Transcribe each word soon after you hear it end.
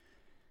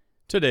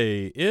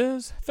Today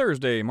is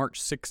Thursday, March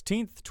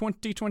 16th,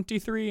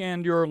 2023,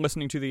 and you're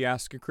listening to the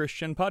Ask a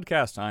Christian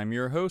podcast. I'm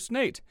your host,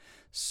 Nate.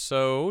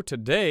 So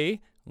today,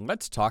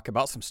 let's talk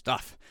about some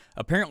stuff.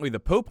 Apparently, the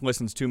Pope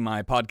listens to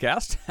my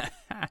podcast.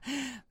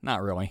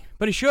 Not really,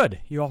 but he should.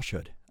 You all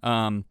should.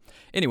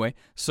 Anyway,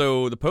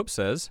 so the Pope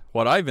says,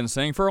 what I've been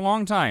saying for a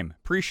long time,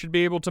 priests should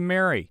be able to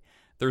marry.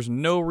 There's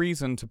no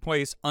reason to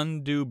place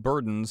undue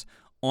burdens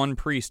on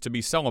priests to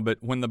be celibate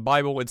when the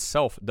Bible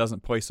itself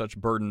doesn't place such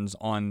burdens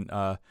on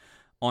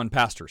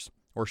pastors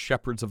or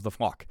shepherds of the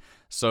flock.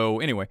 So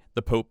anyway,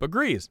 the Pope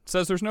agrees,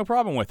 says there's no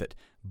problem with it,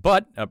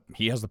 but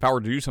he has the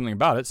power to do something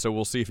about it, so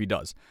we'll see if he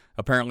does.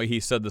 Apparently he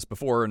said this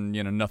before, and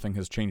nothing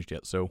has changed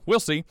yet, so we'll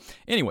see.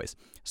 Anyways,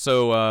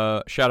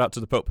 so shout out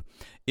to the Pope.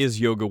 Is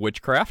yoga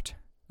witchcraft?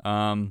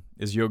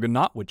 Is yoga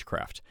not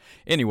witchcraft?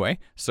 Anyway,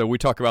 so we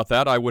talk about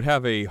that. I would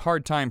have a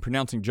hard time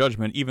pronouncing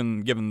judgment,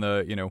 even given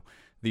the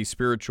the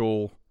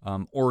spiritual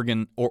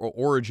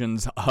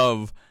origins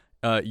of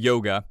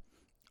yoga.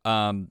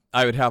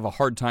 I would have a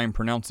hard time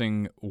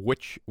pronouncing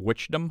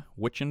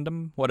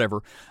witchendom,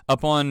 whatever,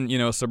 up on,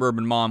 a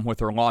suburban mom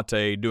with her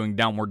latte doing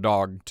downward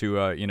dog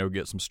to,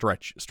 get some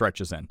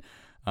stretches in.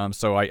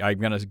 So I'm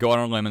going to go out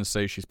on a limb and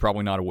say she's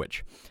probably not a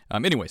witch.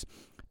 Anyways,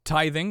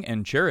 tithing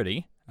and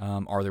charity,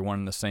 are they one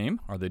and the same?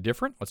 Are they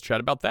different? Let's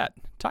chat about that.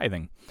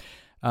 Tithing.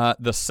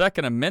 The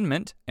Second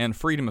Amendment and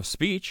freedom of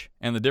speech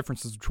and the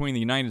differences between the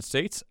United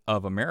States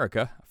of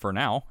America, for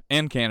now,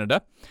 and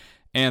Canada.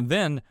 And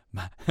then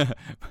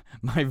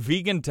my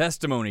vegan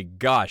testimony.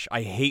 Gosh,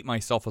 I hate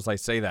myself as I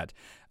say that.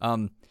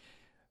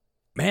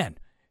 Man,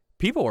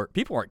 people are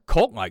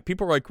cult-like.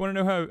 People are like, want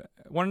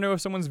to know if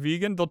someone's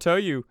vegan? They'll tell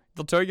you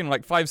in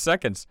like 5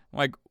 seconds. I'm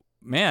like,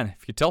 man,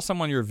 if you tell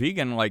someone you're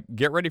vegan, like,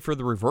 get ready for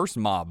the reverse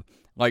mob.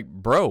 Like,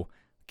 bro,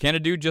 can a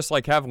dude just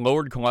like have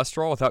lowered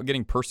cholesterol without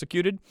getting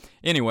persecuted?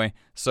 Anyway,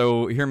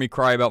 so hear me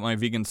cry about my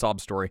vegan sob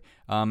story.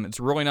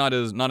 It's really not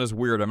as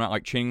weird. I'm not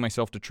like chaining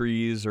myself to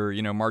trees or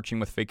marching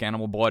with fake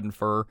animal blood and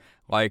fur.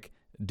 Like,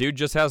 dude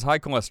just has high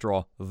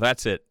cholesterol.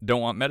 That's it.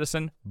 Don't want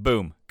medicine?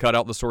 Boom. Cut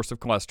out the source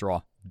of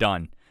cholesterol.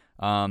 Done.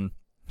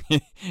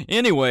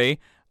 Anyway,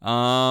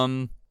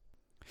 all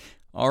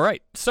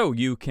right. So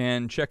you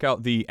can check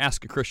out the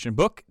Ask a Christian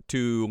book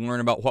to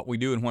learn about what we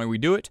do and why we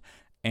do it,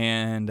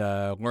 and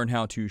learn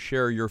how to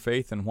share your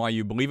faith and why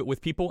you believe it with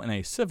people in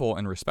a civil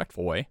and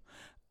respectful way.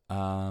 We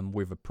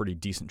have a pretty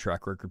decent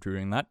track record of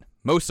doing that.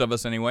 Most of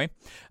us, anyway.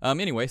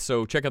 Anyway,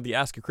 so check out the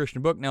Ask a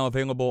Christian book, now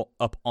available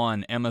up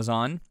on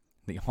Amazon,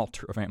 the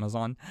altar of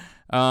Amazon.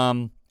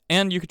 And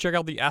you can check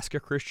out the Ask a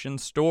Christian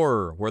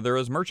store, where there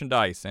is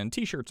merchandise and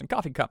t-shirts and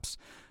coffee cups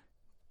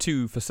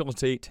to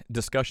facilitate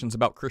discussions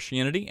about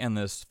Christianity and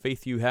this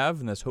faith you have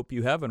and this hope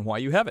you have and why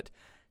you have it.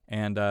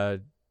 And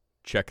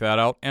check that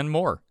out and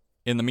more.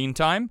 In the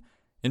meantime,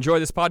 enjoy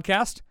this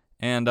podcast,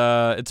 and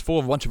it's full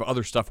of a bunch of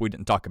other stuff we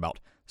didn't talk about.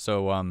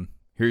 So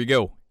here you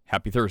go.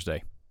 Happy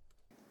Thursday.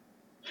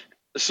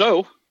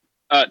 So,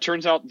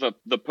 turns out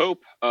the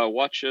Pope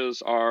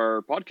watches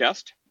our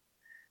podcast.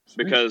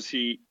 Sweet. Because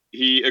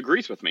he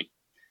agrees with me.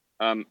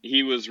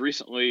 He was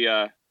recently,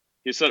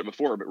 he said it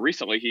before, but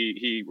recently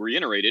he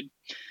reiterated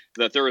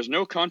that there is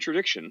no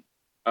contradiction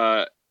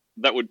that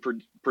would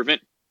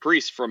prevent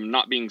priests from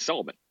not being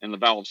celibate in the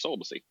vow of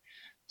celibacy.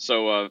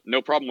 So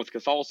no problem with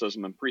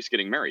Catholicism and priests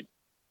getting married.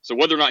 So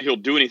whether or not he'll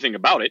do anything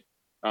about it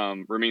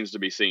remains to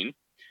be seen.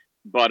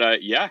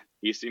 But yeah,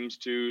 he seems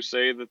to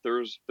say that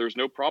there's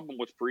no problem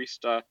with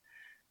priests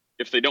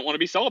if they don't want to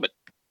be celibate.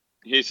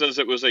 He says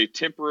it was a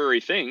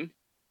temporary thing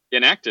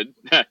enacted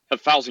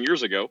 1,000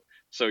 years ago.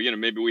 So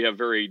maybe we have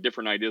very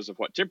different ideas of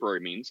what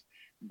temporary means.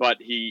 But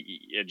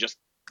it just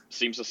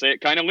seems to say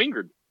it kind of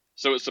lingered.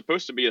 So it's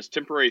supposed to be a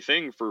temporary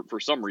thing for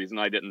some reason.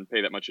 I didn't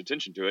pay that much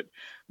attention to it.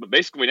 But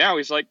basically now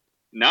he's like,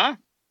 nah,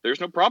 there's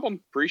no problem.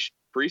 Priest,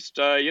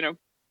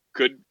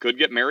 could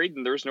get married,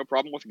 and there's no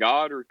problem with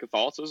God or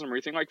Catholicism or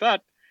anything like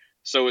that.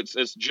 So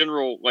it's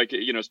general, like,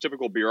 it's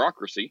typical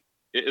bureaucracy.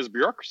 Is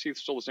bureaucracy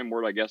still the same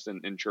word, I guess,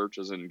 in church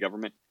as in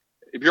government?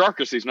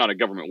 Bureaucracy is not a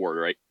government word,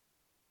 right?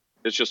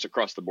 It's just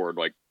across the board,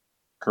 like.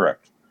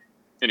 Correct.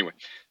 Anyway,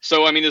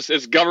 so I mean,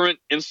 it's government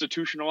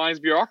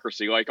institutionalized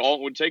bureaucracy. Like, all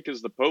it would take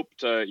is the Pope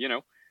to,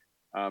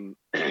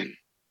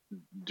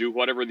 do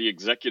whatever the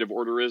executive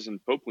order is in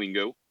Pope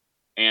lingo,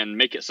 and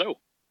make it so.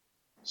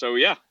 So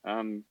yeah,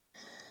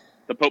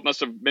 the Pope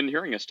must have been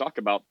hearing us talk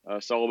about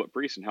celibate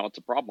priests and how it's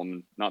a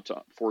problem, not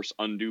to force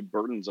undue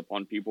burdens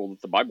upon people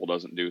that the Bible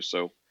doesn't do.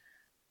 So,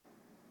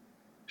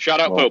 shout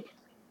out, Pope.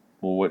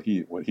 Well,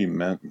 what he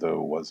meant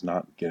though was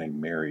not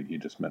getting married. He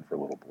just meant for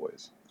little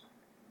boys.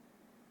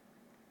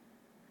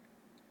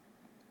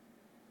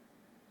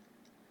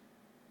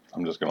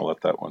 I'm just gonna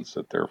let that one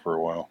sit there for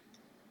a while.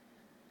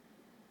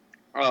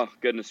 Oh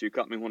goodness, you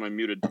caught me when I'm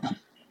muted.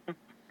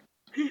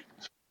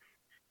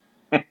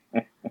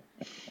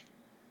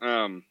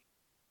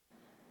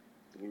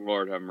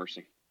 Lord have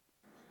mercy.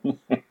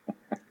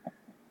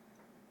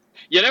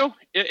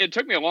 It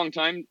took me a long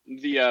time.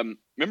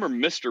 Remember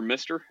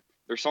Mr.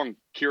 Their song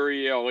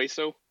Kyrie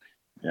Eleison?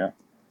 Yeah.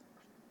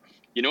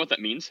 You know what that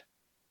means?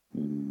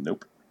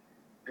 Nope.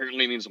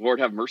 Apparently means Lord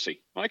have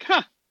mercy. I'm like,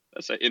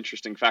 that's an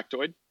interesting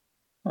factoid.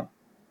 Huh.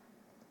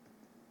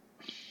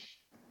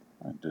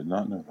 I did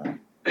not know that.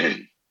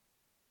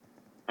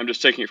 I'm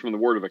just taking it from the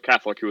word of a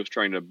Catholic who was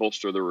trying to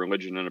bolster their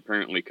religion and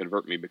apparently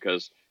convert me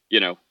because,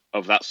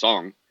 of that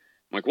song. I'm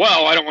like,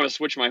 well, I don't want to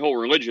switch my whole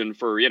religion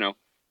for,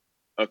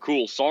 a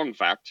cool song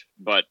fact,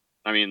 but,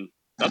 I mean,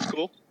 that's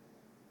cool.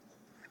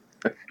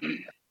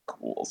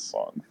 Cool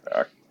song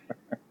fact.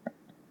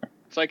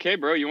 It's like, hey,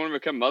 bro, you want to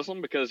become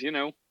Muslim? Because,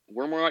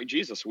 we're more like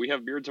Jesus. We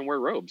have beards and wear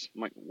robes.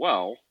 I'm like,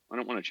 well, I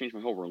don't want to change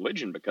my whole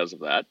religion because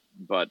of that.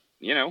 But,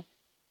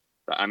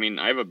 I mean,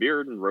 I have a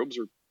beard and robes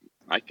are,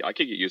 I could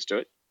get used to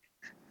it.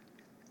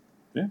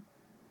 Yeah.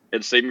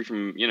 It'd save me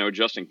from,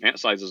 adjusting pant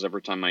sizes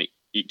every time I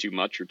eat too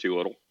much or too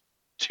little.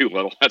 Too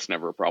little. That's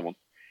never a problem.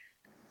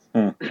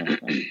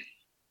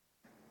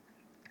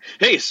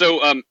 Hey,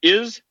 so,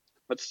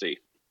 let's see.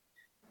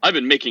 I've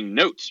been making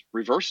notes,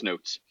 reverse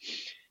notes.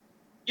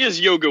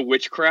 Is yoga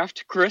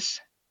witchcraft, Chris?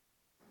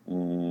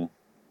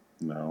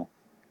 No.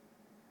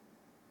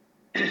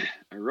 I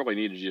really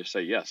needed you to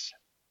say yes.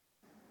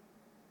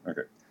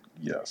 Okay.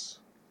 Yes.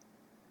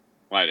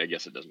 Well, I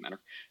guess it doesn't matter.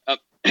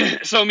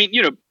 So, I mean,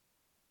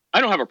 I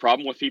don't have a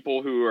problem with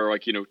people who are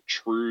like,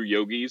 true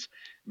yogis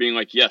being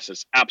like, yes,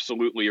 it's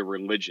absolutely a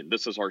religion.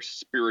 This is our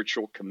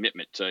spiritual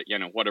commitment to,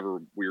 whatever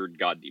weird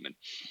god demon.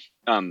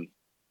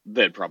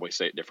 They'd probably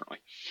say it differently.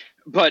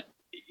 But,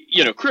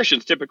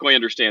 Christians typically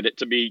understand it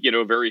to be,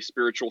 a very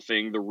spiritual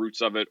thing, the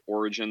roots of it,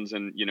 origins,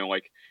 and,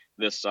 like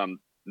this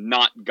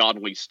not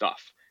godly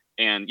stuff.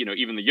 And,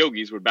 even the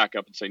yogis would back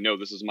up and say, no,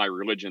 this is my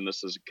religion.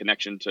 This is a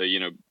connection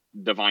to,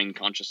 divine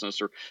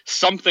consciousness or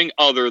something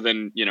other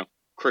than,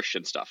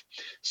 Christian stuff.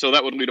 So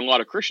that would lead a lot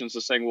of Christians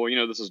to saying, well,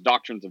 this is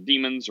doctrines of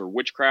demons or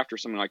witchcraft or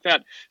something like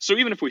that. So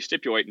even if we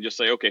stipulate and just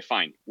say, okay,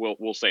 fine,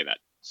 we'll say that.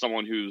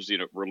 Someone whose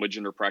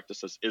religion or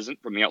practices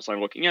isn't from the outside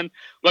looking in,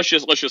 let's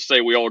just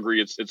say we all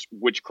agree it's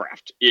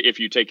witchcraft if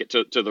you take it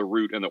to the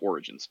root and the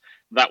origins.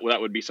 That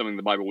would be something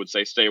the Bible would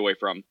say stay away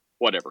from,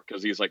 whatever,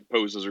 because these like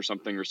poses or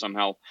something or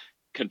somehow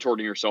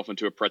contorting yourself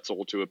into a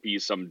pretzel to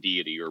appease some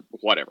deity or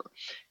whatever.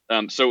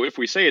 So if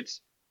we say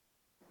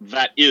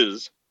that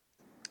is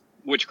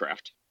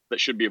witchcraft that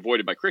should be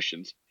avoided by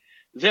Christians,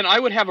 then I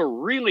would have a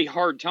really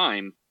hard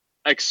time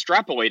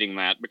extrapolating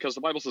that, because the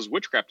Bible says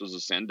witchcraft is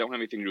a sin, don't have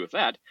anything to do with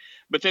that,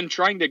 but then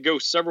trying to go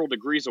several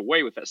degrees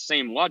away with that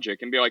same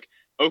logic and be like,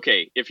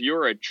 okay, if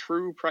you're a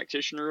true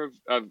practitioner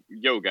of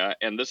yoga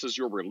and this is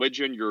your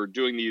religion, you're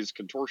doing these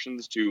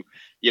contortions to,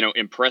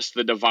 impress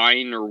the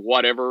divine or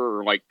whatever,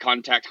 or like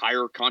contact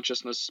higher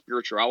consciousness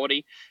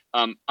spirituality,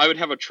 I would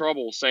have a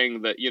trouble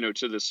saying that,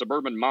 to the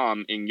suburban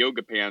mom in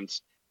yoga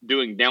pants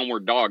doing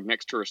downward dog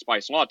next to her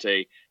spice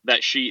latte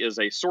that she is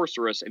a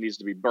sorceress and needs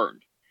to be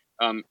burned.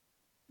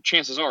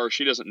 Chances are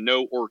she doesn't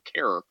know or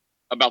care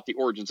about the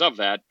origins of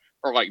that.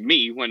 Or like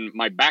me, when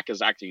my back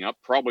is acting up,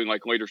 probably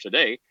like later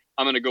today,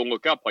 I'm going to go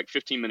look up like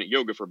 15-minute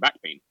yoga for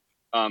back pain.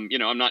 I'm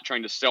not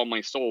trying to sell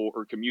my soul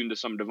or commune to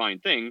some divine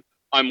thing.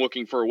 I'm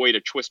looking for a way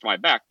to twist my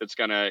back that's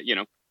going to,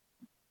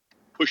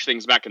 push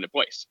things back into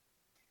place.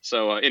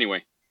 So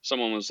anyway,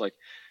 someone was like,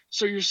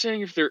 so you're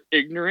saying if they're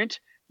ignorant,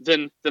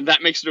 then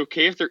that makes it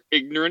okay if they're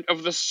ignorant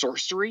of the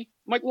sorcery?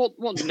 I'm like, well,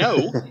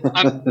 no.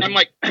 I'm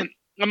like,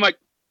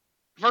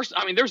 first,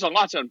 I mean, there's a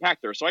lot to unpack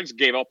there, so I just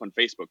gave up on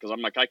Facebook because I'm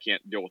like, I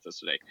can't deal with this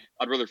today.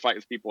 I'd rather fight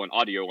with people in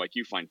audio like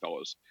you fine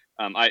fellows.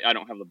 I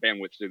don't have the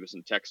bandwidth to do this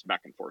in text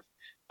back and forth.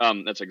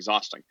 That's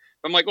exhausting.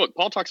 But I'm like, look,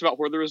 Paul talks about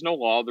where there is no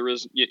law, there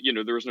is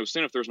no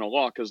sin if there's no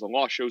law, because the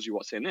law shows you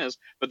what sin is.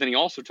 But then he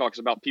also talks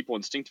about people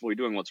instinctively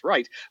doing what's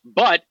right.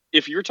 But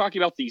if you're talking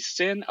about the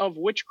sin of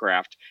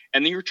witchcraft,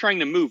 and then you're trying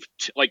to move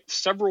like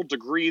several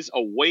degrees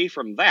away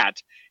from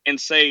that and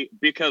say,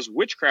 because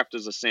witchcraft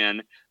is a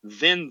sin,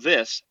 then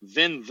this,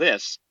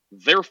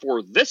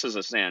 therefore this is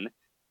a sin,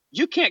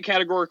 you can't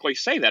categorically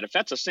say that. If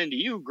that's a sin to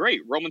you,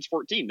 great. Romans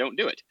 14, don't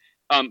do it.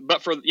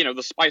 But for,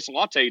 the spice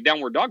latte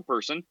downward dog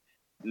person,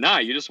 nah,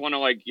 you just want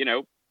to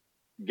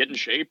get in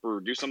shape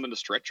or do something to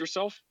stretch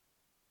yourself.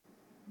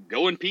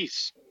 Go in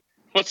peace.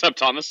 What's up,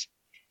 Thomas?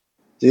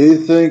 Do you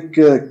think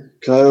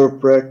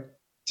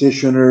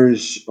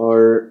chiropractitioners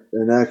are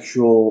an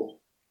actual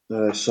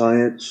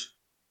science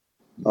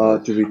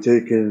to be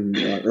taken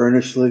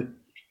earnestly?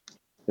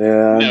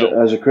 And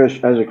No. as a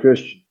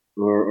Christian,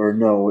 or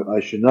no, I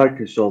should not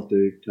consult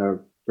a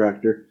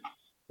chiropractor.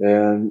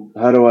 And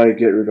how do I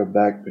get rid of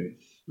back pain?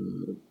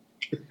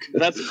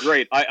 That's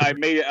great. I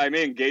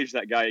may engage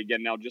that guy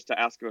again now just to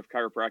ask him if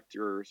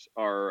chiropractors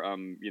are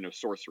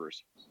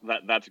sorcerers.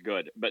 That's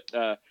good. But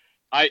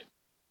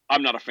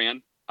I'm not a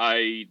fan.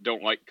 I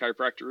don't like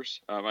chiropractors.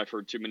 I've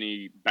heard too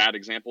many bad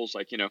examples.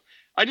 Like,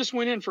 I just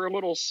went in for a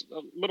little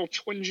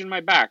twinge in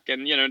my back,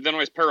 and then I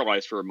was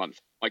paralyzed for a month.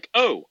 Like,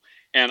 oh,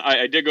 and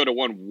I did go to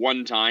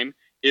one time.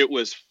 It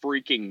was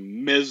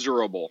freaking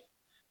miserable.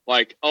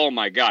 Like, oh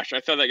my gosh, I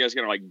thought that guy's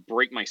gonna like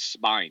break my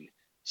spine.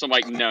 So I'm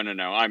like, no,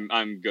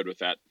 I'm good with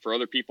that. For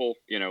other people,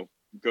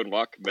 good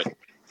luck. But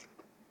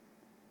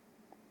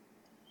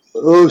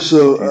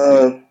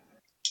Also,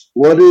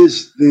 what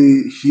is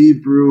the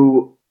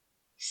Hebrew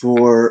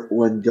for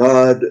when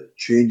God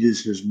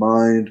changes his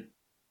mind?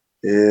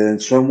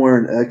 And somewhere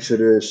in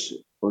Exodus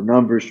or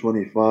Numbers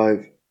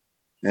 25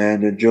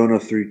 and in Jonah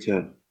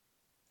 3:10.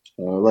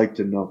 I'd like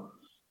to know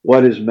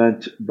what is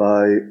meant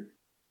by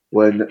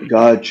when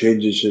God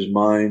changes his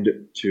mind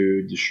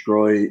to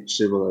destroy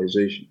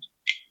civilizations.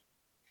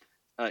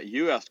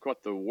 You asked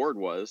what the word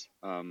was.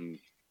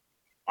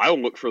 I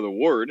will look for the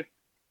word.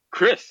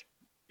 Chris,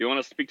 you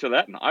want to speak to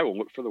that? And I will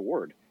look for the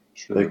word.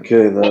 Sure.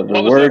 Okay, What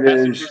the was that word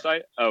passage you is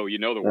cited? Oh, you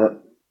know the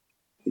word.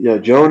 yeah,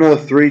 Jonah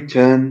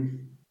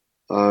 3:10,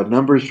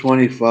 Numbers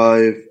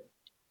 25,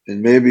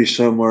 and maybe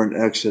somewhere in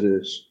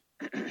Exodus,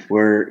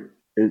 where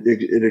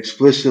it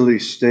explicitly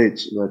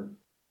states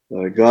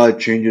that God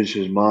changes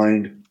his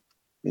mind,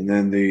 and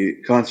then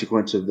the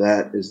consequence of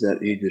that is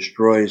that he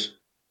destroys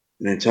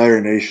an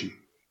entire nation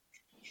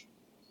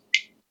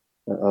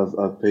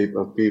of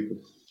people,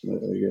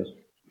 I guess.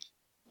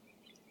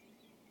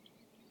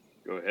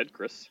 Go ahead,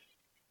 Chris.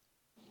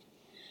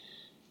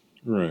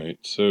 Right.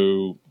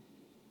 So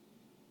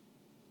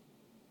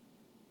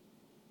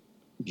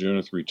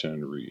Jonah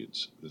 3:10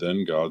 reads,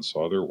 "Then God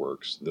saw their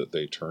works, that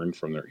they turned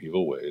from their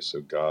evil ways,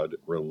 so God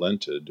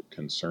relented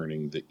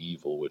concerning the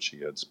evil which he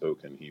had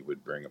spoken he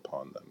would bring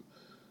upon them,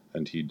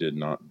 and he did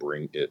not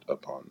bring it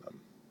upon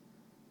them."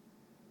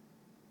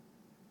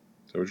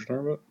 Is that what you're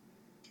talking about?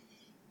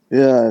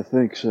 Yeah, I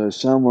think so.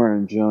 Somewhere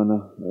in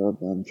Jonah.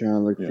 I'm trying to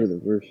look Yeah. for the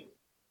verse.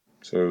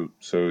 So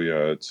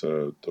yeah, it's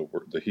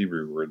the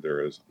Hebrew word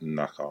there is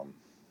nacham.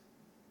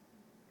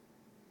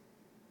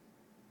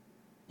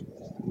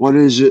 What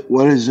is it?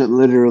 What does it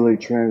literally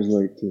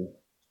translate to?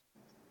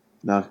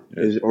 No,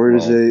 is it an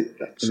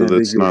So that's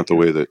ambiguous not the term?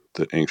 way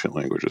that ancient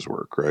languages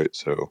work, right?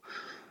 So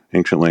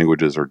ancient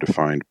languages are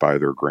defined by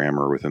their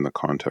grammar within the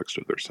context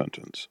of their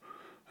sentence.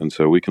 And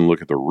so we can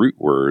look at the root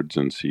words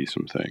and see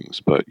some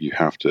things, but you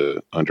have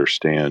to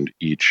understand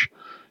each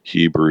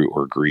Hebrew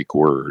or Greek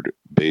word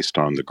based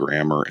on the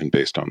grammar and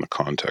based on the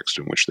context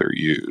in which they're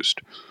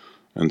used.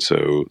 And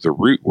so the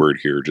root word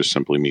here just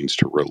simply means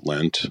to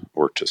relent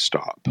or to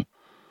stop.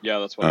 Yeah,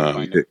 that's what I'm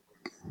finding.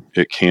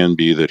 It can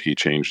be that he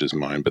changed his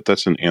mind, but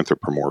that's an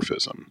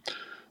anthropomorphism.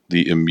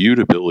 The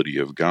immutability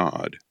of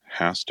God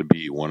has to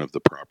be one of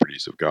the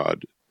properties of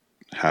God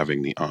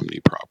having the omni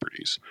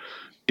properties.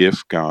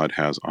 If God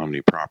has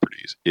omni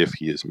properties, if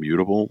he is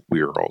mutable, we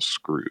are all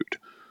screwed.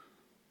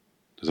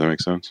 Does that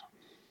make sense?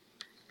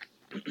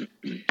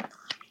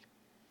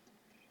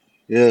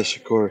 Yes,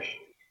 of course.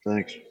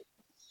 Thanks.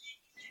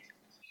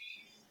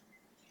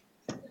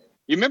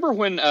 You remember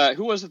when,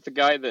 who was it, the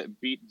guy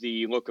that beat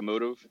the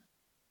locomotive,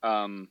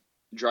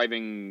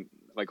 driving,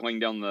 like laying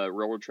down the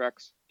railroad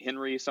tracks?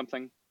 Henry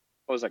something?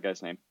 What was that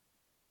guy's name?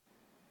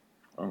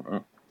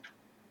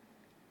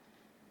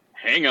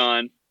 Hang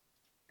on.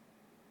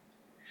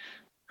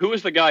 Who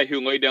was the guy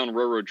who laid down a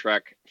railroad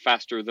track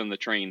faster than the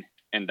train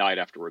and died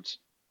afterwards?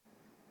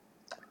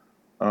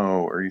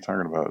 Oh, are you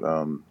talking about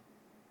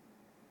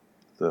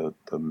the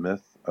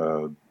myth?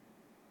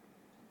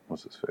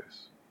 What's his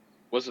face?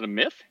 Was it a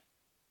myth?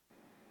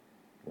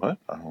 What?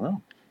 I don't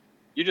know.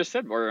 You just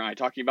said, or am I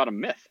talking about a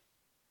myth?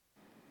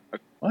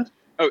 What?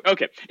 Oh,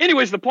 okay.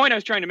 Anyways, the point I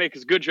was trying to make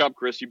is, good job,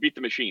 Chris. You beat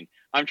the machine.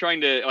 I'm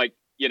trying to, like,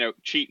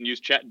 cheat and use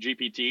Chat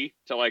GPT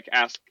to, like,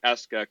 ask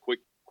quick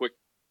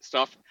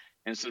stuff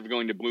instead of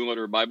going to Blue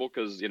Letter Bible,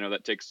 because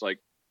that takes like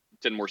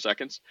 10 more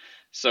seconds.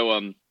 So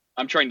I'm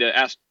trying to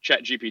ask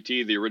Chat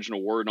GPT the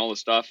original word and all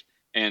this stuff,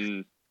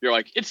 and you're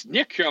like, it's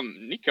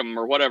Nikum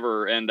or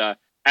whatever, and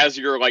as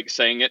you're like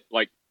saying it,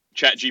 like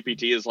Chat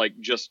GPT is like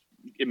just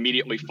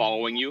immediately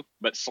following you,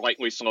 but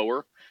slightly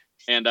slower.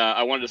 And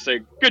I wanted to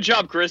say, good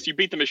job, Chris. You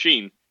beat the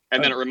machine.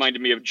 And then it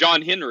reminded me of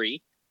John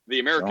Henry, the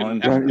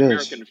African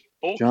Yes,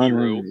 folk John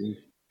hero Henry.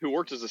 who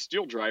worked as a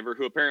steel driver,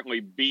 who apparently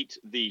beat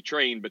the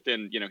train, but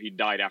then he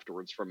died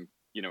afterwards from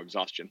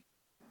exhaustion.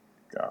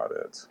 Got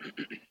it.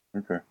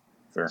 Okay,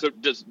 fair. So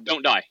just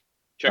don't die.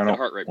 Check that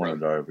heart rate, bro. I don't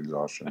want to die of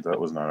exhaustion. That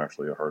was not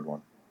actually a hard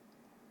one.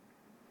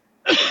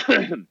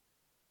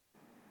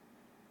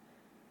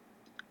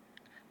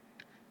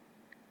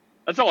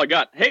 That's all I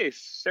got. Hey,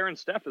 Sarah and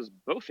Steph is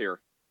both here.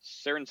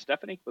 Sarah and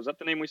Stephanie? Was that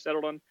the name we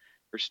settled on?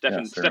 Or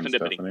Stephen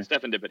Dippity?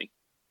 Stephen Dippity.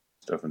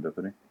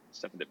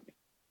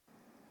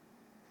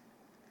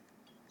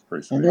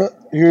 Pretty sweet.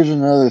 Here's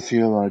another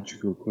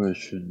theological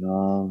question.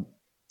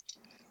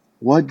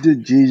 What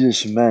did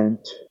Jesus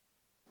meant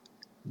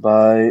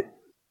by,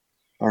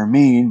 or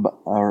mean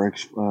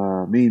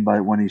by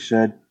when he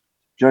said,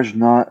 "Judge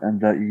not, and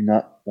that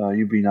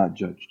you be not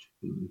judged"?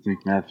 I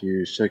think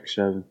Matthew 6,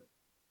 7,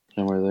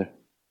 somewhere there.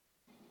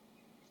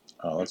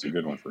 Oh, that's a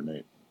good one for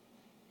Nate.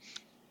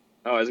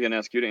 Oh, I was going to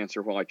ask you to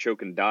answer while I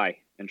choke and die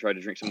and try to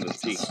drink some of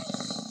this tea.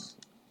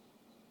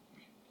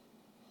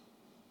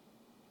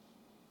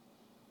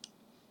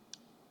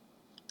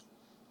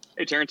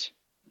 Hey, Terrence.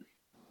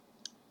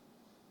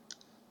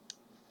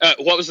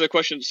 What was the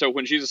question? So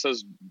when Jesus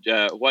says,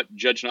 what,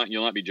 judge not and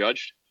you'll not be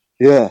judged?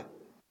 Yeah.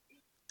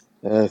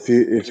 If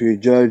you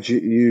judge,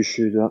 you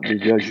should not be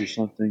judged or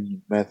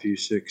something. Matthew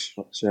 6,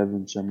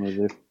 7, somewhere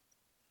there. 5,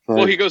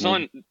 Well, he goes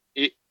maybe. on.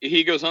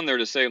 He goes on there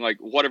to say, like,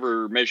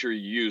 whatever measure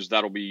you use,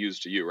 that'll be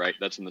used to you, right?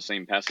 That's in the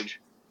same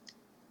passage.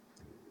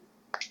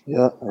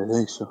 Yeah, I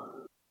think so.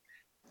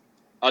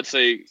 I'd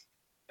say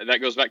that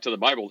goes back to the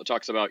Bible that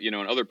talks about, in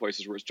other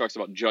places where it talks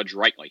about judge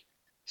rightly.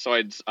 So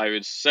I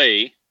would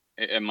say,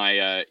 in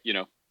my,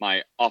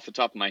 my off the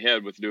top of my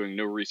head with doing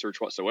no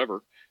research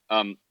whatsoever,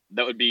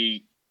 that would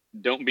be,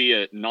 don't be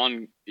a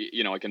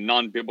like a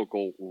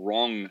non-biblical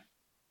wrong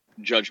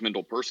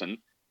judgmental person.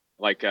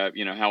 Like,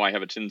 how I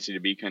have a tendency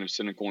to be kind of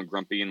cynical and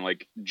grumpy and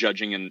like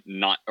judging in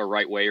not a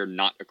right way or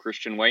not a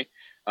Christian way.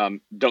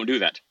 Don't do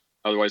that.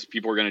 Otherwise,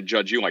 people are going to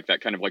judge you like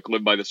that, kind of like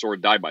live by the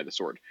sword, die by the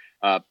sword.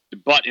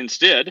 But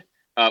instead,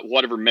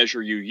 whatever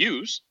measure you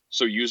use,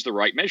 so use the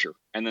right measure.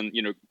 And then,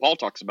 Paul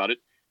talks about it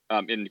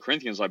in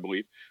Corinthians, I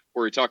believe,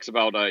 where he talks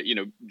about,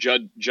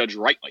 judge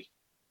rightly.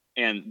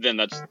 And then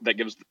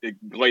it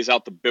lays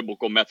out the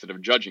biblical method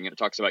of judging. And it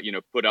talks about,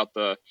 put out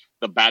the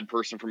bad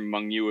person from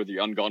among you or the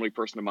ungodly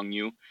person among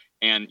you.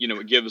 And,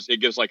 it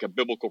gives like a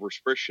biblical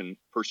prescription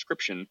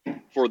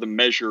for the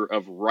measure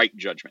of right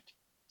judgment.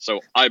 So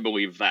I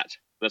believe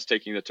that's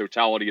taking the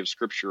totality of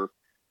Scripture,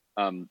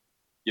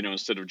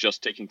 instead of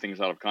just taking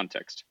things out of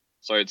context.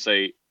 So I'd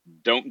say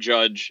don't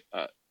judge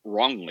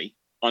wrongly,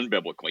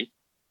 unbiblically.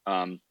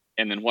 And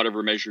then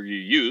whatever measure you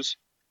use,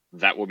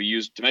 that will be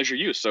used to measure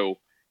you. So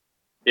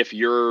if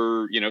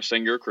you're,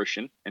 saying you're a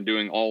Christian and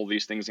doing all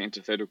these things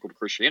antithetical to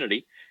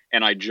Christianity,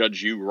 and I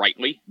judge you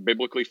rightly,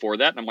 biblically for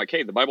that, and I'm like,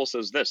 hey, the Bible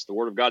says this, the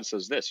Word of God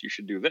says this, you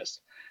should do this.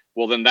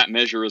 Well, then that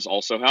measure is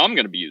also how I'm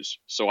going to be used.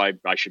 So I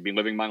should be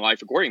living my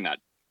life according to that.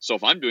 So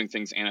if I'm doing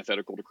things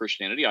antithetical to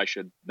Christianity, I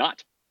should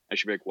not. I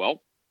should be like,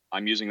 well,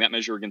 I'm using that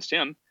measure against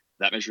him.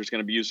 That measure is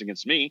going to be used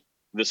against me.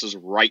 This is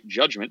right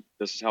judgment.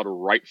 This is how to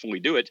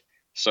rightfully do it.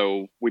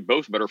 So we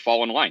both better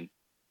fall in line.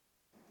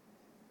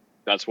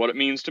 That's what it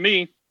means to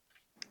me.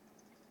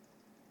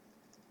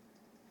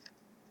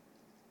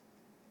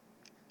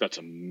 That's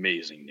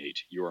amazing,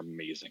 Nate. You're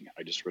amazing.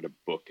 I just read a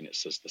book and it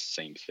says the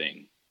same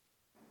thing.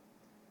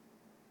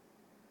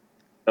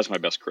 That's my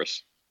best,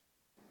 Chris.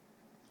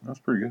 That's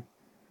pretty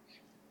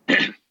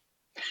good.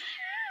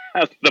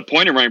 The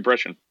point of my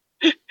impression.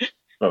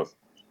 Both.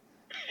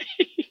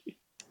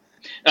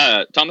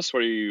 Thomas,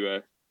 what are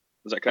you?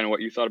 Is that kind of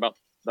what you thought about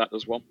that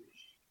as well?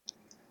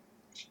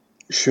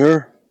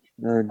 Sure.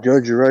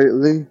 Judge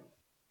rightly.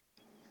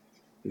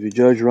 If you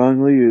judge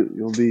wrongly,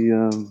 you'll be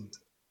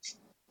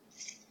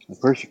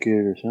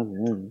persecuted or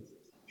something. I don't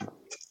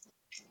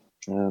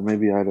know.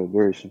 Maybe I had a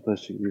very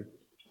simplistic view.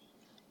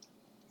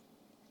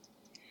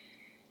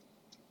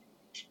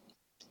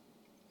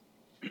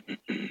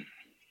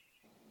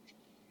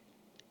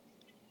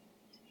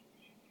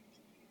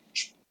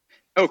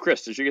 Oh,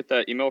 Chris, did you get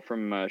that email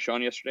from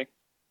Sean yesterday?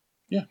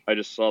 Yeah. I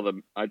just saw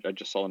the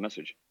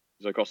message.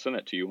 He's like, I'll send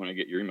that to you when I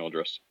get your email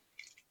address.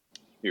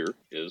 Here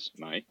is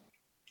my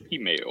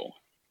email.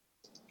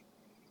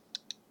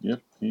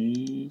 Yep,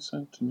 he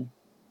sent to me.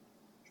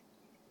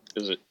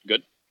 Is it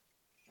good?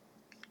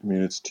 I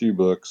mean, it's 2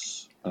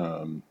 books.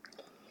 I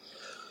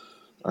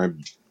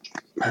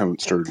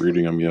haven't started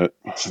reading them yet.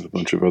 I have a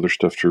bunch of other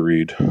stuff to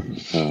read.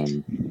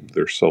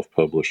 They're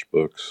self-published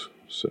books,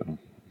 so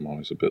I'm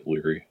always a bit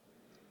leery.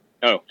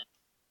 Oh,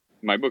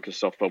 my book is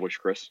self-published,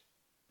 Chris.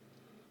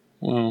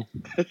 Well,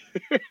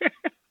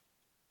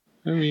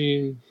 I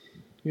mean,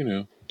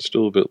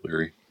 still a bit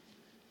leery.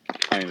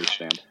 I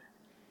understand.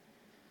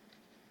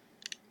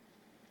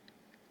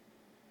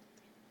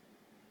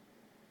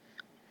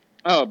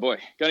 Oh boy,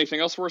 got anything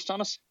else for us,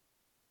 Thomas?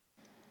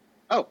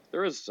 Oh,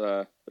 there is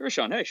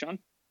Sean. Hey, Sean.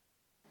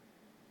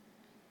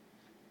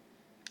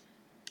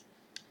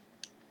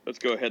 Let's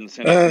go ahead and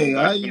send out the Hey,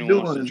 how invite. you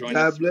doing?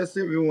 God bless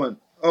everyone.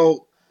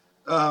 Oh,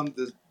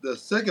 the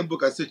second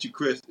book I sent you,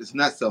 Chris, is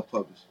not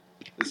self-published.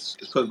 It's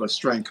called about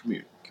Strang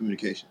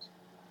Communications.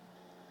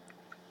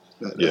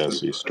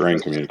 Strain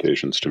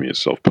Communications to me is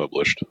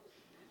self-published.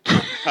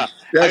 I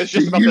That's was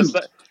just to about you. to say.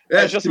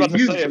 That's to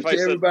you. If But I to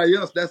said everybody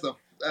else, that's a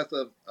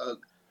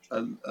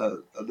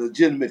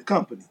legitimate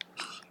company.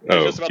 I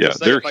was just about to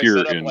say, they're if I here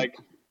set up in. like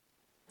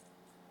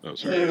Oh,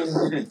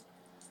 sorry.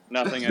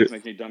 nothing, I was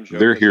making a dumb joke.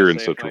 They're I was gonna here in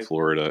say, Central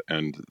Florida,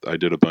 and I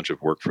did a bunch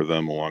of work for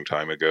them a long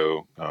time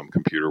ago,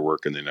 computer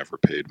work, and they never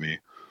paid me.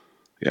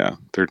 Yeah,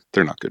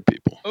 they're not good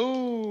people.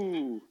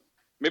 Oh,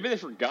 maybe they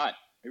forgot.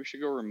 Maybe we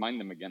should go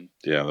remind them again.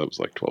 Yeah, that was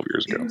like 12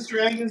 years ago. Steven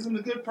Strang isn't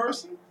a good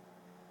person.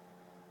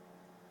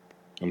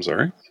 I'm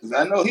sorry? Because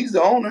I know he's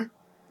the owner.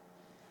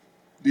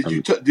 Did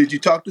you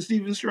talk to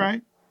Steven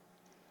Strang?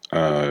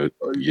 Yes.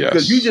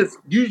 Because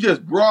you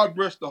just broad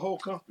brushed the whole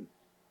company.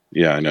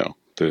 Yeah, I know.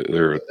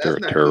 They're a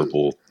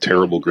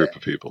terrible group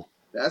of people.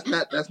 That's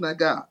not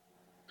God.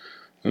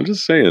 I'm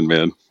just saying,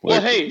 man.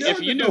 Well, hey, if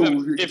you do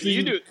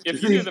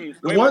them,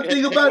 the one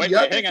thing about it,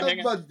 y'all hang just on, talk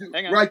about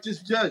hang on. righteous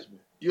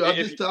judgment. Y'all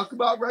just talk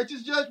about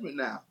righteous judgment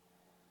now.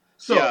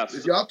 So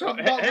if y'all talk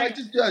about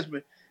righteous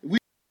judgment,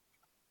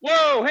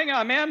 whoa, hang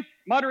on, man.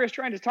 Moderator's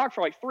trying to talk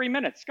for like 3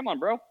 minutes. Come on,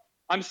 bro.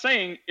 I'm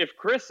saying if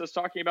Chris is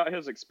talking about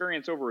his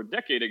experience over a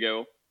decade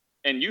ago,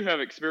 and you have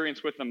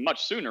experience with them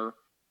much sooner,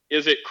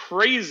 is it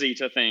crazy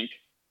to think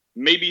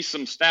maybe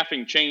some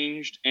staffing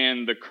changed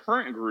and the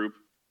current group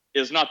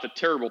is not the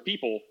terrible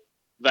people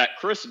that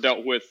Chris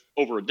dealt with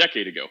over a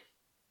decade ago?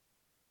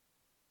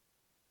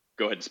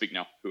 Go ahead and speak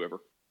now, whoever.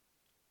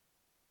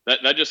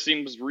 That just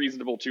seems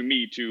reasonable to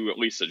me to at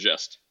least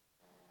suggest.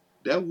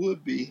 That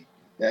would be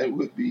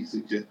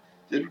suggest.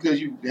 Just because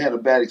you had a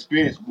bad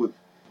experience with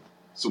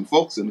some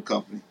folks in the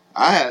company.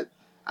 I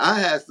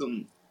had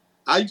some.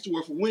 I used to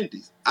work for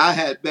Wendy's. I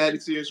had bad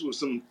experience with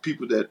some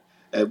people that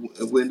at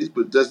Wendy's,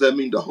 but does that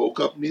mean the whole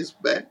company is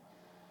bad?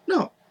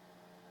 No,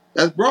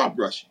 that's broad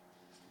brushing.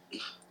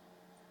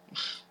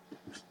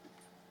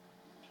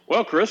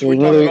 Well, Chris, we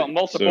talked about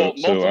multiple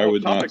So I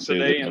would not topics say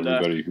today, that and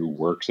everybody who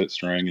works at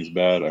Strang is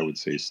bad. I would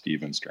say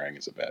Steven Strang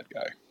is a bad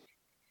guy.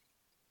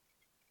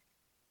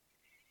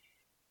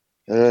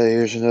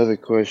 Here's another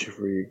question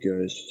for you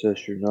guys to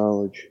test your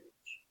knowledge,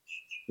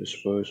 I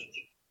suppose.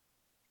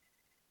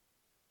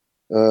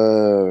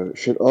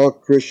 Should all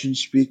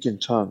Christians speak in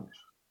tongues?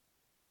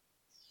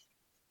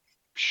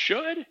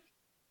 should?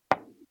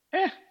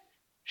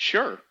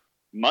 Sure.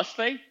 Must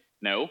they?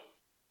 No.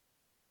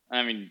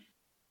 I mean,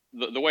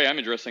 the way I'm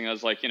addressing it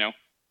is like,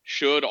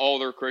 should all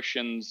their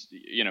Christians,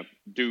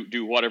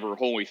 do whatever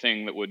holy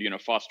thing that would,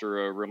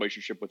 foster a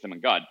relationship with them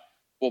and God?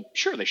 Well,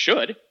 sure, they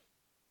should,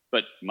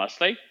 but must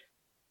they?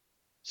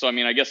 So, I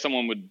mean, I guess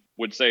someone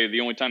would say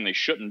the only time they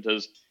shouldn't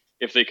is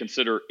if they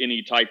consider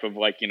any type of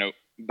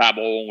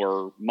babble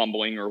or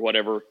mumbling or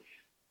whatever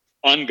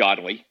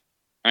ungodly.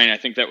 I mean, I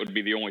think that would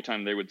be the only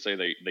time they would say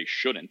they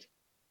shouldn't.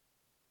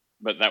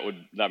 But that would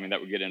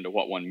get into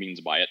what one means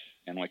by it.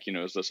 And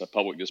is this a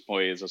public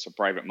display? Is this a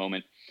private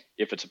moment?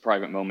 If it's a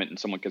private moment and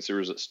someone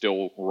considers it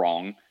still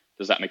wrong,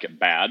 does that make it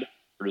bad?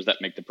 Or does that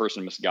make the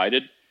person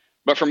misguided?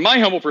 But from my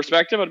humble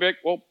perspective, I'd be like,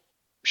 well,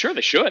 sure,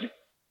 they should,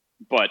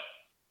 but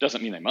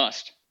doesn't mean they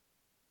must.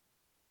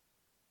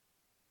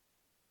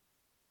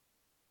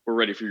 We're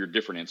ready for your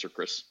different answer,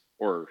 Chris,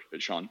 or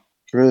Sean.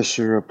 Chris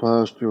or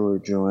Apostle or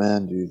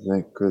Joanne, do you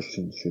think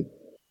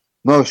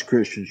most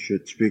Christians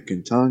should speak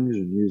in tongues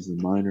and use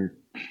the minor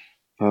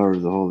power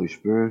of the Holy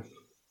Spirit?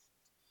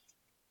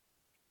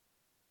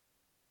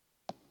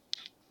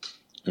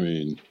 I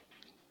mean,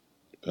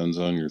 depends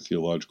on your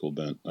theological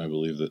bent. I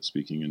believe that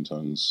speaking in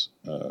tongues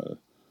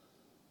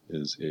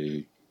is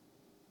a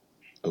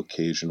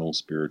occasional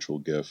spiritual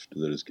gift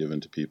that is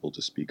given to people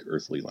to speak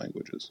earthly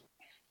languages.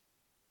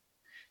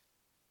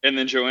 And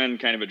then Joanne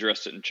kind of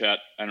addressed it in chat.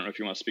 I don't know if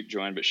you want to speak,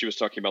 Joanne, but she was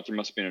talking about there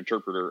must be an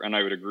interpreter. And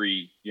I would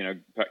agree,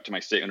 back to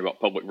my statement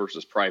about public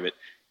versus private.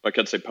 If I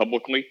could say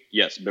publicly,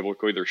 yes,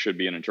 biblically, there should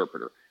be an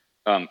interpreter.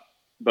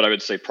 But I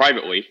would say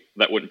privately,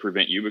 that wouldn't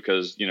prevent you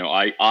because,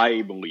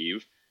 I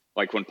believe,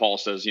 like when Paul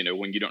says,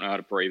 when you don't know how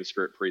to pray, the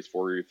Spirit prays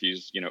for you. If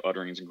he's,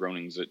 utterings and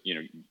groanings that,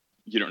 you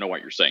don't know what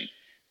you're saying.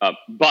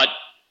 But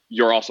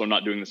you're also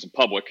not doing this in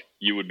public.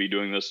 You would be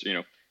doing this,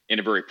 in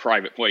a very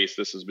private place.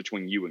 This is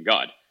between you and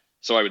God.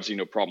 So I would see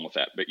no problem with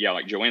that. But yeah,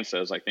 like Joanne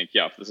says, I think,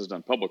 if this is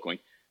done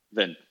publicly,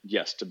 then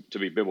yes, to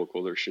be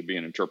biblical, there should be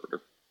an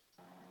interpreter.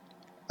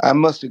 I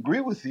must agree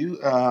with you.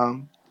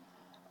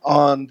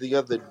 On the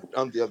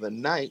other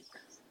night,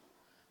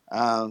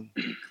 I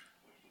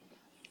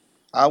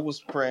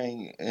was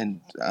praying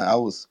and I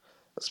was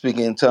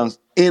speaking in tongues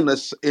in the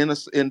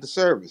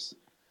service,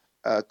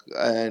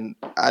 and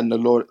the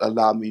Lord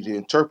allowed me to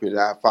interpret it.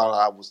 I found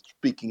I was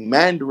speaking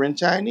Mandarin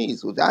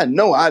Chinese, which I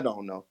know I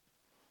don't know.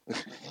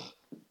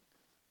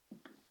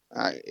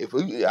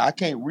 I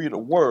can't read a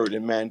word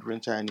in Mandarin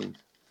Chinese.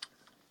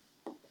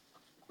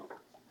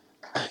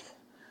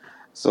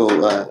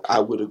 So I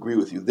would agree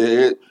with you.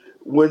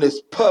 When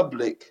it's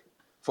public,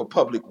 for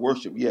public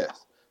worship,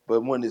 yes.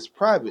 But when it's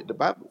private, the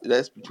Bible,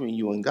 that's between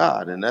you and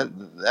God, and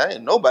that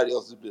ain't nobody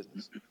else's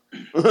business.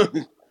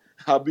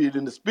 Howbeit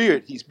in the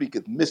spirit, he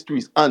speaketh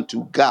mysteries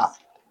unto God.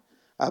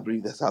 I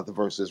believe that's how the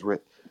verse is read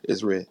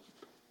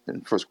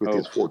in 1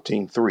 Corinthians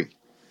 14:3.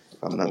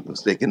 If I'm not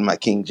mistaken, my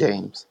King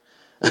James.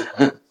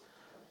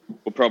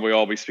 We'll probably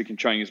all be speaking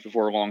Chinese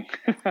before long.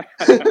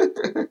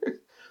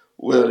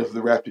 Well, if the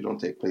rapture don't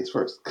take place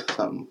first,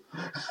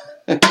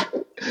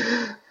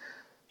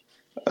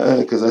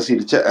 because I see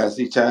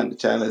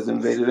China has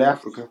invaded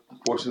Africa,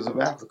 portions of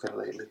Africa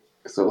lately.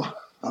 So,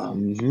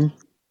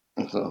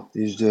 so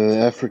these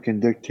African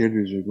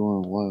dictators are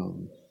going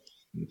wild.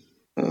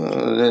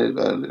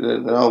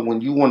 When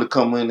you want to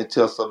come in and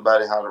tell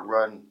somebody how to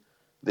run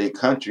their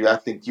country, I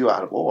think you're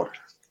out of order.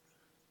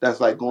 That's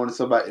like going to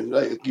somebody,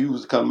 like if you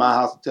was to come to my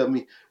house and tell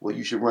me, well,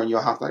 you should run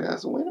your house like that.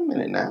 So wait a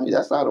minute now,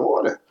 that's out of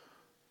order.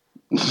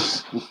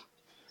 I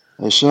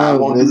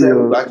won't do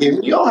that if I came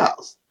to your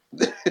house.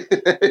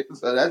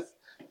 So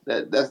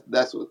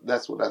that's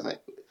what I think.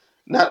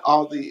 Not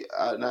all the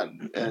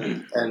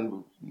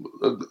and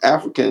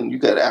African, you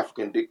got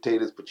African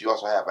dictators, but you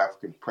also have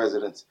African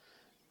presidents,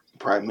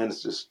 prime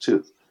ministers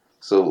too.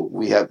 So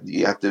you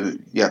have to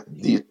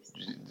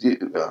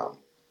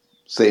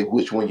say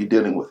which one you're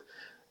dealing with,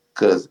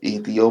 because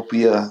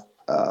Ethiopia,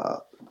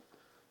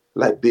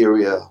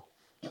 Liberia.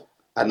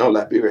 I know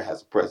Liberia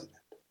has a president,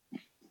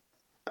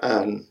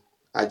 and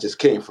I just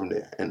came from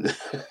there, and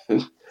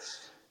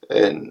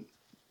and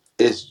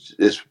it's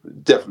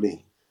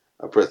definitely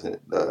a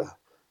president. The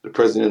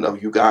president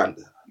of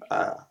Uganda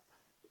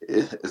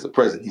is a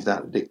president. He's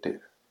not a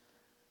dictator.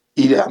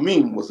 Idi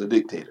Amin was a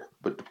dictator,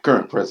 but the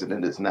current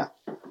president is not.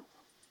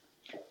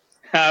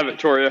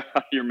 Victoria,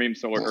 your meme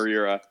or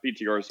your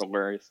PTR is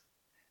hilarious.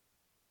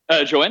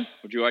 Joanne,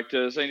 would you like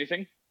to say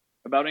anything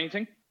about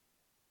anything?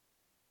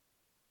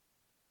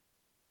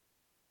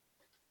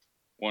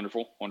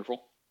 Wonderful.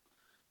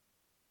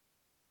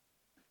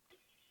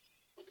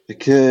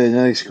 Okay,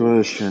 next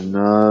question.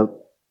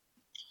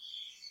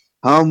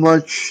 How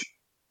much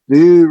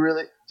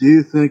do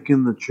you think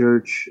in the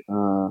church,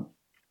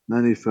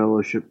 many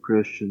fellowship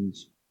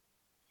Christians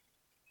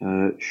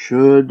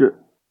should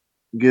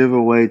give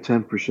away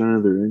 10%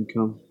 of their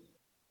income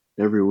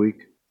every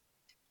week?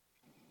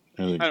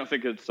 I don't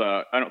think it's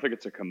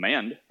a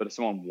command, but if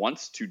someone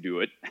wants to do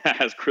it,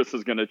 as Chris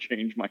is going to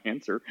change my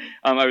answer,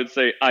 I would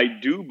say I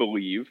do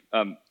believe.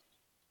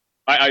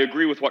 I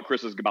agree with what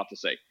Chris is about to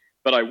say,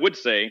 but I would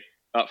say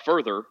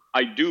further,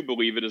 I do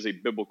believe it is a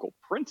biblical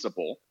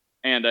principle,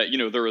 and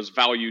there is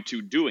value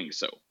to doing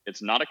so.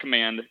 It's not a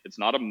command. It's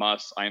not a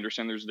must. I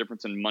understand there's a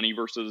difference in money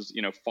versus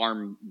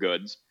farm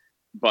goods,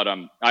 but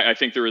I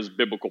think there is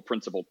biblical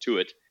principle to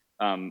it.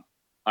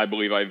 I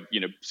believe I've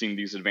seen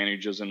these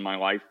advantages in my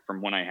life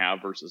from when I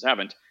have versus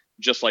haven't.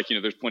 Just like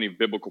there's plenty of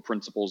biblical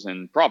principles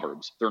in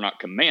Proverbs. They're not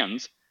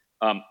commands,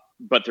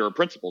 but there are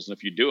principles, and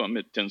if you do them,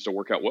 it tends to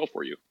work out well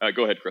for you.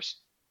 Go ahead, Chris.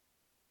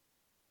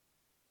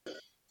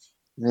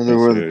 In other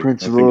words, the I think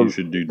principle you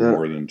should do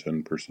more than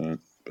 10%,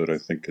 but I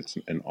think it's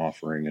an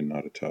offering and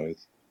not a tithe.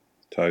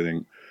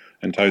 Tithing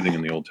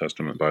in the Old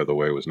Testament, by the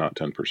way, was not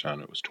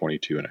 10%; it was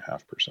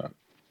 22.5%.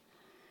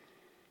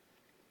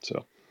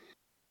 So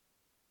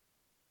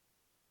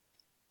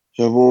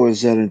what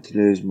was that in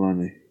today's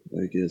money?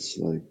 I guess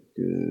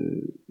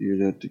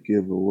you'd have to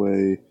give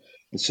away.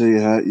 Let's say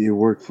you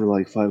work for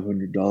like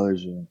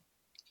 $500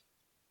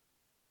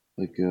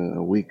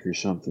 a week or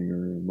something,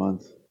 or a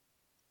month.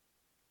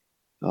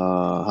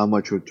 How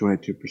much would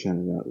 22% of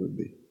that would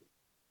be?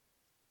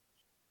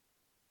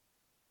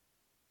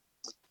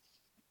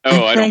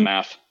 Oh, I don't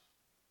math.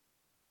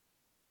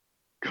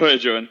 Go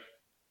ahead, Joanne.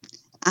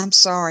 I'm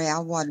sorry, I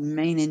wasn't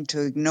meaning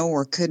to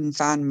ignore, couldn't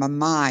find my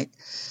mic.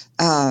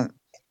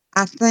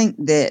 I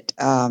think that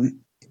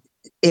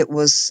it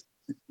was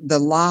the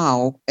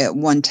law at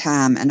one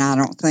time, and I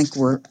don't think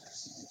we're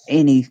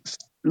any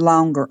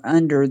longer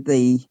under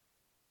the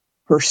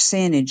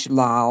percentage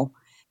law,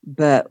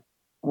 but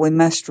we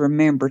must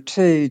remember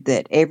too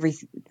that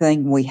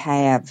everything we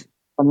have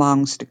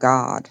belongs to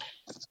God.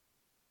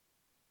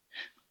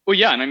 Well,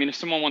 yeah, and I mean, if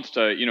someone wants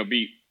to,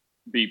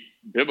 be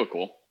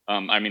biblical,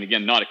 I mean,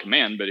 again, not a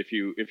command, but if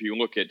you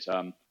look at,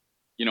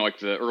 like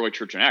the early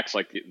church in Acts,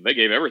 like they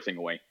gave everything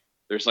away.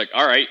 There's like,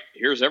 all right,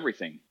 here's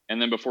everything,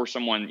 and then before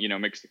someone,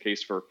 makes the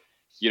case for,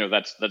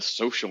 that's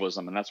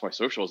socialism, and that's why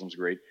socialism's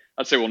great.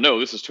 I'd say, well, no,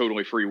 this is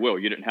totally free will.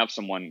 You didn't have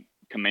someone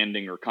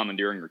commanding or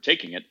commandeering or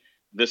taking it.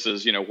 This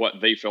is,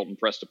 what they felt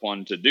impressed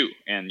upon to do,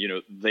 and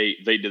they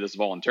did this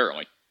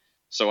voluntarily.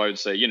 So I would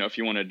say, if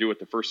you want to do what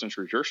the first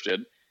century church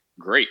did,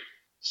 great.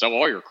 Sell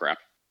all your crap,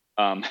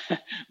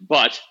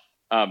 but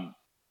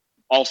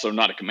also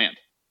not a command.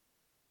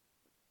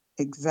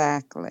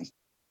 Exactly.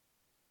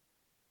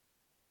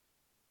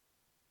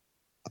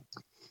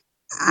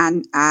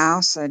 And I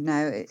also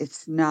know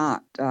it's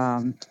not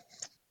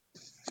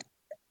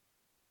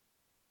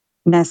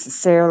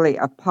necessarily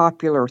a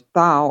popular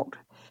thought,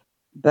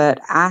 but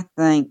I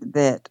think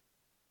that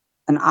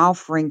an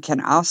offering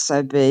can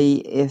also be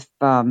if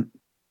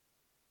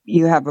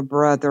you have a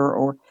brother,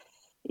 or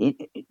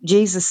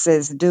Jesus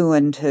says, do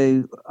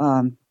unto,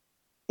 I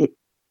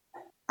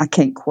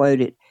can't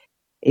quote it,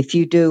 if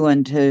you do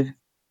unto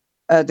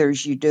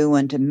others, you do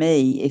unto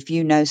me. If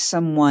you know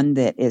someone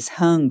that is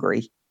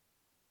hungry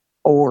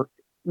or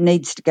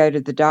needs to go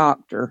to the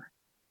doctor,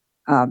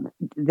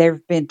 there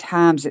have been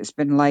times it's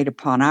been laid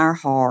upon our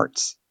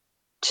hearts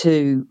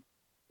to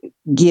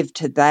give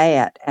to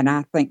that. And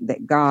I think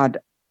that God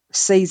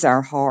sees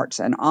our hearts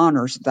and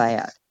honors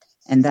that.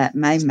 And that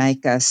may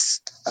make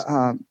us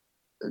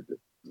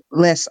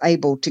less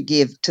able to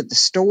give to the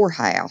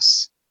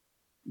storehouse.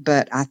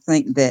 But I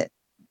think that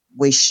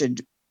we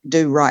should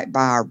do right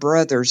by our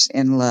brothers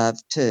in love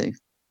too.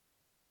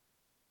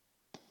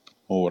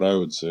 well, what I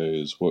would say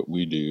is what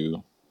we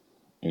do,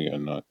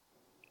 again, not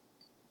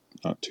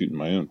tooting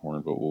my own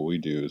horn, but what we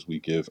do is we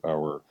give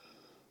our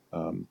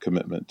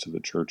commitment to the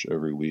church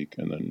every week,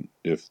 and then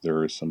if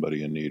there is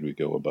somebody in need, we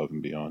go above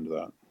and beyond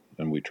that,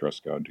 and we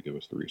trust God to give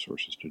us the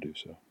resources to do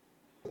so.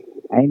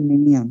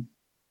 Amen.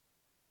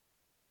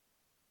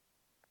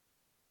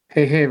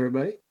 Hey,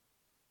 everybody.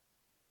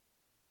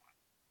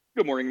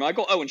 Good morning,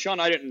 Michael. Oh, and Sean,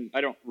 I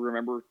don't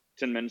remember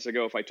 10 minutes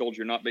ago if I told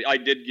you or not, but I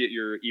did get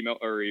your email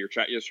or your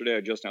chat yesterday.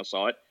 I just now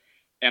saw it,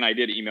 and I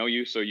did email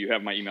you, so you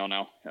have my email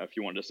now if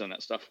you wanted to send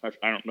that stuff.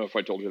 I don't know if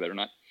I told you that or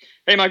not.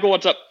 Hey, Michael,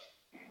 what's up?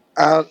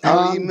 I'll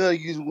Um, email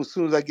you as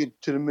soon as I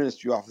get to the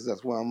ministry office.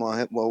 That's where I'm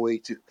on my way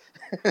to.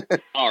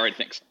 All right,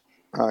 thanks.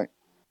 All right.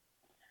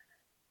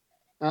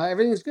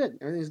 everything's good.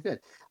 Everything's good.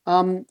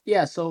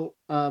 Yeah. So,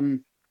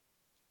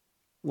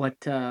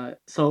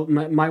 so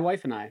my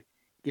wife and I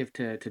give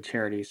to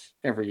charities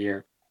every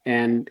year,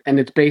 and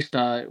it's based.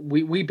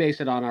 We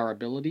base it on our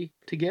ability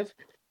to give.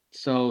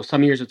 So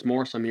some years it's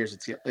more, some years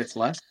it's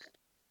less.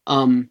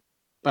 Um,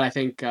 but I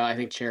think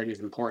charity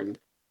is important.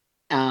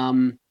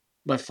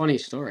 But funny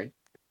story.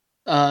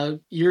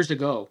 Years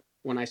ago,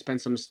 when I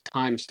spent some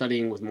time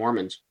studying with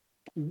Mormons,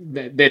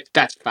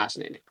 that's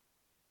fascinating.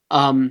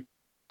 Um,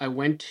 I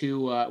went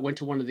to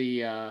one of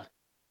the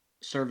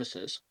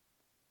services,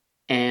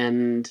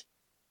 and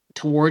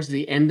towards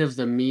the end of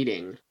the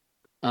meeting,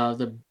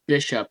 the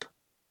bishop,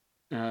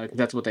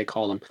 that's what they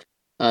call them,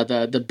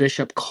 the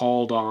bishop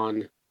called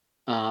on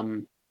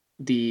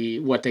the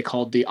what they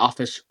called the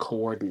office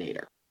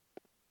coordinator.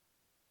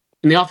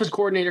 And the office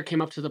coordinator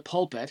came up to the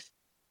pulpit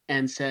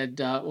and said,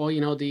 "Well,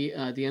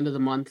 the end of the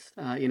month,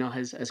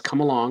 has come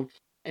along,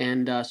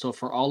 and so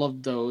for all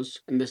of those,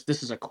 and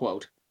this is a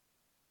quote,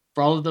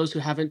 for all of those who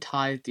haven't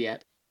tithed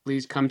yet,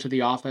 please come to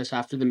the office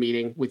after the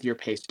meeting with your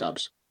pay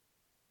stubs."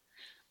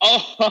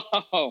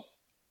 Oh,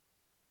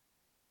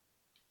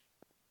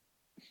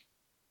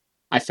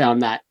 I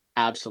found that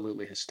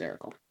absolutely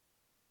hysterical.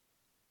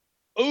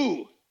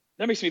 ooh,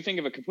 that makes me think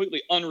of a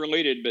completely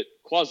unrelated but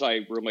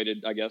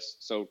quasi-related, I guess.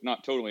 So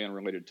not totally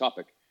unrelated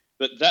topic,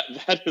 but that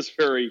is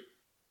very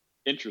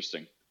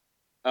interesting.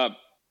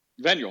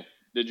 Vaniel,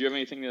 did you have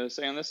anything to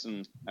say on this?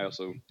 And I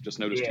also just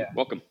noticed you. Yeah,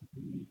 Welcome.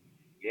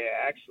 yeah.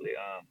 Actually,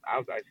 I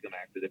was actually gonna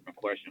ask a different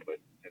question, but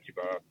since you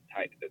brought up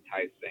the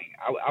tithe thing,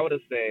 I would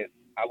have said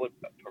I would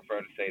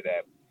prefer to say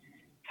that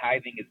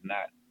tithing is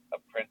not a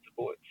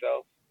principle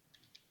itself,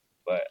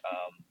 but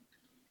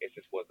it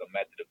just was a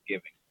method of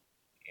giving.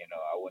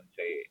 I wouldn't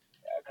say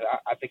because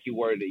I think you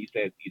worded it. You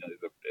said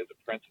there's a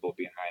principle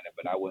behind it,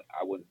 but I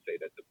wouldn't say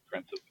that the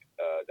principle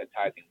that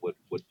tithing would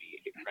be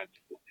a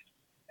principle.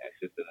 It's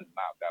just an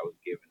amount that was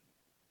given.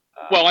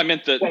 Well, I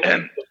meant that.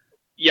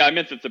 Yeah, I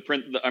meant that the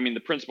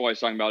principle I was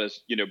talking about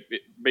is,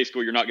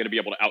 basically you're not going to be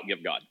able to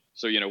outgive God.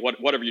 So,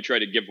 whatever you try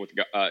to give with,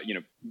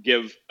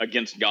 give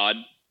against God,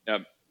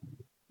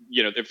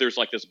 if there's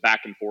like this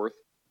back and forth,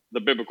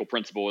 the biblical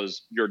principle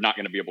is you're not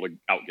going to be able to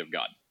outgive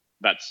God.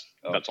 That's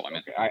all I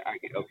meant.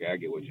 Okay, I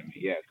get what you mean.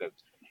 Yeah, because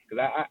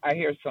I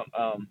hear some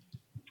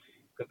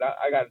because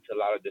I got into a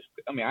lot of this.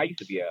 I mean, I used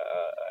to be a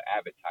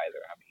avid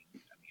tither.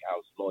 I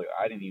was loyal.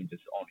 I didn't even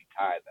just only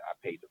tithe. I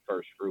paid the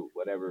first fruit,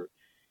 whatever.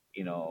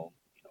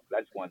 'Cause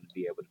I just wanted to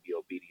be able to be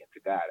obedient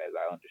to God as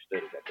I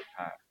understood it at the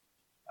time.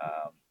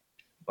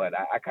 But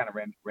I kind of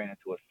ran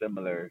into a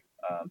similar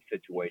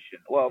situation.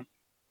 Well,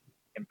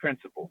 in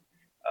principle,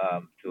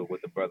 to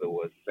what the brother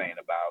was saying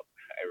about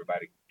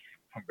everybody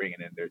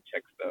bringing in their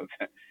check stubs.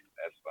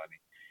 That's funny.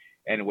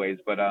 Anyways,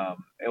 but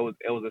it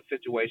was a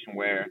situation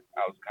where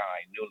I was kind of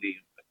like newly,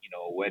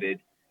 wedded,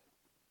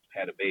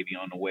 had a baby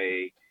on the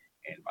way,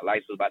 and my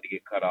lights was about to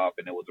get cut off,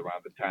 and it was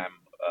around the time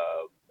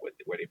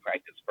where they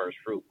practice first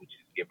fruit, which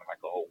is given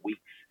like a whole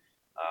week's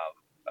um,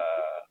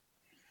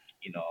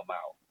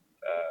 amount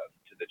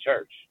to the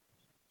church.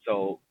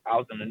 So I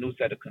was in a new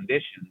set of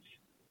conditions,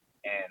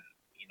 and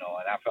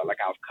and I felt like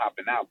I was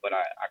copping out, but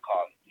I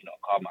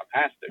called my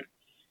pastor,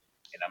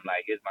 and I'm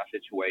like, here's my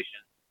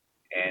situation,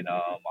 and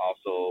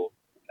also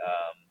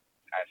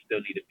I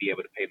still need to be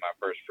able to pay my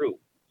first fruit.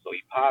 So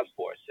he paused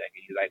for a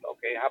second. He's like,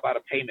 okay, how about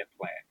a payment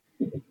plan?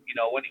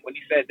 When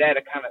he said that,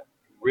 it kind of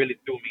really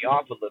threw me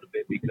off a little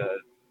bit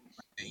because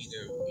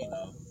either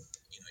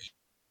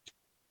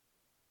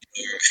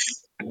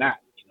not,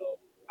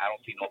 I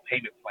don't see no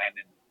payment plan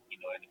in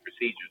the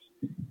procedures,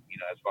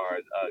 as far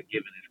as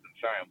giving is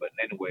concerned. But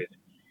anyways,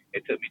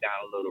 it took me down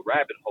a little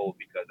rabbit hole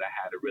because I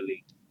had to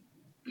really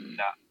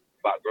not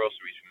bought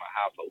groceries for my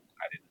household.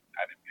 I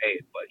didn't pay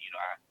it, but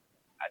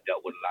I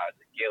dealt with a lot of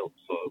the guilt,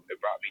 so it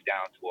brought me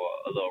down to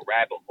a little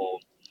rabbit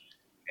hole,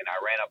 and I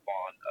ran up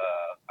on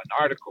an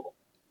article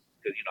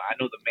because I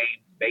know the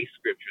main base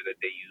scripture that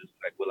they use,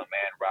 like, "Will a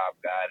man rob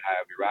God? How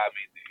have you robbed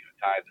me?"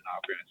 Tithes and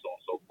offering, and so on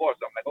and so forth.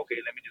 So I'm like, okay,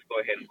 let me just go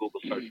ahead and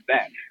Google search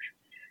that.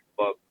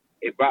 But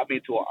it brought me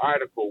to an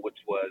article which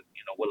was,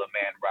 "Will a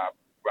man rob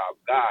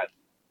God?"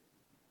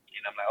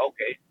 And I'm like,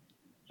 okay.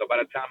 So by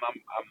the time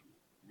I'm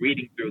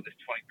reading through this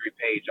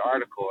 23-page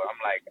article, I'm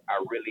like,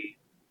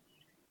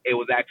 it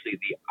was actually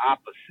the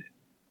opposite.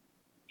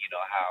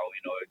 How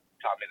it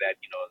taught me that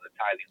the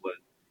tithing was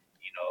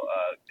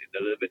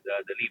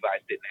the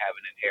Levites didn't have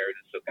an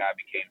inheritance, so God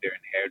became their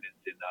inheritance,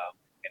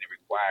 and it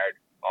required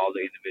all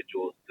the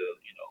individuals to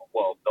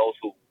those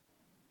who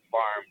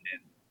farmed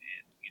and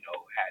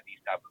had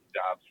these type of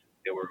jobs,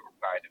 they were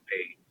required to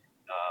pay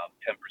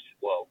 10%,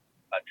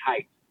 a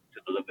tithe to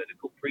the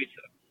Levitical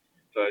priesthood.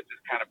 So it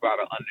just kind of brought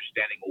an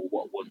understanding of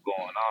what was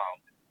going on.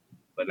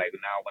 But like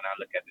now, when I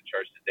look at the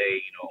church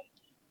today,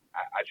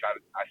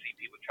 I see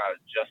people try to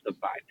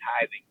justify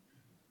tithing,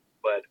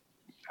 but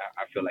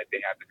I feel like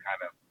they have to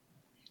kind of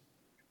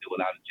do do a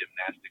lot of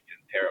gymnastics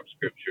and tear up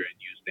scripture and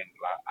use things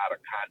out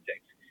of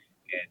context,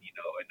 and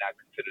and not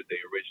consider the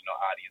original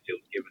audience it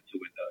was given to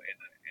in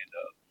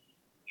the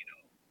you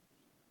know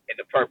in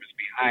the purpose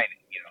behind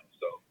it.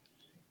 So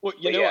Well,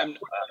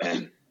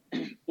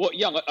 well,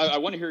 yeah. I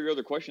want to hear your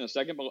other question in a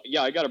second, but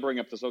yeah, I got to bring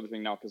up this other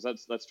thing now because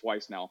that's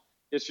twice now.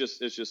 It's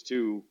just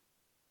too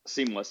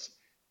seamless.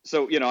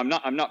 So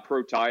I'm not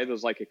pro tithe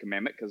as like a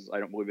commandment because I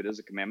don't believe it is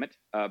a commandment.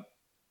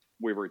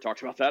 We've already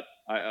talked about that.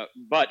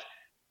 But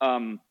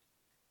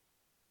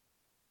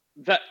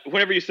that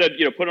whenever you said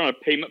put on a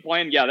payment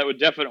plan, yeah, that would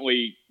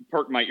definitely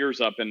perk my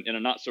ears up in a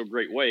not so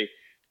great way.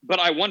 But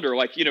I wonder,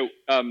 like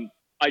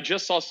I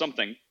just saw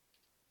something.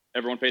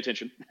 Everyone pay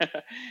attention.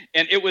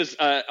 And it was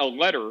a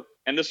letter,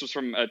 and this was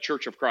from a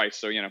Church of Christ,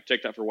 so,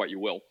 take that for what you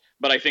will.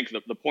 But I think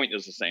the point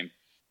is the same.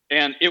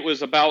 And it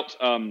was about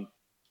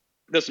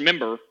this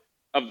member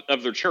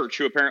of their church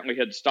who apparently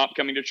had stopped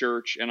coming to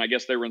church, and I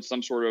guess they were in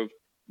some sort of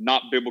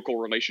not biblical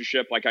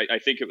relationship. Like, I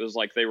think it was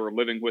like they were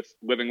living with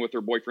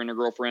their boyfriend or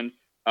girlfriend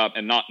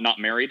and not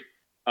married,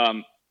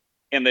 and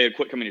they had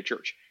quit coming to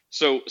church.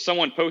 So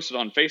someone posted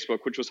on Facebook,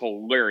 which was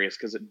hilarious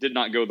because it did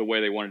not go the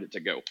way they wanted it to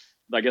go.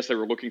 I guess they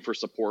were looking for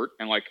support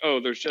and like,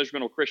 oh, there's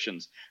judgmental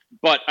Christians.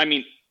 But I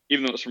mean,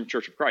 even though it was from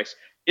Church of Christ,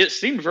 it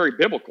seemed very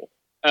biblical,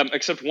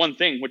 except one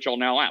thing, which I'll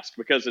now ask,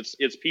 because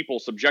it's people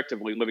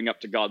subjectively living up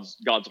to God's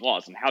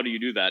laws. And how do you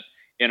do that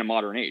in a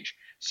modern age?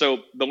 So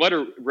the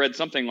letter read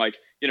something like,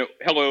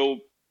 hello,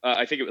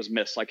 I think it was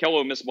Miss, like,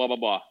 hello, Miss blah, blah,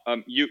 blah.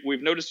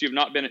 We've noticed you've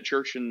not been at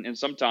church in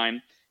some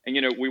time. And,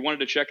 we wanted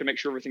to check and make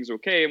sure everything's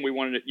okay. And we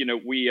wanted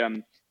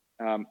to,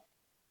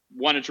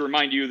 wanted to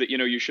remind you that,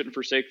 you shouldn't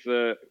forsake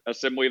the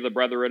assembly of the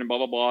brethren and blah,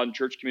 blah, blah. And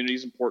church community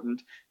is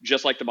important,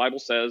 just like the Bible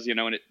says, and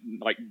it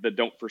like the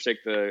don't forsake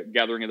the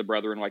gathering of the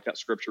brethren, like that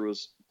scripture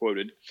was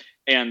quoted.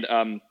 And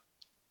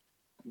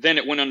then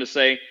it went on to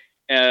say,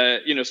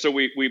 so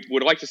we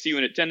would like to see you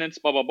in attendance,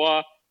 blah, blah,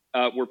 blah.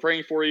 We're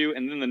praying for you.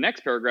 And then the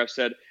next paragraph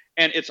said,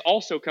 and it's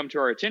also come to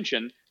our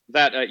attention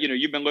that,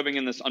 you've been living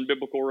in this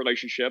unbiblical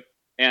relationship.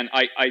 And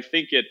I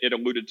think it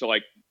alluded to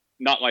like,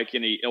 not like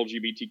any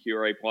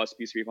LGBTQIA plus,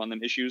 peace be upon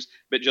them issues,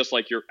 but just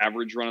like your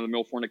average run of the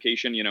mill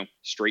fornication,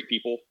 straight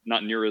people,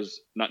 not near as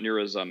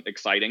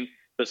exciting,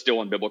 but still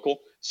unbiblical.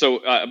 So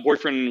a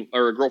boyfriend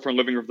or a girlfriend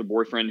living with the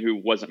boyfriend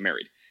who wasn't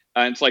married.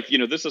 And it's like,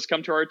 this has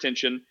come to our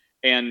attention,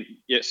 and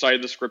it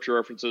cited the scripture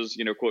references,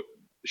 quote,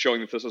 showing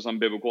that this was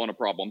unbiblical and a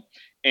problem.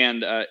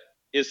 And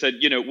it said,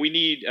 we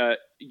need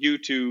you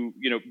to,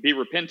 be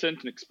repentant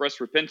and express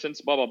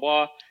repentance, blah, blah,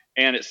 blah.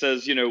 And it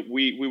says,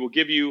 we will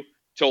give you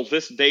till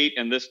this date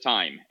and this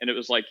time. And it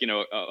was like,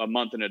 a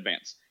month in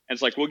advance. And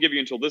it's like, we'll give you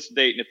until this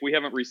date. And if we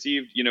haven't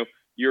received,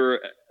 your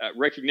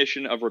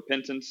recognition of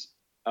repentance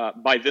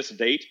by this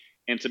date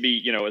and to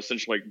be,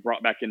 essentially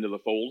brought back into the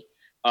fold,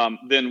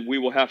 then we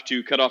will have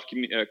to cut off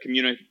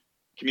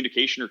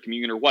communication or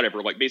communion or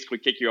whatever, like basically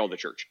kick you out of the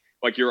church.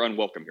 Like you're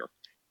unwelcome here.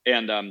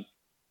 And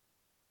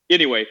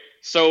anyway,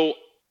 so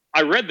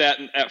I read that,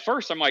 and at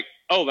first I'm like,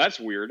 oh, that's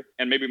weird.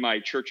 And maybe my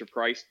Church of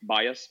Christ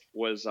bias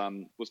was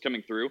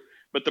coming through.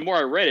 But the more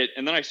I read it,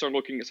 and then I started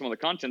looking at some of the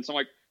contents, I'm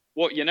like,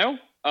 well,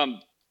 I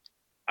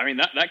mean,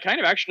 that kind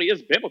of actually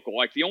is biblical.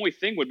 Like the only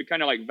thing would be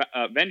kind of like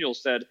Vangel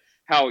said,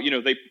 how,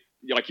 they,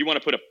 like you want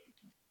to put a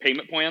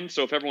payment plan.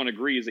 So if everyone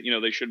agrees that,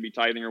 they should be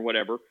tithing or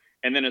whatever,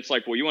 and then it's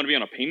like, well, you want to be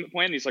on a payment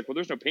plan? And he's like, well,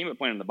 there's no payment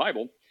plan in the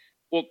Bible.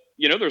 Well,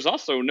 there's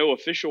also no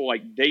official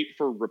like date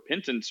for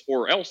repentance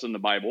or else in the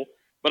Bible.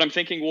 But I'm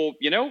thinking, well,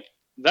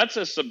 that's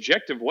a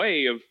subjective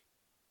way of,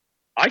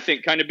 I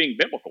think, kind of being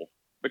biblical,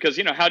 because,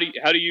 how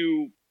do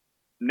you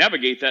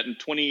navigate that in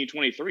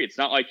 2023? It's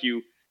not like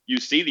you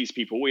see these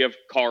people. We have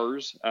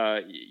cars,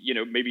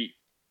 maybe.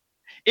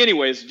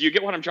 Anyways, do you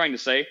get what I'm trying to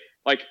say?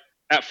 Like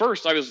at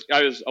first I was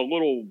a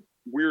little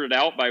weirded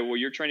out by, well,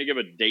 you're trying to give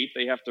a date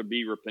they have to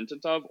be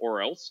repentant of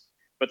or else.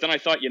 But then I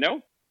thought,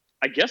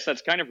 I guess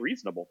that's kind of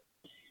reasonable.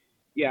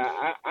 Yeah,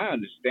 I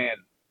understand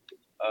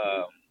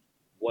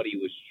what he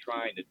was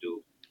trying to do,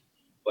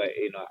 but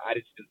I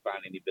just didn't find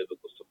any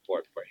biblical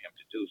support for him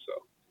to do so.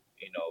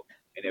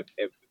 And if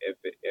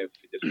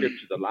the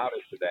scriptures allowed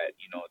us to that,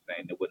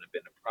 saying there wouldn't have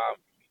been a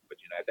problem for me. But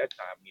at that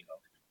time,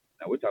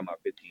 now we're talking about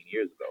 15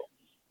 years ago,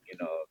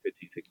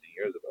 15, 16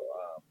 years ago.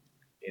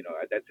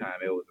 At that time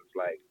it was just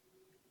like,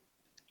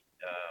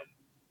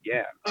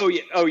 yeah. Oh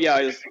yeah.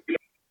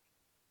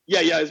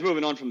 I was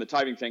moving on from the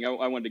tithing thing.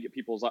 I wanted to get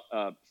people's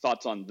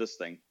thoughts on this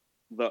thing,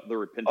 the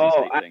repentance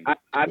thing.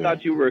 I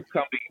thought you were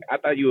coming. I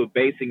thought you were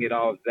basing it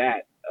off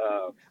that.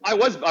 I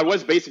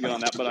was basing it on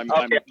that, but I'm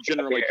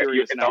generally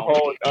curious now.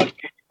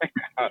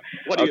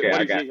 What do you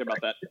think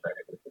about that?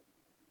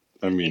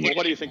 I mean,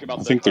 what do you think about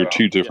that? I think they're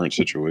two different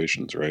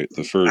situations, right?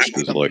 The first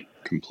is like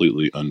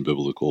completely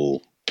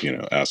unbiblical,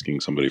 asking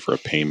somebody for a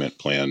payment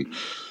plan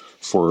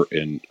for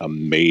a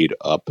made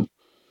up,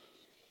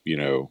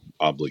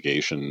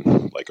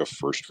 obligation, like a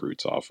first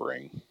fruits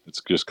offering.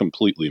 It's just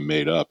completely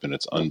made up and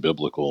it's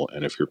unbiblical.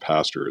 And if your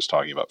pastor is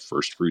talking about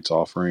first fruits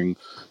offering,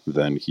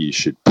 then he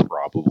should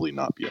probably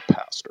not be a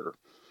pastor.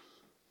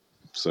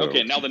 So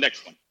okay, now the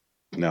next one.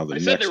 Now the I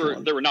said next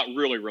one, they were not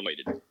really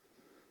related.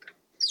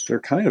 they're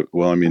kind of,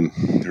 well, I mean,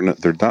 they're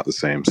not the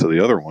same. So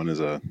the other one is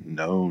a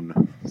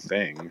known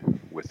thing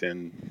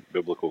within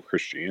biblical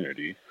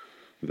Christianity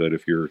that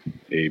if you're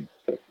a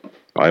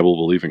Bible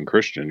believing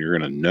Christian, you're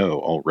going to know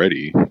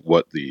already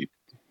what the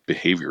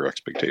behavior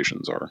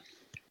expectations are.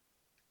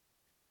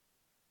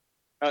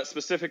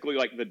 Specifically,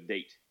 like the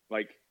date.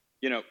 Like,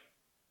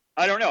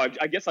 I don't know.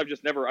 I guess I've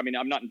just never. I mean,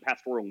 I'm not in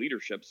pastoral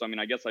leadership, so I mean,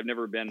 I guess I've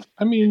never been.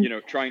 I mean,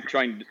 trying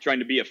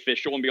to be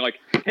official and be like,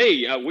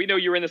 hey, we know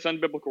you're in this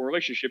unbiblical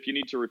relationship. You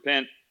need to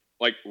repent,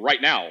 like right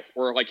now,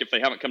 or like if they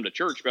haven't come to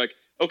church, be like,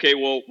 okay,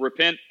 well,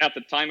 repent at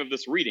the time of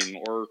this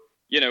reading, or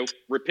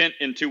repent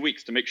in 2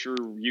 weeks to make sure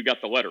you got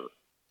the letter.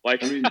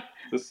 Like, I mean,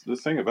 the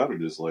thing about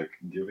it is like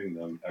giving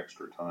them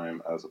extra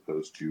time as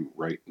opposed to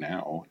right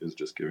now is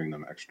just giving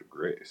them extra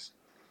grace.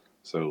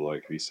 So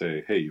like if you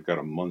say, hey, you've got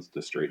a month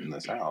to straighten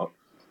this out,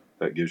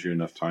 that gives you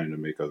enough time to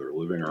make other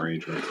living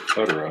arrangements,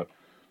 etc.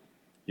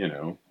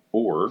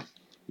 Or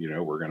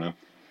we're gonna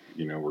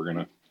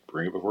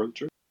bring it before the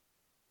church.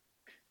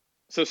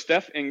 So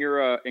Steph, in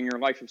your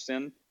life of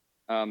sin,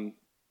 I'm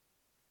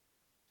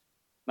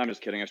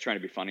just kidding. I was trying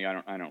to be funny. I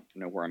don't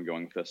know where I'm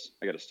going with this.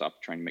 I got to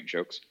stop trying to make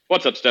jokes.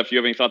 What's up, Steph? You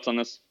have any thoughts on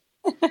this?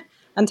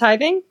 On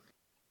tithing?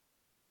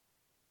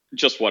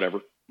 Just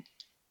whatever.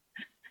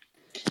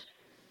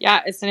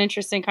 Yeah, it's an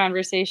interesting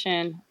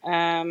conversation.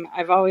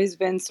 I've always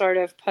been sort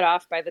of put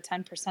off by the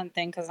 10%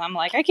 thing because I'm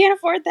like, I can't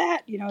afford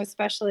that,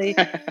 especially,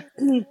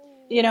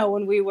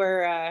 when we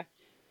were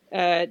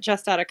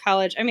just out of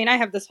college. I mean, I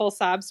have this whole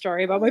sob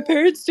story about my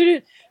parents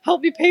didn't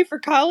help me pay for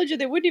college and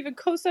they wouldn't even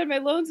co-sign my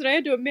loans and I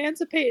had to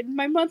emancipate. And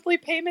my monthly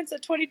payments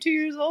at 22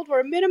 years old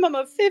were a minimum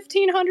of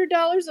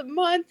 $1,500 a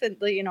month.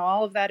 And,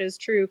 all of that is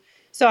true.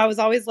 So I was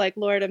always like,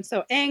 Lord, I'm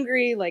so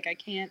angry. Like, I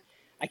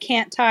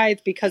can't tithe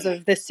because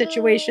of this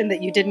situation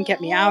that you didn't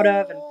get me out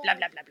of and blah,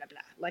 blah, blah, blah, blah.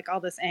 Like all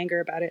this anger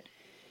about it.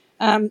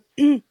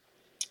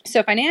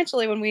 So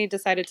financially, when we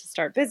decided to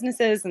start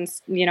businesses and,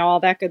 all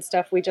that good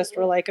stuff, we just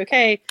were like,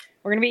 okay,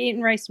 we're going to be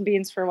eating rice and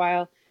beans for a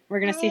while. We're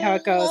going to see how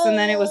it goes. And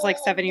then it was like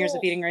 7 years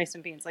of eating rice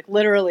and beans. Like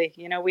literally,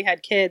 we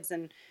had kids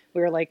and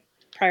we were like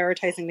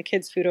prioritizing the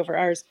kids' food over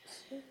ours.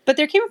 But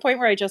there came a point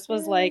where I just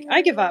was like,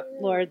 I give up,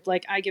 Lord,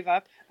 like I give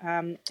up.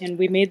 And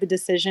we made the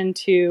decision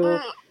to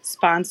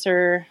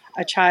sponsor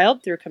a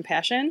child through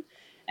Compassion.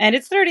 And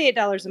it's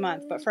 $38 a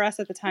month. But for us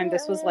at the time,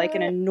 this was like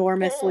an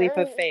enormous leap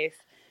of faith.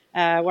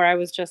 Where I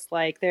was just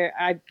like,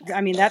 I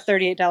mean, that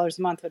 $38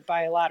 a month would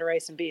buy a lot of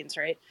rice and beans,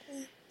 right?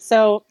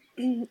 So,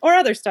 or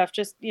other stuff,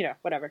 just,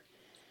 whatever.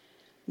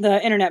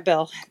 The internet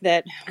bill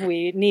that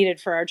we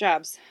needed for our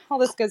jobs, all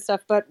this good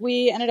stuff. But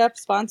we ended up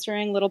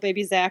sponsoring little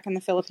baby Zach in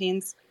the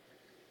Philippines.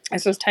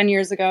 This was 10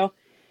 years ago.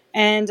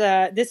 And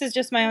this is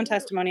just my own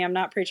testimony. I'm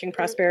not preaching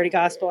prosperity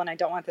gospel, and I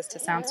don't want this to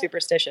sound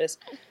superstitious.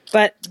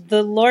 But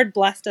the Lord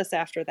blessed us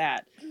after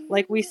that.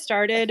 Like, we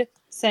started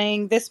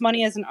saying, this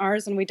money isn't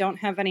ours, and we don't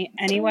have any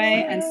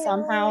anyway. And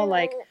somehow,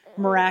 like,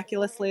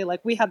 miraculously,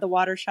 like, we had the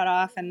water shut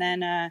off, and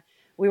then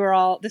we were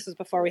all, this was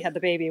before we had the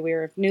baby. We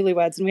were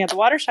newlyweds, and we had the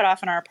water shut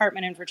off in our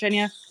apartment in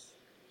Virginia.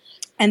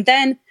 And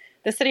then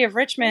the city of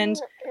Richmond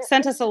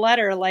sent us a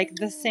letter, like,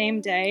 the same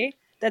day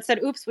that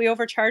said, oops, we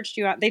overcharged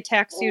you. They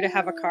tax you to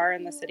have a car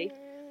in the city.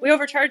 We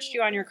overcharged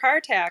you on your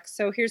car tax,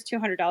 so here's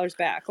 $200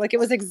 back. Like, it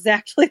was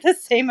exactly the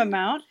same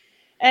amount.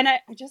 And I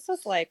just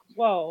was like,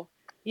 whoa,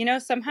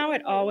 somehow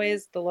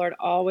the Lord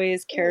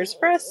always cares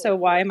for us. So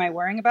why am I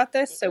worrying about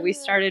this? So we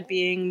started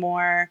being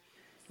more,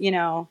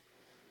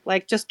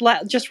 like, just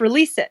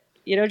release it.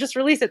 Just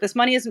release it. This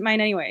money isn't mine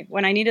anyway.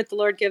 When I need it, the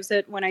Lord gives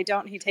it. When I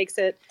don't, he takes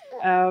it.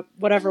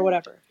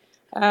 Whatever.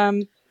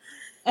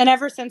 And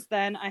ever since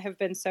then, I have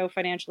been so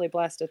financially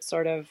blessed. It's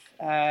sort of,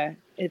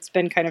 it's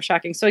been kind of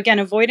shocking. So again,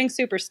 avoiding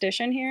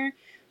superstition here,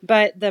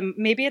 but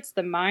maybe it's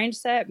the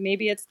mindset,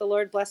 maybe it's the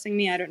Lord blessing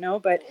me, I don't know,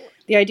 but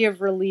the idea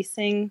of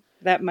releasing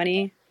that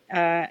money.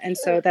 And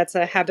so that's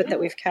a habit that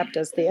we've kept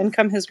as the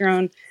income has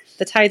grown,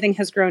 the tithing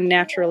has grown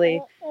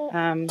naturally,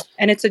 and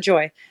it's a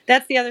joy.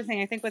 That's the other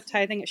thing. I think with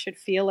tithing, it should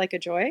feel like a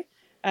joy.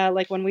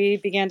 Like when we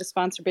began to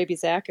sponsor baby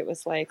Zach, it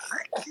was like,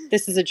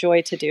 this is a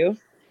joy to do.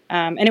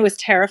 And it was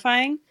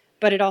terrifying.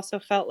 But it also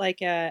felt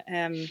like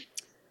an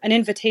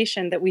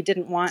invitation that we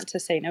didn't want to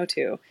say no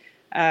to.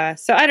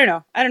 So I don't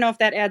know. I don't know if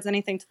that adds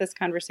anything to this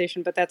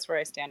conversation, but that's where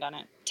I stand on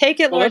it.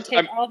 Take it, Lord.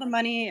 Take all the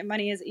money.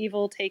 Money is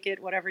evil. Take it.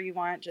 Whatever you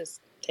want, just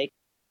take it.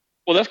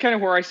 Well, that's kind of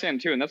where I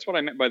stand too, and that's what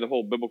I meant by the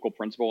whole biblical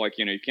principle. Like,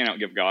 you can't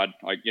outgive God.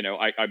 Like,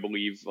 I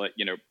believe that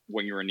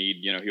when you're in need,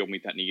 He'll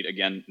meet that need.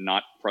 Again,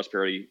 not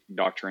prosperity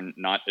doctrine,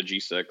 not a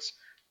G6.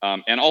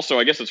 And also,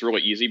 I guess it's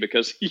really easy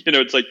because,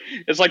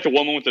 it's like the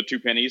woman with the 2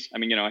 pennies. I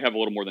mean, I have a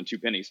little more than 2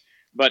 pennies,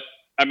 but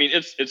I mean,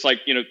 it's like,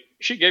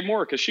 she gave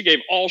more because she gave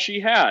all she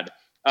had.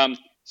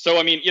 So,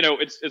 I mean,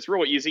 it's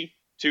really easy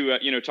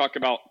to, talk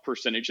about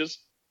percentages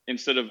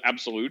instead of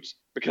absolutes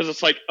because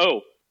it's like,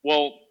 oh,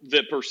 well,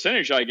 the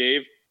percentage I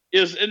gave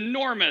is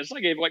enormous.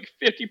 I gave like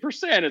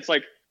 50%. It's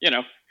like,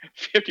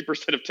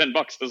 50% of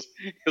 $10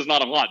 is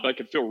not a lot, but I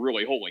could feel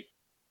really holy.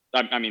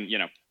 I mean,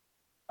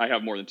 I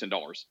have more than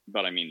 $10,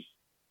 but I mean,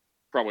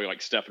 probably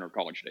like Steph in her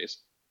college days.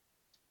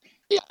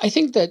 Yeah, I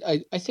think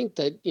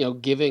that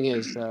giving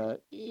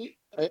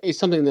is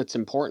something that's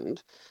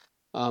important.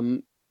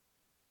 Going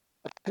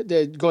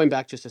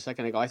back just a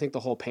second ago, I think the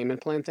whole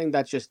payment plan thing,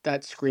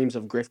 that screams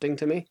of grifting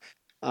to me.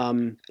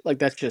 Like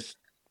that's just,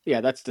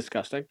 yeah, that's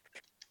disgusting.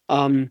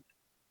 Um,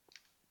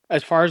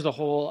 as far as the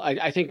whole,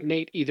 I think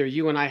Nate, either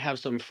you and I have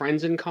some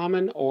friends in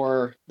common,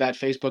 or that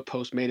Facebook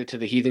post made it to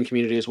the heathen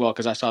community as well,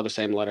 because I saw the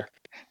same letter.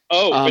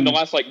 Oh, in the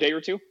last like day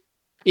or two?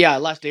 Yeah,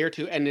 last day or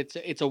two, and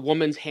it's a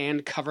woman's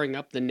hand covering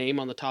up the name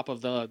on the top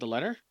of the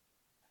letter.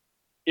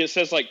 It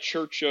says like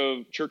Church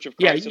of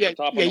Christ at the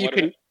top yeah, on the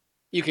letter.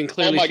 You can Oh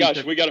clearly my see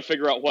gosh, we got to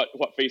figure out what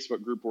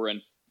Facebook group we're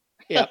in.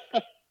 Yeah.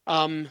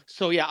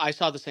 So yeah, I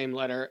saw the same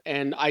letter,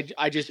 and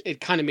I just, it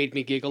kind of made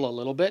me giggle a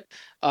little bit.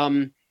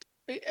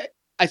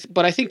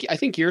 But I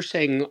think you're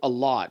saying a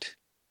lot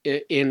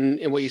in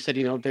what you said.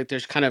 That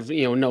there's kind of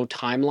no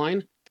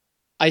timeline.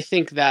 I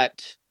think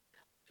that,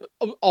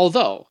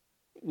 although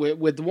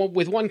with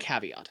one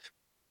caveat,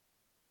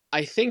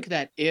 I think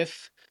that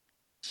if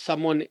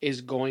someone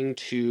is going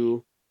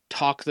to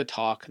talk the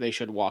talk, they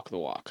should walk the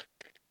walk.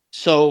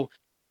 So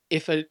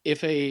if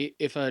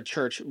a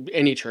church,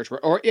 any church,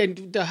 or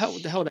the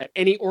hell that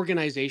any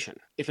organization,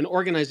 if an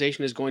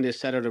organization is going to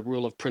set out a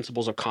rule of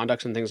principles of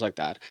conduct and things like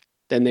that,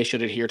 then they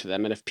should adhere to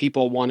them. And if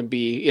people want to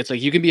be, it's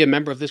like, you can be a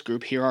member of this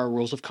group. Here are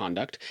rules of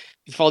conduct. If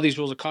you follow these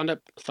rules of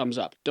conduct, thumbs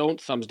up. Don't,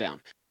 thumbs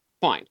down.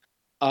 Fine.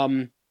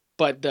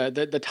 But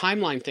the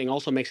timeline thing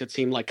also makes it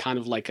seem like kind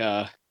of like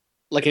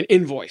an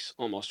invoice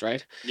almost,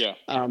 right? Yeah.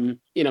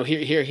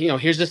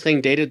 Here's this thing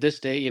dated this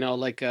day.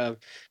 2%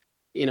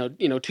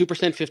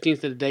 15th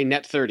of the day,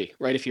 net 30,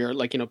 right? If you're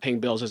like, paying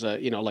bills as a,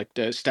 like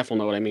Steph will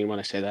know what I mean when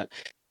I say that.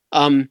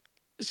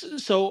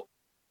 So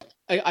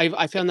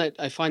I find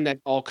that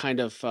all kind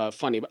of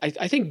funny, but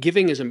I think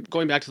giving is,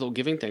 going back to the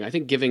giving thing, I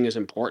think giving is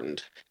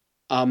important.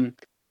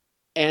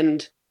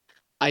 And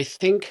I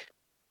think,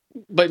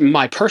 but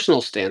my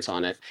personal stance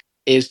on it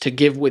is to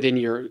give within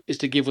your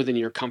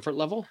comfort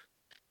level,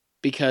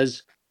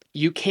 because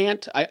you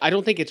can't, I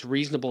don't think it's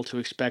reasonable to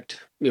expect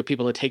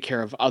people to take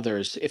care of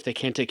others if they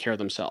can't take care of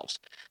themselves.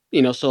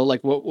 So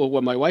like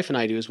what my wife and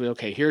I do is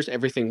okay, here's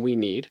everything we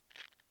need,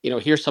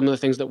 here's some of the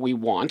things that we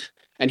want,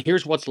 and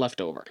here's what's left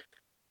over,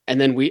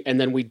 and then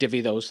we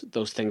divvy those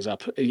things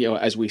up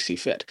as we see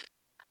fit.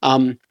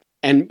 And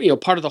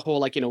part of the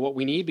whole, like, what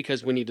we need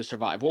because we need to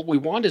survive, what we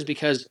want is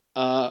because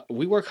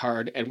we work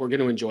hard and we're going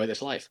to enjoy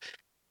this life.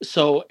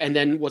 So, and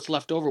then what's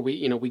left over,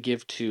 we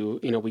give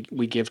to,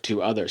 we give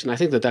to others. And I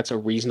think that that's a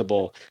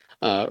reasonable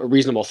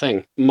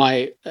thing.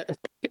 I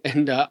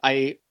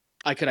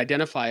could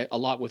identify a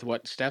lot with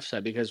what Steph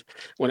said, because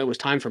when it was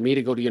time for me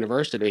to go to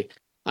university,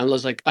 I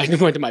was like, I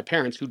went to my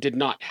parents, who did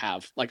not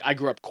have, like, I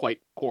grew up quite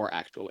poor,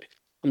 actually.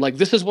 I'm like,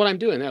 this is what I'm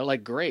doing. They're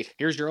like, great,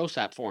 here's your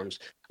OSAP forms.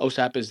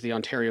 OSAP is the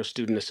Ontario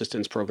Student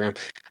Assistance Program,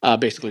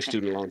 basically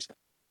student loans.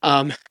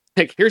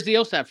 Like, here's the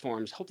OSAP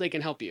forms. Hope they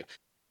can help you.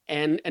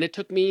 And it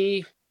took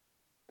me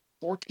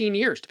 14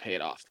 years to pay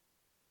it off.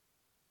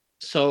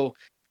 So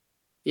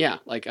yeah,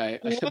 like I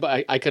could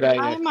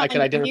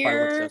identify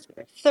year with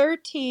stuff.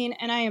 13,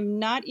 and I am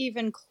not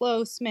even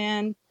close,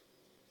 man.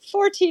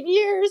 14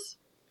 years.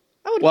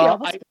 I would Well, be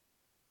almost.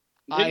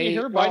 Didn't you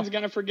hear Biden's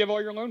going to forgive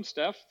all your loans,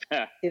 Steph?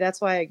 See, that's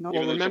why I ignore.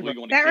 Well, remember,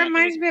 that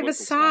reminds me of a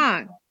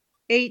song.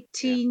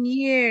 18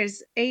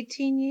 years.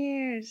 18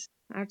 years.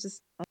 I'll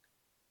just.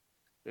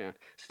 Yeah,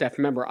 Steph.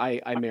 Remember,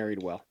 I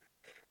married well.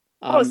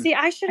 See,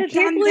 I should have I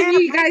can't done believe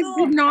that. you guys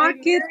Michael. did not I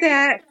get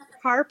that. married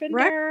a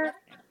carpenter.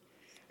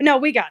 No,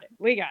 we got it.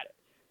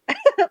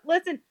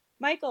 Listen,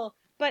 Michael.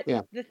 But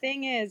Yeah. the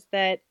thing is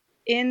that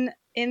in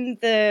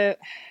the,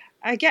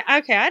 I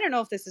don't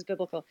know if this is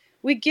biblical.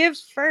 We give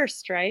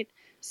first, right?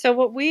 So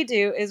what we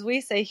do is we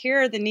say,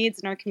 here are the needs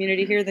in our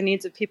community. Here are the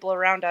needs of people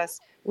around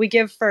us. We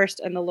give first,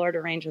 and the Lord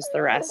arranges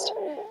the rest.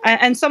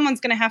 And someone's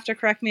going to have to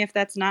correct me if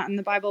that's not in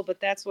the Bible, but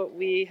that's what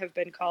we have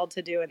been called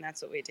to do, and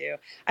that's what we do.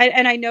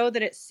 And I know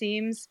that it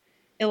seems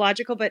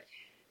illogical, but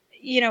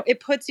it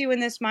puts you in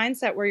this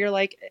mindset where you're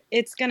like,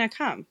 it's going to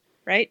come,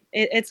 right?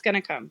 It's going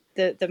to come.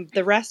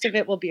 The rest of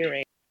it will be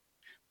arranged.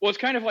 Well, it's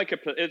kind of like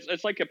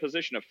it's like a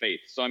position of faith.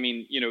 So I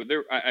mean,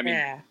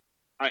 Yeah.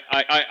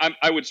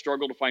 I would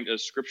struggle to find a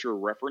scripture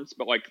reference,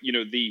 but like,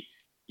 the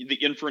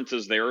inference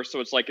is there. So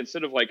it's like,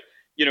 instead of like,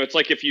 it's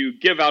like if you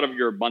give out of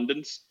your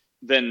abundance,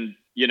 then,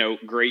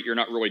 great, you're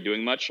not really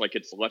doing much. Like,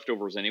 it's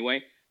leftovers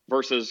anyway,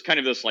 versus kind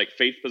of this like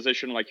faith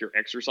position, like you're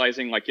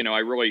exercising, like, I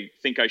really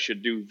think I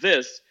should do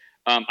this.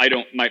 My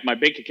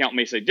bank account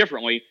may say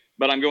differently,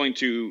 but I'm going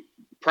to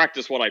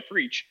practice what I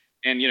preach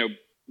and,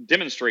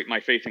 demonstrate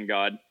my faith in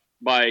God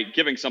by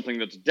giving something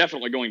that's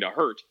definitely going to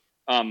hurt.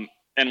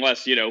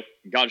 Unless,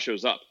 God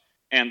shows up.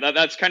 And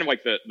that's kind of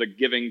like the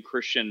giving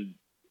Christian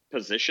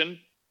position,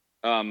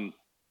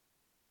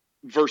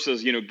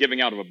 versus,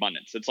 giving out of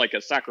abundance. It's like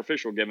a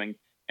sacrificial giving.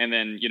 And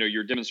then,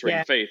 you're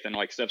demonstrating faith. And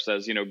like Steph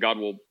says, God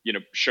will,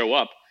 show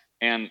up.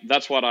 And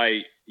that's what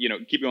I,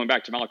 keep going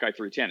back to Malachi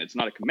 3:10. It's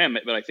not a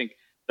commandment, but I think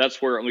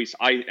that's where at least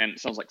and it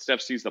sounds like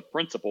Steph sees the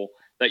principle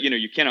that,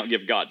 you cannot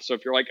give God. So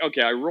if you're like,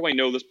 okay, I really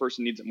know this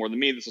person needs it more than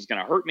me, this is going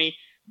to hurt me,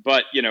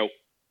 but,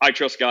 I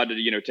trust God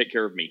to, take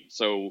care of me.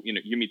 So,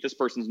 you meet this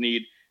person's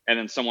need, and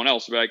then someone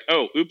else will be like,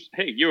 oh, oops,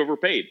 hey, you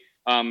overpaid.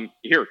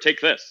 Here,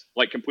 take this,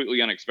 like completely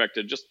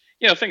unexpected, just,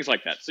 things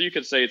like that. So you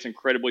could say it's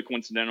incredibly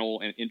coincidental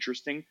and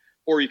interesting,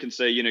 or you can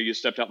say, you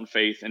stepped out in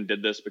faith and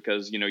did this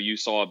because, you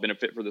saw a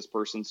benefit for this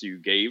person, so you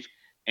gave,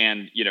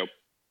 and,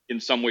 in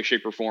some way,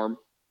 shape, or form,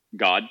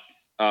 God,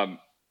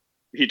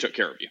 he took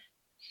care of you.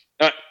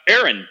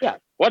 Aaron, Yeah.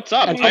 what's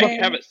up? That's I Hey.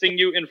 haven't seen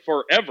you in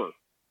forever.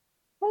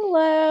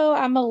 Hello,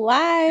 I'm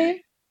alive.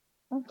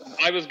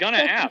 I was gonna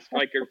ask,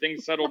 like, are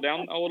things settled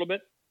down a little bit?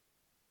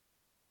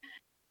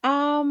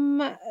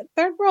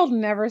 Third world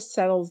never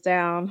settles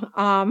down.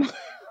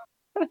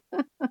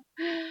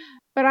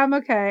 But I'm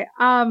okay.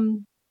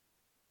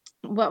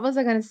 What was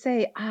I gonna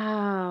say?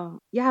 Yeah,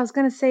 I was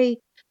gonna say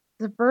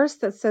the verse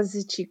that says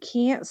that you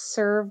can't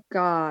serve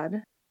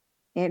God,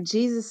 and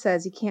Jesus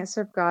says you can't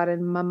serve God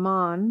and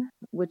Mammon,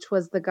 which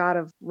was the god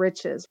of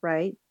riches,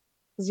 right?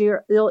 Because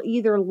you'll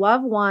either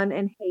love one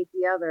and hate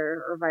the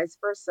other, or vice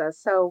versa.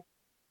 So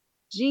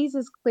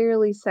Jesus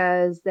clearly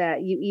says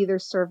that you either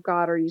serve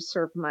God or you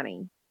serve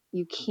money.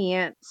 You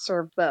can't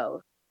serve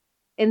both.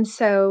 And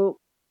so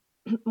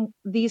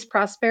these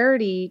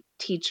prosperity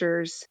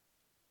teachers,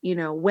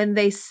 when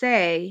they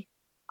say,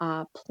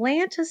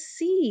 plant a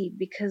seed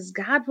because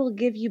God will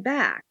give you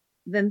back,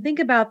 then think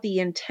about the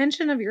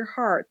intention of your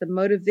heart, the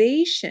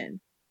motivation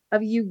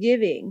of you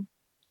giving.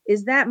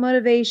 Is that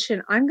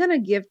motivation, I'm going to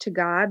give to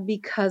God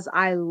because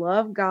I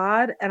love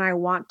God and I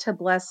want to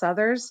bless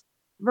others,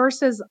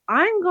 versus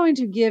I'm going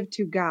to give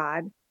to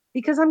God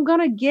because I'm going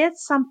to get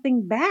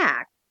something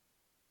back?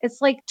 It's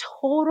like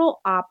total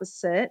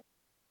opposite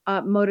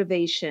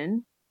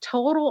motivation,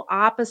 total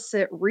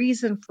opposite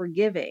reason for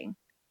giving.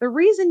 The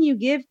reason you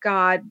give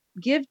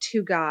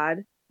to God,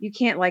 you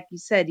can't, like you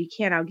said, you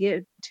can't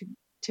outgive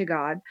to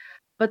God,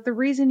 but the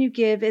reason you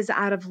give is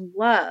out of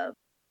love,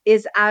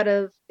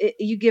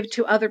 you give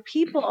to other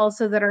people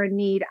also that are in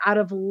need out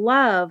of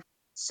love.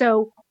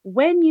 So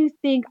when you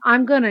think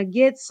I'm going to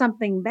get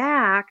something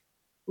back,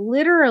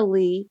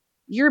 literally,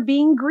 you're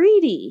being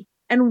greedy.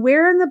 And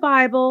where in the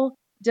Bible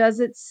does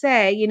it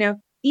say,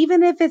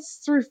 even if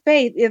it's through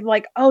faith, it's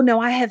like, oh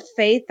no, I have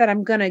faith that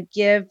I'm going to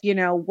give,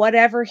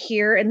 whatever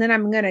here, and then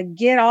I'm going to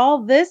get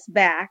all this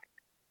back.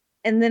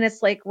 And then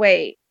it's like,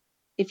 wait,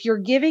 if you're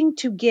giving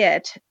to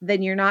get,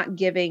 then you're not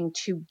giving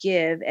to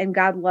give. And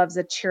God loves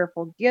a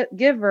cheerful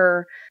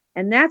giver.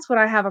 And that's what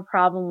I have a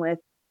problem with,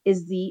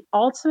 is the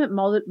ultimate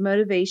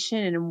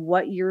motivation and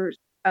what you're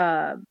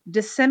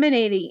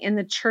disseminating in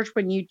the church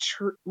when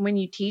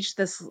you teach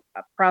this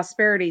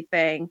prosperity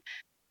thing,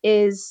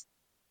 is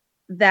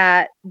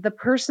that the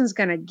person's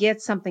going to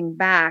get something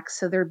back.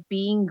 So they're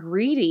being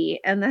greedy.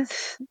 And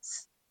that's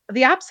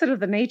the opposite of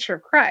the nature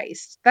of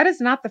Christ. That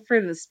is not the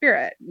fruit of the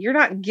Spirit. You're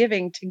not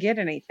giving to get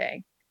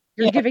anything.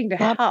 You're Yeah, giving to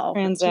not help,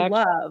 to transaction.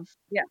 love.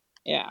 Yeah.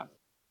 Yeah.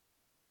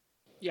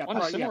 Yeah. On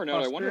a similar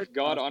note, I wonder if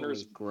God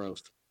honors.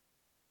 growth.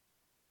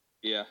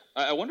 Yeah,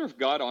 I wonder if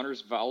God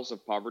honors vows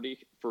of poverty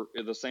for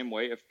in the same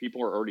way if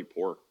people are already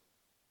poor.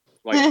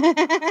 Like,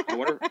 I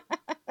wonder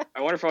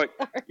if like,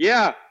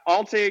 yeah,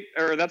 I'll take,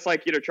 or that's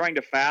like, trying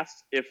to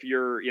fast if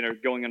you're,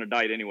 going on a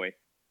diet anyway.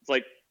 It's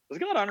like, does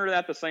God honor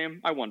that the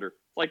same? I wonder.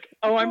 It's like,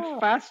 oh, I'm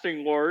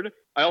fasting, Lord.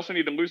 I also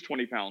need to lose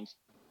 20 pounds.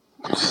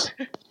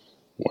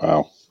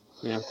 Wow.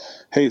 Yeah.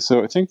 Hey,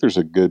 so I think there's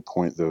a good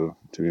point, though,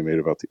 to be made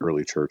about the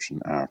early church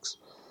in Acts.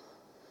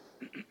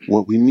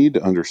 What we need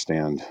to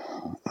understand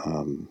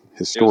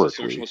historically... It was a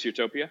socialist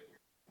utopia?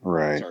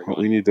 Right. Sorry, what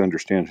we need to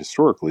understand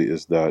historically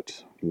is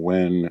that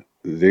when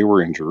they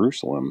were in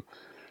Jerusalem,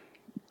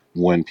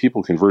 when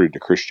people converted to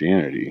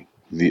Christianity,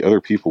 the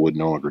other people would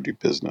no longer do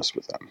business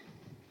with them.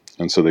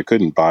 And so they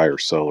couldn't buy or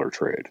sell or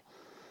trade.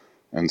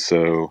 And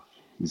so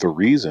the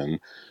reason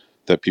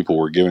that people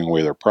were giving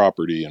away their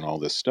property and all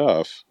this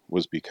stuff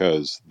was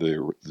because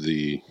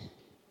the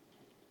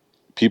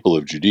people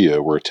of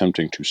Judea were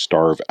attempting to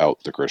starve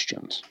out the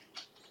Christians.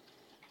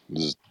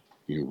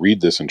 You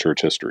read this in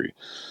church history.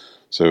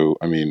 So,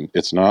 I mean,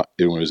 it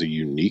was a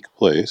unique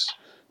place.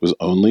 It was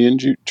only in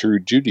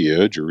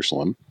Judea,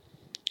 Jerusalem,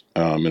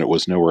 and it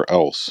was nowhere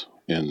else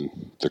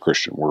in the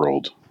Christian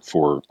world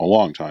for a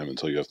long time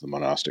until you have the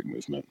monastic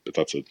movement. But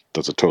that's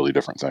a totally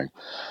different thing.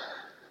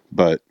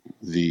 But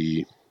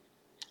the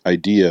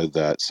idea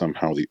that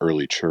somehow the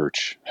early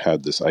church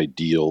had this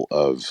ideal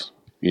of,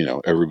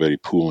 everybody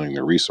pooling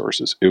their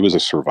resources, it was a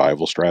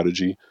survival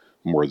strategy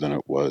more than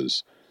it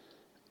was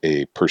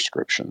a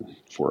prescription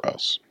for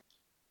us.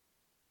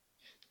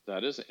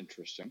 That is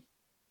interesting.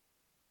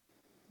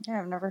 Yeah,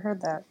 I've never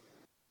heard that.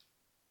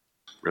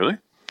 Really?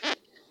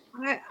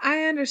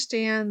 I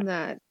understand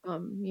that,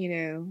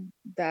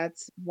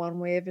 that's one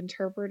way of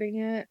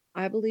interpreting it.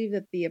 I believe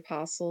that the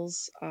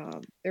apostles,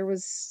 there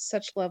was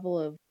such level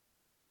of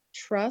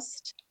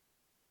trust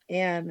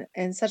and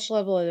such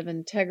level of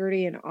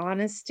integrity and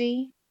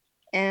honesty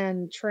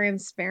and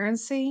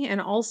transparency,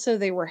 and also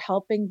they were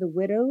helping the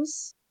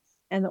widows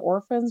and the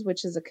orphans,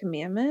 which is a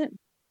commandment,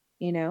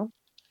 you know.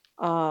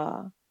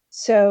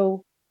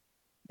 So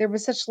there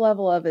was such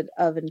level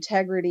of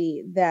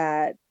integrity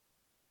that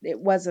it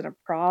wasn't a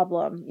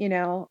problem, you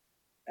know.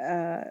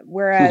 Well,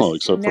 Whereas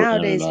except for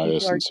nowadays people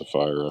Ananias are. and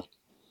Sapphira.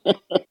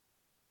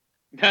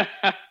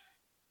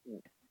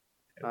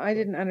 I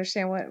didn't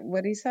understand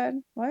what he said.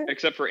 What?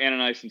 Except for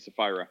Ananias and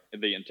Sapphira,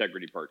 the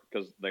integrity part,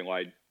 because they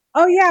lied.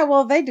 Oh yeah,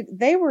 well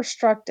they were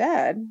struck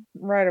dead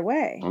right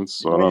away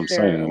That's what with I'm their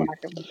saying.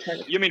 lack of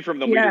integrity. You mean from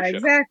the Yeah, leadership?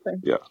 exactly.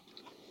 Yeah.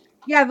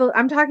 Yeah,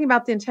 I'm talking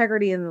about the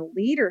integrity in the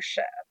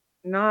leadership,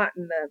 not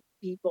in the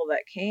people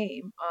that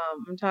came.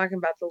 I'm talking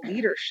about the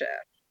leadership.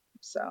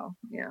 So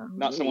yeah,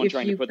 Not someone if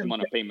trying to you put them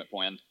on a payment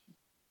plan.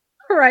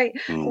 right,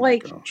 Oh my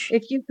like gosh.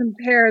 if you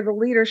compare the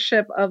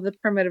leadership of the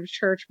primitive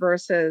church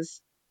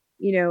versus,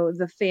 you know,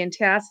 the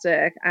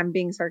fantastic, I'm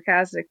being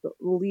sarcastic,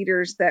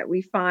 leaders that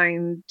we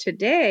find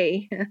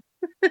today,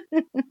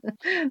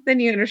 then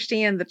you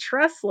understand the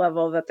trust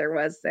level that there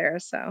was there.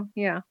 So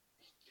yeah.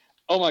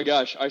 Oh my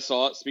gosh, I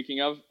saw it.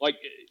 Speaking of, like,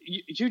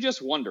 you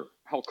just wonder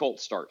how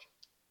cults start.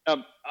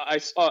 I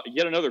saw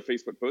yet another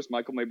Facebook post.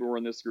 Michael, maybe we're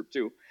in this group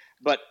too,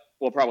 but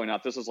well, probably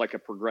not. This is like a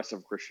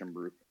progressive Christian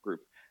group.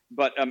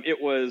 But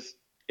it was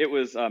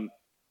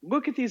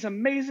look at these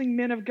amazing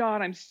men of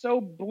God. I'm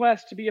so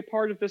blessed to be a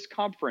part of this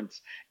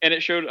conference. And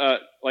it showed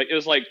like it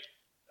was like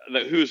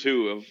the who's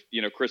who of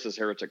Chris's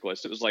heretic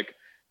list. It was like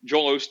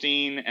Joel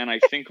Osteen and I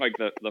think like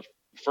the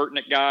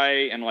Furtnick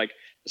guy and like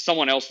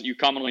someone else that you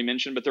commonly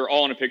mention, but they're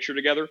all in a picture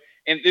together.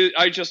 And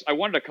I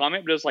wanted to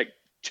comment, but it's like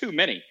too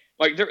many.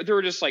 Like there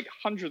were just like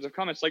hundreds of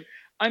comments. Like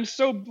I'm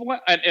so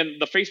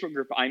and the Facebook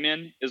group I'm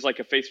in is like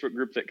a Facebook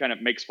group that kind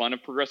of makes fun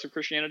of progressive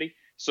Christianity.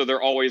 So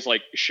they're always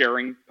like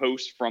sharing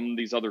posts from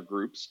these other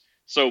groups.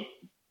 So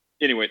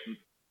anyway,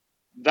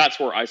 that's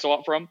where I saw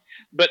it from.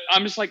 But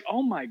I'm just like,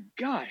 oh my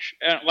gosh.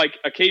 And like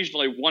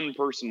occasionally one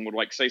person would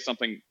like say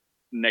something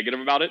negative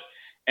about it.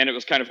 And it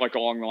was kind of like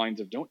along the lines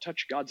of don't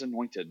touch God's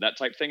anointed, that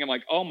type thing. I'm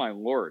like, oh my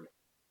Lord.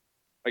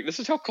 Like this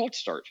is how cults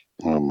start.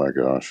 Oh my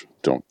gosh.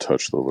 Don't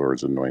touch the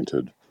Lord's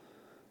anointed.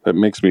 That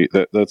makes me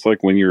that's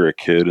like when you're a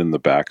kid in the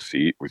back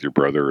seat with your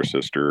brother or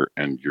sister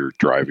and you're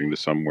driving to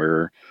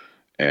somewhere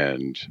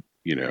and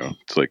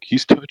it's like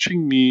he's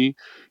touching me,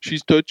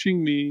 she's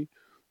touching me.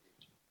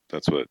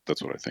 That's what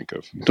I think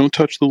of. Don't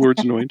touch the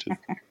Lord's anointed.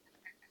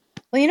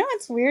 Well,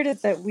 what's weird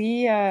is that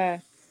we,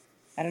 I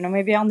don't know,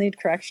 maybe I'll need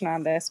correction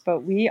on this,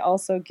 but we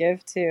also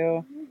give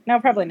to, no,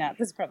 probably not.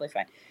 This is probably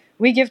fine.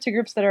 We give to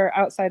groups that are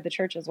outside the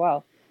church as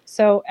well.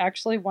 So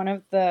actually, one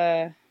of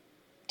the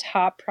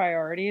top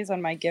priorities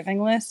on my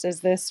giving list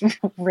is this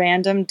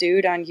random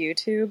dude on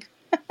YouTube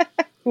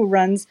who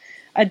runs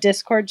a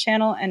Discord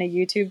channel and a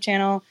YouTube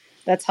channel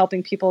that's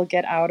helping people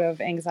get out of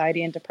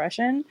anxiety and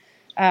depression.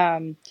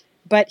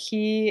 But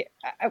he,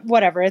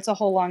 whatever, it's a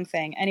whole long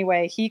thing.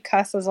 Anyway, he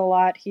cusses a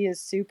lot. He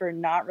is super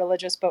not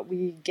religious, but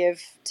we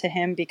give to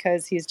him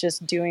because he's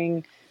just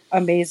doing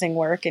amazing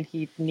work and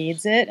he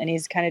needs it. And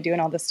he's kind of doing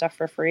all this stuff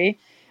for free.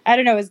 I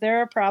don't know. Is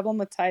there a problem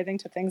with tithing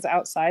to things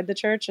outside the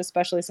church,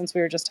 especially since we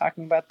were just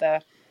talking about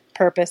the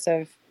purpose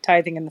of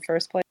tithing in the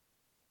first place?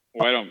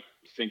 Well, I don't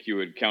think you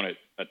would count it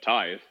a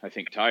tithe. I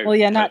think tithe. Well,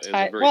 yeah, not is a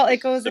tithe. very Well, it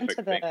goes specific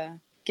into the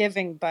thing.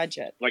 giving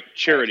budget, Like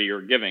charity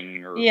or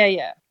giving or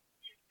yeah.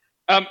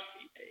 I'm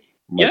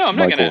not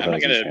Michael gonna.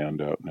 has his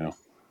hand out now.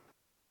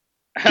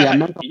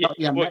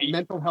 Yeah, Well,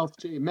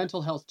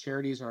 mental health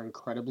charities are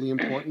incredibly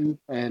important.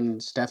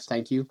 And Steph,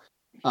 thank you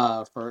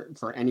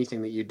for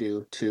anything that you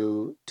do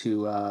to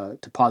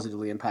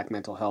positively impact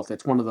mental health.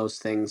 It's one of those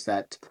things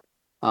that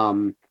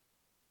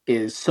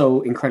is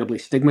so incredibly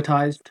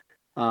stigmatized,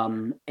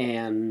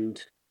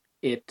 and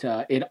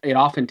it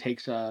often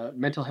takes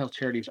mental health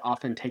charities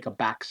often take a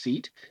back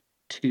seat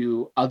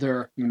to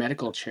other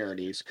medical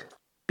charities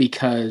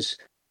because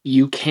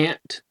you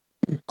can't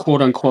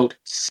quote unquote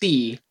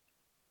see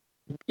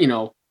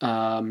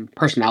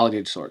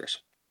personality disorders.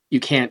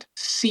 You can't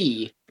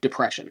see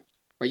depression,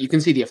 right? You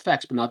can see the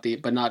effects, but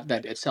not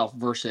that itself.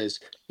 Versus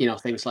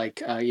things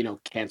like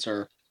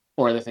cancer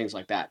or other things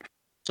like that.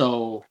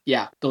 So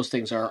yeah, those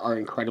things are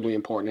incredibly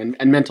important,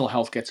 and mental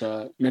health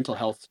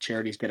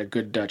charities get a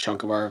good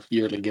chunk of our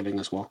yearly giving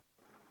as well.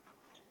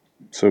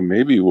 So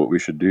maybe what we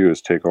should do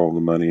is take all the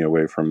money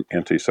away from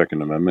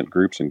anti-Second Amendment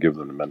groups and give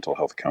them to mental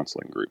health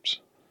counseling groups.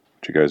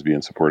 Would you guys be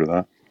in support of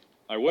that?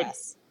 I would.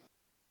 Yes.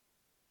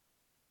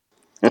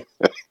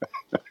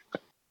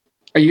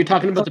 Are you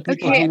talking about the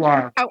people Okay.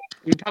 Are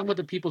you talking about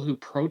the people who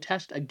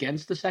protest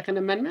against the Second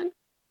Amendment?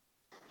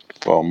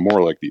 Well,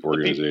 more like the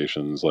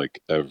organizations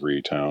like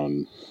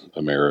Everytown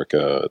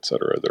America,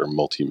 etc., that are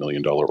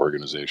multi-million-dollar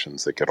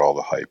organizations that get all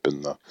the hype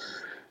and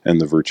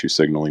the virtue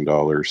signaling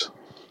dollars.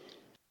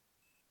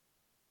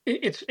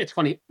 It's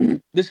funny.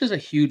 This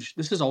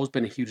has always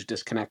been a huge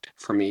disconnect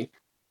for me.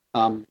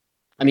 I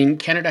mean,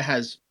 Canada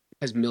has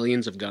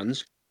millions of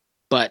guns,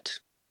 but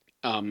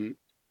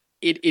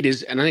it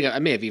is, and I think I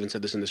may have even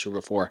said this in this room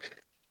before.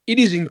 It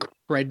is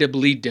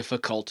incredibly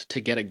difficult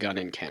to get a gun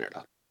in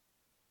Canada.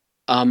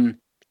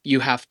 You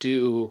have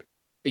to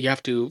you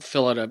have to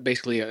fill out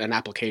basically an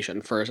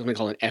application for something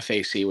called an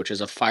FAC, which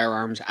is a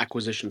firearms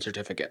acquisition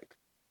certificate.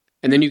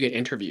 And then you get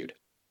interviewed.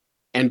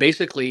 And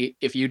basically,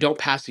 if you don't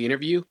pass the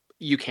interview,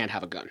 you can't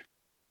have a gun.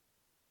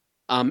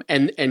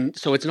 And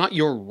so it's not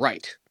your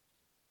right,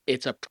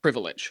 it's a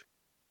privilege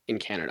in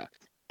Canada.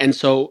 And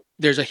so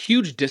there's a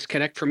huge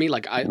disconnect for me.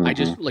 Like I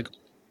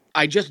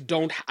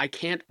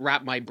can't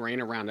wrap my brain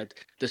around it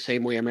the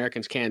same way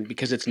Americans can,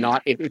 because it's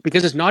not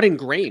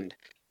ingrained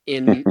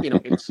in,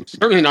 it's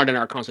certainly not in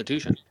our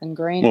Constitution.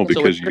 Ingrained. Well,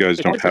 So because you guys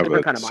don't it's a have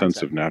different a kind of sense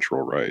mindset. of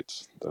natural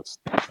rights.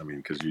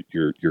 Because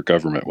your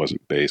government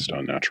wasn't based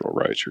on natural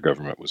rights. Your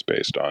government was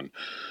based on,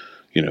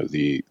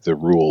 the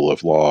rule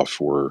of law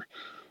for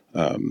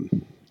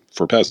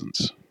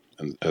peasants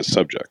and as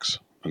subjects,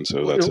 and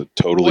so that's a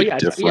totally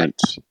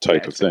different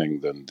type of thing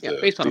than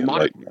based on the a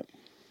monarchy. Enlightenment.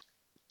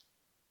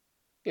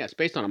 Yeah, it's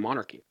based on a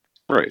monarchy.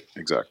 Right,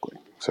 exactly.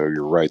 So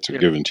your rights are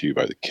given to you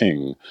by the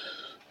king,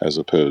 as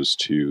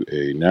opposed to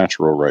a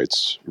natural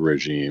rights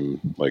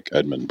regime like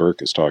Edmund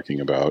Burke is talking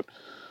about,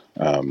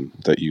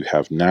 that you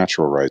have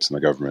natural rights and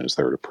the government is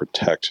there to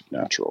protect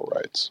natural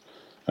rights.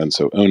 And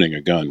so owning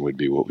a gun would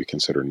be what we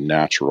consider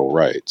natural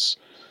rights.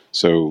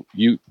 So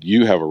you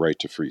have a right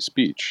to free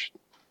speech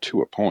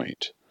to a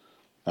point.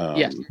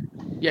 Yes.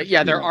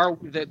 Yeah. There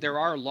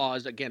are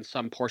laws against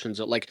some portions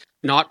of, like,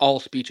 not all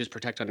speech is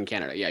protected in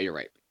Canada. Yeah, you're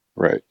right.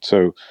 Right.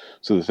 So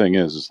the thing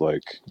is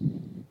like,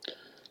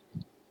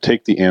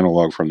 take the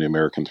analog from the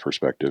American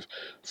perspective.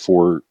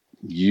 For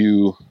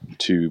you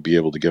to be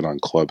able to get on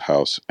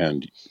Clubhouse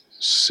and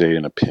say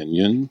an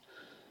opinion,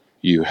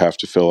 you have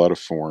to fill out a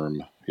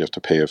form, you have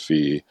to pay a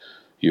fee,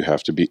 you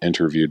have to be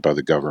interviewed by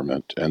the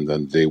government, and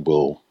then they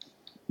will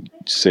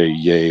say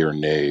yay or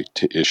nay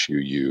to issue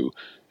you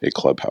a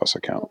Clubhouse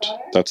account.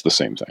 That's the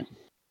same thing.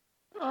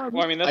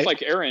 Well, I mean, that's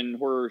like Erin,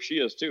 where she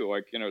is too.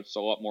 Like, it's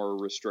a lot more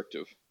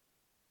restrictive.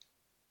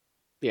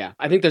 Yeah,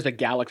 I think there's a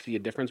galaxy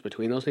of difference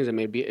between those things, and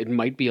maybe it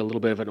might be a little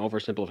bit of an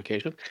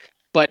oversimplification.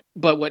 But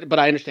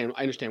I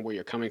understand where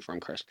you're coming from,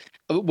 Chris.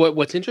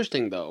 What's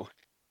interesting though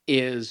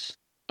is,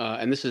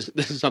 and this is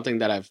something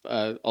that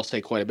I'll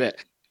say quite a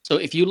bit. So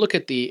if you look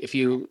at if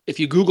you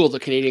Google the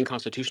Canadian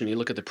Constitution, you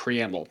look at the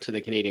preamble to the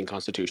Canadian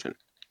Constitution.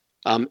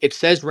 It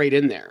says right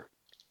in there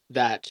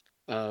that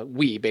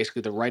we,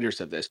 basically the writers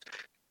of this,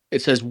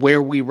 it says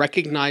where we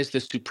recognize the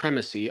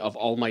supremacy of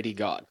Almighty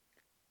God.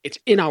 It's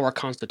in our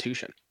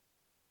Constitution.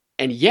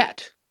 And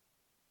yet,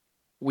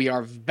 we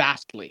are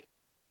vastly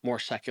more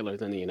secular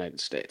than the United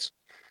States.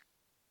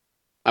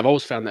 I've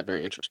always found that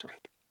very interesting.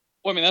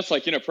 Well, I mean, that's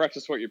like,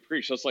 practice what you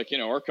preach. That's like,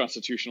 our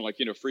Constitution, like,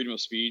 freedom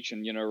of speech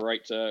and, right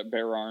to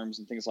bear arms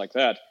and things like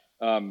that,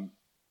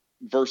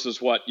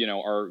 versus what,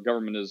 our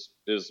government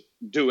is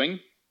doing,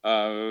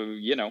 are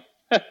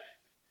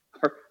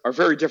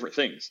very different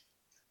things.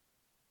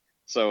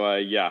 So,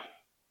 yeah.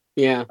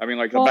 Yeah. I mean,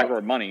 like, the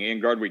backward money, in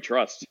God we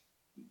trust.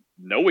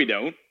 No, we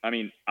don't. I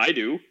mean, I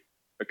do.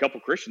 A couple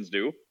Christians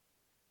do.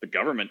 The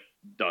government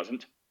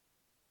doesn't.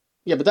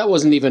 Yeah, but that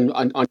wasn't even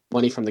on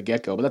money from the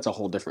get-go, but that's a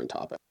whole different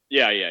topic.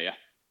 Yeah.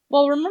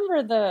 Well,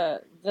 remember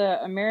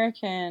the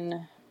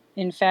American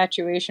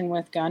infatuation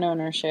with gun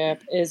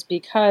ownership is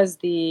because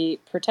the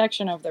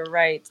protection of the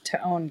right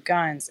to own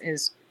guns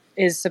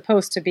is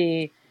supposed to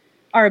be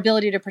our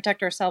ability to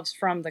protect ourselves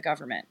from the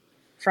government,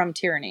 from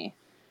tyranny.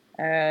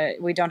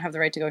 We don't have the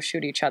right to go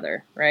shoot each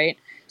other, right?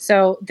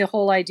 So the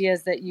whole idea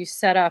is that you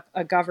set up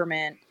a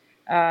government,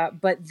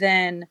 but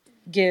then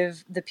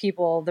give the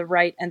people the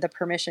right and the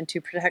permission to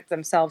protect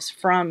themselves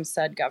from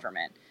said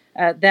government.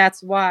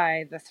 That's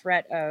why the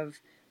threat of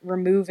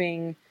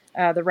removing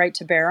the right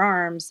to bear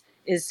arms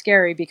is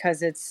scary,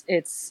 because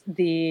it's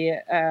the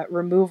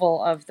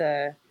removal of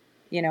the,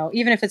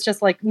 even if it's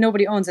just like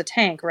nobody owns a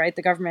tank, right?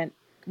 The government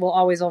will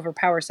always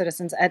overpower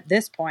citizens at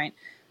this point.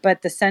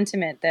 But the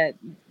sentiment that,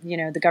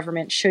 the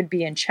government should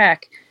be in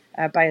check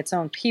by its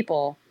own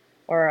people,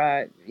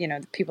 or,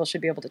 the people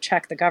should be able to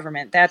check the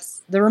government,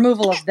 that's the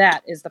removal of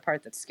that is the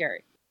part that's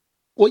scary.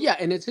 Well, yeah,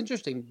 and it's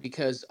interesting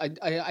because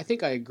I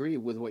think I agree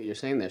with what you're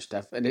saying there,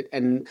 Steph,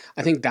 and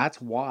I think that's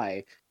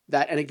why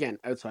that, and again,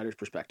 outsider's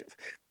perspective,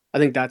 I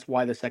think that's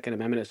why the Second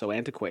Amendment is so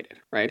antiquated,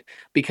 right?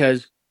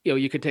 Because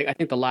you could take, I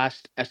think the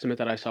last estimate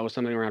that I saw was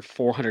something around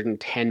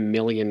 410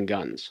 million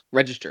guns,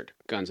 registered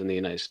guns in the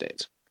United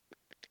States.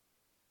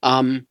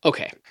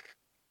 Okay,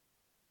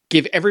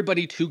 give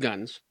everybody 2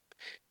 guns,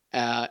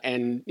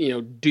 and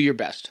do your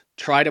best.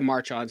 Try to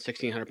march on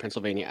 1600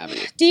 Pennsylvania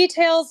Avenue.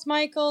 Details,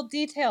 Michael.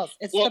 Details.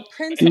 It's the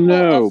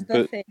principle of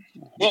the thing.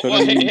 Well,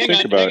 hang on.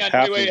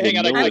 Hang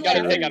on. I got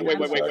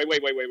it.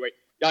 Wait.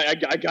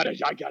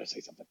 I gotta say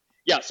something.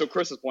 Yeah. So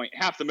Chris's point,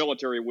 half the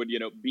military would,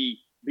 be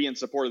in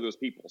support of those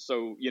people.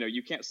 So,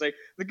 you can't say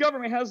the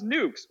government has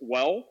nukes.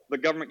 Well, the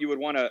government you would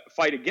want to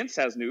fight against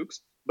has nukes,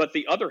 but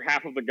the other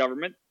half of the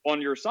government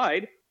on your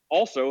side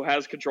also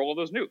has control of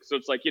those nukes. So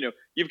it's like,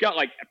 you've got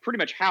like pretty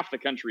much half the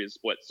country is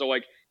split. So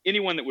like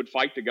anyone that would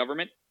fight the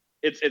government,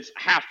 it's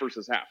half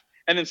versus half.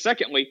 And then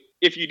secondly,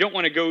 if you don't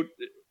want to go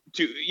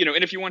to,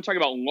 and if you want to talk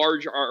about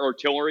large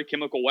artillery,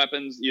 chemical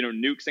weapons,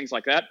 nukes, things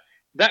like that,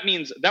 that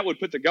means that would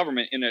put the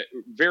government in a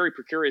very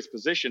precarious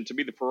position to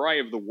be the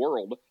pariah of the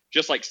world,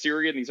 just like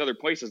Syria and these other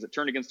places that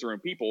turn against their own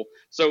people.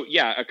 So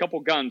yeah, a couple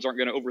guns aren't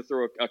going to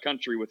overthrow a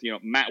country with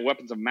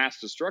weapons of mass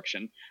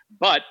destruction,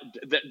 but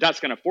that's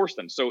going to force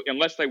them. So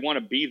unless they want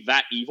to be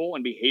that evil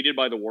and be hated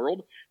by the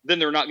world, then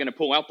they're not going to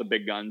pull out the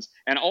big guns.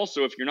 And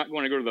also, if you're not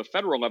going to go to the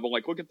federal level,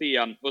 like look at the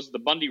was it the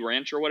Bundy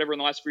Ranch or whatever in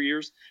the last few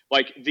years,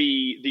 like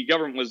the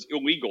government was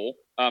illegal,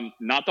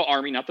 not the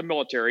army, not the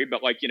military,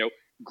 but like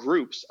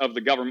groups of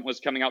the government was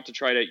coming out to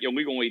try to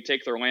illegally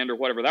take their land or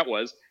whatever that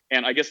was.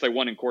 And I guess they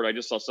won in court. I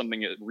just saw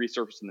something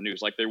resurfaced in the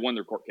news, like they won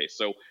their court case.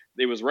 So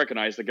it was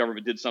recognized the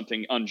government did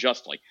something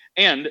unjustly.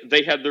 And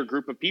they had their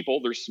group of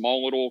people, their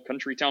small little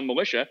country town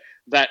militia,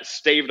 that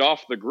staved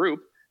off the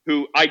group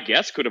who I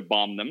guess could have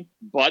bombed them,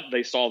 but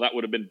they saw that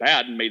would have been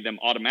bad and made them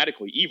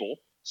automatically evil.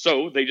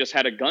 So they just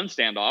had a gun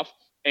standoff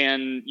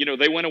and,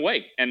 they went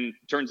away. And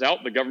turns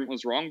out the government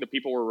was wrong. The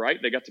people were right.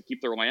 They got to keep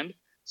their land.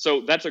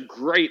 So that's a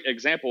great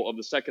example of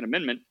the Second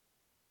Amendment,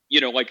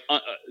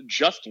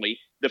 justly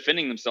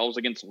defending themselves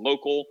against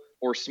local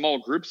or small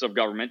groups of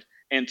government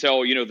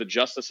until, the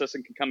justice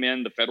system can come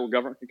in, the federal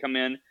government can come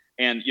in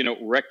and,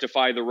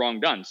 rectify the wrong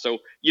done. So,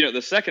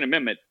 the Second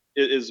Amendment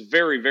is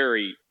very,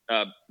 very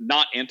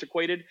not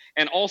antiquated.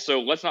 And also,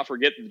 let's not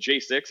forget the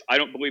J6. I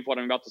don't believe what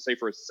I'm about to say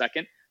for a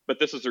second, but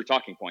this is their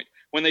talking point.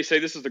 When they say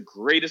this is the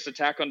greatest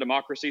attack on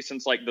democracy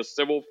since like the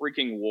Civil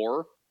freaking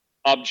War,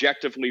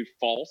 objectively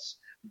false.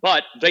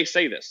 But they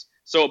say this.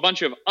 So a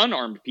bunch of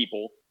unarmed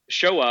people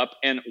show up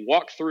and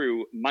walk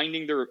through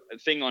minding their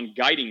thing on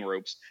guiding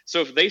ropes. So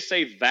if they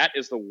say that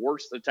is the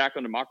worst attack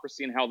on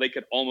democracy and how they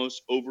could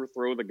almost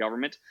overthrow the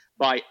government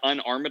by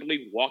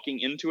unarmedly walking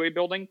into a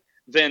building,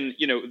 then,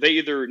 they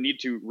either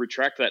need to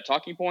retract that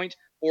talking point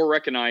or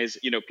recognize,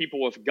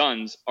 people with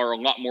guns are a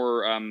lot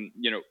more,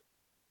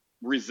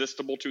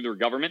 resistible to their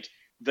government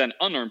than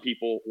unarmed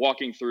people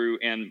walking through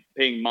and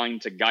paying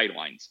mind to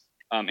guidelines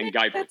and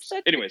guide ropes. That's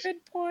such Anyways. a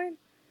good point.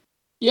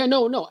 Yeah,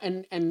 no,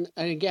 and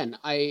again,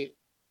 I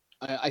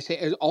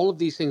say all of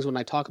these things when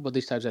I talk about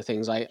these types of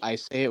things. I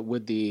say it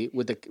with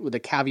the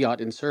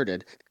caveat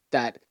inserted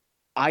that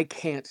I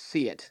can't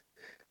see it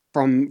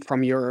from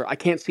your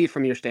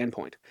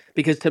standpoint,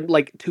 because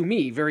to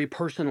me very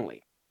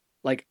personally,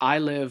 like I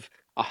live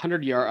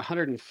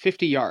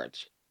 150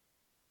 yards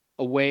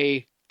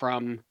away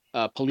from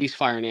police,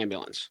 fire, and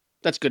ambulance.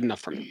 That's good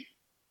enough for me.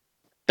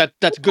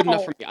 That's good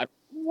enough for me.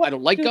 I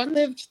don't like guns.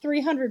 Lived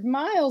 300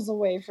 miles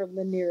away from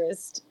the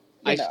nearest.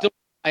 I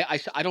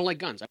don't like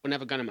guns. I wouldn't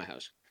have a gun in my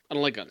house. I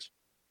don't like guns.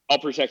 I'll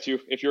protect you.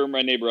 If you're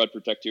my neighbor, I'd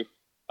protect you.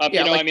 I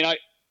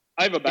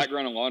have a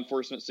background in law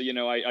enforcement, so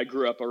I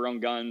grew up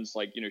around guns,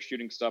 like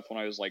shooting stuff when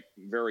I was like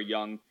very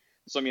young.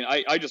 So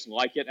I just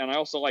like it, and I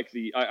also like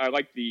I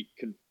like the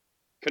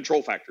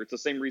control factor. It's the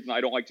same reason I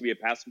don't like to be a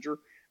passenger.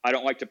 I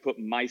don't like to put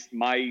my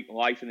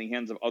life in the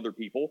hands of other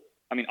people.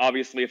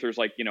 Obviously, if there's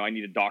like I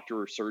need a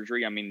doctor or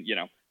surgery,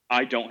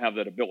 I don't have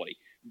that ability.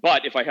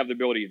 But if I have the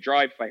ability to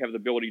drive, if I have the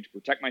ability to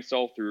protect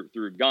myself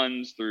through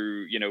guns,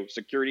 through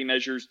security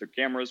measures, through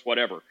cameras,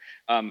 whatever,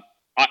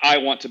 I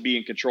want to be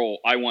in control.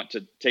 I want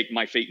to take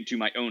my fate into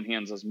my own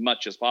hands as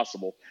much as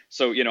possible.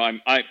 So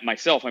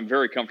I'm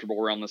very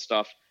comfortable around this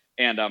stuff,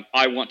 and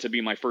I want to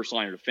be my first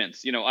line of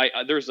defense.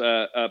 There's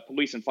a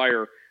police and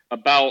fire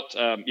about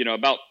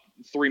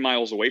 3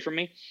 miles away from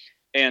me,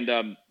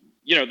 and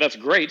that's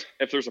great.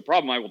 If there's a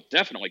problem, I will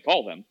definitely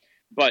call them.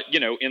 But,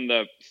 in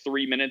the 5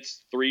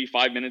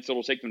 minutes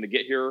it'll take them to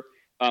get here,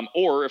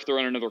 or if they're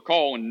on another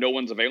call and no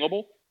one's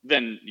available,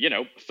 then,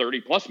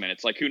 30 plus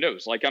minutes, like who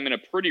knows? Like I'm in a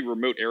pretty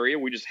remote area.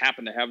 We just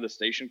happen to have the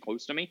station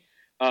close to me.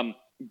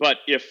 But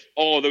if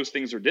all of those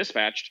things are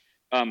dispatched,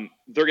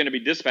 they're going to be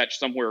dispatched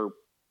somewhere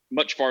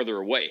much farther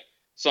away.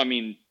 So,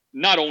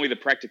 not only the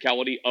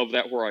practicality of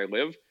that where I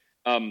live,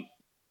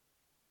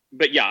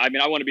 but yeah,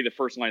 I want to be the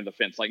first line of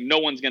defense. Like no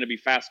one's going to be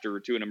faster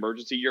to an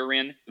emergency you're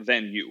in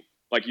than you.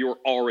 Like you're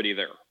already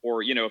there.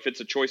 Or, if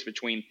it's a choice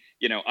between,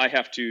 I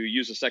have to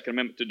use the Second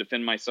Amendment to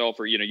defend myself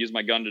or, use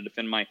my gun to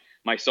defend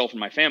myself and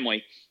my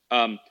family,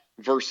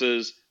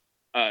 versus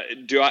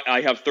do I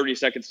have 30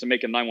 seconds to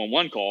make a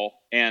 911 call.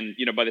 And,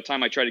 by the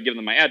time I try to give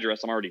them my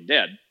address, I'm already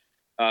dead.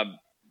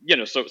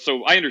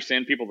 So I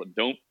understand people that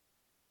don't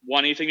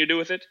want anything to do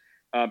with it,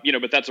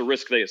 but that's a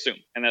risk they assume.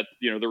 And that,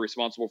 they're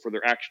responsible for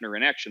their action or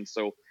inaction.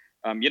 So,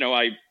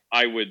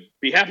 I would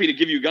be happy to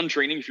give you gun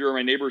training if you're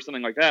my neighbor or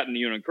something like that and,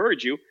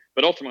 encourage you.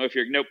 But ultimately, if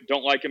you're, nope,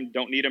 don't like him,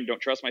 don't need him, don't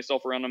trust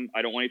myself around him,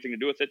 I don't want anything to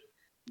do with it,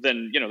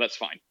 then, that's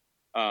fine.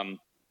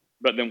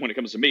 But then when it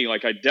comes to me,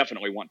 like I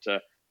definitely want to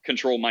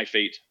control my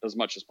fate as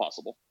much as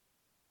possible.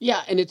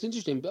 Yeah. And it's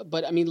interesting,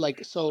 but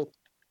so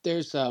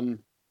there's, and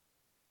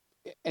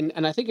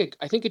I think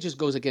it just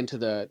goes again to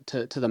the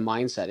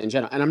mindset in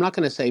general. And I'm not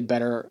going to say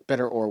better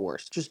or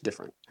worse, just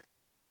different.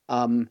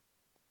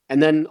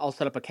 And then I'll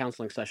set up a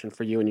counseling session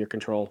for you and your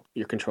control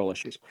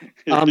issues.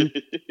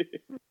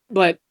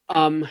 But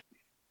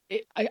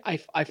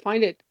I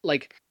find it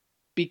like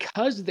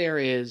because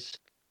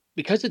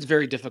it's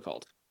very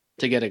difficult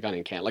to get a gun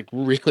in Canada. Like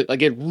really,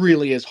 like it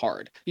really is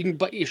hard.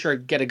 But you sure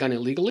get a gun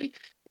illegally,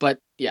 but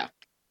yeah.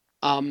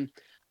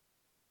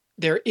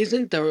 There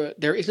isn't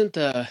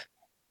the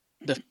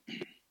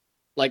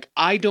like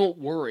I don't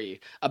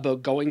worry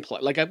about going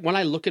like when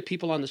I look at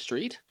people on the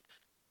street,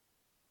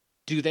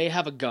 do they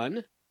have a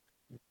gun?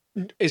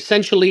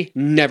 Essentially,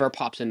 never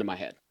pops into my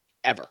head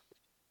ever.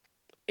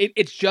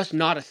 It's just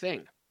not a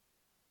thing,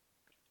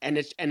 and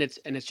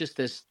it's just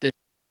this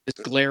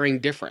glaring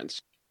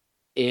difference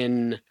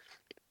in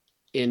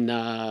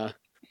how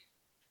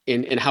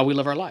we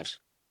live our lives.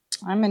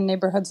 I'm in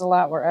neighborhoods a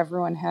lot where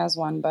everyone has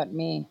one but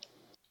me,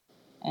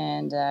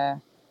 and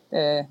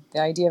the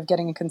idea of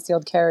getting a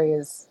concealed carry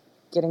is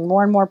getting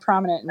more and more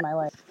prominent in my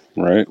life.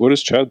 Right. What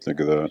does Chad think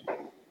of that?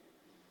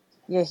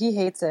 Yeah, he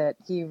hates it.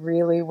 He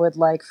really would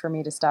like for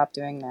me to stop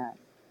doing that.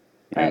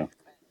 But Yeah.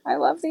 I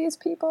love these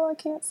people. I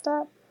can't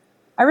stop.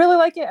 I really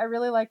like it. I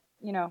really like,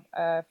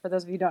 for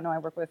those of you who don't know, I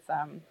work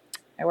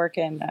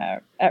in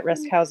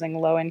at-risk housing,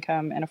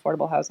 low-income and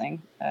affordable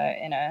housing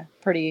in a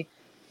pretty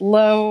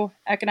low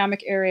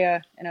economic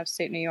area in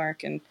upstate New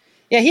York. And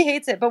yeah, he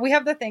hates it. But we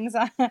have the things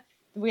on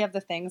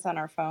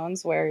our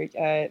phones where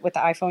with the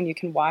iPhone you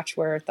can watch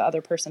where the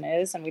other person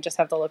is, and we just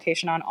have the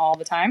location on all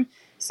the time.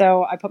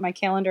 So I put my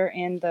calendar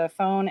in the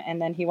phone,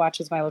 and then he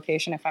watches my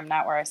location. If I'm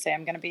not where I say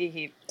I'm going to be,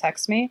 he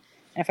texts me,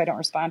 and if I don't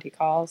respond, he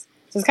calls.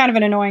 So it's kind of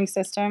an annoying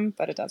system,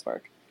 but it does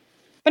work.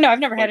 But no, I've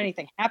never had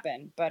anything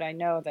happen, but I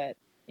know that,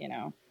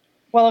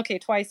 well, okay,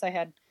 twice I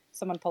had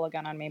someone pull a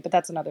gun on me, but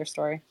that's another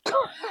story.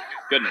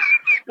 Goodness.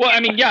 Well, I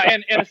mean, yeah,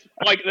 and it's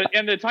like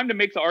the time to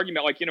make the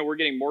argument, like, we're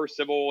getting more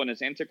civil and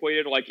it's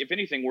antiquated. Like, if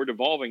anything, we're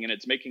devolving, and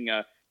it's making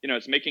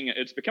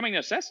it's becoming a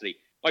necessity.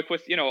 Like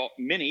with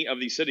many of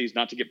these cities,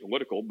 not to get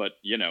political, but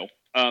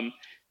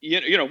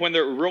when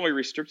they're really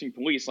restricting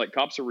police, like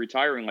cops are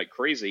retiring like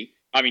crazy.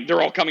 I mean,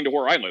 they're all coming to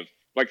where I live.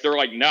 Like they're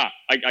like, nah,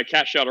 I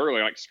cashed out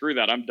early. Like screw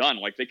that, I'm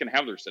done. Like they can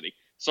have their city.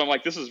 So I'm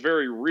like, this is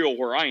very real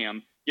where I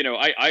am.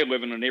 I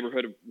live in a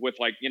neighborhood with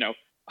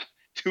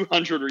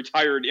 200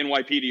 retired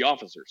NYPD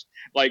officers.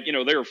 Like,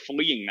 they're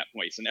fleeing that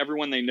place, and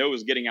everyone they know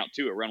is getting out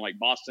too, around like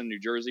Boston, New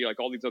Jersey, like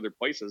all these other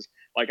places.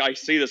 Like I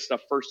see this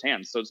stuff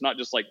firsthand. So it's not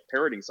just like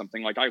parroting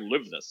something. Like I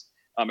live this,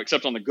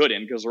 except on the good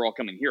end because they're all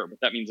coming here. But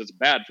that means it's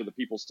bad for the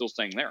people still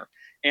staying there.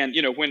 And,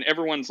 when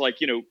everyone's like,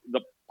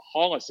 the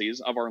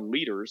policies of our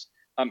leaders,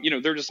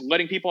 they're just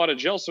letting people out of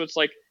jail. So it's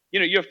like,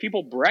 you have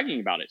people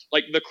bragging about it.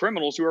 Like the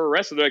criminals who are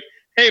arrested, they're like,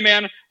 hey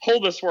man,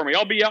 hold this for me.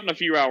 I'll be out in a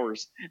few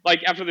hours.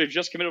 Like after they've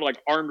just committed like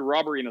armed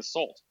robbery and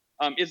assault.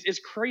 It's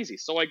crazy.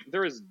 So like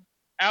there is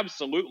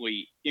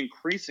absolutely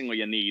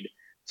increasingly a need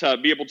to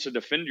be able to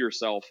defend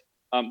yourself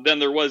than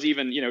there was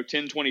even,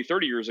 10, 20,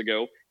 30 years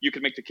ago. You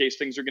could make the case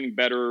things are getting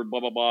better, blah,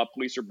 blah, blah.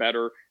 Police are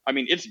better. I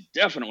mean, it's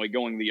definitely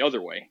going the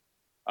other way.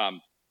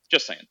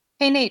 Just saying.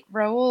 Hey, Nate,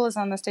 Raul is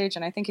on the stage,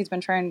 and I think he's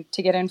been trying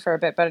to get in for a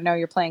bit, but I know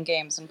you're playing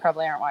games and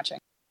probably aren't watching.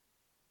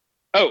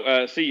 Oh,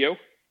 CEO?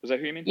 Is that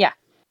who you mean? Yeah.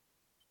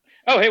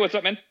 Oh, hey, what's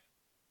up, man?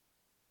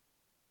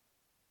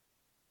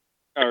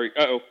 We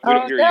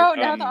don't hear you.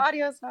 No, the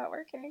audio's not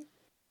working.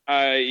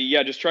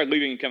 Yeah, just try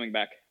leaving and coming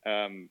back.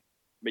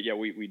 But yeah,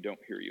 we don't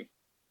hear you.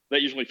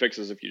 That usually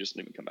fixes if you just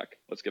leave and come back.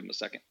 Let's give him a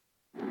second.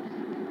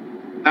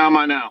 How am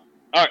I now?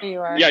 All right.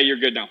 You are. Yeah, you're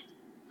good now.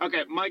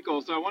 Okay,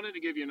 Michael, so I wanted to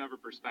give you another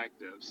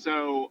perspective.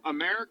 So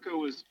America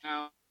was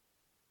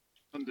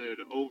founded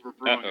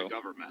overthrowing a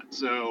government.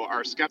 So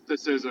our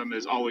skepticism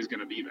is always going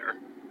to be there.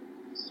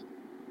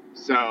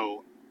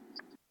 So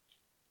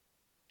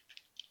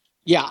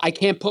yeah, I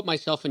can't put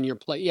myself in your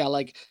place. Yeah,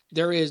 like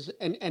there is,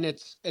 and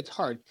it's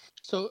hard.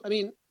 So I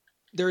mean,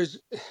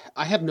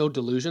 I have no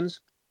delusions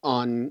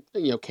on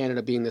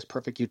Canada being this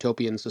perfect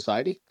utopian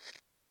society,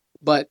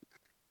 but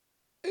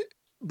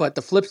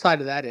the flip side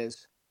of that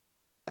is,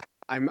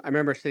 I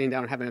remember sitting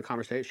down and having a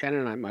conversation.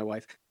 Shannon and I, my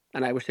wife,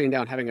 and I were sitting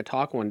down having a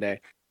talk one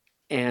day,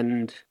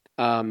 and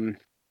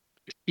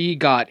she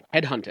got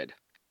headhunted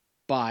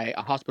by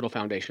a hospital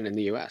foundation in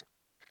the U.S.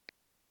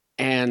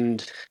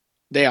 and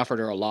they offered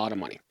her a lot of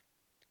money.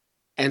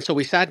 And so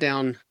we sat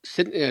down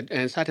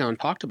and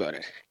talked about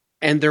it.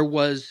 And there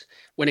was,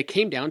 when it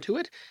came down to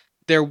it,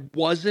 there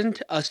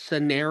wasn't a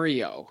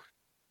scenario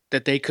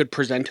that they could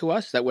present to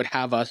us that would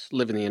have us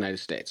live in the United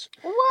States.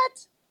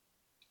 What?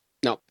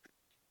 No.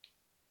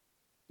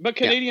 But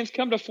Canadians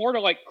come to Florida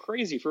like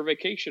crazy for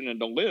vacation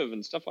and to live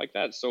and stuff like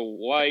that. So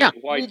why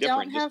we different?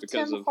 don't have just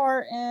because Tim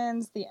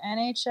Hortons. The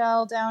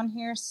NHL down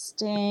here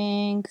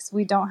stinks.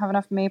 We don't have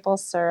enough maple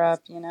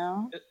syrup.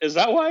 Is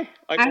that why?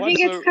 Like, I think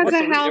it's because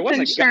of health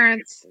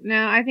insurance.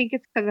 No, I think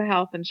it's because of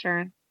health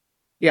insurance.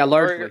 Yeah,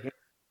 largely.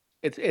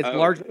 It's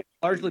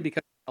largely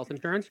because of health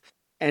insurance,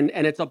 and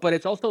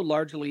it's also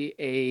largely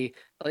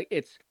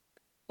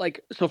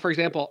so. For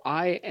example,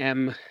 I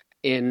am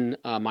in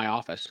my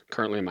office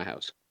currently in my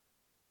house.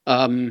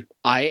 I'm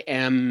not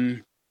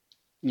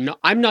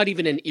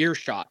even in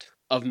earshot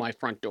of my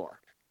front door.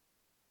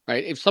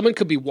 Right? If someone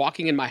could be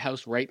walking in my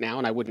house right now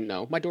and I wouldn't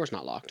know, my door's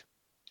not locked.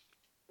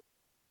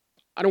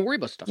 I don't worry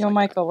about stuff.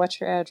 Michael,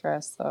 what's your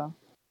address though?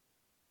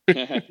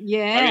 Yeah. I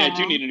mean, I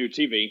do need a new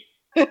TV.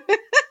 Yeah.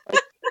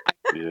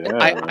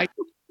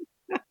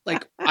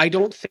 I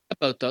don't think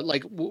about that.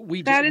 Like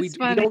we That we is we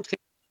funny. don't think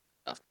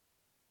stuff.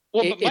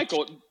 Well, but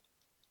Michael,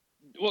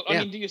 I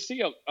yeah. mean, do you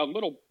see a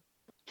little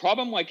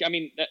problem? Like, I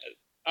mean,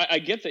 I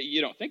get that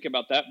you don't think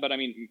about that, but I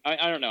mean,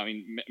 I don't know. I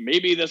mean,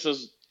 maybe this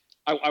is.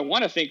 I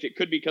want to think it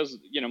could be because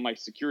my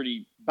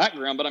security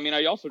background, but I mean,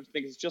 I also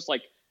think it's just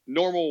like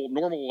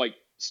normal like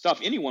stuff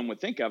anyone would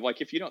think of.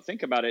 Like, if you don't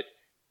think about it,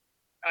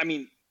 I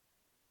mean,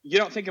 you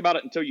don't think about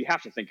it until you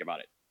have to think about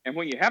it, and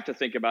when you have to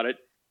think about it,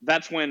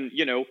 that's when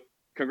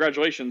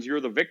congratulations,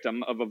 you're the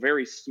victim of a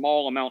very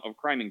small amount of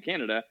crime in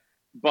Canada.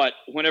 But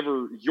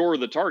whenever you're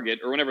the target,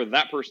 or whenever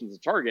that person's the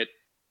target,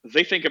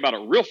 they think about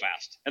it real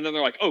fast, and then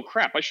they're like, "Oh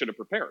crap, I should have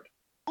prepared."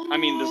 I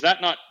mean, does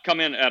that not come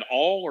in at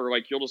all, or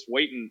like you'll just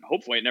wait and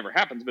hopefully it never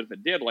happens? But if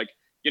it did, like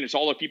it's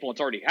all the people it's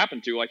already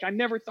happened to. Like, I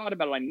never thought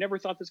about it. I never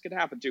thought this could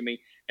happen to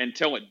me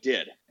until it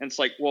did. And it's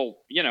like, well,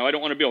 I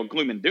don't want to be all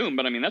gloom and doom,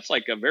 but I mean, that's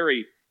like a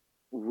very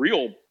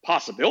real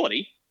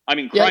possibility. I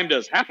mean, crime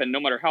does happen, no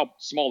matter how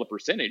small the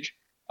percentage.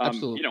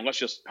 Absolutely. Let's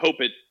just hope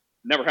it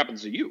never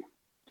happens to you.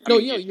 No,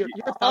 you're 1,000%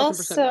 right.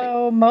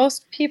 Also,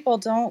 most people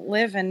don't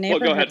live in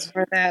neighborhoods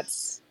where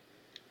that's.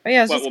 Oh yeah,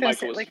 I was just gonna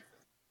say, like,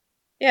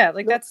 yeah,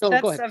 like that's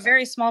a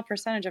very small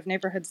percentage of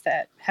neighborhoods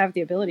that have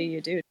the ability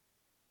to do.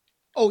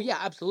 Oh yeah,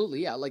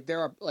 absolutely. Yeah, like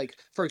there are, like,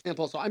 for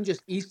example, so I'm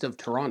just east of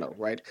Toronto,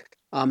 right?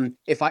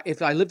 If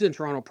I lived in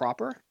Toronto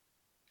proper,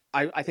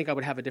 I think I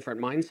would have a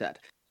different mindset.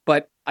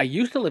 But I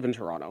used to live in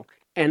Toronto,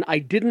 and I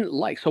didn't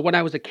like. So when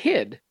I was a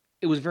kid,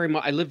 it was very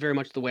much. I lived very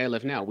much the way I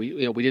live now.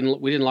 We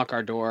didn't lock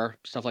our door,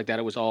 stuff like that.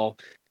 It was all.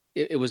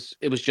 It was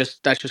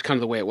just, that's just kind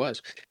of the way it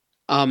was.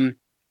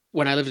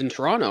 When I lived in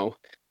Toronto,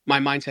 my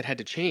mindset had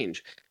to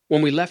change.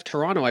 When we left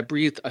Toronto, I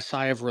breathed a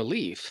sigh of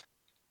relief,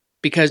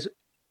 because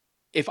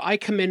if I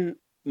come in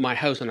my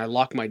house and I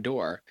lock my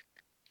door,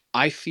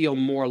 I feel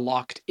more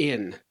locked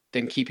in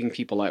than keeping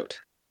people out,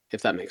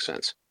 if that makes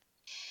sense.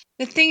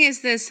 The thing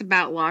is this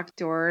about locked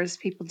doors,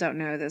 people don't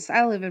know this.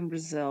 I live in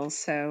Brazil,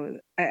 so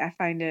I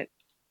find it,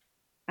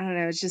 I don't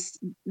know,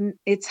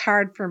 it's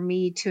hard for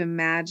me to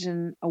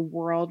imagine a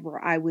world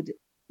where I would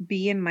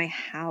be in my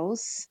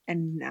house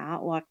and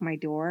not lock my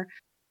door.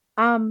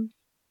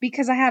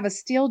 Because I have a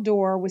steel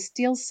door with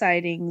steel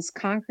sidings,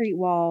 concrete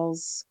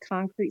walls,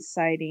 concrete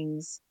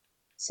sidings.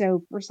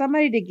 So for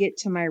somebody to get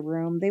to my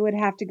room, they would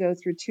have to go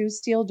through two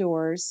steel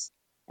doors,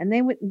 and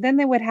then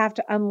they would have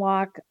to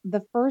unlock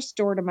the first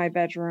door to my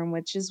bedroom,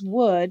 which is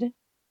wood,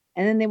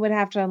 and then they would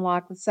have to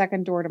unlock the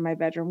second door to my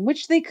bedroom,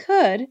 which they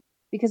could,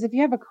 because if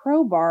you have a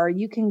crowbar,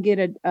 you can get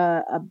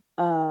a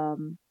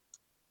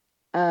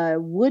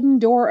wooden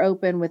door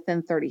open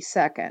within 30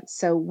 seconds.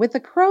 So with a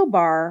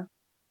crowbar,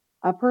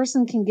 a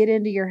person can get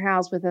into your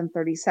house within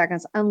 30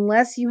 seconds,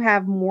 unless you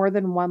have more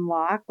than one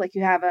lock. Like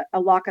you have a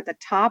lock at the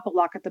top, a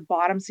lock at the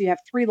bottom. So you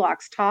have three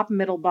locks: top,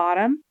 middle,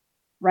 bottom,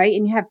 right?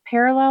 And you have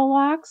parallel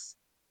locks,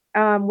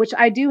 which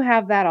I do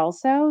have that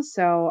also.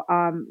 So,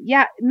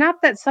 yeah,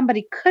 not that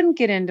somebody couldn't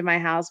get into my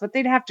house, but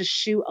they'd have to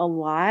shoot a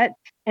lot,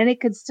 and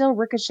it could still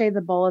ricochet the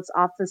bullets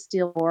off the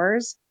steel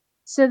doors.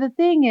 So the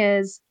thing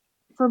is,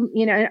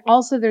 and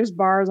also there's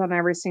bars on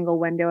every single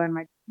window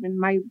in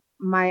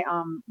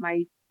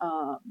my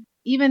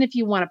even if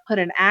you want to put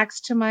an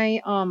axe to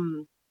my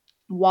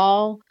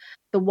wall,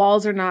 the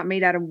walls are not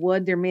made out of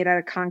wood, they're made out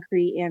of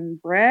concrete and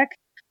brick.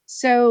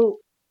 So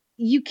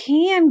you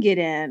can get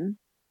in,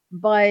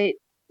 but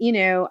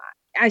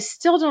I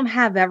still don't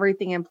have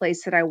everything in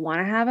place that I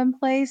want to have in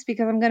place,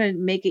 because I'm going to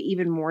make it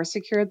even more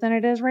secure than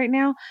it is right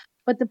now.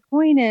 But the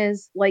point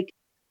is, like,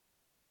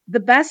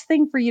 the best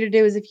thing for you to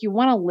do is, if you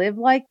want to live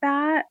like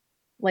that,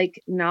 like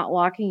not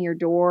locking your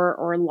door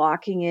or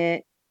locking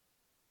it,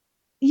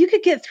 you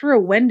could get through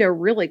a window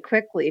really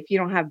quickly if you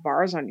don't have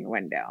bars on your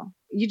window.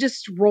 You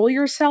just roll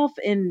yourself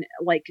in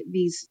like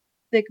these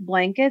thick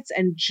blankets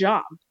and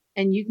jump,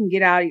 and you can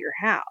get out of your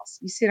house.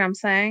 You see what I'm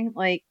saying?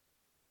 Like,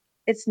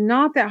 it's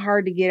not that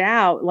hard to get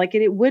out. Like,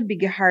 it would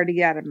be hard to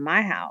get out of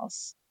my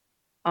house,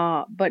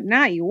 but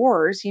not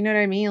yours. You know what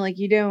I mean? Like,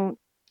 you don't.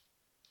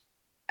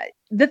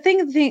 The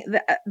thing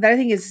that I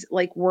think is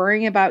like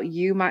worrying about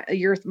your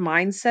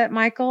mindset,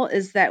 Michael,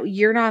 is that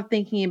you're not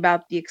thinking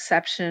about the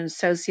exception: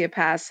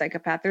 sociopath,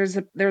 psychopath.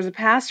 There's a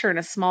pastor in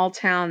a small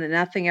town that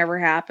nothing ever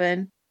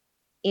happened,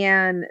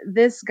 and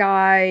this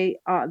guy,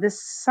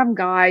 some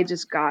guy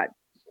just got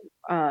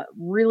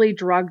really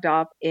drugged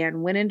up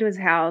and went into his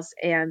house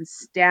and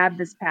stabbed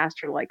this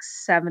pastor like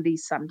 70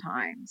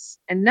 sometimes,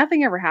 and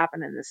nothing ever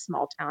happened in this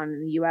small town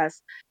in the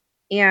U.S.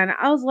 And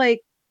I was like,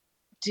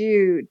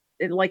 dude,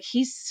 like,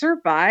 he's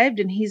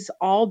survived and he's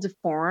all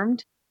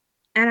deformed.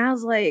 And I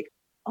was like,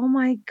 oh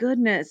my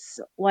goodness,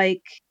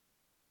 like,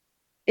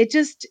 it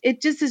just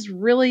is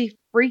really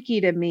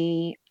freaky to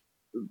me.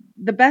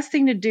 The best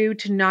thing to do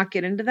to not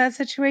get into that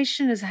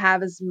situation is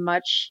have as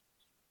much,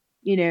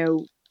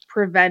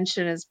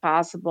 prevention as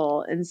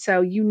possible. And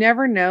so you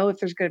never know if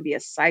there's going to be a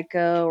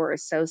psycho or a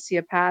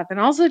sociopath. And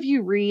also, if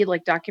you read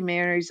like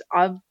documentaries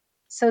of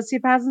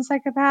sociopaths and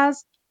psychopaths,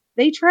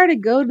 they try to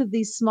go to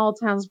these small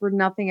towns where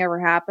nothing ever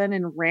happened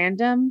and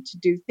random to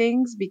do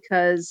things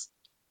because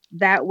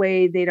that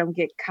way they don't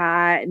get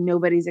caught and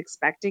nobody's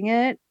expecting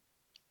it.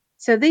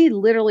 So they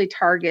literally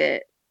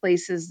target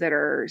places that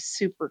are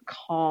super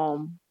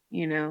calm,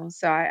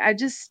 So I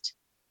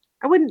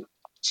wouldn't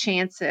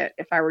chance it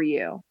if I were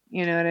you.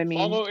 You know what I mean?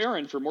 Follow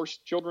Aaron for more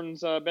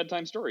children's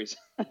bedtime stories.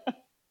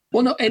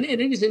 Well, no, and it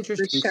is For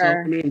interesting. So,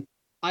 sure. I mean,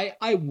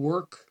 I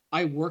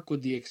work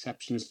with the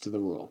exceptions to the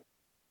rule.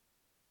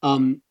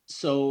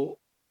 So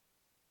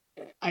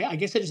I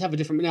guess I just have a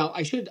different. Now,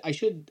 I should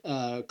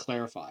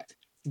clarify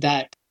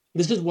that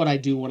this is what I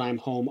do when I'm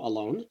home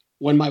alone.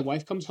 When my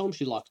wife comes home,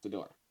 she locks the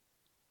door,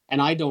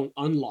 and I don't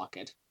unlock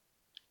it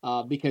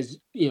because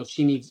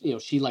she needs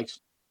she likes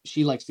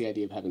the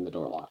idea of having the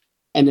door locked.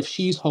 And if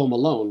she's home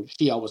alone,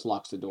 she always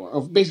locks the door.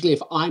 Or basically,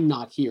 if I'm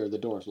not here, the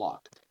door is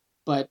locked.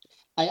 But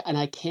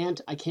I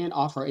can't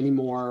offer any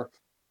more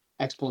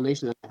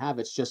explanation than I have.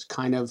 It's just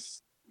kind of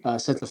a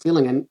sense of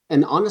feeling.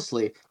 And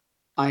honestly,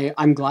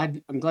 I'm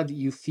glad that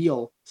you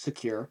feel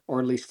secure,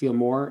 or at least feel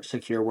more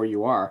secure where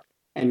you are.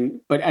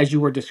 But as you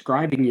were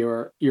describing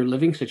your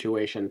living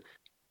situation,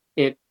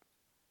 it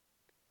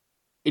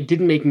it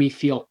didn't make me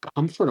feel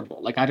comfortable.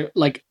 Like I don't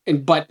like,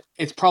 but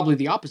it's probably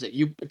the opposite.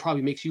 It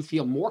probably makes you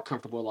feel more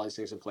comfortable with all these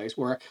things in place,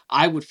 where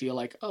I would feel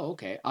like, oh,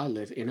 okay, I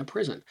live in a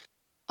prison.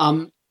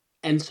 Um,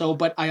 and so,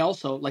 but I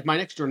also like my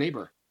next door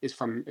neighbor is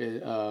from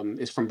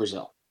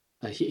Brazil.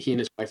 He and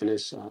his wife and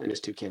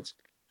his two kids.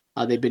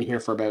 They've been here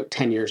for about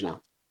 10 years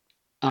now.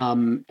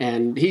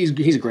 And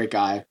he's a great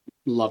guy,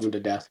 love him to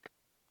death.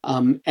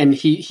 And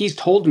he's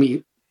told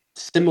me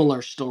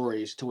similar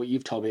stories to what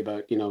you've told me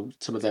about,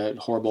 some of the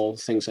horrible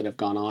things that have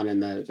gone on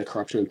and the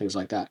corruption and things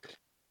like that.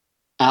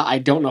 I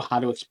don't know how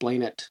to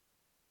explain it,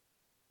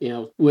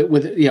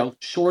 with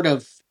short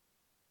of,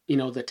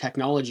 the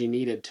technology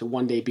needed to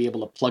one day be able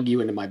to plug you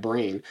into my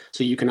brain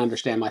so you can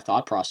understand my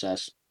thought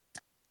process.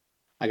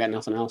 I got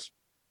nothing else.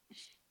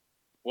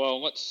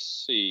 Well, let's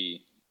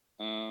see.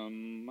 I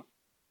don't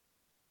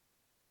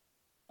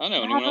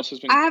know. Anyone else has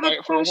been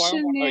quiet for a while?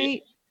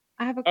 Nate.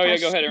 I have a question.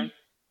 question. Yeah, go ahead, Aaron.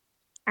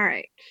 All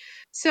right.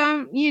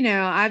 So,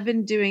 I've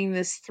been doing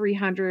this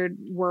 300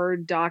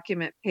 word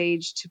document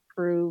page to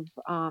prove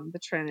the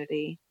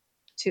Trinity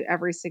to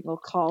every single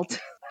cult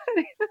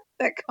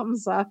that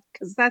comes up,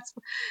 because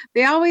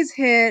they always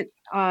hit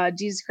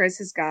Jesus Christ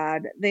is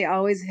God. They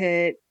always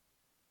hit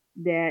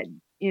that,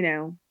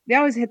 they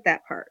always hit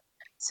that part.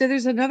 So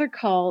there's another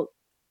cult.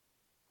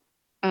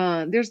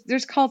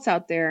 There's cults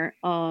out there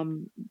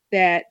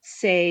that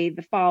say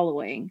the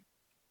following,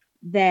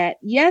 that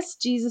yes,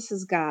 Jesus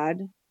is God.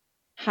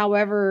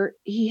 However,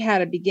 he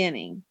had a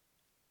beginning.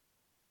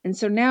 And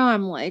so now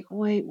I'm like,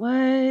 wait,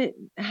 what?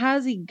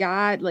 How's he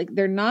God? Like,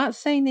 they're not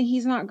saying that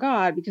he's not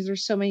God because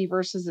there's so many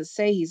verses that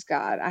say he's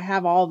God. I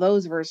have all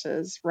those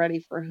verses ready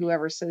for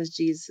whoever says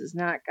Jesus is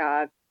not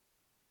God.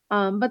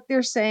 But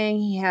they're saying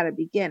he had a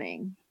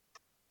beginning.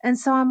 And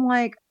so I'm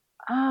like,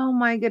 oh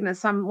my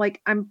goodness. I'm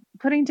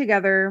putting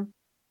together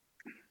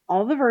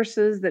all the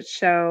verses that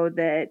show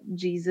that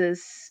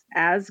Jesus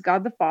as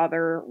God the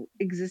Father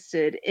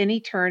existed in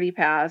eternity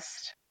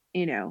past,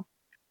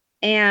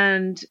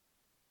 and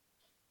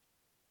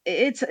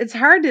it's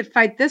hard to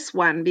fight this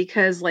one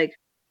because, like,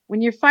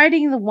 when you're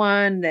fighting the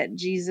one that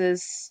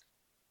Jesus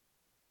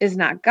is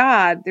not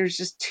God, there's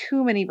just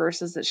too many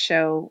verses that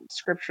show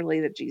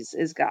scripturally that Jesus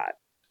is God.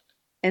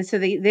 And so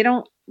they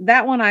don't,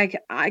 that one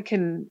I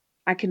can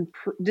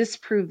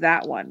disprove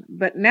that one.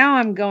 But now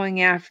I'm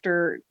going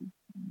after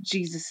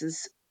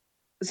Jesus's.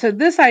 So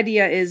this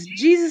idea is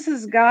Jesus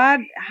is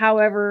God,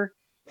 however,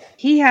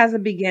 he has a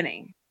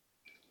beginning.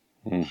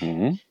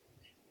 Mm-hmm.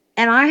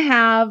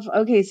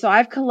 And so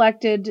I've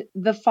collected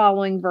the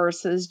following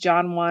verses,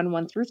 John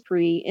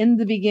 1:1-3. In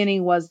the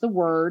beginning was the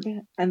Word,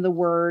 and the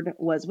Word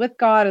was with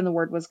God, and the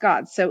Word was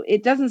God. So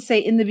it doesn't say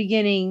in the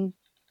beginning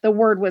the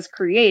Word was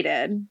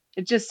created.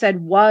 It just said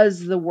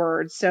was the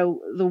Word.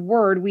 So the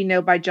Word, we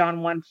know by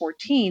John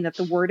 1:14 that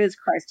the Word is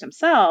Christ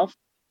himself.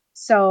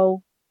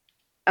 So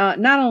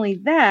not only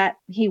that,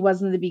 he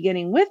was in the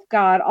beginning with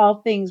God.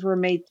 All things were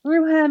made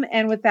through him,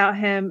 and without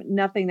him,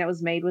 nothing that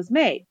was made was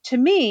made. To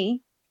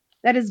me,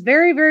 that is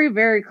very, very,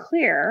 very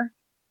clear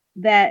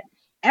that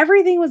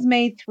everything was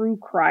made through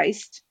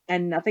Christ,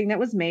 and nothing that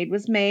was made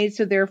was made.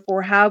 So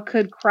therefore, how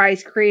could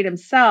Christ create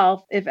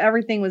himself if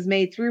everything was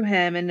made through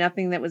him and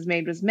nothing that was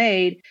made was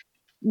made?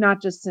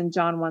 Not just in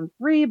John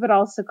 1:3, but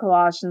also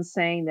Colossians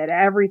saying that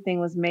everything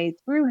was made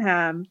through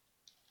him.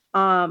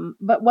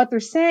 But what they're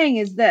saying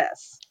is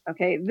this,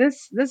 okay,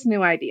 this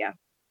new idea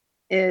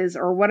is,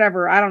 or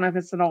whatever, I don't know if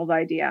it's an old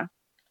idea,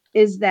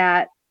 is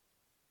that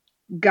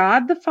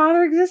God the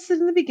Father existed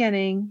in the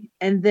beginning,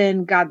 and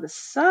then God the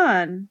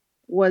Son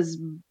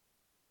was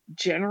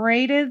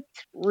generated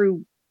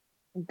through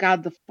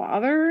God the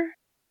Father,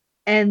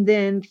 and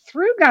then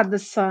through God the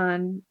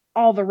Son,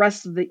 all the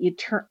rest of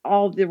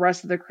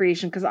the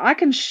creation. Because I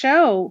can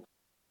show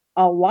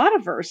a lot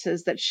of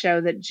verses that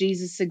show that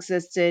Jesus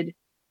existed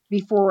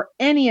before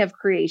any of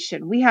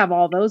creation. We have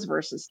all those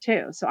verses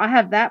too. So I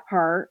have that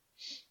part.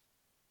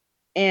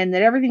 and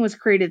that everything was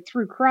created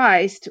through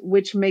Christ,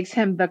 which makes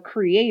him the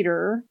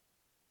creator,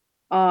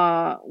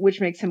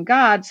 which makes him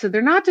God. So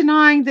they're not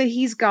denying that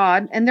he's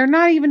God, and they're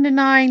not even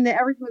denying that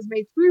everything was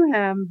made through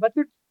him, but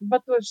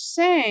they're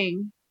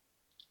saying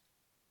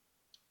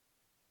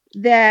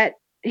that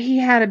he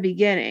had a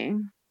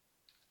beginning.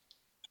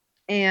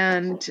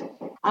 And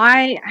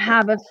I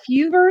have a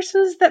few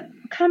verses that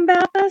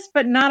combat this,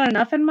 but not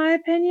enough in my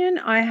opinion.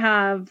 I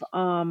have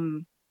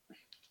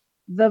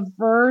the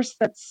verse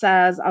that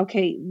says,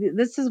 okay,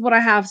 this is what I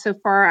have so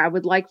far. I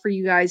would like for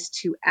you guys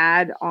to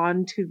add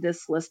on to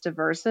this list of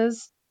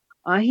verses.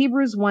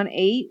 Hebrews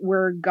 1:8,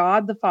 where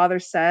God the Father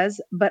says,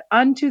 but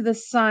unto the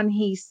Son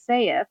he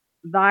saith,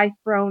 thy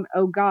throne,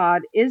 O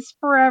God, is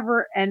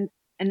forever and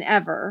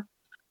ever.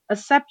 A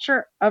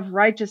scepter of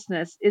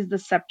righteousness is a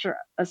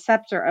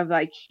scepter of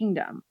thy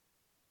kingdom.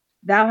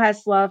 Thou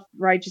hast loved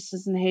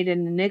righteousness and hated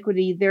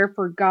iniquity.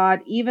 Therefore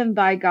God, even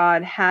thy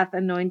God, hath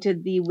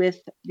anointed thee with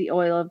the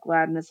oil of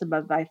gladness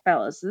above thy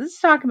fellows. So this is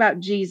talking about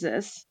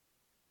Jesus.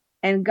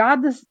 And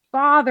God the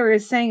Father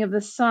is saying of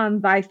the Son,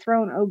 thy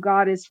throne, O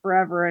God, is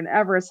forever and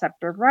ever, a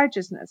scepter of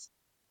righteousness.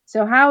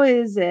 So how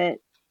is it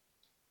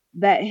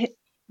that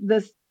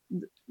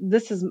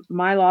this is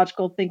my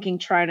logical thinking,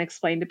 trying to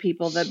explain to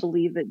people that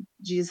believe that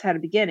Jesus had a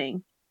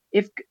beginning.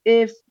 If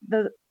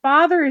the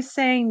Father is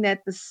saying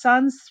that the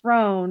Son's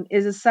throne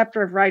is a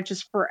scepter of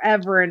righteousness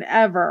forever and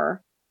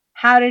ever,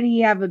 how did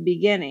he have a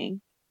beginning?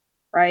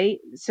 Right?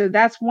 So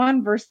that's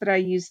one verse that I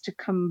use to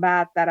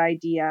combat that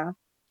idea.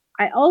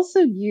 I also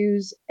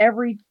use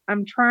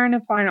I'm trying to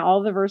find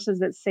all the verses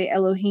that say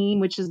Elohim,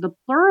 which is the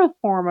plural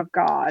form of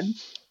God,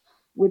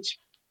 which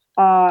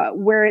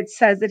where it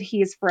says that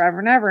he is forever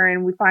and ever,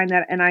 and we find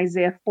that in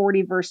Isaiah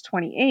 40 verse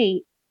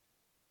 28.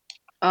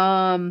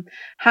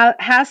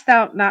 Hast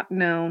thou not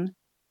known,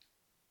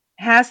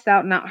 hast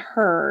thou not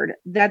heard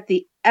that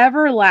the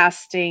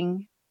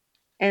everlasting,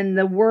 and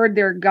the word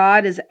there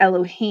God is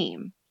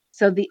Elohim,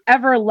 so the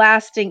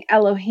everlasting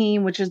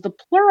Elohim, which is the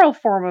plural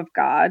form of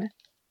God,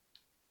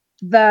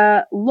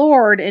 the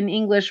Lord in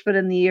English, but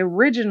in the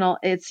original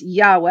it's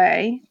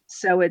Yahweh.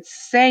 So it's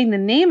saying the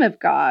name of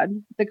God,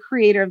 the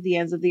creator of the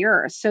ends of the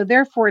earth. So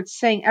therefore it's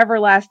saying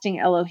everlasting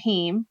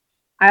Elohim.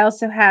 I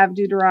also have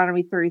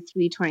Deuteronomy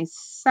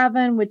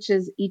 33:27, which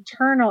is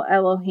eternal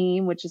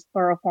Elohim, which is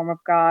plural form of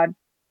God.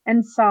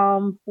 And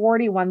Psalm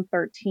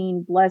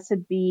 41:13,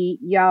 blessed be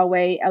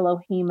Yahweh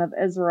Elohim of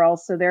Israel.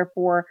 So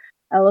therefore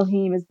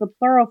Elohim is the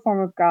plural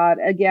form of God.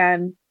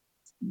 Again,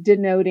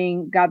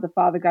 denoting God the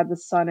Father, God the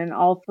Son, and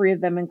all three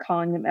of them, and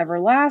calling them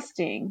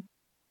everlasting.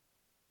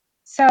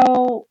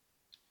 So,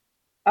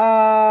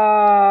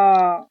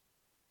 the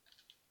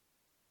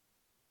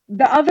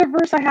other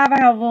verse I have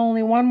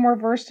only one more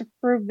verse to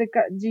prove that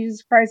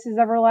Jesus Christ is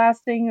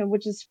everlasting,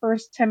 which is 1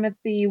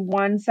 Timothy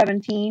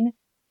 1:17.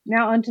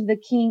 Now unto the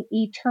King,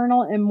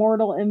 eternal,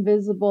 immortal,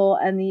 invisible,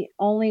 and the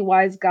only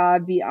wise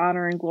God, be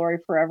honor and glory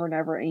forever and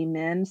ever.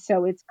 Amen.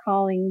 So it's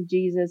calling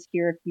Jesus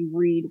here. If you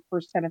read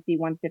 1 Timothy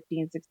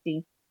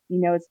 1:15-16,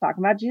 it's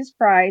talking about Jesus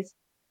Christ.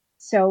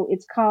 So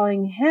it's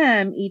calling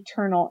him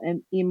eternal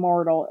and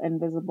immortal,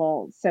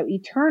 invisible. So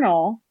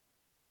eternal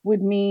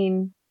would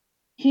mean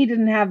he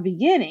didn't have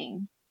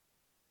beginning.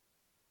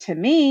 To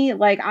me,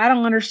 I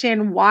don't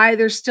understand why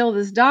there's still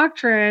this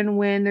doctrine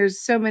when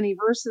there's so many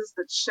verses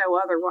that show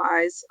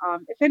otherwise.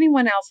 If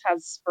anyone else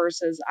has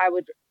verses, I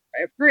would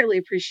greatly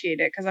appreciate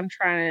it, because I'm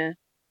trying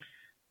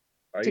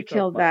to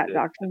kill that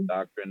doctrine. The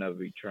doctrine of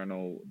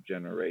eternal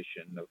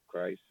generation of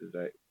Christ? Is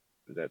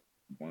that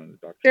one of the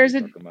doctrines There's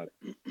you're talking about?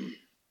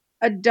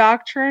 a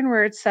doctrine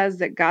where it says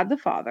that God the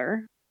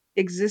Father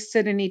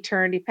existed in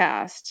eternity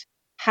past.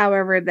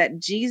 However, that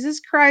Jesus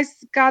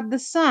Christ, God the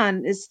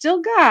Son, is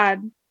still God.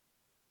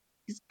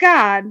 He's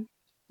God,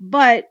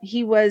 but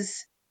he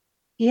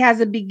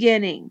has a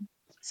beginning.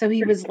 So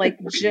he was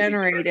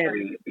generated.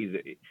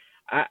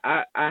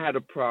 I had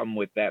a problem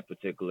with that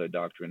particular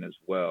doctrine as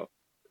well,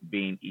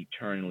 being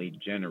eternally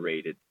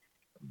generated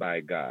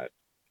by God.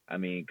 I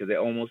mean, because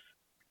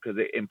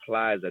it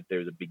implies that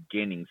there's a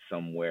beginning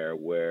somewhere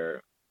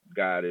where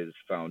God is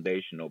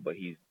foundational, but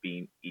he's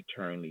being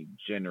eternally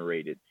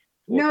generated.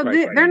 No,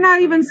 they're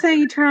not even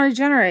saying eternally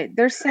generate.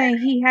 They're saying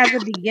he has a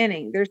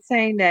beginning. They're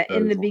saying that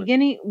in the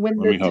beginning,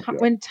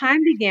 when time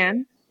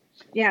began.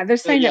 Yeah, they're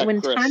saying that when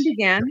Chris. time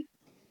began.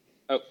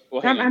 Oh,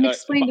 well, hang on. I'm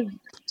explaining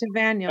to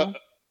Vaniel.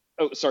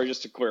 Sorry,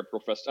 just to clear up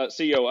real fast.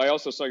 CEO, I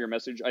also saw your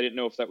message. I didn't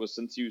know if that was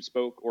since you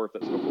spoke or if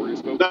that's before you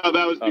spoke. No,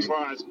 that was before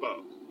I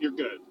spoke. You're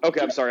good. Okay,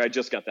 I'm sorry. I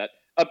just got that.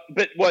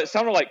 But it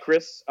sounded like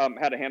Chris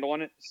had a handle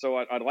on it, so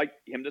I'd like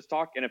him to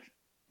talk. And if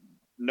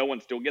no one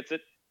still gets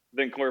it,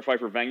 then clarify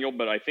for Vaniel.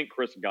 But I think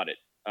Chris got it.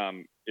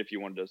 If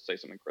you wanted to say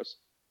something, Chris.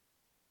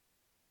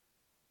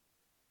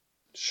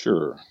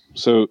 Sure.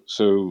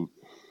 So,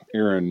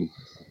 Aaron,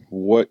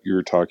 what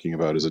you're talking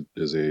about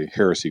is a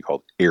heresy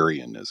called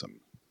Arianism.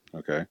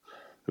 Okay,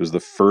 it was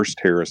the first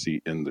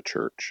heresy in the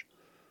church,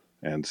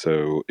 and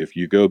so if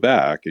you go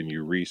back and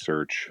you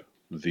research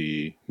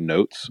the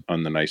notes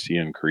on the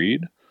Nicene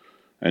Creed,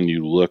 and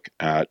you look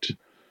at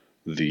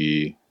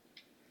the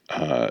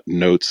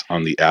notes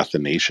on the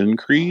Athanasian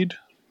Creed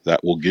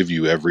that will give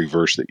you every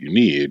verse that you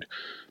need,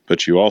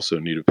 but you also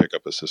need to pick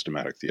up a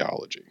systematic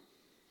theology,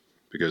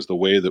 because the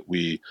way that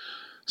we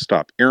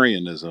stop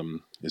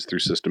Arianism is through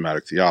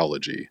systematic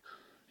theology.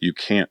 You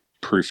can't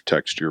proof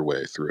text your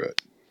way through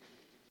it.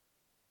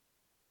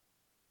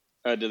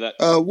 Did that?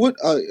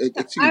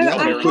 Excuse me, I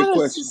have a quick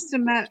question.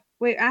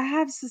 I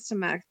have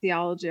systematic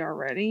theology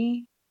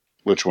already.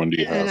 Which one do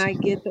you have? And I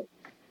get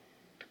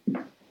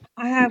that.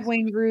 I have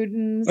Wayne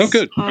Gruden's. Oh,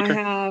 good. I Okay.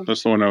 have.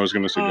 That's the one I was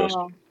going to suggest.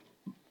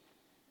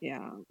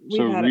 Yeah.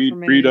 So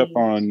read up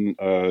on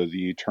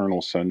the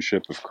eternal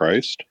sonship of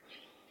Christ.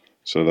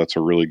 So that's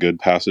a really good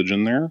passage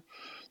in there.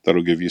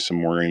 That'll give you some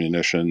more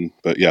ammunition.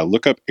 But yeah,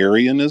 look up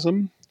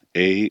Arianism,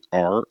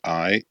 Arianism,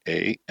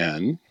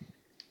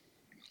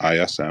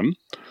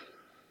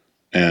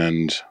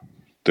 and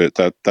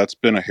that's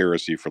been a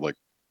heresy for like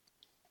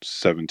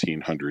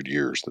 1700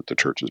 years that the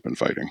church has been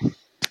fighting.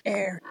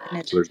 So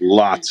there's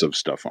lots of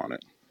stuff on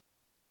it.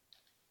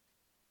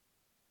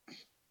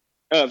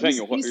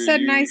 You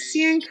said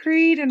Nicene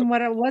Creed, and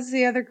what was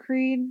the other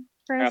creed,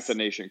 Chris?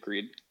 Athanasian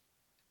Creed.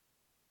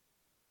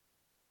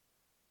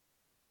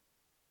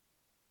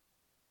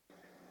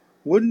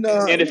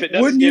 And if it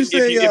doesn't,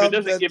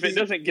 if it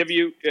doesn't give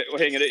you,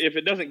 if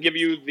it doesn't give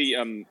you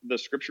the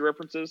scripture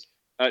references,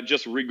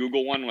 just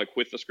re-Google one like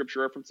with the scripture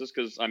references,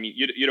 because I mean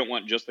you don't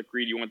want just the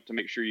creed. You want to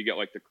make sure you get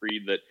like the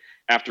creed that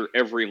after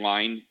every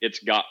line it's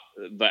got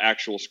the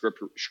actual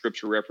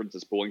scripture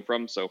references pulling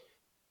from. So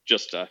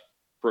just a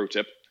pro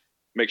tip: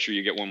 make sure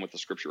you get one with the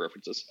scripture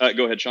references.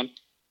 Go ahead, Sean.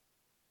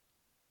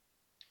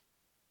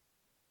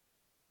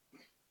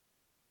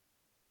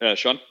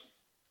 Sean,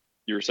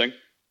 you were saying?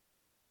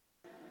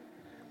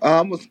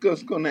 I was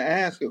just going to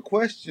ask a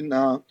question.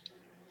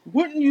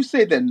 Wouldn't you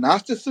say that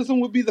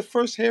Gnosticism would be the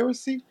first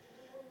heresy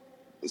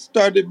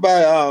started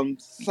by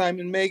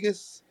Simon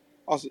Magus,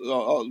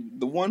 also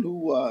the one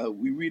who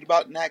we read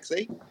about in Acts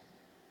 8?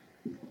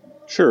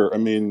 Sure. I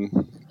mean,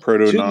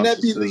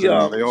 proto-Gnosticism, they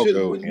all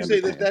go wouldn't you hand say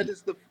in hand. that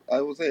is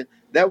I would say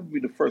that would be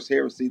the first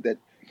heresy that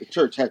the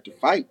church had to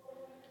fight?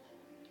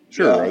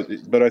 Sure,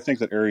 but I think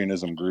that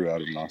Arianism grew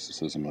out of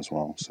Gnosticism as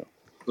well. So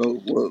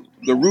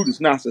the root is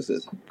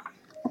Gnosticism.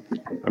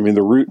 I mean,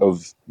 the root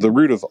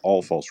of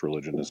all false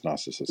religion is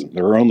Gnosticism.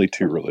 There are only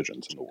two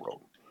religions in the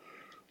world.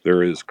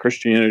 There is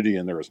Christianity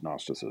and there is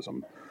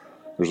Gnosticism.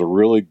 There's a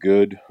really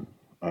good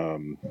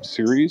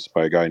series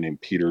by a guy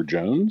named Peter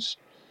Jones.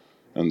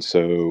 And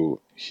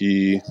so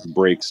he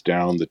breaks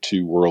down the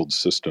two world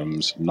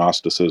systems,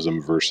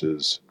 Gnosticism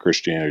versus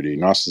Christianity.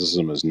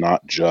 Gnosticism is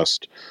not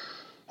just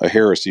a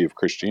heresy of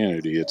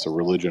Christianity. It's a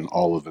religion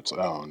all of its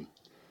own.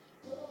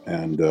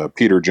 And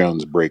Peter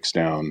Jones breaks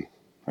down,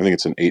 I think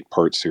it's an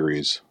 8-part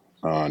series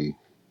on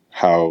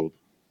how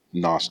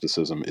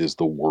Gnosticism is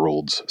the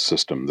world's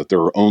system, that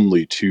there are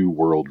only two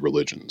world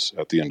religions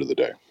at the end of the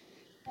day.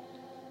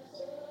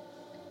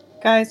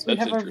 Guys, we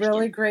have a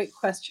really great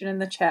question in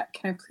the chat.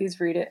 Can I please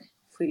read it?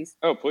 Please.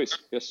 Oh, please.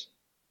 Yes.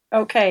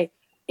 Okay.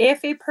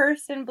 If a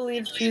person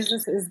believes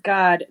Jesus is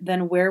God,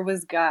 then where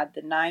was God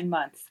the 9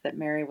 months that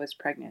Mary was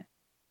pregnant?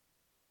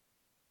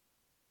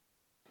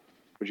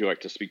 Would you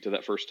like to speak to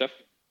that first, Steph?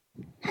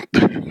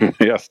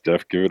 Yeah,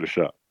 Steph, give it a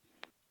shot.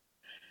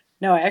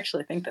 No, I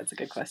actually think that's a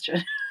good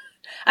question.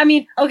 I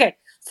mean, okay,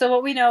 so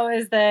what we know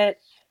is that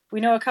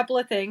we know a couple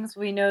of things.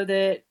 We know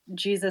that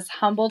Jesus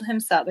humbled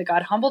himself, that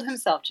God humbled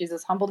himself.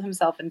 Jesus humbled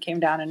himself and came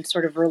down and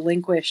sort of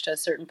relinquished a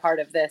certain part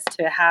of this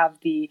to have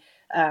the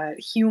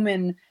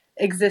human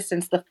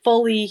existence, the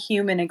fully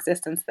human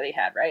existence that he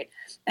had, right?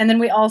 And then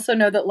we also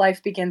know that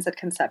life begins at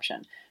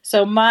conception.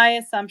 So my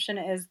assumption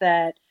is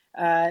that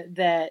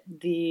that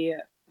the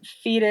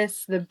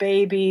fetus, the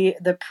baby,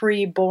 the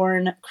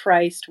pre-born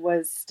Christ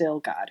was still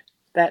God.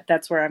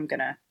 That's where I'm going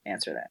to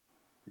answer that.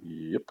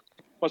 Yep.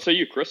 What say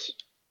you, Chris?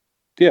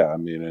 Yeah, I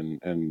mean,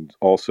 and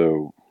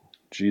also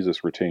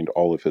Jesus retained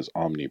all of his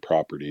omni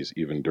properties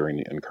even during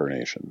the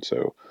incarnation.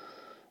 So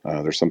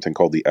there's something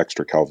called the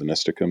extra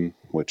Calvinisticum,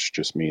 which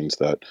just means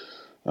that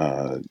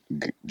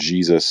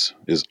Jesus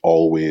has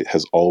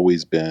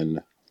always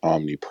been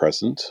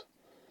omnipresent.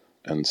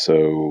 And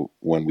so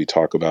when we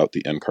talk about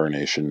the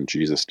incarnation,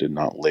 Jesus did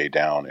not lay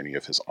down any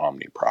of his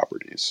omni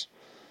properties.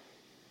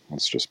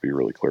 Let's just be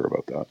really clear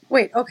about that.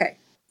 Wait, okay.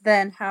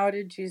 Then how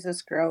did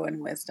Jesus grow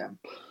in wisdom?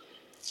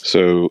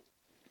 So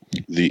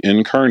in the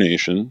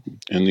incarnation,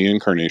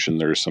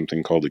 there is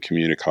something called the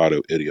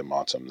communicatio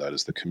idiomatum. That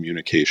is the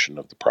communication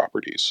of the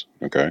properties.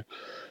 Okay?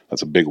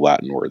 That's a big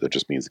Latin word that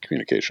just means the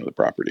communication of the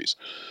properties.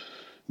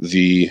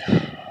 The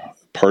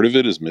part of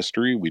it is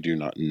mystery. We do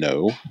not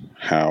know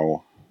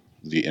how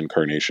the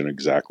incarnation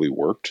exactly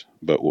worked,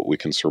 but what we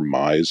can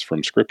surmise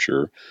from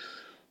Scripture,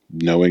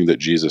 knowing that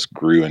Jesus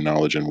grew in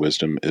knowledge and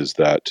wisdom, is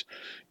that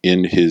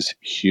in his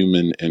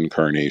human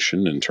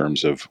incarnation, in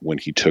terms of when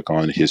he took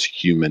on his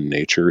human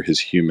nature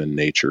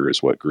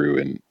is what grew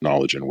in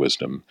knowledge and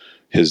wisdom.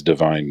 His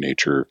divine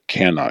nature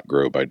cannot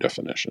grow by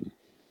definition.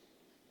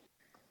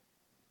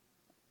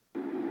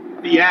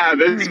 Yeah,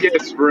 this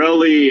gets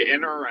really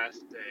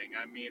interesting.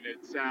 I mean,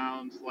 it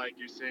sounds like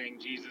you're saying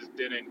Jesus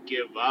didn't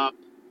give up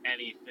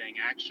anything,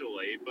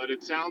 actually, but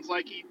it sounds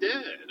like he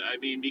did. I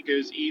mean,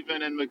 because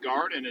even in the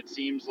garden, it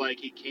seems like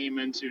he came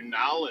into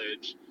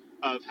knowledge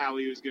of how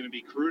he was going to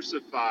be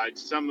crucified,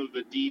 some of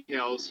the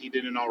details he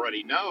didn't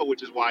already know,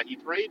 which is why he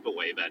prayed the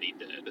way that he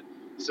did.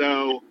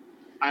 So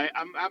I'm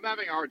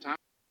having a hard time.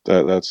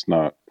 That's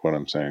not what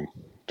I'm saying.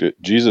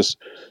 Jesus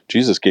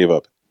gave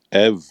up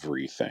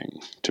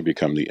everything to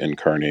become the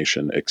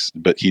incarnation,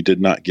 but he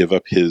did not give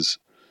up his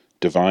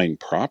divine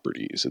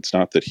properties. It's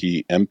not that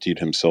he emptied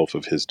himself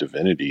of his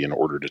divinity in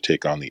order to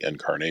take on the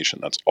incarnation.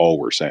 That's all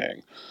we're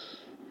saying.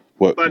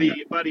 What But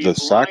he the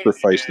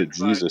sacrifice that blinded,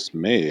 but Jesus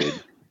made,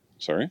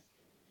 sorry?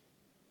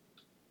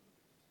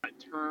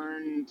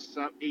 turned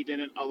some, he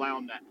didn't allow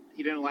him that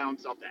he didn't allow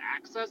himself to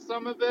access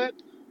some of it,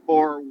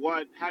 or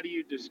what? How do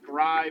you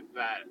describe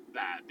that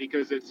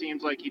because it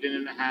seems like he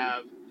didn't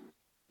have,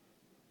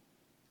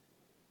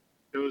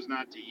 chose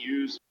not to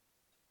use.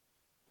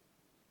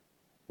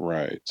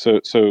 Right.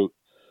 So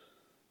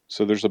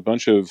there's a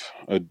bunch of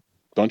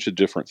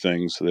different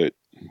things that,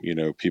 you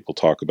know, people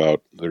talk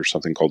about. There's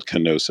something called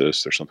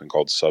kenosis, there's something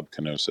called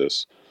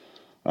subkenosis.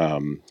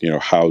 You know,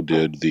 how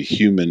did the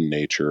human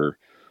nature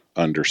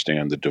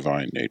understand the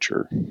divine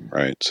nature,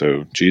 right?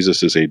 So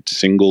Jesus is a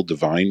single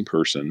divine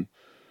person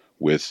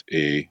with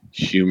a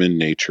human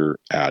nature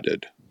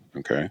added.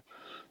 Okay,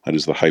 that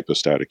is the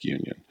hypostatic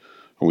union.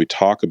 When we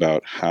talk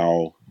about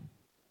how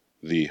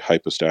the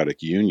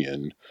hypostatic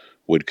union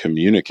would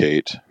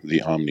communicate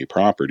the omni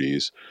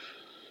properties,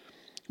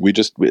 we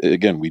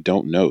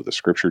don't know. The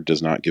scripture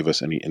does not give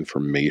us any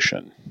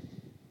information.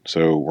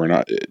 So we're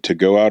not to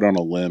go out on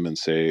a limb and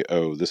say,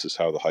 oh, this is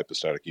how the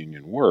hypostatic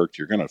union worked.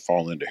 You're going to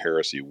fall into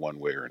heresy one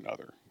way or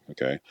another.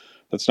 Okay.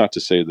 That's not to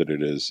say that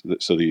it is.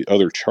 So the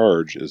other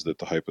charge is that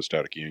the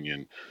hypostatic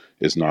union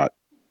is not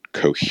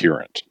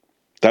coherent.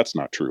 That's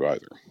not true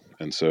either.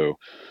 And so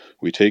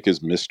we take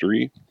as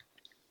mystery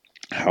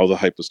how the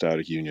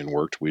hypostatic union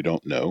worked. We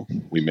don't know.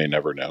 We may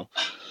never know.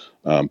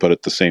 But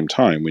at the same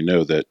time, we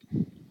know that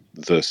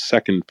the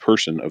second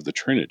person of the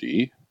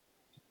Trinity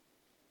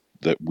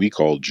that we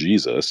call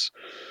Jesus,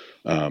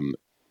 um,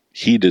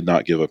 he did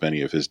not give up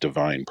any of his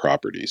divine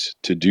properties.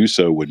 To do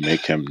so would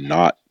make him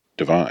not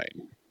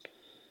divine.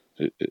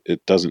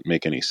 It doesn't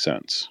make any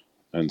sense.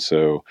 And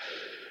so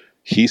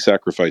he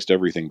sacrificed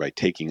everything by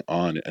taking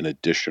on an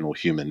additional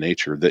human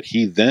nature that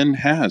he then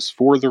has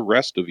for the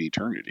rest of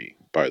eternity,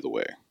 by the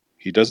way.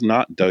 He does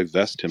not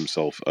divest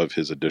himself of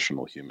his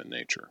additional human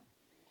nature.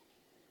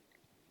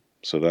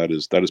 So that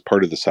is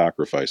part of the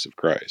sacrifice of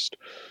Christ,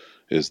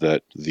 is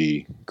that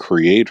the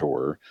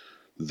creator,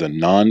 the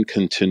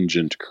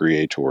non-contingent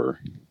creator,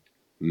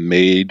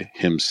 made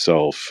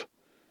himself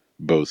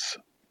both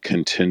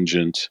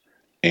contingent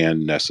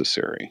and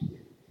necessary.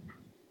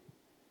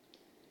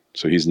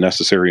 So he's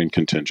necessary and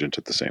contingent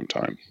at the same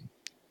time.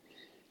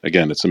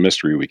 Again, it's a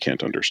mystery we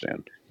can't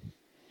understand.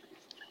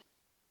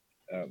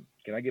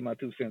 Can I get my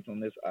 2 cents on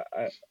this?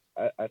 I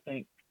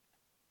think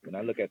when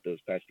I look at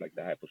those passages like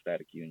the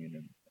hypostatic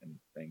union and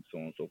things, so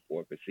on and so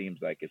forth, it seems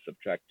like it's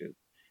subtraction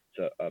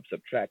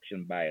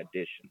by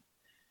addition.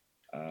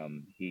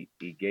 He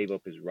gave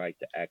up his right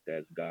to act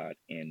as God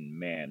in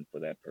man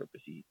for that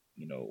purpose.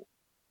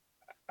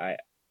 I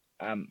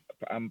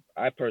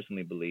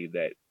personally believe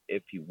that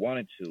if he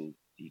wanted to,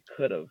 he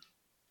could have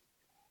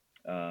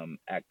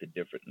acted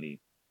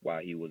differently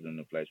while he was in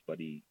the flesh, but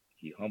he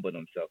humbled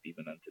himself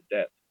even unto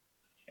death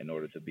in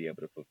order to be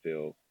able to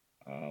fulfill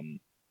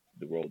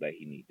the role that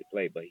he needed to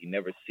play. But he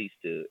never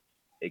ceased to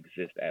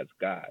exist as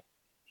God.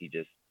 He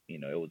just, it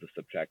was a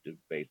subtractive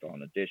based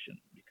on addition,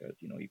 because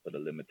he put a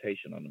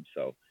limitation on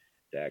himself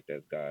to act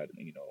as God,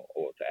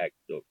 or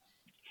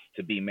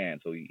to be man.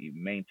 So he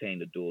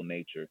maintained the dual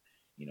nature,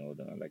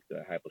 like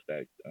the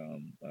hypostatic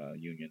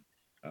union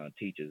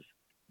teaches.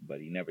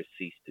 But he never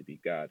ceased to be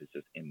God. It's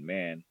just in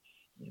man,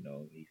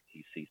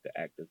 he ceased to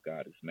act as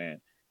God as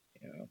man.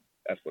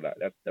 That's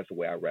the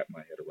way I wrap my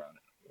head around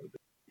it.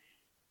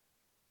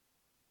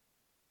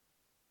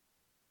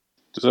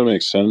 Does that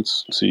make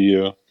sense,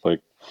 CEO?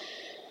 Like,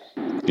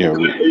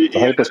 the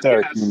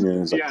hypostatic Yes,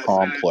 union is a yes,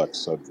 complex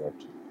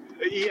subject.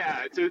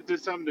 yeah. To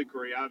some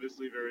degree,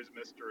 obviously there is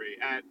mystery.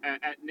 At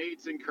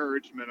Nate's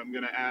encouragement, I'm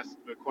going to ask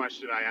the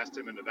question I asked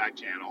him in the back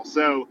channel.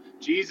 So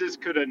Jesus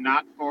could have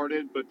not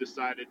farted, but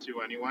decided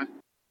to anyway.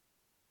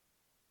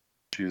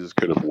 Jesus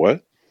could have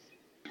what?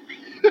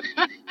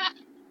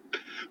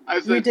 I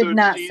You said did so.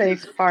 not say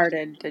Jesus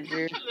farted, did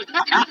you?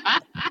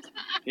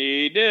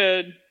 He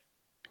did.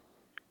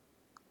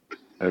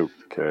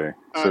 Okay.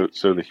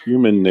 So the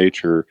human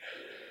nature,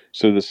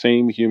 so the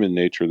same human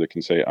nature that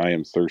can say, I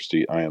am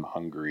thirsty, I am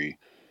hungry,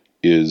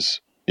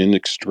 is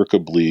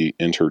inextricably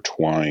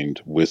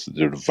intertwined with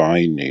the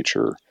divine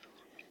nature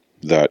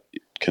that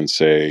can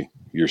say,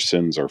 your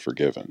sins are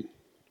forgiven.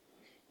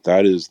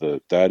 That is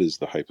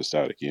the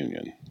hypostatic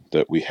union,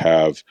 that we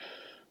have,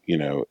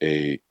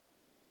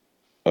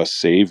 a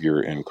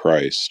savior in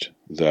Christ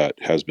that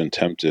has been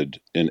tempted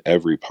in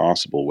every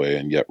possible way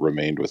and yet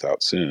remained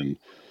without sin.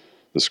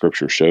 The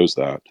scripture shows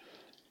that,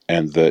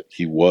 and that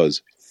he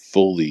was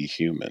fully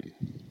human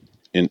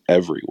in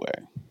every way,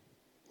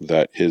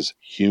 that his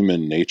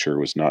human nature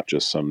was not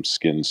just some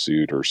skin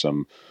suit or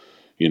some,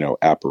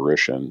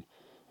 apparition,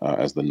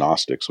 as the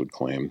Gnostics would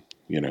claim,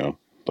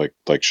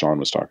 like Sean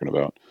was talking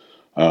about.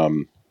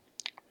 Um,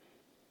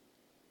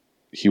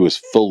 he was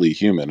fully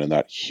human, and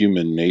that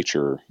human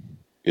nature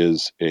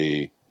is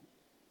a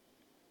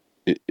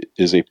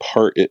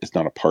part. It's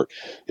not a part.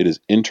 It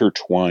is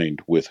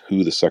intertwined with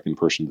who the second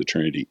person of the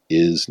Trinity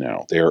is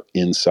now. They are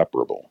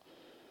inseparable.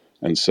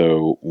 And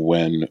so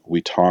when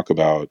we talk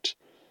about,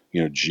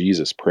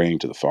 Jesus praying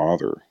to the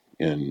Father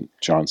in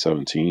John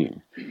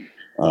 17,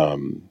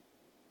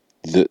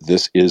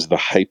 this is the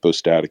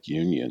hypostatic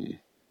union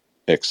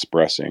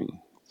expressing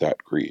that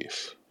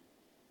grief.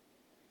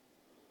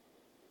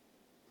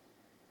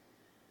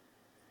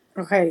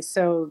 Okay,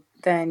 so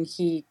then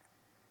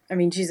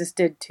Jesus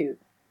did too.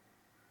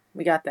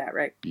 We got that,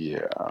 right?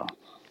 Yeah,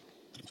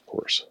 of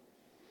course.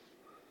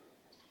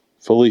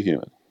 Fully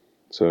human.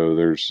 So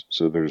there's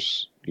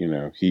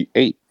he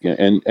ate,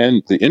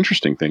 and the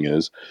interesting thing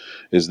is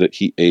that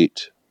he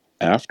ate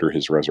after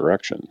his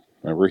resurrection.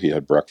 Remember, he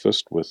had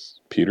breakfast with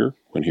Peter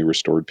when he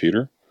restored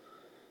Peter.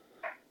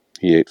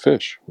 He ate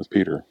fish with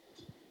Peter.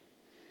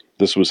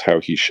 This was how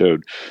he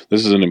showed.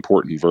 This is an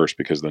important verse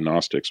because the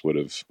Gnostics would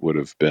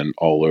have been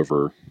all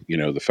over,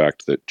 the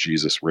fact that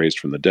Jesus raised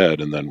from the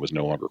dead and then was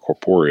no longer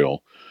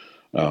corporeal,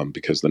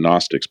 because the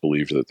Gnostics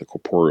believed that the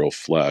corporeal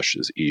flesh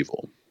is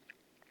evil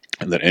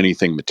and that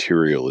anything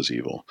material is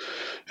evil.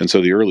 And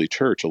so the early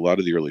church, a lot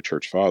of the early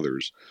church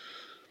fathers,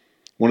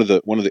 one of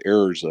the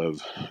errors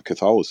of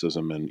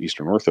Catholicism and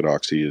Eastern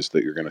Orthodoxy is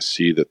that you're going to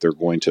see that they're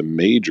going to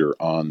major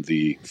on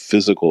the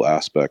physical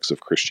aspects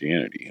of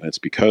Christianity, and it's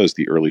because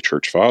the early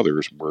church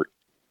fathers were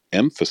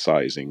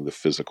emphasizing the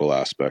physical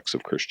aspects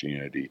of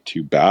Christianity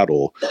to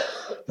battle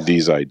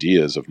these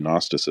ideas of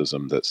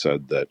Gnosticism that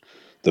said that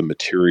the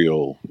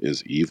material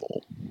is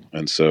evil.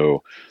 And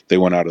so they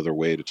went out of their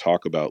way to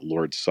talk about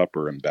Lord's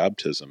Supper and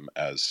baptism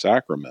as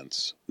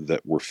sacraments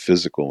that were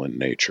physical in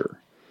nature.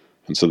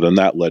 And so then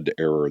that led to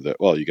error that,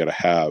 well, you got to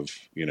have,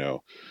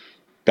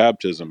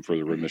 baptism for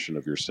the remission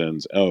of your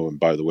sins. Oh, and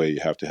by the way, you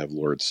have to have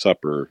Lord's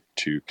Supper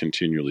to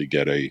continually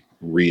get a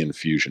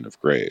reinfusion of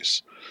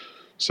grace.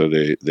 So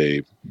they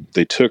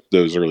took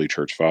those early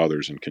church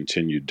fathers and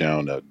continued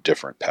down a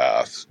different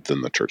path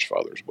than the church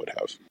fathers would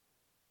have.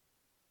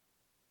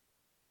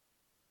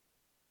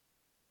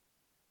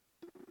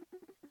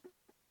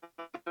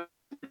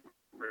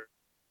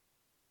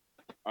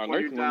 I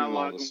like learning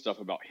all this stuff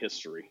about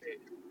history.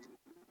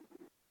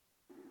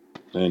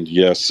 And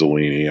yes,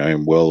 Zelini, I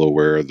am well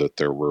aware that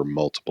there were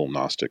multiple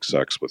Gnostic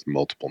sects with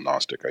multiple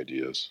Gnostic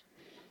ideas.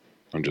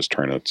 I'm just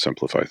trying to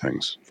simplify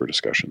things for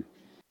discussion.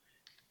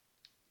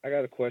 I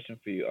got a question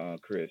for you,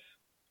 Chris,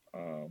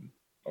 or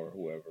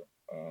whoever.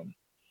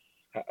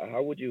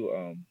 How would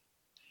you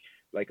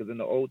like? Because in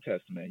the Old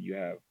Testament, you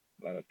have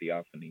a lot of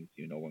theophanies.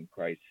 When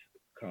Christ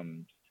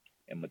comes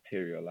and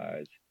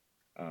materializes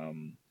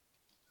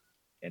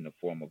in the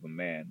form of a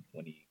man,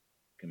 when he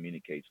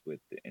communicates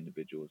with the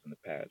individuals in the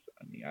past.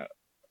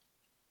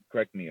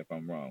 Correct me if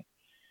I'm wrong.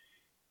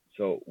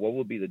 So, what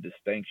would be the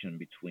distinction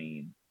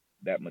between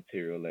that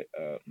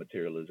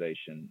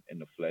materialization in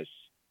the flesh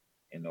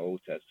in the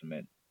Old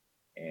Testament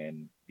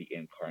and the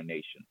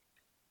incarnation?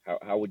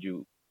 How would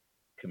you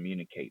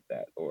communicate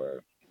that?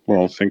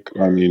 Well,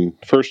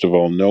 first of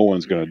all, no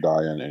one's going to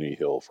die on any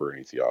hill for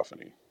any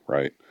theophany,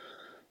 right?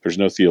 There's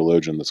no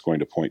theologian that's going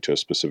to point to a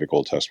specific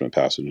Old Testament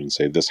passage and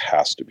say, this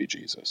has to be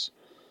Jesus,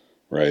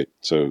 right?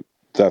 So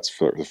that's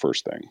for the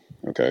first thing.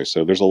 Okay.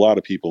 So there's a lot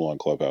of people on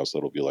Clubhouse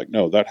that'll be like,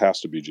 no, that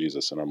has to be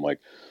Jesus. And I'm like,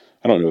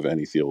 I don't know of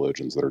any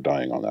theologians that are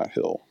dying on that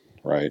hill,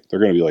 right? They're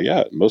going to be like,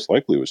 yeah, most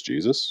likely it was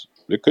Jesus.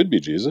 It could be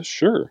Jesus.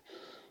 Sure.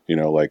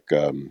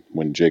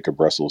 When Jacob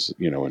wrestles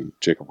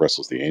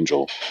the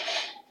angel,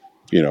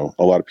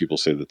 a lot of people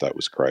say that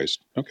was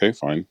Christ. Okay,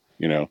 fine.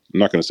 I'm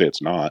not going to say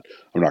it's not.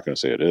 I'm not going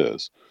to say it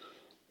is.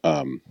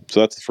 So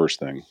that's the first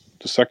thing.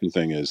 The second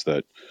thing is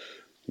that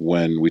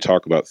when we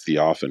talk about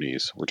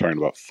theophanies, we're talking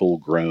about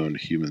full-grown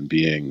human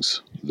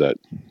beings that,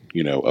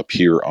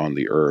 appear on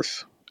the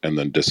earth and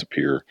then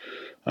disappear.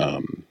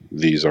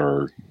 These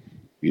are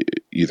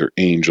either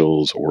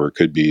angels, or it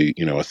could be,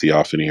 a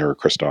theophany or a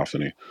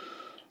Christophany,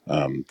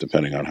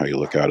 depending on how you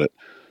look at it.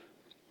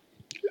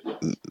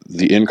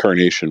 The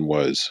incarnation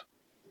was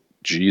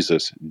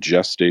Jesus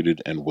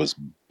gestated and was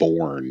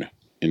born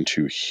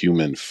into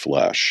human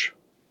flesh.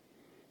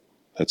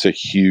 That's a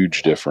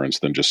huge difference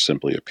than just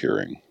simply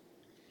appearing.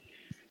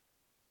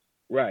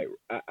 Right.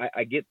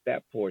 I get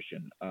that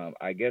portion.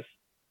 I guess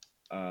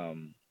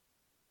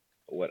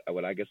what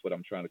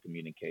I'm trying to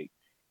communicate,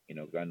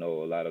 because I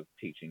know a lot of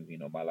teachings,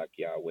 Malak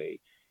Yahweh,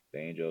 the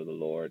angel of the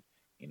Lord,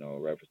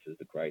 references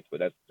to Christ, but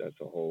that's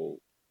a whole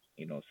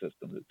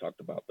system that's talked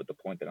about. But the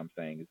point that I'm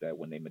saying is that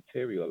when they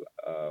materialize,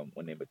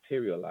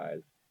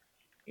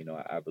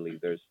 I believe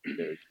there's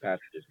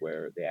passages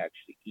where they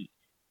actually eat.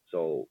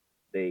 So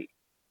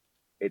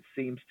it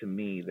seems to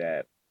me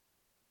that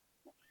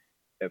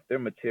if they're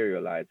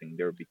materializing,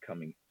 they're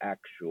becoming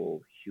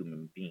actual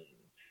human beings.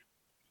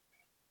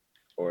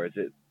 Or is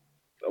it,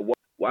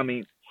 I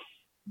mean,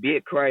 be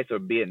it Christ or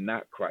be it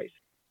not Christ,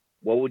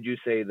 what would you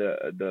say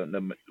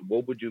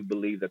what would you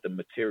believe that the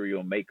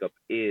material makeup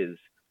is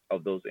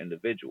of those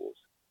individuals?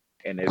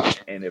 And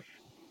if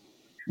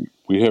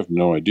We have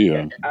no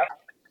idea.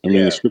 I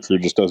mean, the yeah, scripture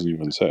just doesn't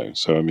even say.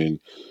 So, I mean,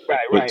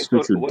 what right.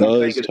 So scripture what I'm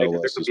saying does is tell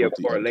there us could is be a what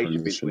the correlation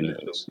incarnation between the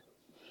two. is.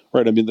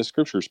 Right. I mean, the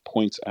scriptures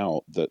points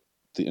out that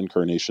the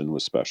incarnation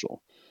was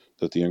special,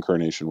 that the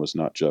incarnation was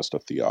not just a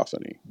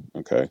theophany.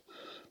 Okay.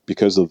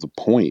 Because of the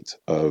point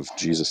of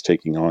Jesus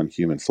taking on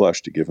human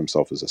flesh to give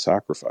himself as a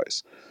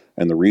sacrifice.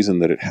 And the reason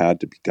that it had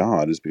to be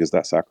God is because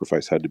that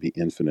sacrifice had to be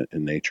infinite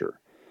in nature.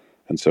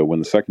 And so when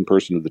the second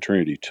person of the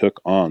Trinity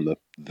took on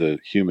the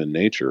human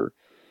nature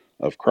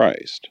of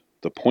Christ,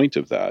 the point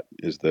of that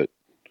is that,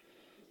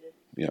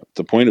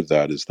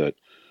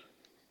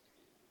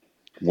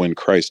 when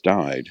Christ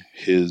died,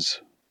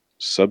 his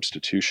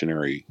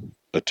substitutionary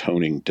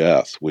atoning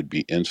death would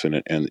be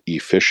infinite and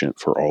efficient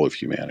for all of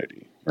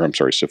humanity. Or I'm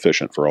sorry,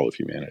 sufficient for all of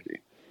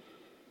humanity.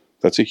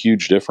 That's a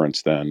huge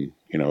difference than,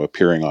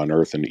 appearing on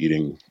earth and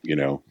eating,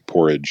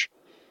 porridge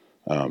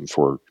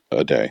for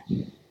a day,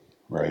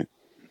 right?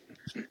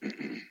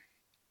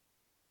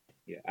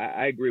 Yeah,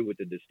 I agree with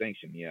the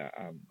distinction. Yeah,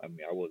 I mean,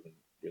 I wasn't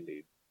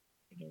really,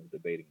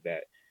 debating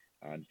that.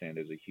 I understand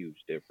there's a huge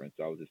difference.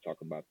 I was just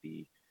talking about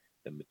the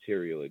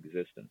material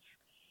existence,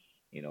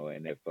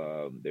 and if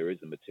there is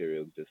a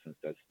material existence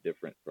that's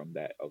different from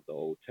that of the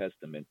Old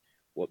Testament,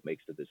 what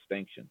makes the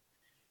distinction?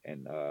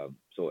 And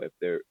so if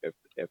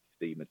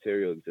the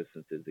material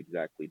existence is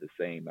exactly the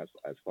same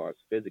as far as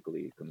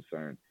physically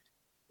concerned,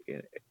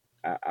 it,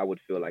 I would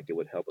feel like it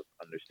would help us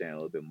understand a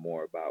little bit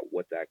more about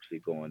what's actually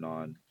going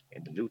on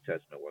in the New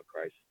Testament with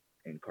Christ's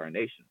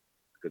incarnation.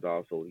 Because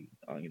also,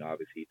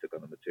 obviously he took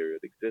on the material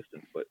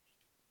existence, but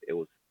it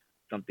was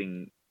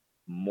something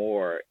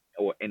more,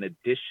 or in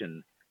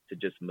addition to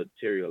just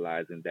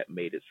materializing, that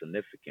made it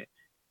significant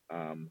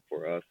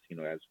for us,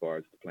 as far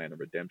as the plan of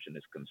redemption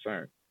is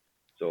concerned.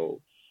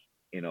 So,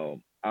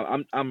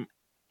 I'm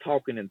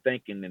talking and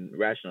thinking and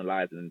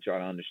rationalizing and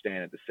trying to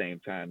understand at the same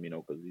time,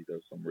 because these are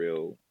some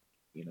real,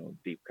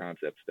 deep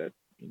concepts that,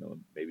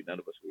 maybe none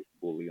of us will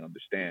fully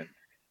understand.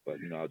 But,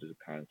 I'll just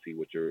kind of see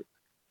what your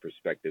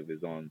perspective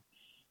is on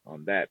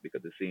that,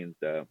 because it seems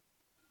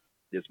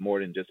there's more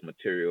than just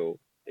material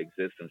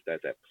existence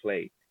that's at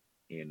play,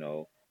 you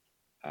know.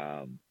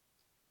 Um,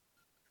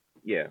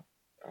 yeah,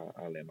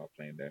 I'll end my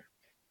plane there.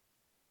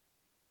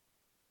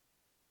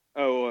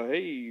 Oh,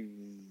 hey,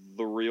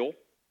 the real.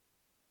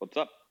 What's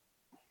up?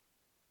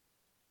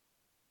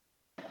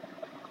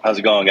 How's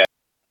it going, guys?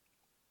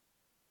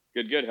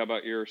 Good. How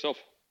about yourself?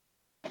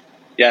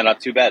 Yeah,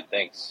 not too bad,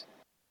 thanks.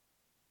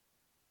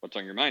 What's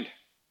on your mind?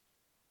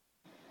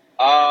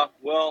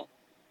 Well,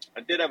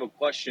 I did have a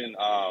question.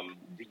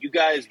 Do you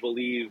guys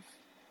believe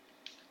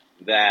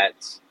that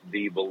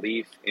the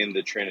belief in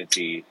the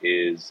Trinity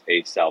is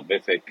a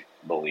salvific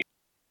belief?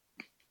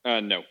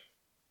 No.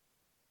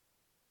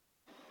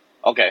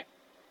 Okay,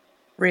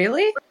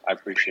 Really? I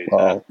appreciate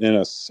that. Well, in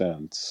a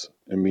sense,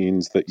 it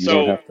means that you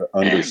don't So, have to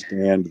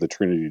understand the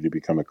Trinity to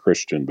become a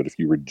Christian, but if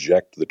you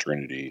reject the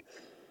Trinity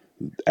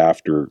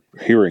after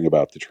hearing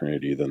about the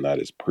Trinity, then that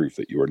is proof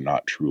that you are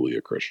not truly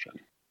a Christian.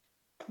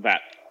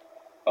 that.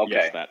 Okay.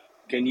 Yes, that.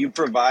 Can you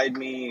provide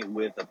me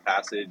with a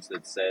passage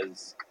that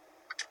says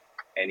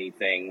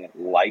anything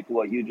like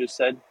what you just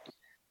said?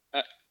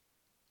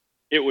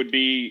 It would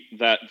be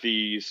that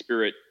the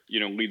Spirit,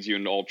 leads you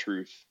into all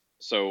truth.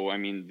 So, I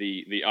mean,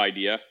 the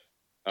idea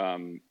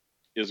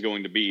is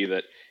going to be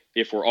that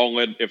if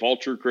all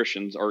true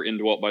Christians are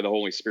indwelt by the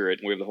Holy Spirit,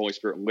 and we have the Holy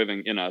Spirit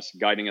living in us,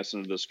 guiding us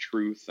into this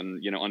truth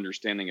and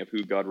understanding of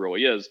who God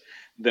really is,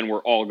 then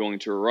we're all going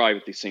to arrive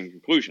at the same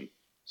conclusion.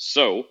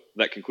 So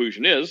that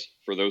conclusion is,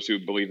 for those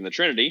who believe in the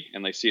Trinity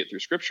and they see it through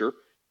Scripture,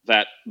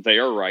 that they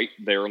are right,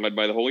 they are led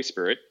by the Holy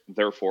Spirit.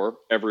 Therefore,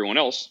 everyone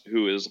else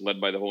who is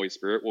led by the Holy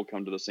Spirit will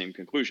come to the same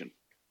conclusion.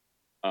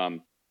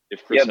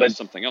 If Chris Yeah, says but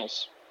something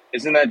else,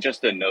 isn't that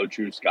just a no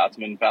true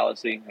Scotsman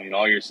fallacy? I mean,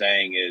 all you're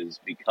saying is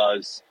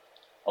because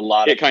a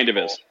lot of it kind of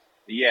people, is.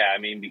 yeah, I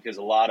mean, because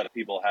a lot of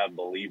people have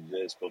believed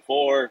this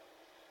before,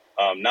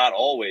 not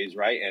always,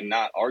 right? And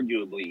not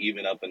arguably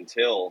even up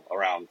until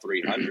around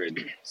 300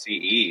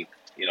 CE,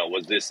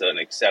 was this an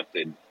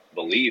accepted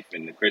belief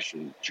in the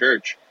Christian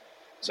church?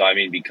 So, I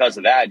mean, because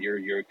of that,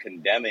 you're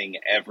condemning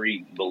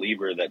every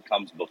believer that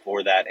comes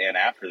before that and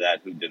after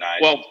that who denies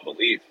Well, this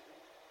belief.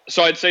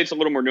 So I'd say it's a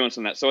little more nuanced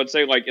than that. So I'd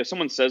say, like, if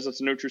someone says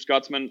it's a no true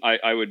Scotsman,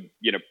 I would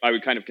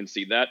kind of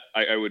concede that.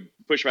 I would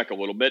push back a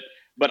little bit,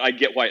 but I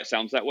get why it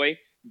sounds that way.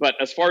 But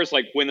as far as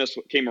like when this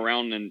came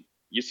around, and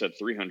you said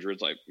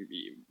 300s, like,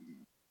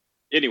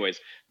 anyways,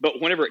 but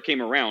whenever it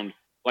came around,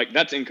 like,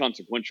 that's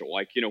inconsequential.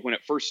 Like, when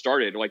it first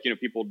started, like,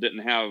 people didn't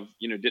have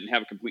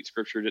complete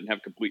Scripture, didn't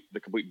have the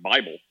complete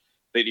Bible.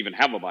 They didn't even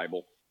have a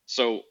Bible.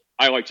 So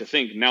I like to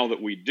think now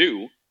that we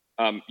do,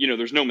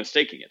 there's no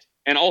mistaking it.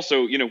 And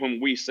also, when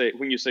you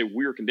say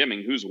we're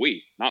condemning, who's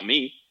we? Not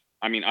me.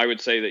 I mean, I would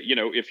say that,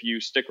 if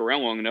you stick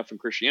around long enough in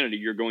Christianity,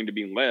 you're going to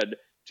be led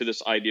to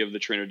this idea of the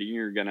Trinity.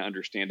 You're going to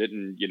understand it,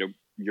 and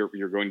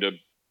you're going to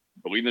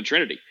believe in the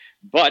Trinity.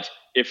 But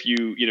if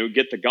you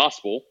get the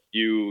gospel,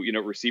 you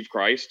receive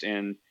Christ,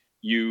 and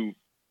you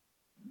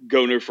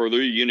go no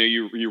further.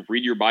 You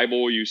read your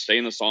Bible, you stay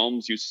in the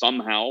Psalms, you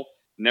somehow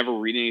never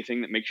read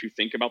anything that makes you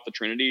think about the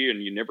Trinity,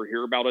 and you never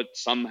hear about it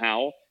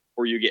somehow,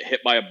 or you get hit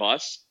by a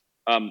bus.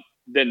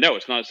 Then no,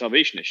 it's not a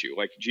salvation issue.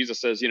 Like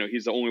Jesus says,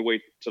 he's the only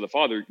way to the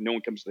Father. No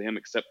one comes to him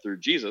except through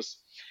Jesus.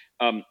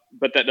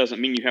 But that doesn't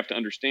mean you have to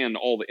understand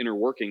all the inner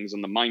workings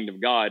and the mind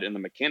of God and the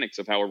mechanics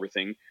of how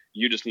everything.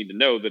 You just need to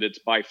know that it's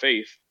by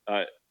faith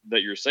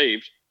that you're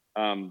saved,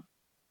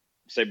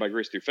 saved by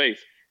grace through faith.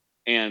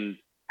 And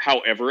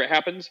however it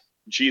happens,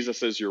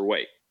 Jesus is your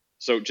way.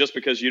 So just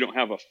because you don't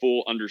have a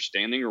full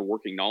understanding or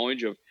working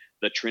knowledge of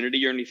the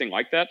Trinity or anything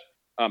like that,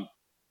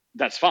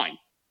 that's fine.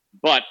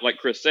 But like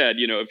Chris said,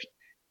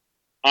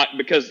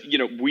 because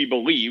we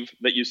believe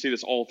that you see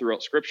this all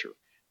throughout Scripture.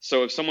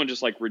 So if someone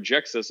just like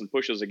rejects this and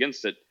pushes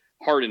against it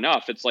hard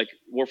enough, it's like,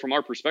 well, from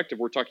our perspective,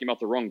 we're talking about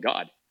the wrong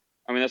God.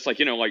 I mean, that's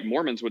like, like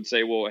Mormons would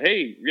say, well,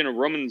 hey,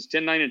 Romans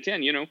 10:9 and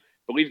 10,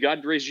 believe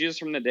God raised Jesus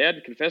from the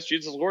dead, confess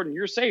Jesus as Lord, and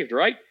you're saved,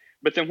 right?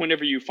 But then when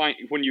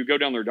you go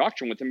down their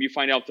doctrine with them, you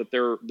find out that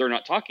they're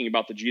not talking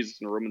about the Jesus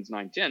in Romans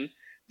 9:10.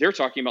 They're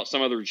talking about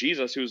some other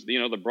Jesus who's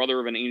the brother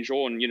of an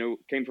angel and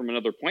came from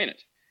another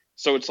planet.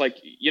 So it's like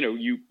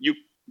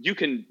you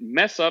can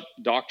mess up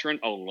doctrine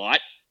a lot,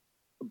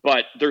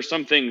 but there's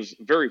some things,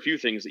 very few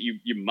things that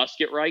you must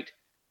get right.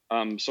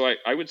 So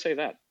I would say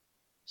that.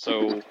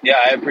 So Yeah,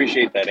 I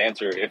appreciate that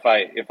answer. If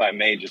I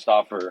may just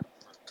offer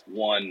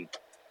one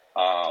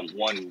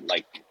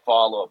like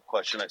follow-up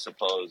question, I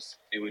suppose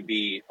it would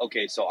be,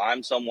 okay, so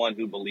I'm someone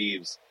who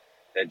believes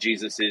that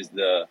Jesus is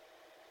the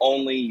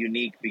only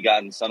unique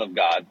begotten Son of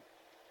God,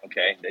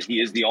 okay, that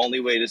he is the only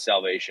way to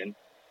salvation,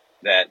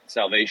 that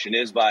salvation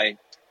is by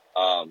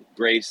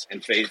grace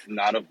and faith,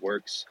 not of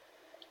works,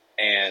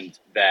 and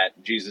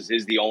that Jesus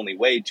is the only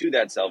way to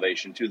that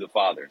salvation, to the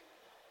Father.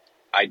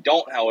 I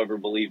don't, however,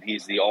 believe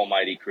he's the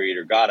almighty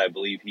creator God. I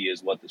believe he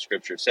is what the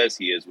scripture says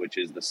he is, which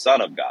is the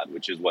Son of God,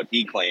 which is what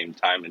he claimed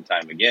time and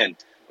time again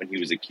when he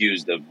was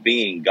accused of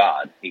being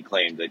God. He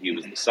claimed that he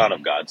was the Son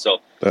of God. So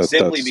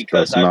simply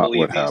because that's I not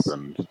believe what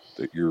happened.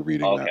 That you're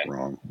reading that okay,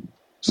 wrong.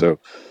 So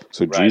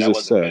right, I Jesus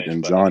wasn't said finished.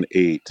 in Go ahead. John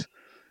 8,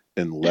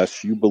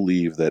 unless you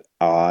believe that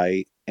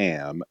I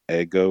am,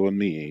 ego and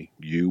me,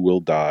 you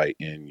will die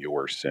in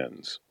your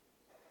sins.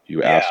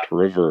 You Yeah, asked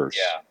for a verse.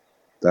 yeah.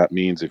 That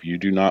means if you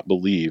do not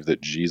believe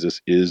that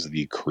Jesus is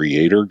the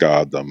creator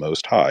God, the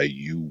Most High,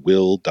 you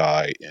will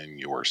die in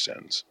your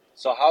sins.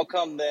 So how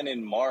come then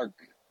in Mark,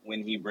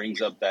 when he brings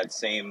up that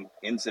same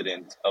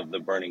incident of the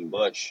burning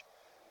bush,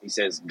 he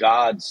says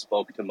God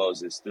spoke to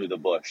Moses through the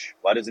bush?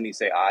 Why doesn't he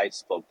say I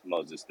spoke to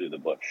Moses through the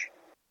bush?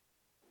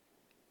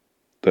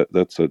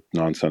 That's a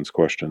nonsense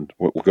question.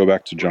 We'll go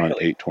back to John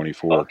Really?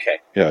 8:24. Okay.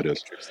 Yeah, it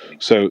is.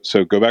 Interesting.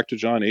 So go back to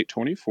John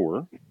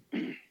 8:24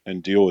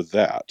 and deal with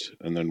that,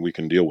 and then we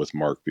can deal with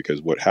Mark,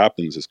 because what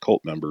happens is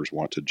cult members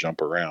want to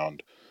jump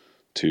around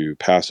to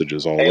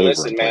passages all Hey, over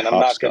listen, and play man, I'm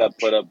not going to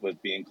put hopscotch. up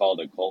with being called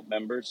a cult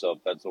member, so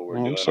if that's what we're Oh,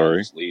 I'm doing, I'll sorry.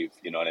 just leave.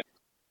 You know what I mean?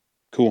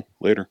 Cool.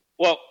 Later.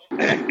 well,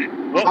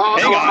 Hold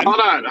hang on,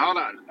 on. hold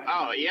on.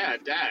 Oh yeah,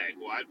 dag.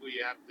 Why do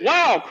we have to?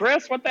 Wow,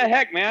 Chris, what the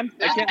heck, man?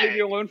 They can't leave Dag.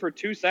 you alone for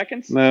 2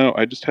 seconds? No,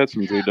 I just had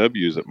some Yeah,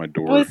 JWs at my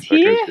door. Was That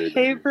he guy's a JWs.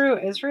 Hebrew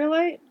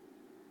Israelite?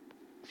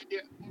 yeah.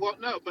 Well,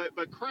 no, but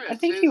I Chris,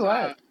 think he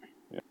was.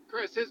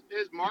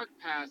 his Mark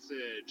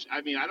passage.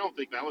 I mean, I don't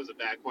think that was a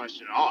bad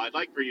question at all. I'd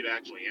like for you to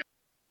actually answer.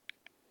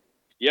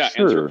 Yeah,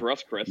 answer it Sure. for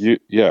us, Chris. You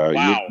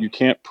Wow.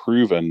 can't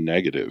prove a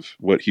negative.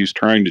 What he's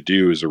trying to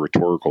do is a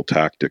rhetorical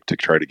tactic to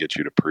try to get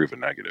you to prove a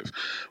negative.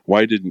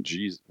 Why did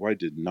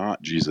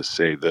not Jesus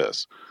say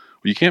this?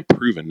 Well, you can't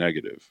prove a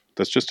negative.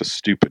 That's just a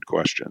stupid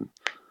question.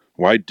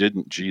 Why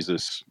didn't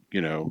Jesus,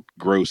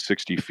 grow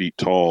 60 feet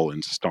tall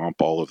and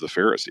stomp all of the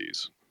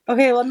Pharisees?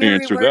 Okay, let me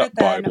Answer reword it that,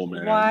 then. Bible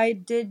man. Why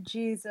did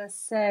Jesus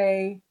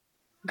say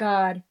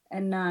God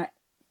and not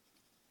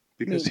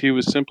Because me? he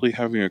was simply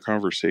having a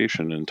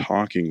conversation and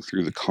talking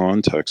through the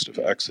context of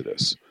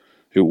Exodus.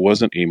 It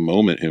wasn't a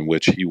moment in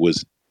which he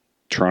was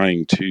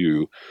trying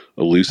to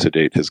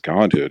elucidate his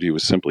godhood. He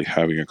was simply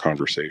having a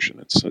conversation.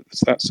 It's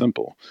that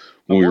simple.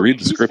 A When we more read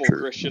the peaceful scripture,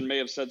 Christian may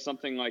have said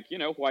something like,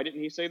 why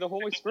didn't he say the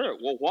Holy Spirit?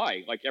 Well,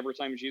 why? Like every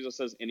time Jesus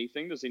says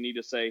anything, does he need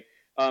to say,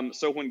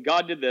 so when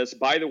God did this,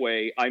 by the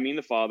way, I mean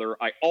the Father,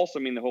 I also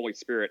mean the Holy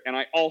Spirit, and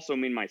I also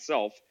mean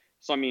myself.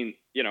 So I mean,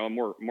 a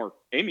more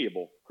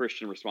amiable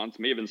Christian response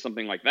may have been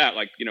something like that.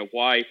 Like,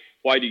 why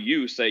do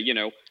you say,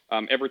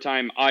 every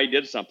time I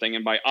did something,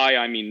 and by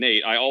I mean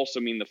Nate, I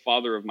also mean the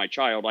father of my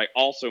child, I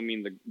also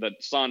mean the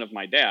son of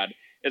my dad.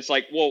 It's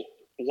like, well,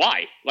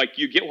 why? Like,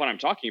 you get what I'm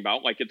talking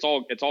about. Like, it's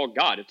all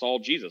God, it's all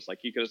Jesus. Like,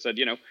 he could have said,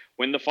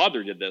 when the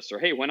Father did this, or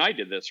hey, when I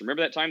did this,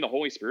 remember that time the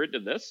Holy Spirit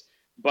did this?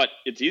 But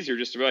it's easier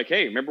just to be like,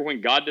 hey, remember when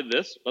God did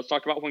this? Let's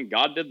talk about when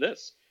God did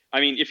this. I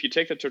mean, if you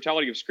take the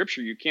totality of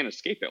Scripture, you can't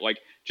escape it. Like,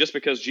 just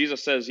because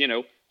Jesus says,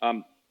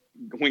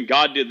 when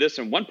God did this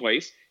in one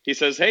place, he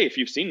says, hey, if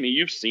you've seen me,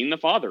 you've seen the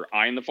Father.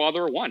 I and the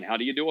Father are one. How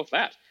do you deal with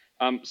that?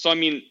 So, I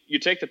mean, you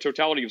take the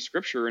totality of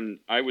Scripture, and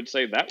I would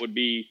say that would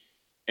be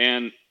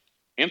an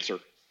answer.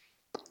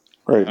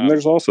 Right. And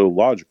there's also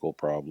logical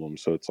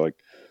problems. So it's like,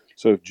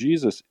 so if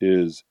Jesus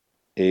is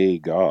a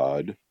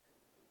God,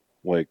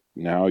 like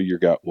now you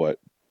got what?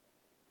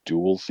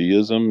 Dual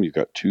theism. You've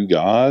got two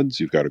gods.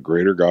 You've got a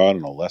greater God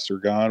and a lesser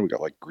God. We got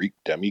like Greek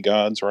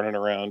demigods running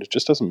around. It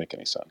just doesn't make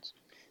any sense.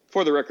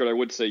 For the record, I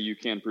would say you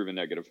can prove a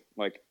negative.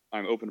 Like,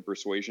 I'm open to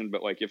persuasion,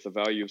 but like if the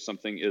value of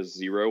something is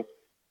 0,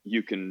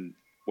 you can.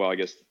 Well, I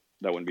guess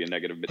that wouldn't be a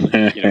negative, but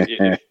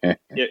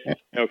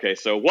okay,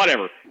 so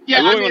whatever. Yeah,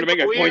 I really want to make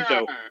a but point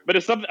though. But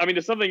if something,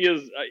 if something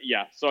is,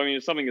 yeah. So I mean,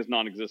 if something is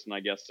non-existent, I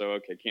guess. So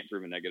okay, can't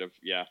prove a negative.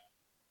 Yeah.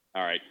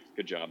 All right.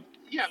 Good job.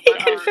 Yeah, He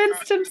but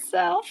convinced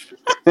himself.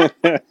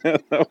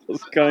 That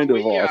was kind of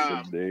we,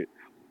 awesome, Nate.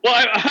 Well,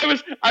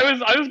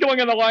 I was going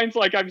on the lines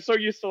like I'm so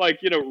used to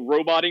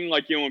roboting,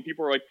 when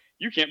people are like,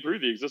 you can't prove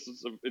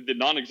the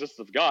non-existence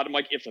of God. I'm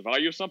like, if the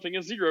value of something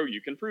is 0,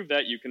 you can prove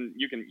that. You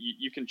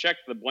can check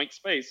the blank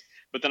space.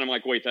 But then I'm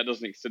like, wait, that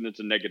doesn't extend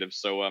into negative.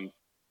 So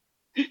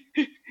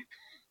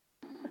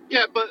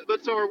yeah,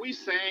 but so are we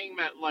saying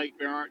that like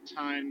there aren't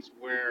times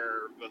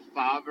where the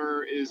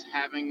Father is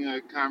having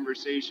a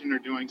conversation or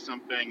doing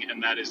something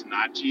and that is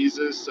not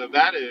Jesus? So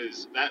that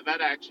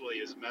actually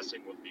is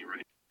messing with me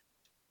right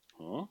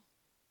Huh?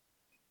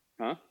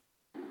 Huh?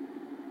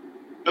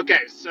 Okay,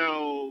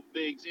 so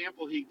the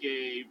example he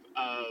gave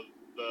of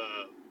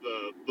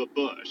the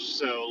bush.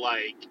 So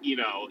like,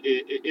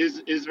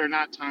 is there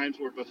not times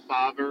where the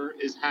Father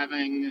is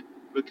having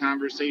the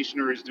conversation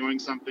or is doing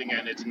something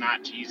and it's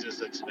not Jesus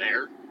that's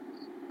there?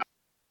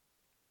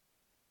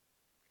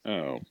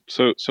 Oh,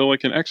 so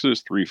like in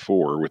Exodus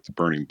 3:4 with the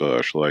burning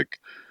bush, like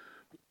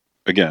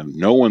again,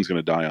 no one's going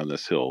to die on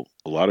this hill.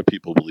 A lot of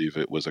people believe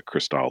it was a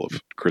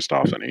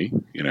Christophany,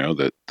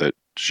 that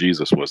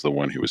Jesus was the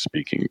one who was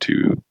speaking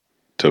to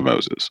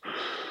Moses.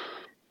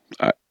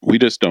 We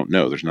just don't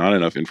know. There's not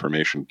enough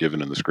information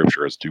given in the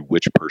scripture as to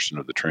which person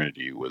of the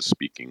Trinity was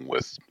speaking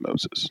with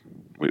Moses.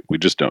 We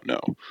just don't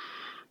know.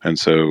 And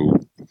so,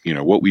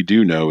 what we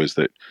do know is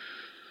that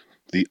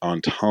the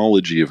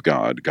ontology of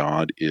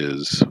God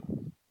is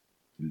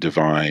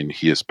divine,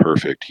 he is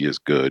perfect, he is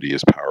good, he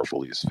is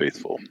powerful, he is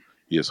faithful,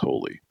 he is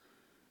holy.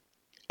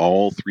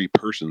 All 3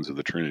 persons of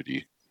the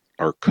Trinity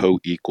are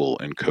co-equal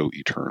and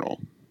co-eternal.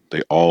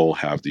 They all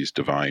have these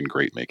divine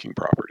great-making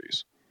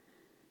properties,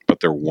 but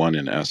they're one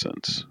in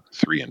essence,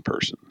 3 in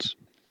persons.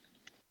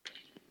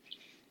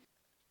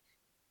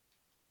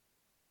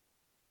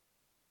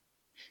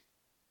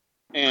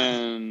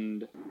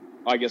 And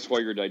I guess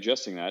while you're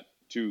digesting that,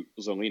 to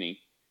Zolini,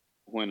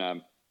 when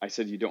I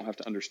said you don't have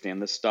to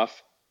understand this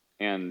stuff,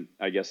 and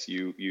I guess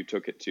you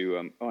took it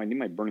to I need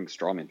my burning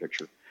strawman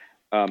picture.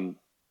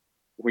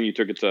 When you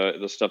took it to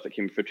the stuff that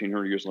came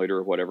 1,500 years later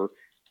or whatever,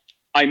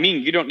 I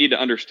mean, you don't need to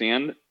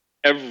understand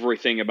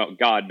everything about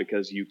God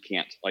because you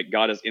can't. Like,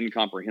 God is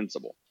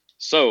incomprehensible.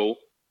 So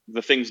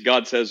the things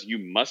God says you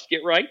must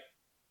get right,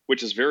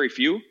 which is very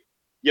few,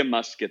 you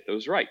must get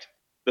those right.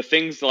 The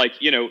things like,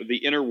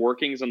 the inner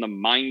workings and the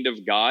mind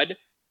of God,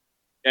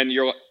 and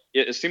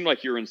it seemed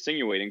like you're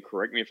insinuating,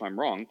 correct me if I'm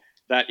wrong,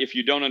 that if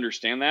you don't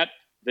understand that,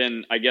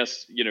 then I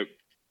guess,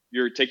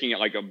 you're taking it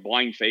like a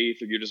blind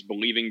faith or you're just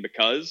believing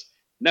because.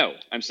 No,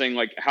 I'm saying,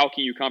 like, how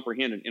can you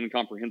comprehend an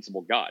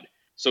incomprehensible God?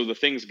 So the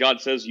things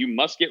God says you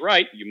must get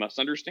right, you must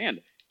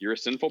understand. You're a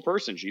sinful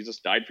person. Jesus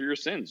died for your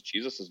sins.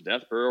 Jesus'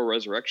 death, burial,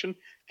 resurrection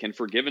can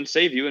forgive and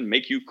save you and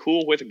make you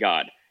cool with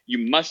God.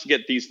 You must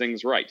get these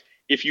things right.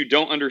 If you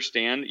don't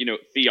understand,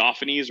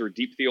 theophanies or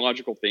deep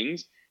theological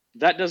things,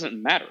 that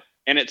doesn't matter.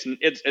 And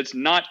it's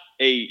not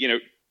a,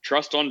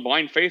 trust on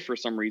blind faith for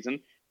some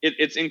reason.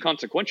 It's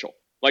inconsequential.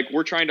 Like,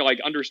 we're trying to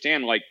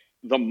understand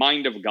the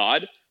mind of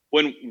God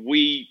when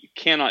we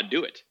cannot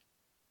do it.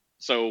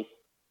 So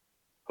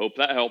hope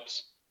that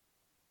helps.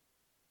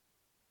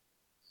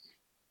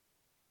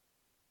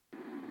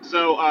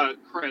 So,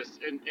 Chris,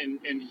 and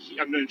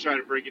I'm going to try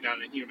to break it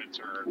down in human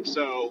terms.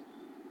 So,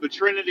 the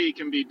Trinity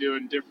can be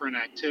doing different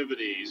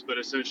activities, but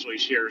essentially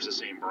shares the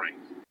same brain.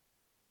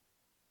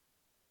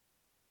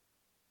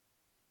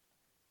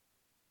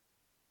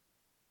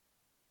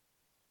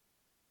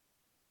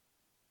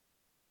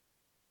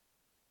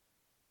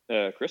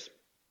 Chris,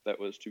 that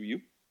was to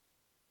you.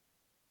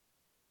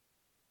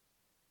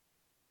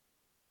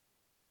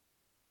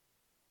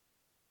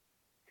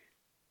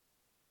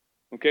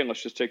 Okay,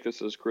 let's just take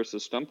this as Chris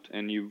is stumped,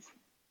 and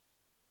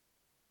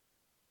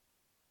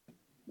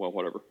well,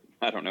 whatever.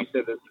 I don't know. You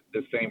said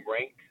the same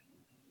rank?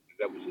 Is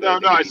that what you No,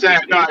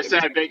 said? I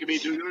said they can be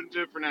doing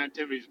different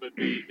activities, but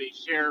they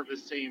share the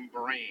same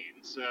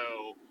brain.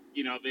 So,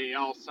 they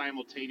all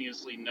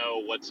simultaneously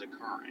know what's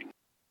occurring.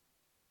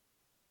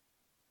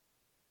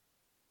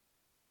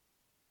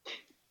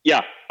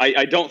 Yeah,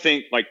 I don't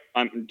think,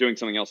 I'm doing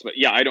something else, but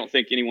yeah, I don't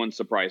think anyone's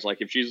surprised. Like,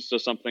 if Jesus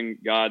does something,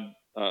 God,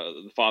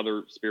 the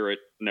Father, Spirit,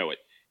 know it.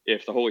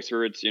 If the Holy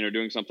Spirit's,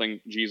 doing something,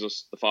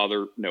 Jesus, the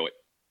Father, know it.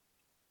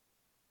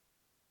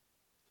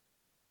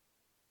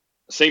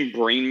 Same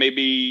brain,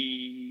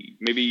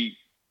 maybe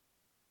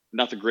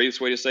not the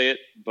greatest way to say it,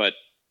 but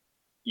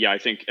yeah, I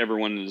think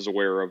everyone is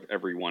aware of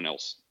everyone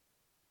else.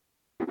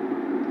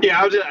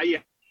 Yeah,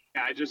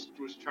 I just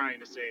was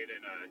trying to say it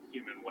in a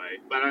human way,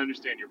 but I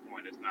understand your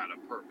point. It's not a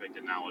perfect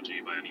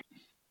analogy by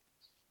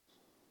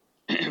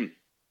any.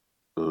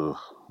 Ugh,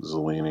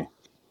 Zellini.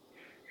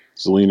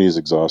 Zellini is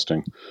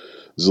exhausting.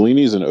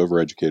 Zellini is an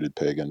overeducated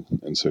pagan,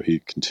 and so he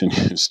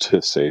continues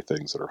to say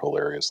things that are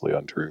hilariously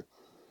untrue.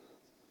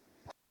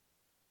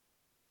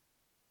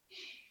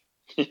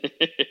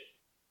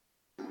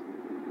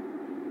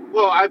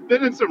 Well, I've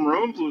been in some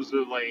rooms with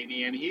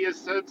Delaney, and he has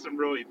said some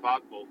really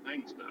thoughtful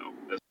things,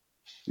 though.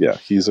 Yeah,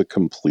 he's a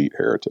complete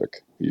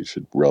heretic. You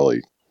should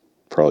really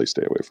probably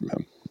stay away from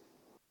him.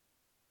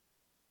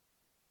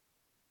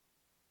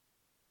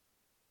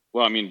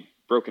 Well, I mean,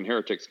 broken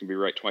heretics can be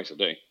right twice a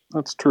day.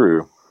 That's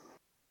true.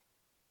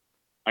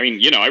 I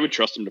mean, I would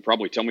trust him to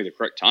probably tell me the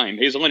correct time.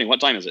 Hey, Zeleny,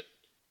 what time is it?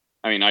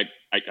 I mean, I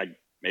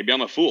maybe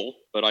I'm a fool,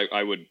 but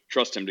I would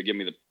trust him to give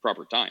me the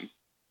proper time.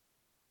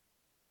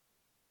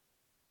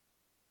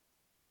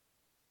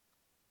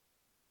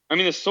 I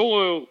mean, the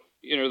solo,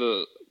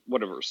 the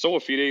whatever, sola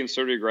fide and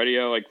sola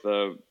gratia, like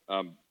the,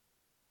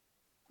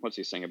 what's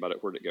he saying about it?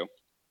 Where'd it go?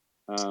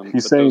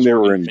 He's saying they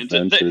were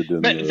invented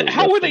in the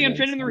how were they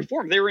invented in the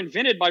Reform? They were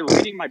invented by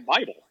reading my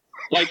Bible.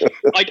 Like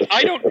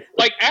I don't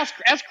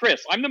ask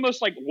Chris. I'm the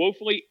most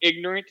woefully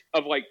ignorant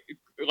of like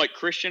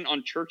Christian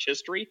on church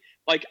history.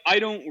 Like I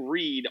don't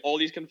read all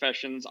these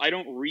confessions. I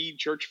don't read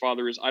church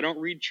fathers. I don't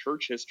read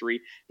church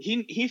history.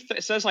 He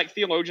says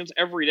theologians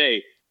every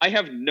day. I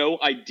have no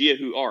idea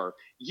who are.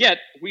 Yet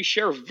we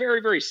share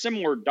very, very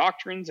similar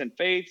doctrines and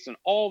faiths and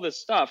all this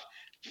stuff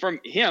from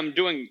him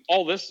doing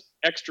all this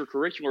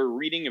extracurricular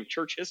reading of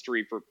church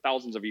history for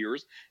thousands of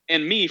years,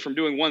 and me from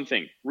doing one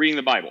thing, reading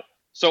the Bible.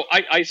 So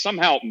I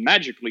somehow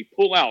magically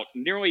pull out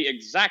nearly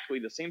exactly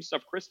the same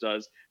stuff Chris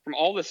does from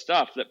all this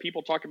stuff that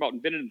people talk about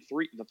invented in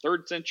the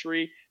 3rd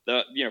century,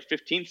 the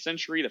 15th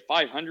century, the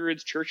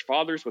 500s, church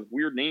fathers with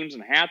weird names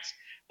and hats.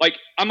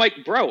 I'm like,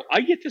 bro,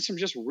 I get this from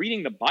just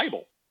reading the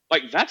Bible.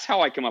 That's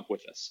how I come up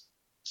with this.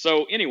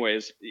 So,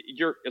 anyways,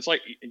 it's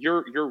like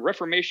your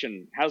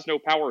Reformation has no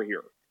power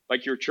here.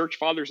 Like your church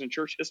fathers and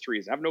church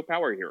histories have no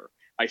power here.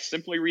 I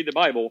simply read the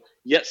Bible,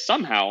 yet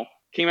somehow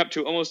came up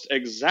to almost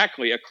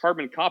exactly a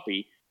carbon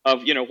copy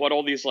of what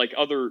all these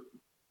other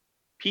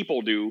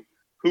people do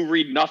who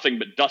read nothing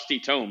but dusty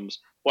tomes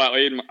while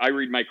I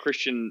read my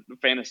Christian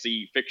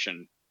fantasy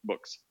fiction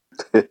books.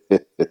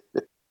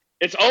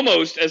 It's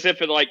almost as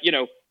if it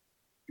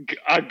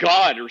a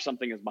god or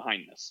something is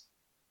behind this.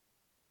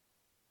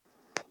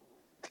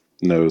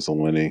 No,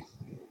 Zeleny.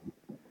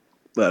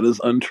 That is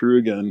untrue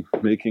again,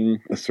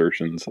 making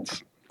assertions.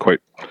 It's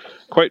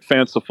quite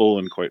fanciful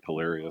and quite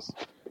hilarious.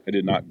 I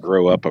did not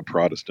grow up a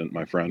Protestant,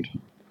 my friend.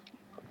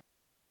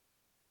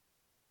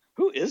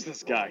 Who is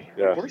this guy?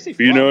 Yeah. Where's he If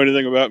from? you know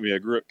anything about me, I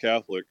grew up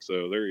Catholic,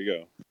 so there you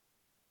go.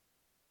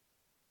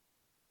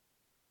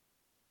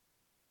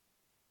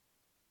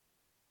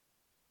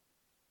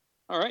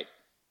 All right.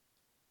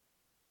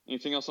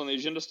 Anything else on the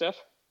agenda, Steph?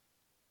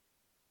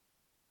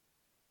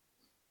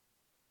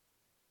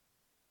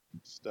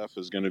 Steph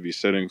is going to be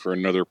sitting for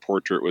another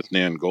portrait with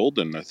Nan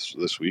Golden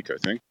this week, I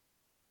think.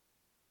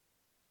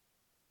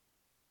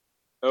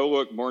 Oh,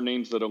 look, more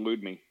names that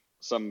elude me.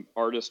 Some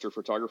artist or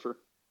photographer.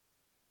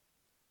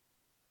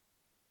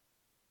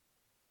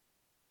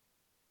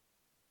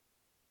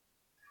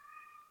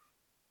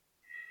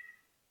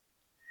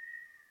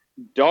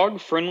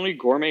 Dog-friendly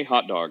gourmet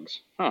hot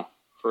dogs. Huh,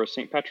 for a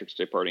St. Patrick's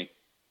Day party.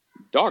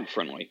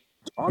 Dog-friendly.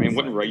 I mean,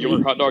 wouldn't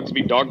regular hot dogs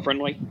be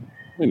dog-friendly?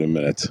 Wait a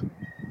minute.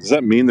 Does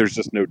that mean there's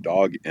just no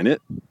dog in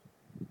it?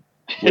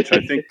 Which I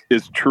think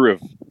is true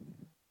of...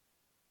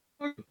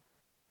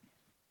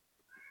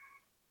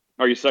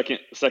 Are you second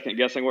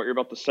guessing what you're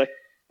about to say?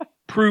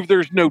 Prove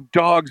there's no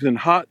dogs in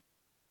hot...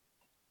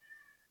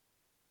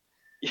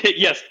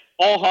 Yes,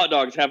 all hot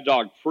dogs have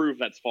dog. Prove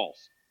that's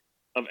false.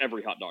 Of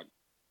every hot dog.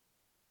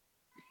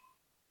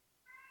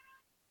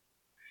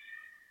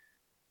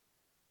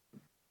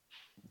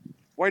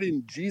 Why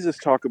didn't Jesus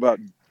talk about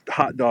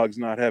hot dogs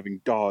not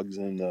having dogs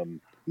in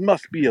them?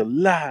 Must be a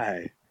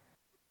lie.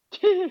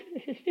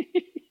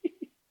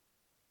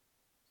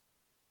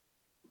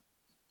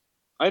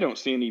 I don't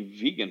see any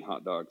vegan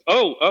hot dogs.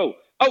 Oh,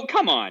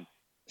 come on.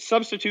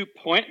 Substitute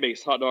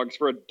plant-based hot dogs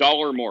for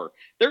 $1 more.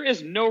 There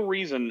is no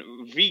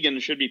reason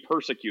vegans should be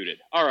persecuted.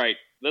 All right,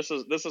 this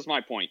is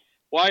my point.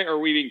 Why are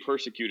we being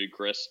persecuted,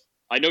 Chris?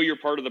 I know you're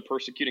part of the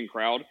persecuting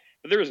crowd,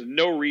 but there is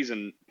no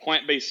reason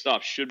plant-based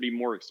stuff should be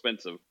more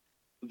expensive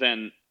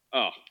than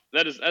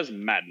that's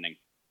maddening.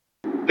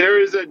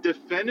 There is a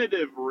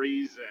definitive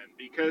reason,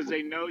 because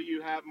they know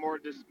you have more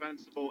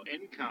dispensable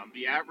income.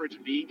 The average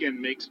vegan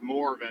makes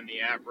more than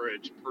the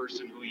average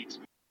person who eats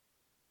meat.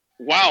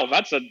 Wow,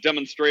 that's a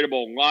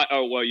demonstrable lie.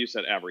 Oh, well, you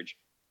said average.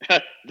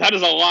 That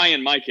is a lie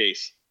in my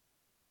case.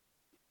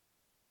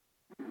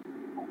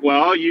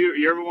 Well,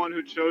 you're the one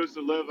who chose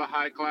to live a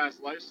high class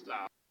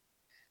lifestyle.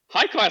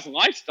 High class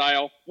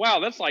lifestyle. Wow,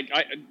 that's like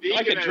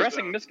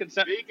addressing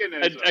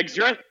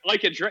Veganism.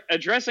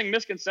 addressing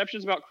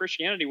misconceptions about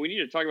Christianity. We need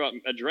to talk about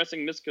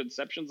addressing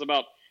misconceptions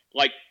about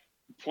like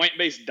plant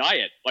based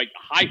diet, like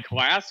high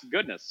class.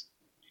 Goodness.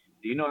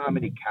 Do you know how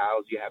many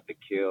cows you have to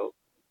kill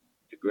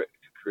to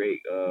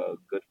create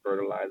good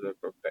fertilizer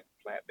for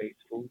plant-based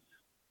foods?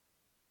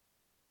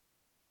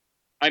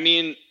 I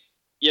mean,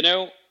 you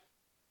know,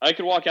 I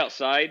could walk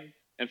outside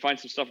and find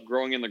some stuff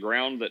growing in the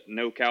ground that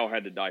no cow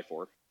had to die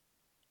for.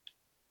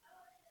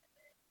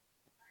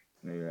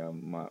 Yeah,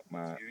 my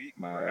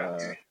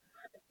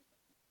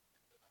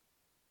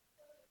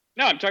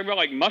No, I'm talking about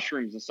like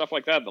mushrooms and stuff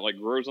like that like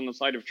grows on the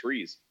side of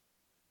trees.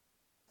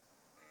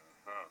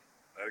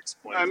 That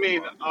explains. I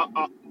mean,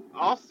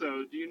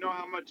 also, do you know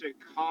how much it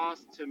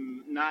costs to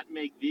not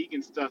make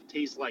vegan stuff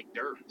taste like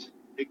dirt?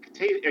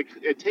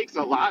 It takes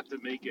a lot to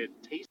make it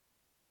taste.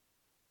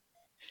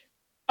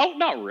 Oh,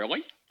 not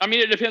really. I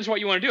mean, it depends what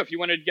you want to do. If you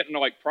wanted to get into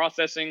like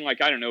processing,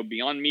 like I don't know,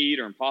 Beyond Meat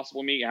or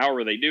Impossible Meat,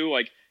 however they do,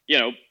 like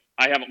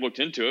I haven't looked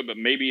into it, but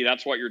maybe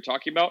that's what you're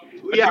talking about.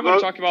 But Yeah, if you want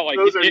to talk about like,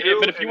 but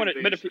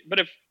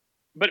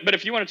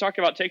if you want to talk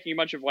about taking a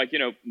bunch of like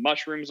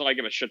mushrooms, like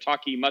a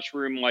shiitake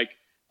mushroom, like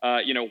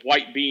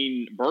white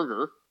bean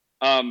burger,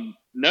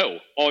 no,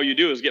 all you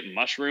do is get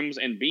mushrooms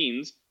and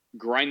beans,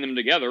 grind them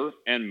together,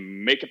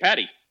 and make a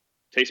patty.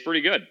 Tastes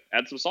pretty good.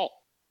 Add some salt.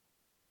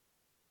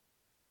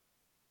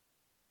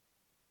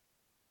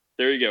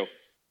 There you go.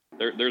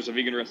 There's a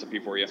vegan recipe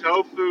for you.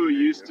 Tofu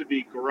used to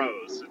be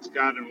gross. It's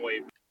gotten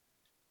way.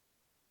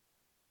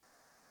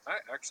 I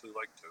actually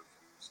like tofu,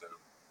 so.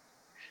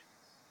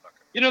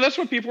 That's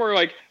what people are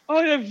like,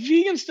 oh, the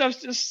vegan stuff's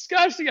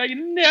disgusting. I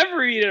can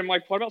never eat it. I'm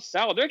like, what about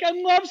salad? They're like, I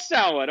love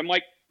salad. I'm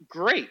like,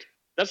 great.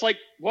 That's like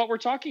what we're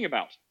talking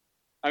about.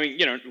 I mean,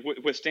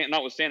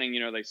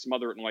 notwithstanding, they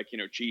smother it in like,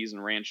 cheese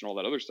and ranch and all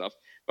that other stuff.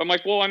 But I'm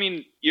like, well, I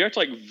mean, you have to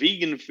like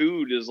vegan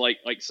food is like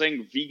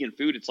saying vegan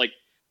food. It's like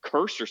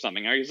cursed or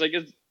something. I was like,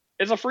 it's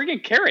a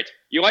freaking carrot.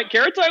 You like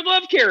carrots? I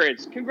love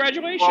carrots.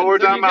 Congratulations. Well, we're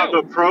talking about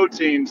the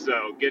proteins,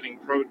 though. Getting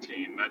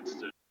protein. That's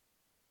the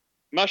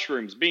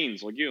mushrooms,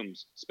 beans,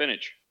 legumes,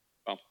 spinach.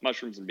 Well,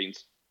 mushrooms and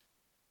beans.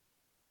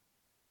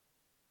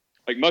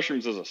 Like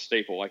mushrooms is a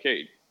staple. Like,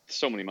 hey,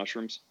 so many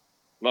mushrooms.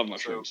 Love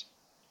mushrooms. So,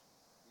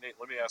 Nate,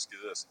 let me ask you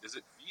this. Is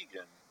it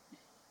vegan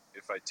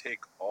if I take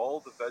all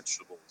the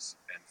vegetables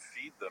and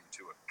feed them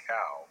to a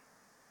cow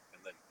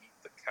and then eat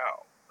the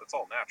cow? That's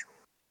all natural.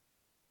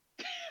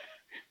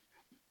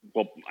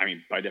 Well, I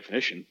mean, by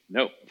definition,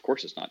 no. Of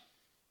course it's not.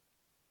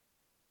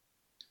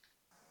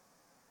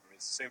 I mean,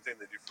 it's the same thing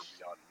they do for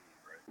Beyond Meat,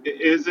 right?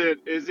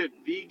 Is it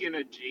vegan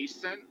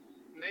adjacent,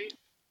 Nate?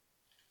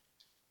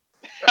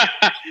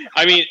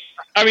 I mean,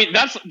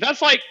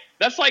 that's like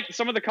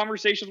some of the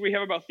conversations we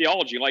have about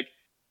theology. Like,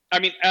 I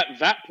mean, at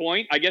that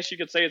point, I guess you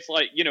could say it's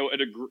like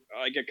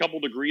like a couple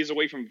degrees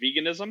away from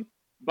veganism.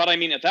 But I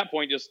mean, at that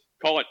point, just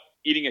call it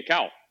eating a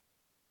cow.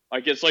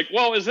 Like, it's like,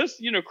 well, is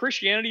this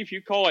Christianity? If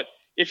you call it,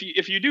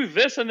 if you do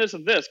this and this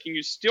and this, can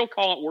you still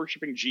call it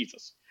worshiping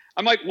Jesus?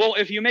 I'm like, well,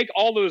 if you make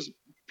all those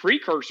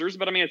precursors,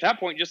 but I mean, at that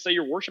point, just say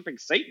you're worshiping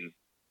Satan.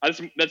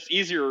 That's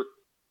easier.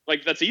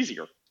 Like, that's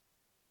easier.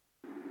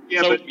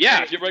 Yeah, so but yeah,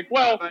 Nate, if you're like,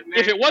 well,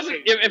 if it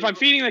wasn't, Nate, if I'm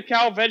feeding the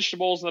cow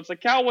vegetables, and if the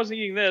cow wasn't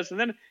eating this, and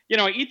then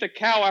I eat the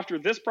cow after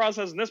this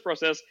process and this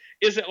process,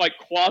 is it like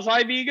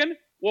quasi-vegan?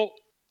 Well,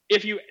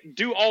 if you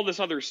do all this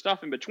other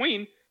stuff in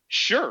between,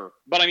 sure.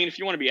 But I mean, if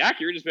you want to be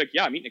accurate, just be like,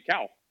 yeah, I'm eating a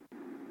cow.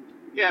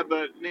 Yeah,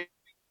 but Nate,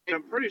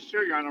 I'm pretty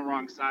sure you're on the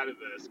wrong side of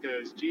this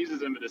because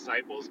Jesus and the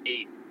disciples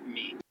ate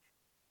meat.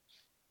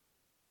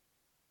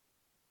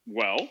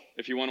 Well,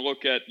 if you want to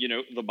look at,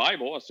 the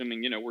Bible,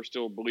 assuming, we're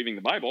still believing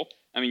the Bible,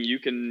 I mean, you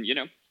can,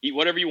 eat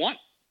whatever you want.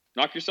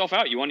 Knock yourself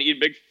out. You want to eat a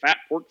big fat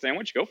pork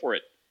sandwich? Go for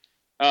it.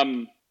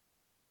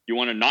 You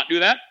want to not do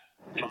that?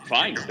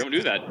 Fine. Don't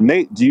do that.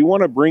 Nate, do you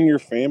want to bring your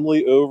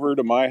family over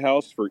to my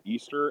house for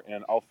Easter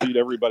and I'll feed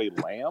everybody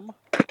lamb?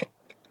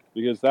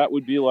 Because that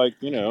would be like,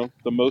 the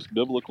most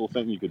biblical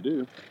thing you could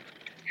do.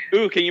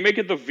 Ooh, can you make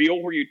it the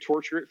veal where you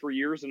torture it for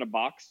years in a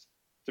box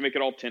to make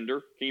it all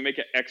tender? Can you make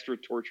it extra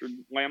tortured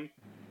lamb?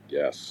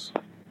 Yes.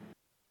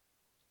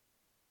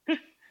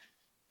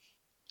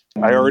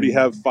 I already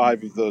have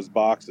 5 of those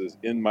boxes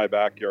in my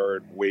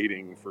backyard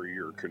waiting for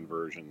your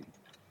conversion.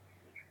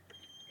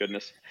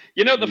 Goodness.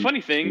 The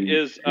funny thing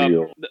is,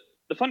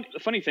 the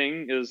funny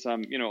thing is, a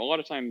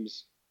lot of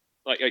times,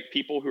 like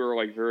people who are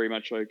like very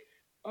much like,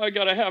 I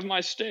gotta have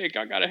my steak,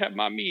 I gotta have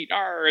my meat,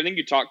 and then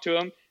you talk to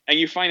them and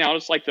you find out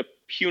it's like the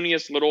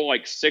puniest little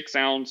like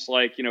 6-ounce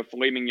like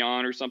filet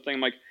mignon or something.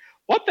 I'm like,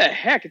 what the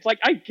heck? It's like,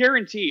 I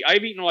guarantee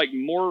I've eaten like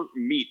more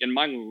meat in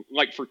my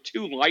like for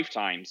 2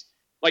 lifetimes.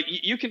 Like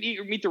you can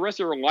eat meat the rest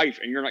of your life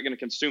and you're not going to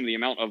consume the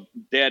amount of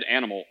dead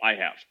animal I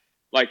have.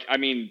 Like, I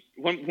mean,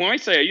 when I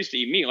say I used to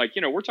eat meat, like,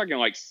 we're talking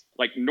like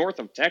north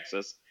of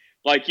Texas,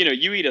 like,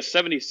 you eat a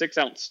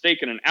 76-ounce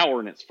steak in an hour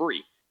and it's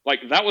free. Like,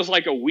 that was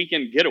like a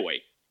weekend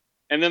getaway.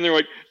 And then they're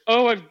like,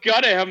 oh, I've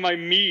got to have my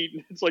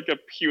meat. It's like a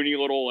puny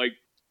little, like,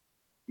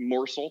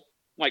 morsel.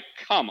 Like,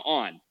 come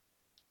on.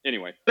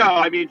 Anyway. No,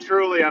 I mean,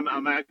 truly,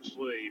 I'm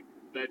actually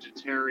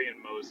vegetarian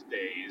most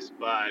days,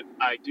 but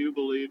I do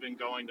believe in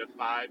going to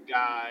Five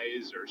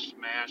Guys or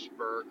Smash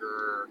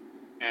Burger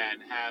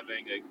and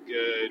having a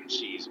good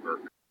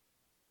cheeseburger.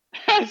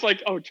 It's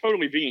like, oh,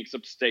 totally vegan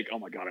except steak. Oh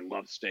my God, I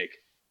love steak.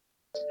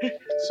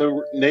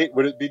 So, Nate,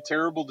 would it be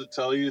terrible to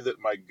tell you that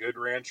my Good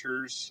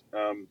Ranchers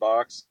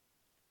box?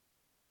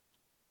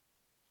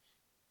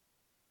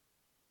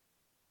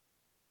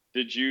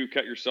 Did you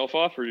cut yourself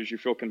off, or did you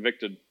feel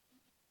convicted?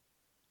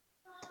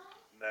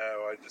 No,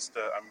 I just,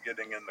 I'm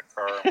getting in the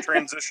car. I'm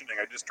transitioning.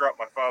 I just dropped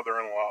my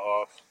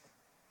father-in-law off.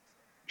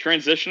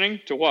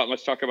 Transitioning to what?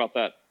 Let's talk about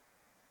that.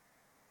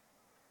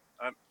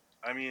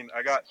 I mean,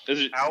 I got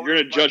you're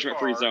in a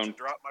judgment-free zone to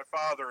drop my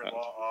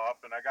father-in-law off,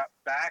 and I got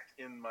back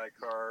in my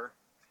car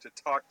to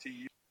talk to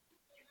you.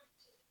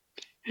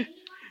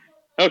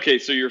 Okay,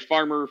 so your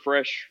Farmer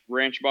Fresh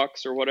Ranch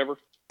box or whatever?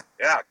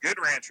 Yeah, Good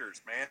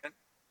Ranchers, man.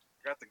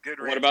 Got the Good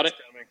Ranchers what about it?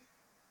 coming.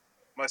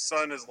 My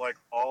son is like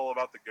all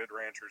about the Good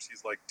Ranchers.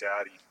 He's like,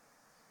 Daddy,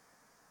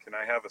 can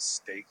I have a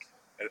steak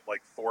at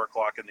like 4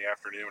 o'clock in the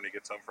afternoon when he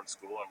gets home from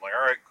school? I'm like,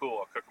 all right, cool.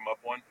 I'll cook him up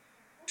one.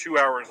 2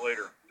 hours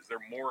later, is there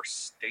more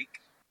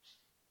steak?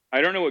 I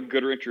don't know what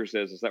Good Ranchers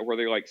is. Is that where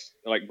they like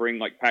bring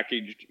like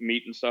packaged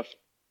meat and stuff?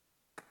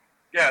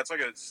 Yeah, it's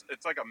like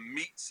a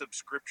meat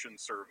subscription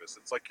service.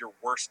 It's like your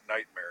worst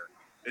nightmare.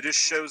 It just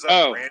shows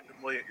up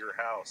randomly at your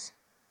house.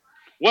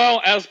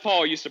 Well, as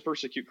Paul used to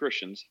persecute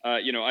Christians, I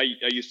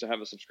used to have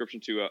a subscription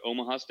to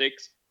Omaha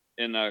Steaks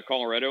in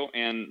Colorado,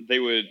 and they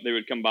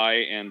would come by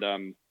and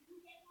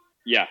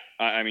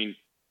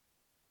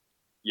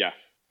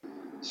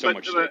so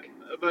much steak.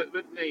 But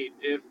Nate,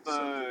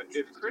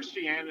 if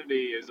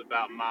Christianity is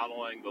about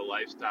modeling the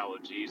lifestyle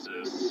of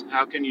Jesus,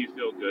 how can you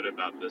feel good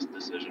about this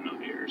decision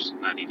of yours,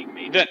 not eating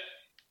meat?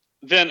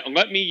 Then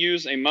let me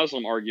use a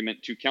Muslim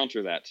argument to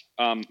counter that.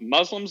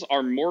 Muslims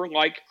are more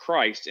like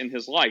Christ in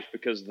his life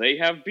because they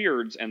have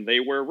beards and they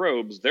wear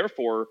robes.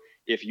 Therefore,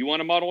 if you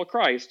want to model a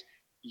Christ,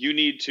 you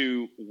need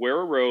to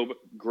wear a robe,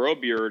 grow a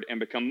beard, and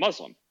become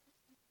Muslim.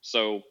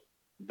 So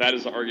that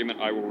is the argument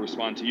I will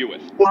respond to you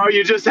with. Well,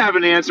 you just have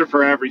an answer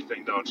for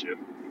everything, don't you?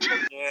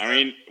 I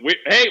mean,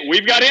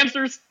 we've got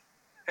answers.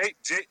 Hey,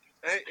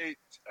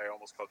 I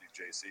almost called you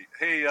JC.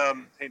 Hey,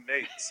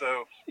 Nate.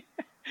 So.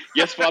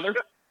 Yes, Father.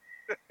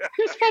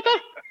 Yes, Father.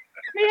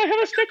 May I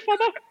have a stick,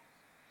 Father?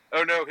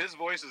 Oh no, his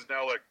voice is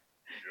now like,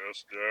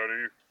 yes,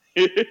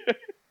 Daddy.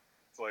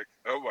 It's like,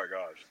 oh my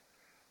gosh.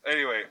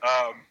 Anyway,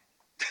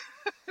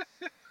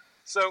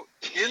 so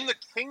in the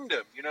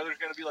kingdom, there's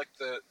going to be like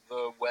the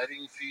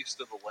wedding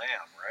feast of the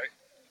Lamb, right?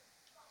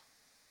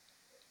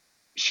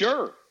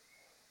 Sure.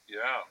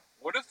 Yeah.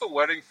 What if the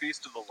wedding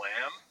feast of the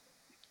Lamb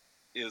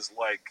is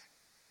like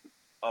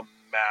a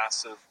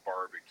massive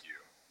barbecue?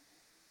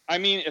 I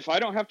mean, if I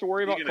don't have to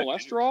worry about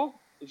cholesterol,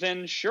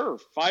 then sure,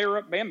 fire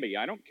up Bambi.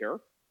 I don't care.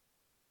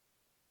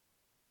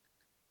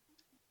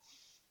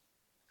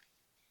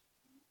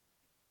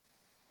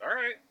 All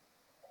right.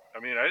 I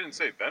mean, I didn't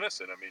say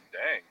venison. I mean,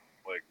 dang.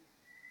 Like,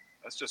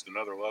 that's just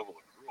another level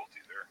of cruelty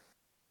there.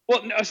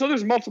 Well, no, so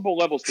there's multiple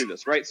levels to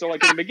this, right? So,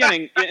 like, in the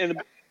beginning,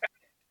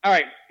 all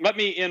right, let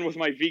me end with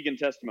my vegan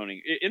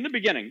testimony. In the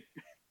beginning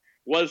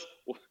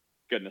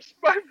goodness.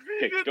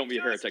 Okay, don't be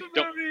a heretic.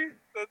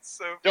 That's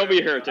so don't be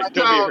a heretic. Don't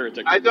be a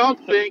heretic. I don't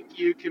think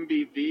you can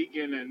be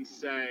vegan and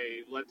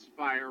say, let's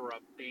fire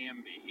up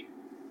Bambi.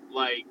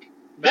 Like,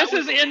 this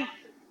is in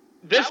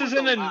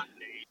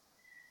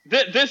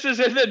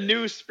the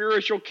new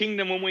spiritual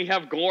kingdom when we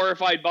have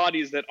glorified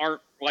bodies that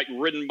aren't like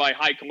ridden by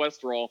high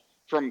cholesterol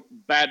from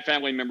bad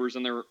family members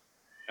and their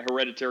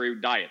hereditary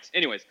diets.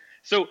 Anyways,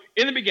 so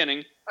in the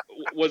beginning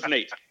was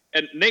Nate,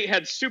 and Nate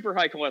had super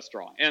high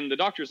cholesterol, and the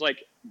doctor's like,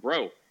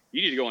 bro,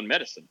 you need to go on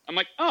medicine. I'm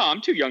like, oh,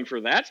 I'm too young for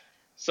that.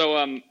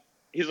 So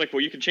he's like,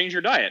 well, you can change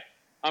your diet.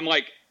 I'm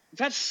like,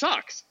 that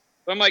sucks.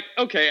 I'm like,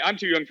 okay, I'm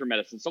too young for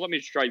medicine, so let me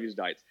just try these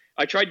diets.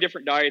 I tried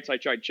different diets. I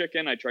tried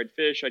chicken. I tried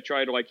fish. I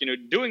tried,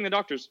 doing the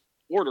doctor's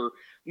order.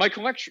 My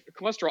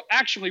cholesterol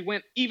actually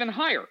went even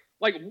higher,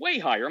 like way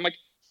higher. I'm like,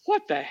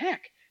 what the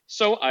heck?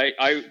 So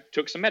I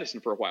took some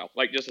medicine for a while,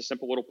 like just a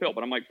simple little pill.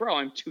 But I'm like, bro,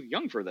 I'm too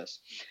young for this.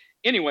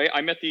 Anyway,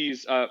 I met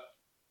these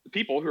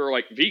people who are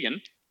like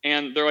vegan,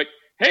 and they're like,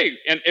 hey,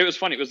 and it was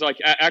funny. It was like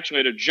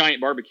actually at a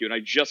giant barbecue, and I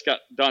just got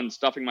done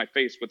stuffing my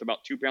face with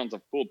about 2 pounds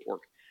of pulled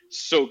pork.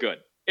 So good.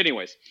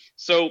 Anyways,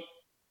 so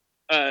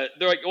they're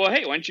like, well,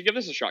 hey, why don't you give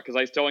this a shot? Because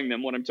I was telling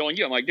them what I'm telling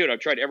you. I'm like, dude, I've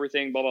tried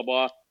everything, blah, blah,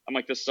 blah. I'm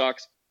like, this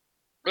sucks.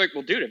 They're like,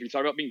 well, dude, have you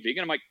thought about being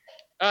vegan? I'm like,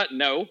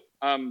 no.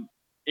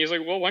 He's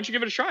like, well, why don't you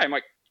give it a try? I'm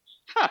like,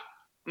 huh.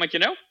 I'm like,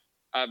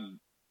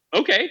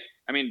 okay.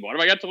 I mean, what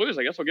have I got to lose?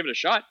 I guess I'll give it a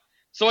shot.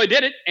 So I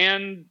did it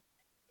and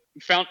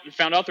found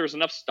out there was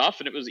enough stuff,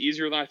 and it was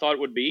easier than I thought it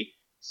would be.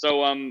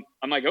 So I'm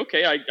like,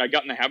 okay, I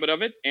got in the habit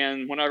of it.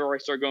 And whenever I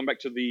started going back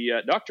to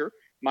the doctor,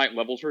 my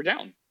levels were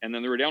down, and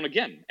then they were down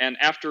again. And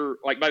after,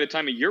 like, by the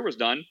time a year was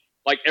done,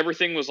 like,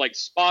 everything was, like,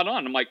 spot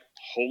on. I'm like,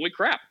 holy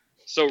crap.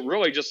 So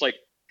really just, like,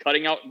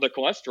 cutting out the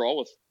cholesterol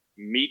with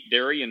meat,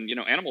 dairy, and,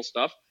 animal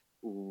stuff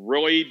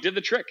really did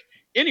the trick.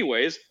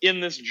 Anyways, in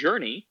this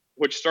journey,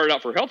 which started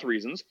out for health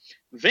reasons,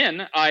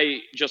 then I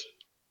just,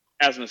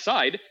 as an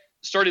aside,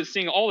 started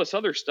seeing all this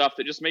other stuff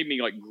that just made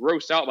me like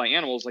grossed out by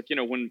animals. Like,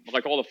 when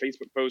like all the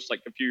Facebook posts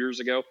like a few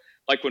years ago,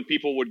 like when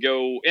people would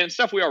go and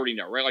stuff we already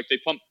know, right? Like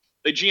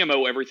they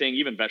GMO everything,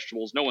 even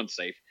vegetables. No one's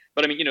safe.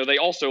 But I mean, they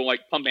also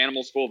like pump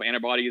animals full of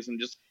antibodies and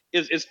just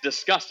it's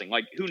disgusting.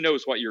 Like who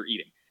knows what you're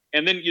eating?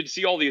 And then you'd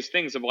see all these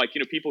things of like,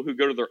 people who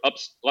go to their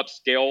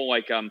upscale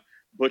like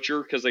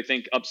butcher because they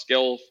think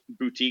upscale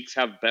boutiques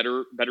have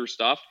better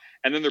stuff.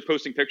 And then they're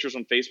posting pictures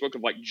on Facebook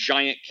of like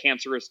giant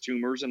cancerous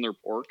tumors in their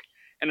pork.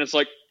 And it's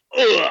like,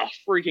 ugh,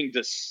 freaking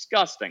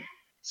disgusting.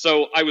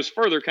 So I was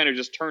further kind of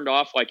just turned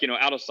off, like,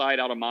 out of sight,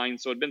 out of mind.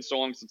 So it'd been so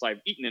long since I've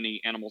eaten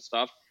any animal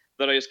stuff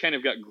that I just kind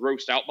of got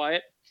grossed out by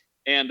it.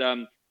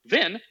 And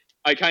then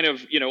I kind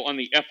of, on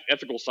the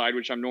ethical side,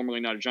 which I'm normally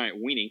not a giant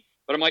weenie,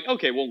 but I'm like,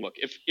 okay, well, look,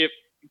 if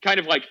kind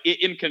of like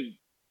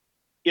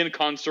in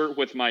concert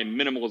with my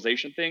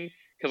minimalization thing,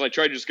 because I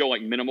try to just go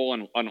like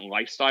minimal on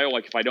lifestyle.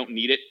 Like if I don't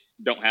need it,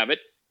 don't have it.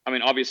 I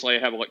mean, obviously I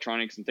have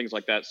electronics and things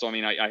like that. So, I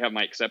mean, I have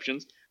my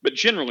exceptions, but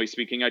generally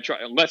speaking, I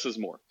try less is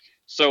more.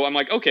 So I'm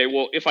like, okay,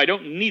 well, if I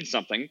don't need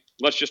something,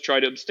 let's just try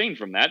to abstain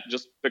from that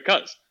just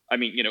because. I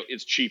mean,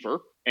 it's cheaper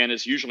and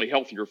it's usually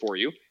healthier for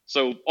you.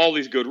 So all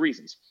these good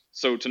reasons.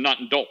 So to not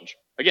indulge.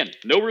 Again,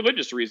 no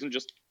religious reason,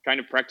 just kind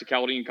of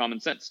practicality and common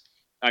sense.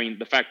 I mean,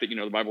 the fact that,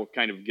 the Bible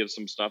kind of gives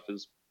some stuff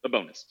is a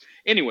bonus.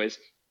 Anyways,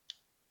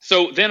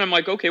 so then I'm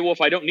like, okay, well,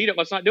 if I don't need it,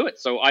 let's not do it.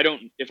 So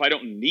if I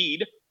don't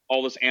need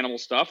all this animal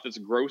stuff that's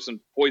gross and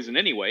poison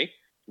anyway,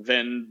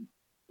 then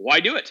why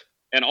do it?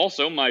 And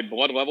also my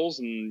blood levels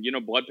and,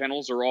 blood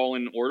panels are all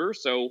in order.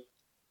 So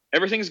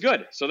everything's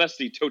good. So that's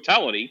the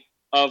totality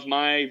of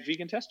my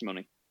vegan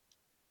testimony.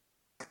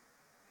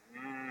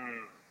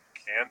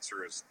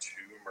 Cancerous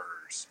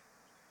tumors.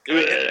 Can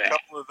I get a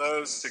couple of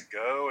those to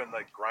go and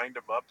like grind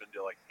them up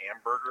into like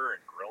hamburger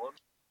and grill them?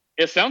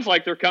 It sounds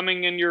like they're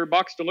coming in your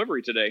box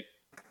delivery today.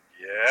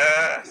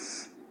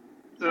 Yes.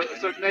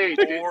 So Nate,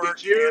 did you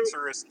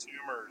cancerous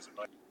tumors?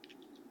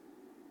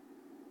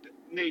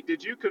 Nate,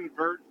 did you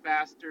convert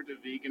faster to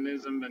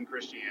veganism than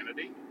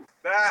Christianity?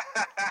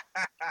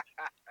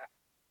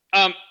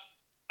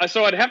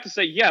 So I'd have to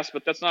say yes,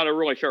 but that's not a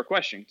really fair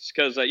question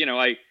because I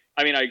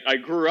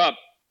grew up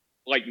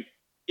like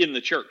in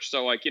the church,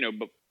 so like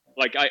but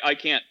like I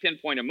can't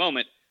pinpoint a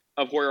moment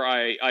of where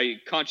I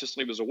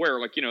consciously was aware,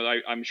 like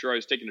I'm sure I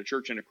was taken to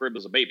church in a crib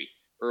as a baby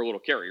or a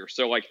little carrier,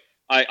 so like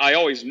I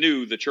always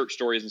knew the church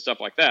stories and stuff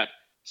like that.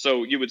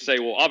 So you would say,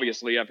 well,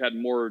 obviously I've had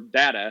more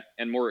data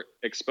and more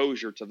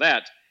exposure to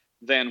that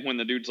than when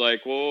the dude's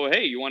like, well,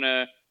 hey, you want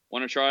to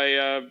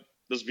try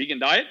this vegan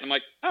diet? I'm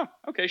like, oh,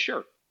 okay,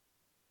 sure.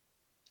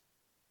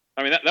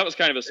 I mean, that was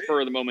kind of a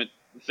spur of the moment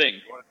thing.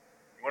 You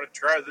want to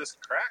try this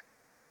crack?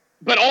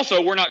 But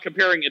also, we're not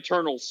comparing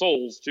eternal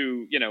souls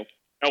to,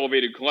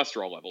 elevated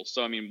cholesterol levels.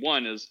 So, I mean,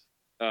 one is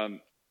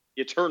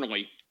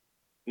eternally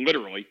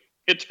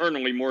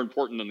more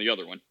important than the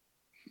other one.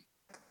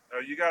 Oh,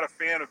 you got a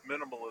fan of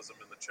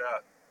minimalism in the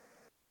chat.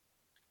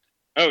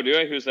 Oh, do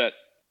I? Who's that?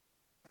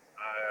 I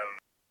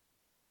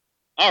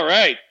don't know. All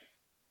right.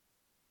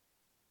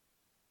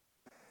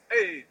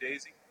 Hey,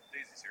 Daisy.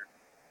 Daisy's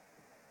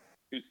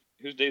here.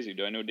 Who's Daisy?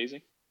 Do I know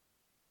Daisy?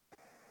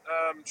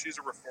 She's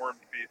a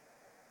reformed Pete.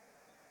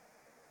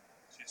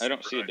 I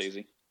don't see a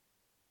Daisy.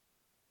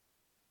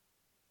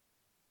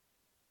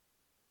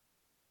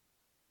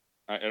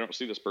 I don't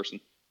see this person.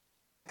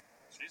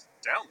 She's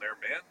down there,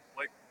 man.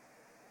 Like,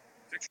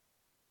 picture.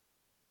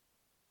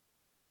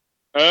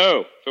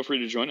 Oh, feel free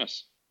to join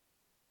us.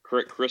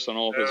 Correct Chris on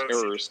all of his errors.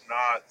 She does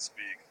not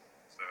speak,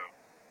 so.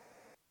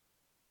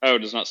 Oh,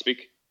 does not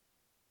speak?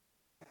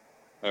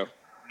 Oh.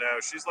 No,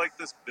 she's like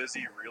this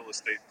busy real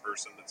estate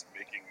person that's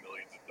making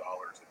millions of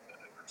dollars a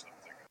minute or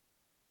something.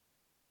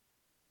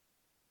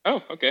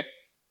 Oh, okay.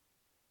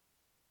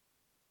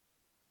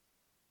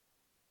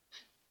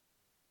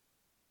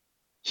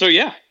 So,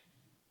 yeah.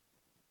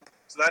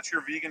 So that's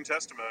your vegan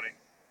testimony.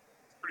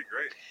 It's pretty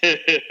great. I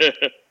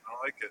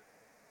like it.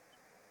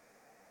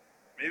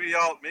 Maybe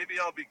I'll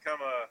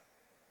become a...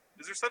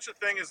 Is there such a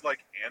thing as like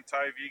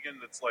anti-vegan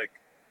that's like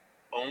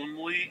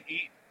only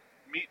eat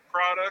meat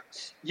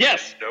products?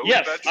 Yes, no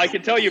yes, vegetables? I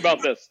can tell you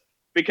about this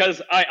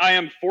because I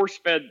am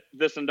force-fed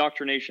this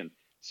indoctrination.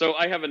 So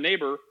I have a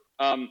neighbor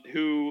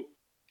who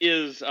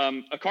is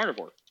a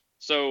carnivore.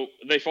 So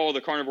they follow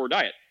the carnivore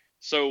diet.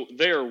 So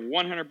they're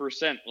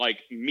 100% like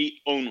meat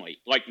only,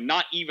 like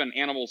not even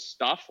animal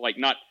stuff, like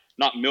not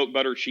milk,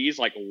 butter, cheese,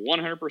 like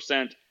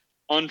 100%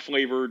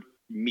 unflavored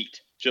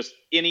meat, just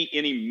any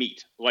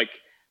meat, like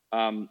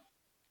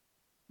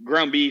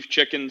ground beef,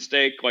 chicken,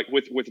 steak, like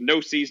with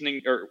no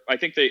seasoning, or I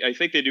think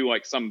they do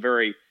like some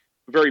very,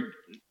 very.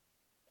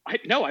 I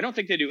don't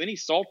think they do any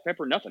salt,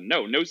 pepper, nothing.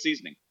 No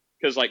seasoning,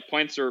 because like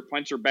plants are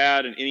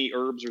bad and any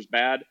herbs are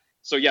bad.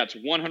 So yeah, it's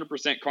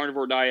 100%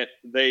 carnivore diet.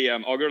 They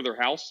I'll go to their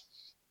house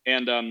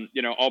and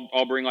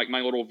I'll bring like my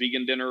little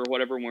vegan dinner or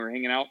whatever when we're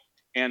hanging out,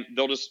 and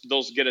they'll just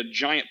get a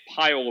giant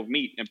pile of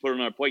meat and put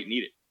it on a plate and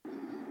eat it.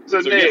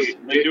 So So yes,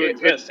 Nate, they do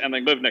exist, and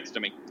they live next to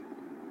me.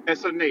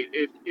 Nate,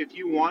 if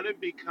you want to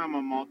become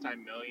a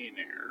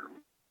multimillionaire,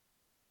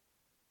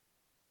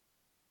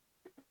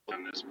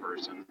 on this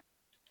person,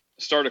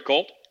 Start a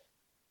cult?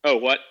 Oh,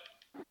 what?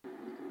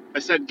 I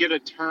said get a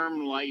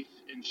term life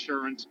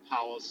insurance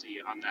policy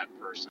on that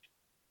person.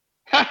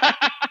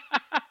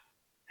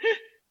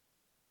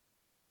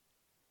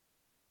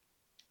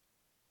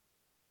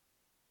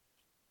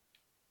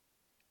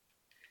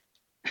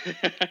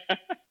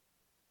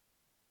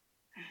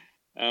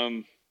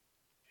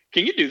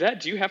 Can you do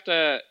that? Do you have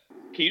to?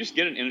 Can you just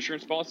get an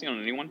insurance policy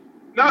on anyone?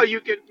 No, you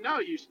can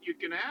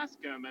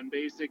ask him and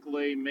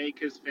basically make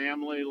his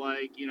family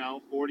like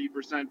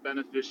 40%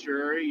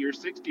 beneficiary. You're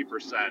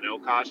 60%. It'll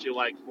cost you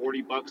like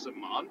 $40 a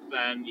month,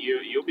 and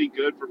you'll be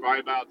good for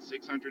probably about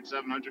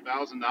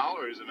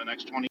 $700,000 in the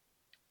next 20.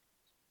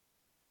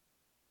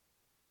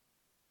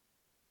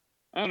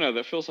 I don't know.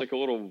 That feels like a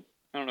little,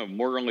 I don't know,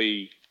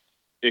 morally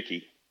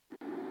icky.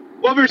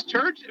 Well, there's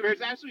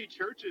actually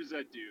churches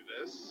that do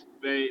this.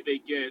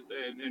 They get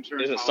an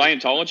insurance Is it policy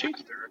from the Scientology?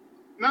 pastor.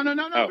 No.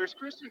 Oh. There's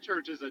Christian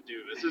churches that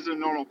do this. This is a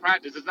normal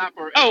practice. It's not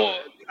for.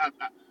 Oh.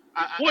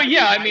 Well,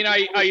 yeah. I mean,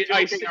 I was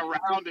I joking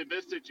around in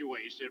this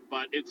situation,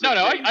 but it's no, a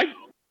no. thing.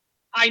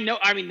 I know.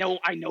 I mean, no.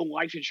 I know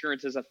life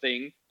insurance is a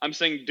thing. I'm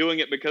saying doing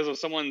it because of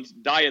someone's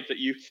diet that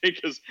you think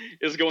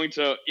is going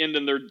to end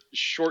in their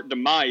short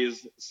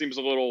demise seems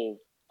a little.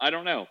 I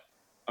don't know.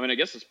 I mean, I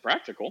guess it's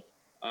practical.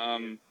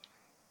 Yeah.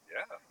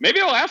 Maybe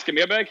I'll ask him.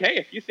 I'll be like, hey,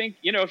 if you think,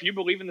 if you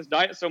believe in this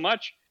diet so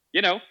much,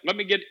 let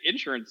me get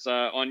insurance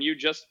on you.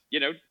 Just,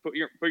 put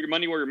your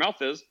money where your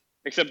mouth is.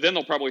 Except then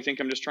they'll probably think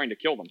I'm just trying to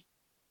kill them.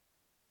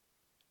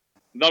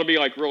 That'll be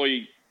like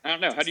really, I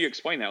don't know. How do you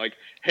explain that? Like,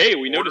 hey,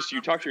 we noticed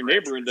you talked to your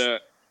neighbor into,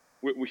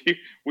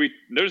 we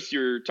noticed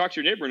you talked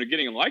to your neighbor into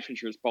getting a life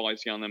insurance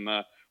policy on them.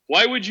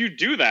 Why would you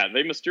do that?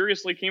 They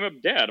mysteriously came up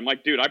dead. I'm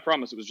like, dude, I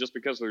promise it was just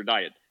because of their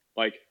diet.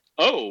 Like,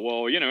 oh,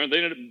 well, they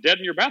ended up dead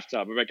in your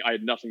bathtub. I'm like, I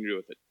had nothing to do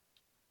with it.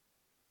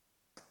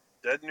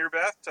 Dead in your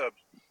bathtub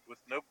with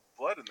no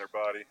blood in their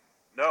body.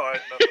 No, I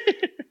had nothing.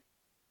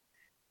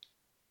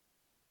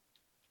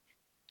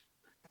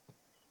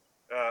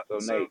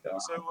 Nate,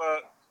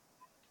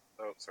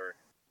 oh, sorry.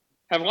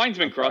 Have lines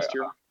been crossed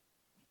here?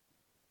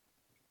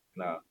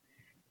 No.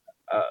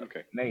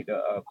 Okay. Nate,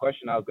 a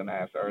question I was going to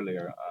ask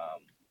earlier,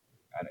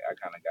 I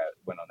kind of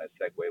went on that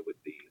segue with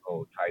the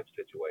whole type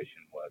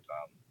situation was,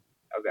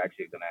 I was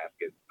actually going to ask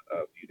it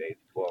a few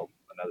days,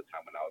 another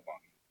time when I was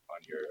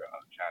on your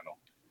channel.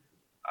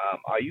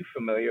 Are you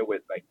familiar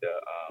with like the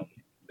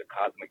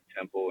cosmic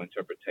temple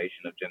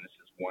interpretation of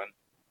Genesis 1,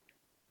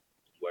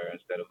 where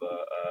instead of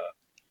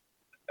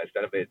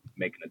it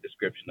making a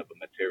description of a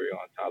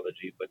material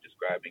ontology, but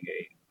describing a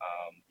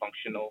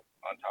functional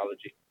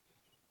ontology,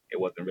 it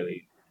wasn't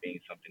really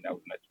being something that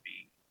was meant to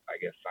be, I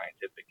guess,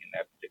 scientific in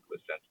that particular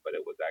sense, but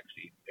it was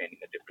actually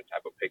painting a different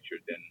type of picture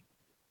than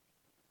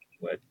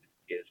what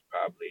is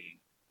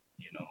probably,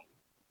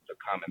 the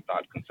common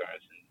thought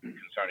concerning, the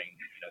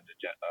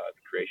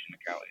creation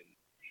account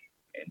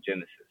in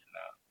Genesis.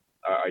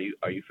 Now,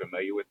 are you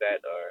familiar with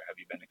that, or have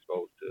you been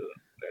exposed to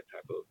that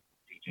type of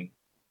teaching?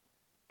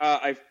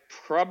 I've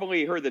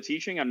probably heard the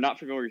teaching. I'm not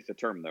familiar with the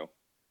term though.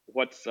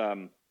 What's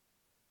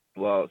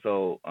Well,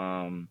 so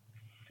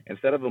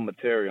instead of a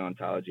material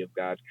ontology of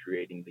God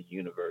creating the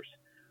universe,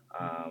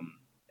 from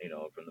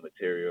the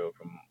material,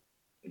 from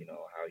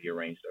how he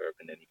arranged the earth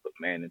and then he put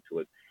man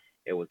into it,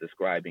 it was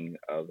describing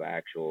of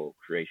actual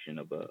creation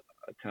of a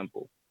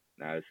temple.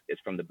 Now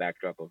it's from the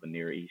backdrop of a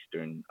Near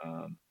Eastern,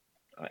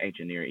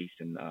 ancient Near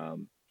Eastern,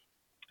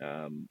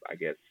 I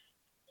guess,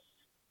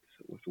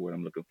 what's the word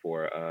I'm looking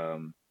for?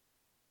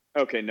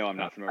 Okay, no, I'm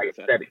not familiar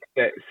with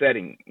that.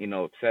 Setting.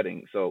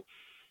 So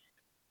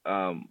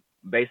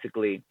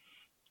basically,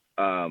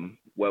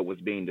 what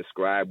was being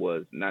described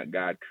was not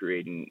God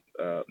creating,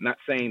 not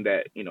saying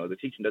that, the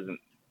teaching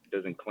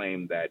doesn't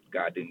claim that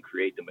God didn't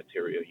create the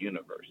material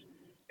universe.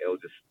 It was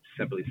just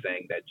simply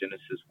saying that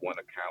Genesis 1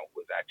 account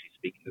was actually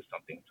speaking to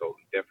something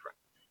totally different.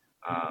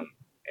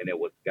 And it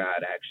was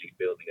God actually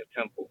building a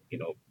temple.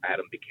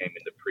 Adam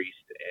becoming the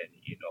priest, and,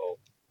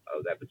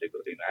 of that particular,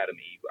 Adam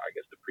and Eve, I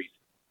guess the priest,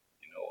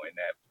 in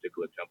that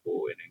particular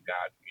temple, and then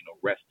God,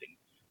 resting.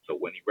 So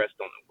when he rested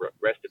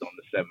on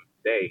the seventh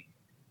day,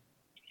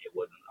 it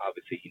wasn't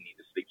obviously he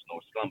neither sleeps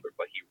nor slumber,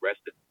 but he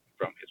rested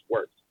from his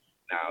works.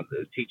 Now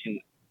the teaching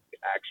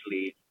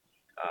actually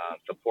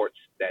supports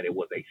that it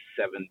was a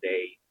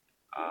 7-day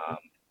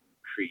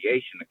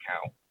creation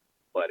account,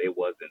 but it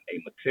wasn't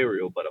a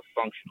material, but a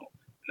functional.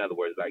 In other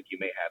words, like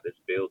you may have this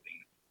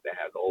building that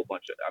has a whole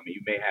bunch of,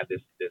 you may have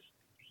this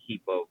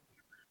heap of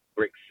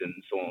bricks and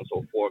so on and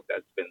so forth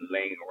that's been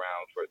laying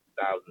around for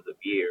thousands of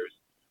years,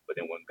 but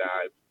then when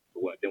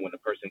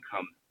the person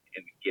comes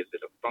and gives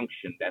it a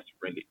function, that's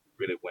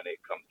really when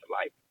it comes to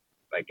life.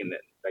 Like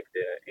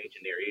the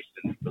ancient Near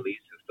Eastern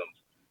belief systems,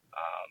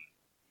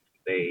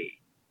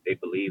 they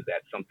believe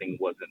that something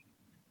wasn't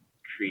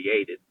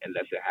created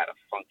unless it had a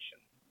function,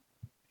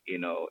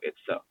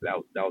 itself. That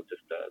was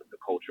just the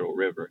cultural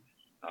river.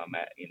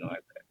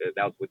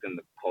 That was within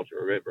the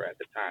cultural river at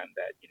the time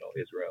that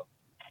Israel,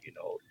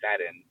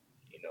 sat in,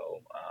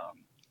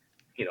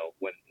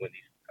 when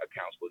these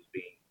accounts was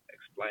being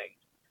explained.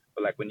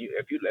 But like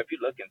if you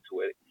look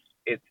into it,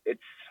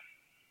 it's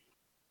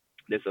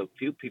there's a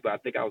few people. I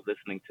think I was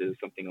listening to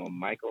something on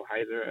Michael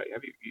Heiser.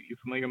 Have you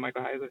familiar with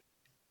Michael Heiser?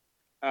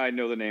 I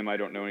know the name. I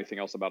don't know anything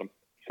else about him.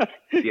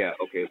 Yeah,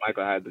 okay,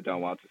 Michael Heiser,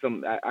 John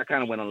Walton. I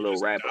kind of went on a He little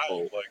just rabbit died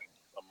hole. like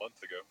a month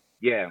ago.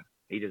 Yeah,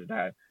 he just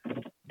died.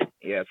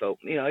 Yeah, so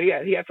he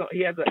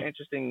has an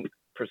interesting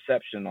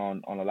perception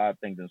on a lot of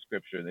things in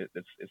Scripture.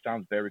 It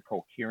sounds very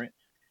coherent.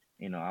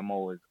 I'm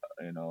always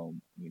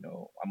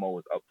I'm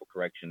always up for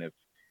correction if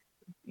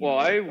Well,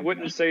 I something.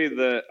 wouldn't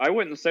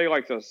say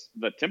like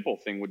the temple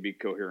thing would be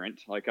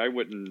coherent. Like I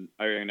wouldn't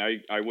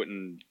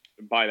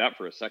buy that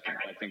for a second.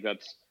 I think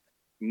that's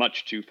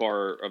much too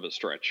far of a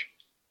stretch.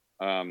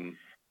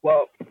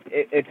 Well,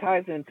 it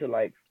ties into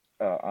like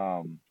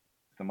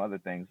some other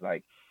things.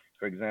 Like,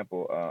 for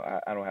example,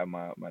 I don't have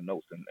my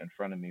notes in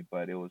front of me,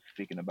 but it was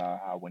speaking about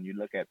how when you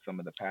look at some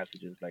of the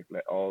passages, like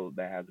let all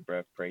that has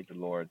breath praise the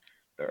Lord.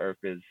 The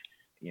earth is,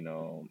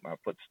 my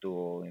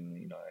footstool,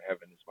 and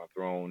heaven is my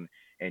throne.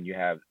 And you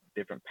have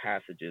different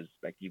passages,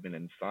 like even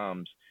in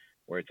Psalms,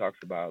 where it talks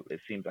about it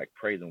seems like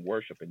praise and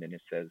worship, and then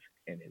it says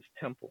in His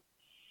temple.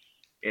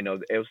 It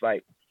was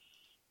like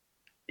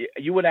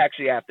you would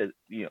actually have to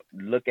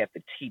look at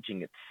the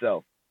teaching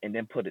itself and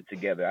then put it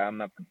together. I'm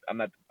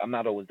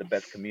not always the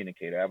best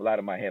communicator. I have a lot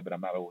in my head, but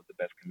I'm not always the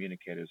best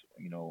communicators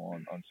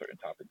on certain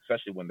topics,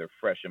 especially when they're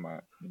fresh in my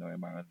in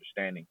my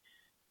understanding.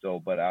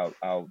 So but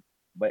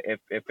but if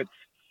it's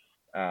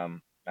I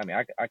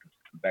could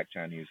back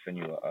channel you, send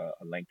you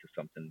a link to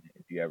something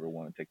if you ever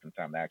want to take some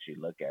time to actually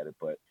look at it.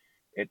 But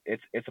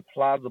it's a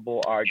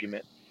plausible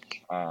argument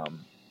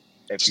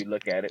if you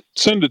look at it.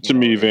 Send it to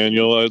me,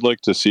 Vaniel. I'd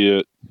like to see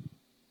it.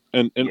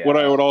 And Yeah, what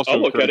I would also I'll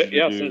look at encourage it. you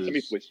to Yeah, do send it to me,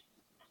 is, please.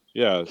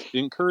 yeah,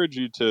 encourage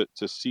you to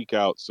seek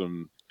out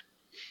some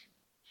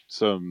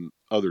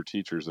other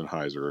teachers than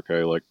Heiser.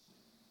 Okay, like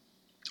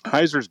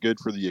Heiser's good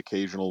for the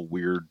occasional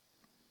weird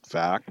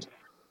fact,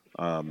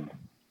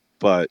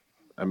 but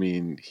I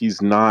mean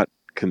he's not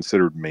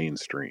considered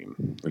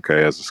mainstream.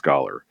 Okay, as a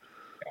scholar,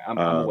 I'm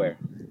aware.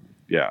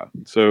 Yeah,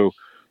 so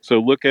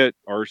look at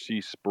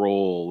R.C.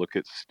 Sproul, look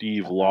at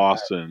Steve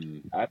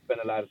Lawson. I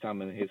spent a lot of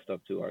time in his stuff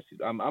too, RC.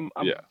 I'm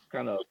Yeah.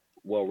 kind of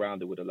well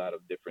rounded with a lot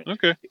of different.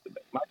 Okay.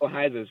 Michael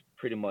Heiser is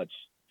pretty much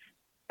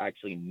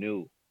actually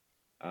new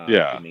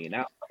Yeah. to me.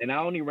 Now, and I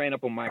only ran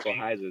up on Michael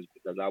Heiser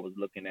because I was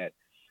looking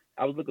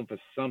for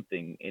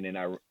something, and then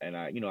I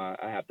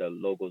have the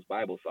Logos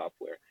Bible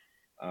software,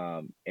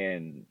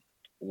 and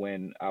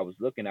when I was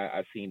looking,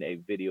 I seen a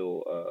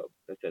video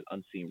that said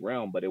Unseen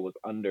Realm, but it was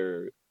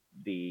under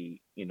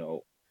the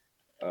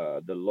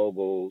the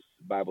Logos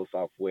Bible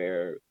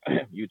software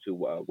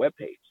YouTube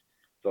webpage.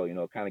 So,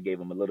 kind of gave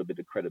him a little bit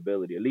of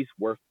credibility, at least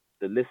worth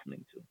the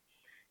listening to.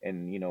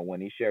 And,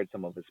 when he shared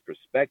some of his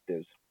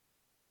perspectives,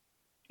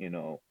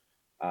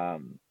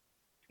 um,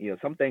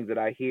 some things that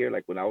I hear,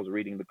 like when I was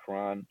reading the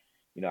Quran,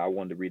 I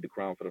wanted to read the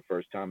Quran for the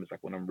first time. It's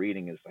like when I'm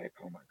reading, it's like,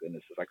 oh my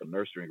goodness, it's like a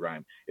nursery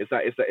rhyme. It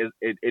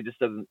just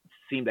doesn't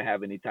seem to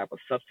have any type of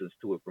substance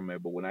to it from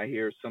it. But when I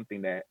hear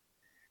something that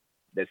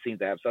seems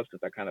to have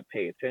substance, I kind of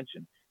pay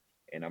attention.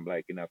 And I'm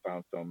like, I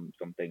found some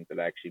things that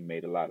actually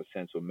made a lot of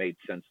sense or made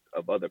sense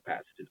of other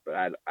passages. But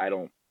I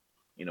don't,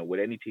 with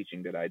any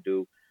teaching that I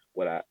do,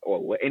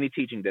 any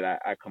teaching that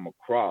I come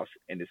across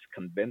and it's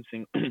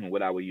convincing,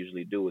 what I would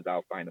usually do is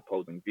I'll find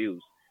opposing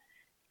views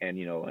and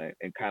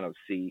and kind of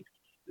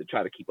to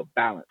try to keep a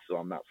balance, so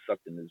I'm not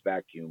sucked in this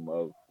vacuum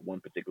of one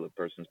particular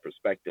person's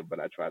perspective, but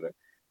I try to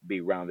be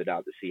rounded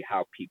out to see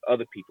how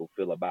other people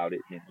feel about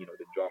it, and to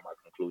draw my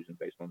conclusions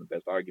based on the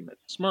best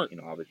arguments. Smart.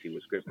 Obviously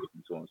with scriptures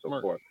and so on and so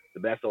Smart. forth. The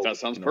best. That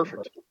sounds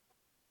perfect.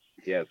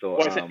 Yeah. So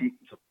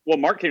well,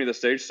 Mark came to the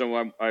stage, so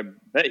I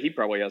bet he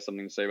probably has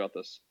something to say about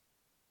this.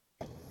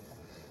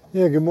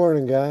 Yeah. Good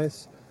morning,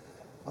 guys.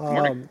 Good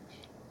morning.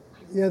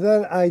 Yeah,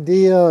 that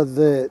idea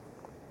that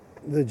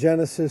the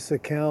Genesis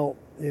account,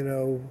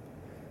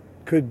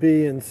 could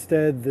be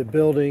instead the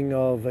building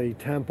of a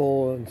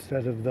temple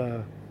instead of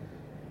the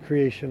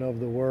creation of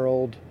the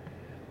world,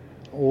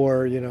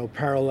 or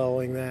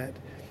paralleling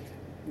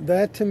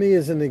that to me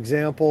is an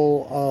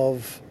example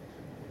of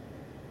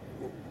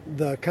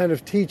the kind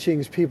of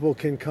teachings people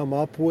can come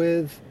up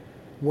with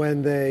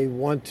when they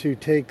want to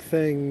take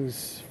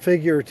things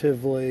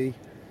figuratively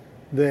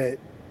that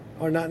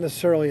are not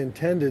necessarily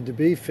intended to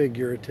be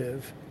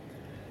figurative.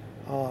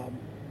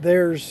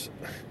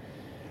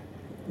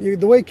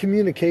 The way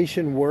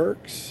communication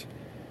works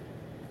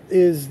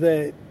is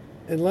that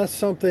unless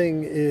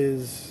something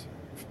is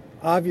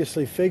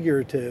obviously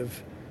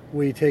figurative,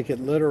 we take it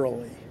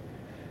literally.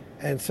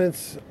 And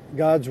since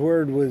God's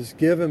word was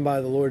given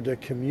by the Lord to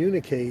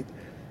communicate,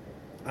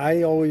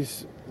 I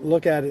always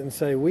look at it and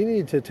say, we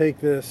need to take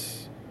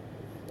this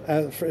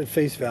at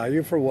face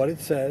value for what it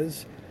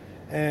says.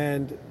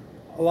 And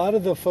a lot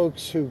of the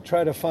folks who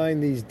try to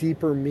find these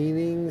deeper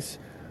meanings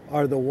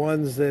are the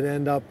ones that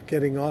end up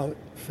getting off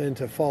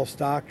into false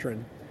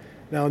doctrine.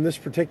 Now, in this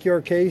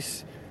particular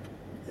case,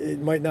 it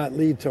might not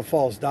lead to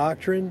false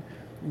doctrine,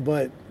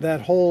 but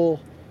that whole,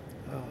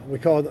 we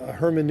call it a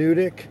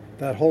hermeneutic,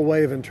 that whole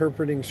way of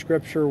interpreting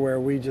Scripture where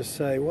we just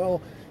say,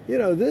 well,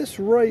 this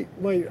right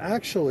might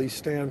actually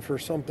stand for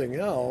something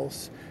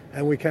else,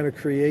 and we kind of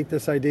create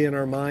this idea in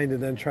our mind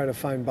and then try to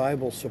find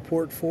Bible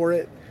support for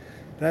it.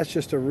 That's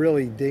just a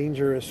really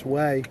dangerous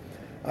way.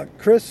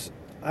 Chris,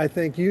 I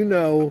think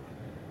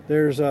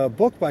there's a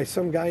book by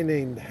some guy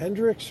named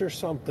Hendricks or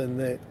something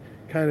that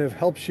kind of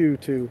helps you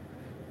to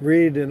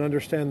read and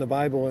understand the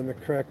Bible in the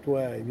correct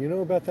way. Do you know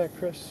about that,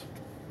 Chris?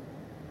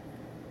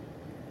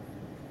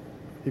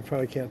 He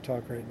probably can't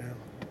talk right now.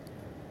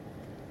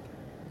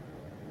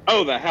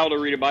 Oh, the How to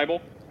Read a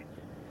Bible?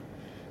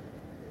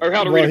 Or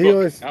How to Read a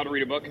Book. How to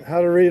Read a Book.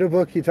 How to Read a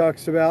Book he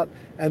talks about.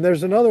 And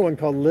there's another one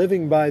called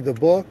Living by the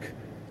Book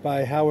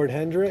by Howard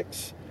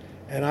Hendricks.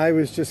 And I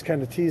was just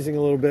kind of teasing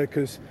a little bit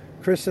because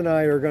Chris and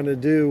I are going to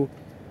do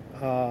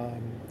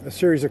a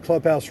series of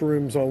clubhouse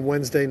rooms on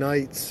Wednesday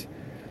nights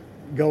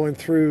going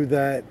through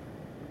that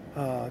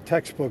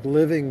textbook,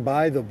 Living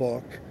by the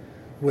Book,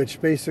 which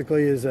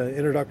basically is an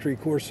introductory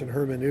course in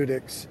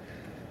hermeneutics.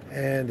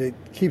 And it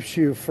keeps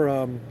you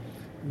from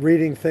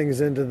reading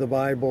things into the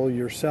Bible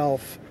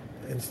yourself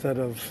instead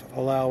of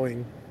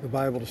allowing the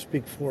Bible to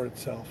speak for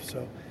itself.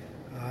 So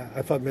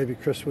I thought maybe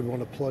Chris would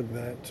want to plug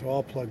that, so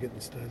I'll plug it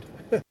instead.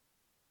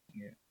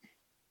 Yeah,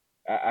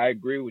 I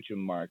agree with you,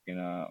 Mark, and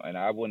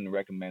I wouldn't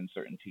recommend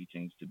certain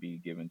teachings to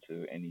be given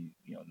to any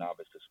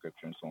novice to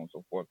Scripture and so on and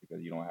so forth,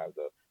 because you don't have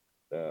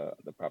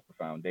the proper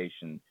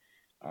foundation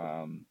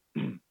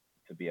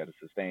to be able to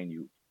sustain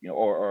you,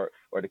 or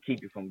to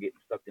keep you from getting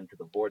sucked into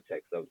the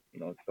vortex of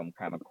some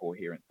kind of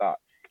coherent thought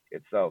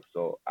itself.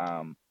 So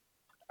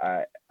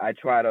I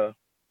try to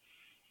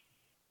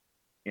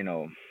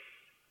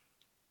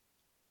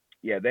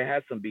there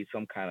has to be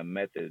some kind of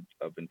method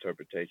of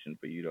interpretation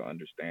for you to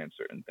understand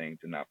certain things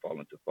and not fall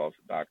into false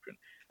doctrine.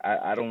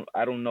 I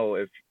don't know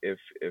if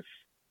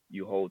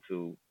you hold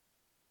to.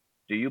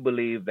 Do you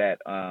believe that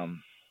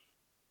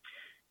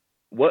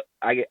what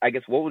I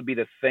guess what would be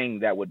the thing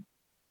that would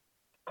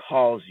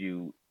cause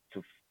you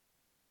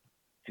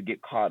to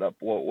get caught up,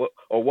 or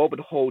what would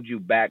hold you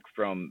back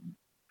from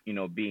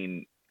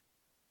being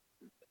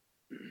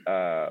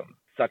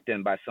sucked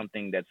in by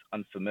something that's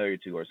unfamiliar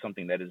to, or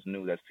something that is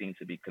new that seems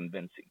to be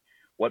convincing?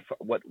 What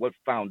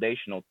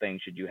foundational thing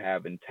should you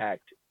have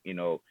intact, in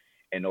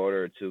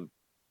order to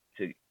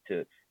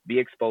be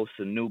exposed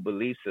to new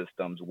belief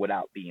systems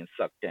without being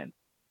sucked in?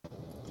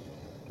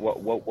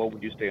 What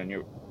would you say on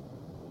your?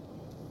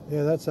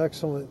 Yeah, that's an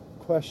excellent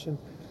question.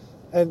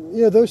 And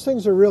those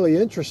things are really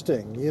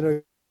interesting.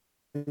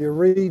 You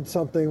read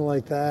something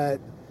like that,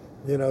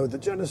 the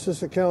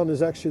Genesis account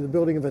is actually the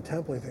building of a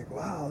temple. You think,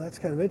 wow, that's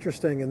kind of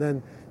interesting. And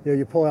then,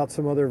 you pull out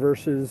some other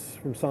verses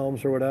from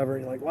Psalms or whatever,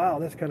 and you're like, wow,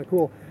 that's kind of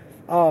cool.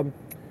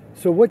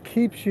 So what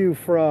keeps you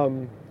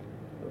from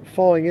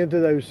falling into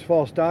those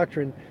false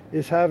doctrine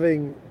is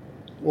having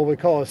what we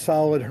call a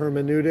solid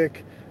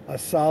hermeneutic, a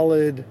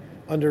solid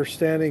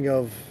understanding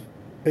of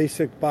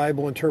basic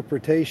Bible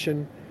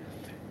interpretation.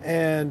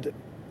 And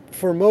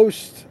for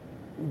most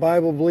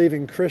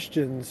Bible-believing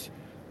Christians,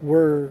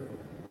 we're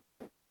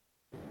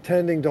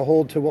tending to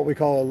hold to what we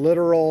call a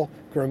literal,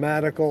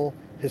 grammatical,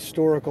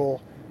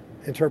 historical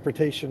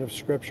interpretation of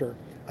Scripture.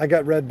 I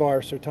got red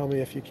bars, so tell me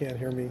if you can't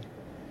hear me.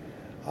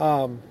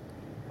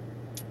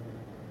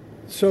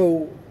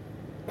 So,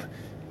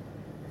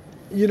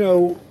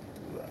 you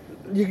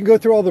can go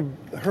through all the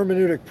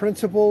hermeneutic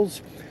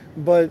principles,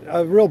 but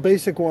a real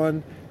basic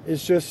one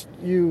is just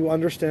you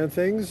understand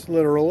things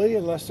literally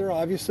unless they're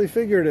obviously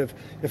figurative.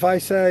 If I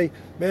say,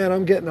 man,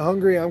 I'm getting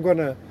hungry, I'm going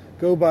to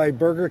go by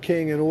Burger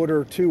King and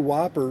order 2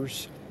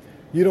 Whoppers,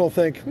 you don't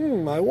think,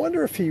 I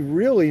wonder if he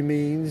really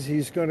means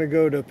he's going to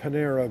go to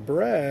Panera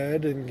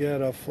Bread and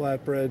get a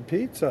flatbread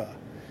pizza.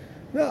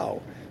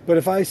 No. But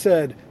if I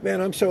said, man,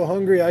 I'm so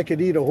hungry I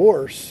could eat a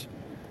horse,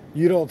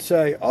 you don't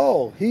say,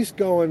 oh, he's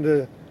going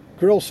to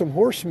grill some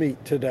horse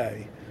meat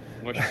today.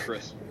 What's your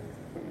Chris?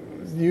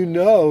 You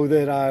know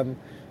that I'm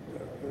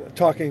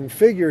talking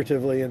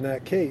figuratively in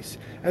that case.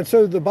 And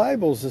so the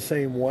Bible's the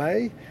same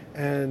way,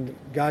 and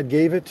God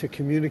gave it to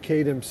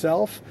communicate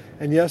himself.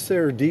 And yes,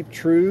 there are deep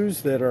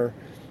truths that are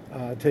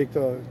take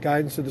the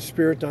guidance of the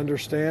Spirit to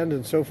understand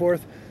and so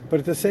forth. But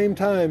at the same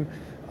time,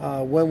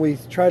 when we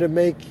try to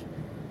make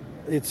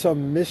it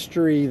some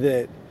mystery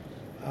that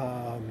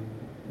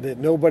that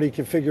nobody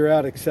can figure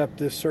out except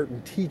this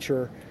certain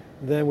teacher,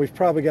 then we've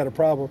probably got a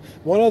problem.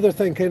 One other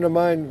thing came to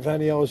mind,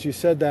 Vaniel, as you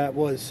said that,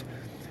 was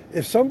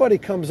if somebody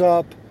comes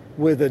up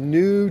with a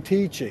new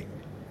teaching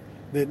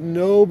that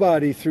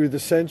nobody through the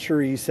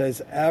centuries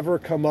has ever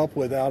come up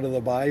with out of the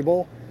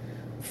Bible,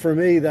 for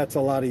me, that's a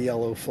lot of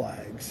yellow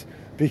flags,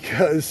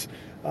 because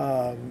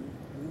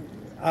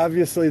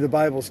obviously the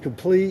Bible's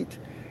complete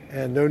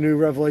and no new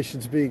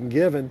revelation's being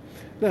given.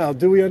 Now,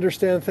 do we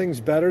understand things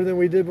better than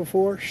we did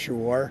before?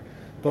 Sure.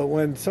 But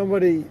when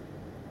somebody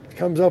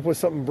comes up with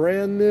something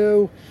brand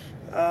new,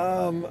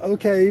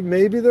 Okay,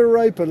 maybe they're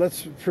right, but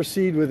let's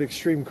proceed with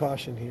extreme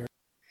caution here.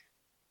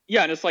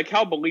 Yeah, and it's like,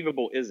 how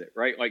believable is it,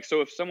 right? Like,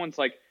 so if someone's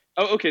like,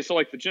 oh, okay, so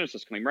like the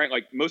Genesis claim, right?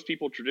 Like most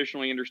people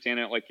traditionally understand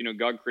it, like,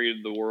 God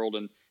created the world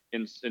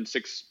in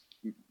 6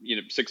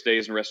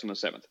 days and rest on the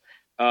seventh.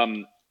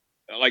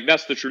 Like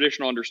that's the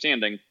traditional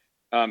understanding.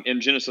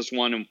 In Genesis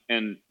 1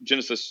 and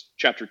Genesis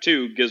chapter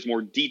 2 gives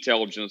more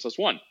detail of Genesis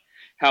 1.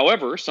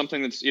 However,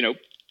 something that's,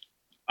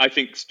 I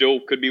think still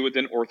could be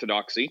within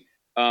orthodoxy,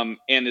 and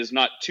is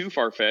not too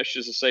far-fetched,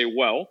 is to say,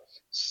 well,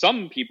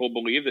 some people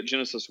believe that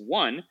Genesis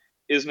 1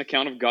 is an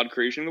account of God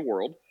creating the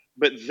world,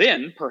 but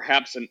then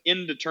perhaps an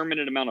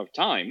indeterminate amount of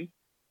time,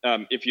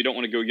 if you don't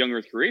want to go young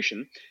earth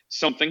creation,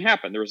 something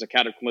happened. There was a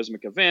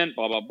cataclysmic event,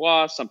 blah, blah,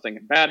 blah, something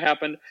bad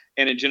happened.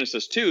 And in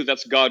Genesis 2,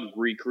 that's God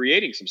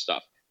recreating some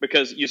stuff.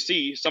 Because you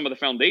see, some of the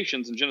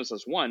foundations in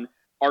Genesis 1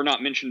 are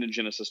not mentioned in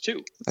Genesis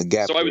 2. A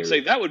gap So I would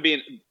say period. that would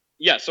be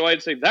so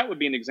I'd say that would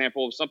be an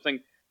example of something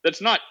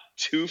that's not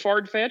too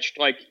far fetched.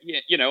 Like,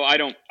 I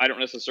don't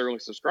necessarily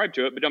subscribe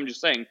to it, but I'm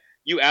just saying,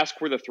 you ask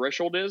where the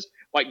threshold is.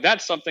 Like,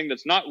 that's something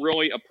that's not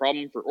really a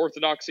problem for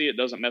orthodoxy. It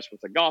doesn't mess with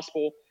the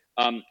gospel.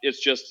 It's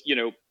just,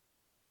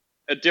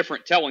 a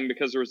different telling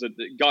because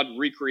God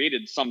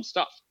recreated some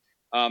stuff.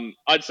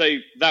 I'd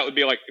say that would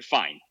be like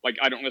fine. Like,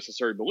 I don't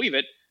necessarily believe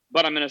it,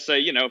 but I'm going to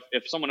say,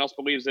 if someone else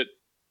believes it,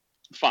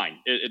 fine.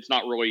 It's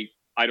not really.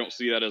 I don't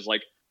see that as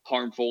like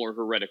harmful or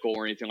heretical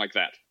or anything like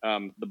that.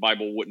 The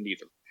Bible wouldn't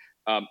either.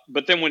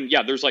 But then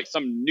there's like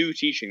some new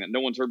teaching that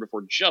no one's heard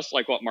before, just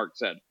like what Mark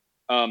said.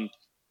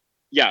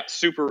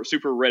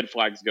 Super red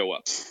flags go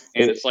up.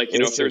 And it's like,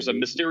 It if should there's a be.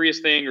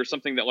 mysterious thing or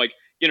something that, like,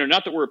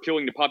 not that we're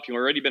appealing to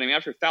popularity, but I mean,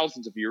 after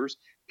thousands of years,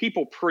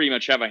 people pretty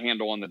much have a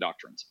handle on the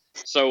doctrines.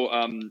 So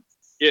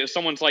if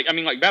someone's like,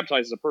 like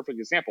baptized is a perfect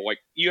example. Like,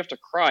 you have to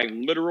cry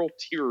literal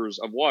tears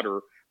of water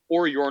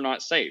or you're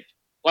not saved.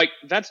 Like,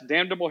 that's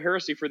damnable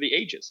heresy for the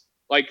ages.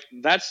 Like,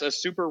 that's a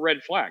super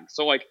red flag.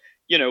 So, like,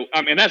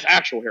 that's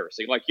actual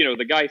heresy. Like,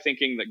 the guy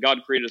thinking that God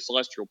created a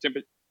celestial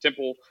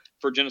temple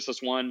for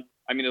Genesis 1.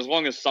 I mean, as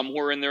long as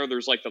somewhere in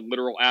there's like the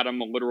literal Adam,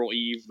 a literal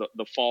Eve,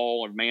 the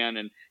fall of man,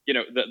 and,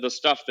 the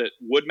stuff that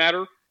would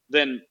matter,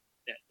 then,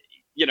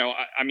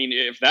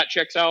 if that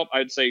checks out,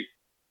 I'd say,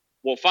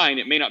 well, fine.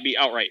 It may not be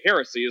outright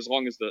heresy as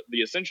long as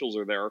the essentials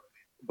are there,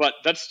 but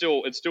it's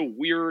still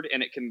weird,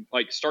 and it can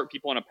like start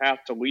people on a path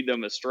to lead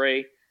them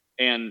astray.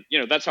 And,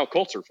 that's how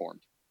cults are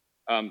formed.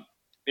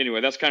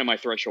 Anyway, that's kind of my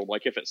threshold.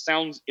 Like, if it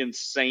sounds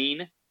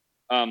insane,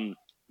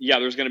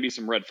 there's going to be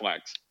some red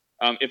flags.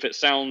 If it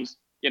sounds,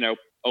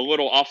 a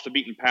little off the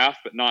beaten path,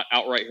 but not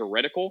outright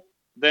heretical,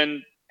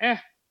 then,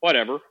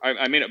 whatever.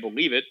 I may not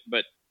believe it,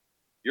 but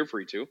you're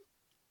free to.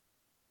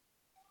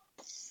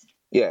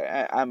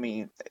 Yeah, I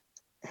mean,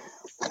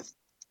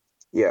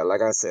 yeah,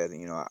 like I said,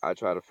 I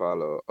try to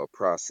follow a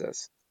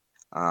process.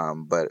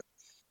 But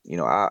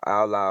I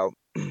allow.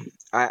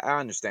 I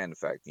understand the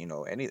fact,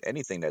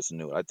 anything that's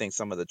new. I think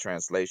some of the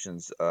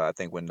translations. I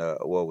think when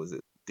what was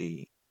it,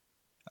 the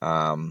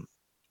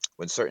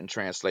when certain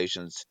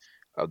translations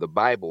of the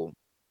Bible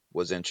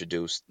was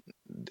introduced,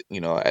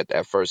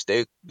 at first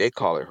they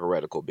call it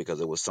heretical because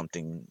it was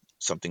something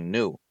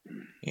new,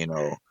 you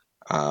know,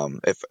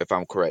 if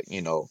I'm correct,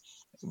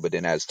 but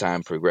then as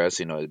time progressed,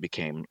 it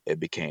became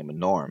a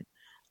norm.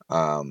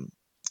 Um,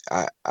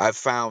 I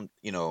found,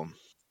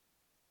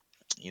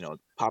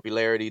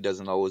 popularity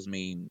doesn't always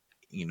mean,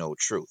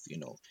 truth,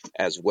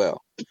 as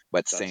well. But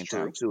at the That's same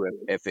time true.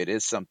 too, if it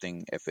is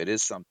something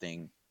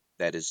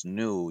that is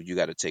new, you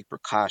got to take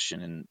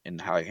precaution in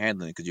how you're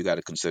handling it, because you got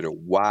to consider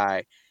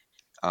why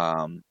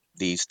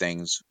these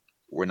things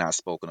were not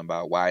spoken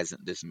about. Why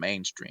isn't this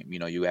mainstream?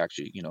 You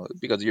actually,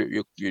 because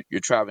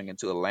you're traveling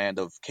into a land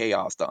of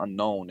chaos, the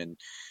unknown,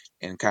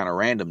 and kind of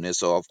randomness.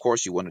 So of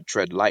course you want to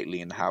tread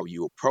lightly in how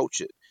you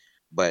approach it.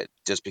 But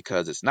just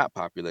because it's not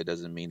popular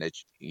doesn't mean that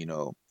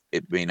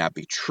it may not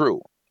be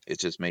true. It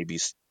just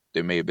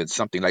there may have been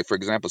something, like, for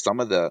example, some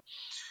of the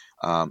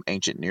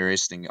ancient Near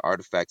Eastern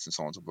artifacts and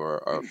so on and so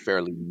forth are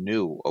fairly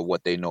new of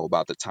what they know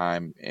about the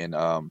time, and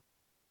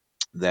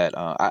that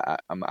I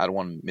don't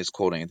want to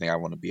misquote anything. I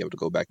want to be able to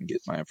go back and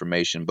get my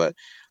information, but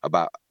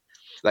about,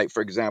 like,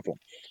 for example,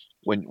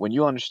 when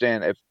you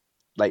understand,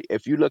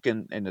 if you look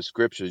in the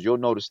scriptures, you'll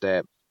notice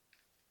that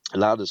a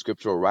lot of the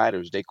scriptural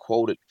writers, they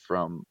quoted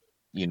from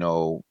you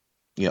know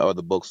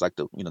other books, like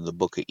the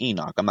book of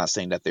Enoch. I'm not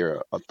saying that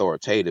they're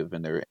authoritative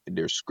in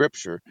their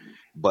scripture,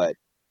 but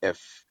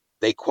if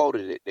they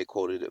quoted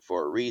it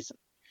for a reason.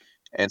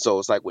 And so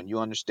it's like, when you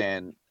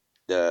understand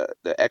the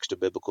extra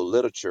biblical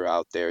literature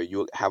out there,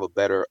 you have a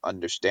better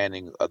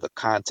understanding of the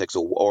context,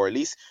 or at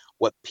least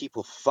what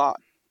people thought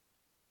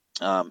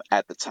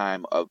at the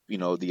time of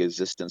the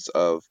existence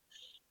of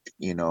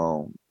you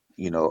know,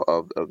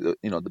 of the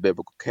the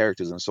biblical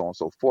characters and so on and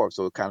so forth.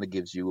 So it kind of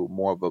gives you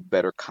more of a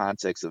better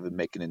context of it,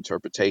 making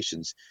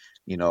interpretations,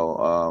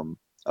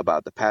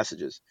 about the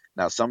passages.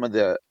 Now, some of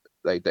the,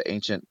 like, the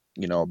ancient,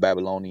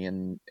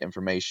 Babylonian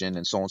information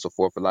and so on and so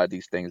forth, a lot of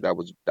these things that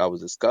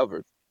was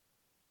discovered,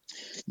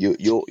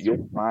 you'll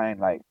find,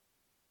 like,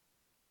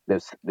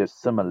 there's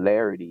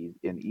similarities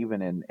in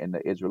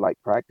the Israelite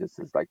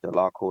practices, like the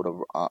law code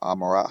of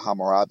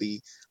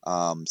Hammurabi,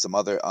 some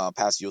other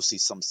passages. You'll see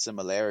some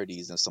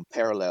similarities and some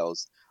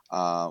parallels,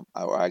 or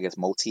I guess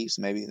motifs,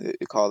 maybe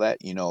they call that,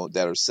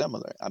 that are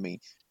similar. I mean,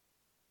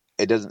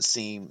 it doesn't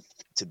seem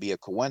to be a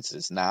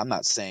coincidence. Now, I'm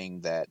not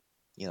saying that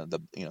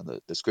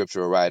the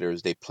scriptural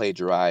writers, they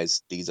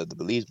plagiarized these other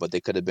beliefs, but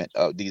they could have been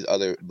these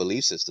other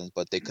belief systems,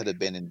 but they could have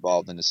been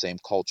involved in the same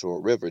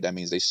cultural river. That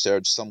means they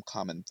shared some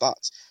common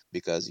thoughts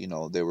because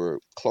they were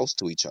close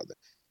to each other.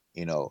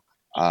 You know,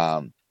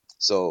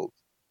 so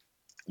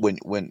when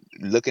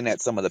looking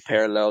at some of the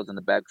parallels in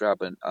the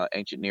backdrop in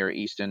ancient Near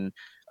Eastern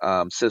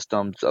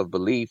systems of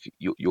belief,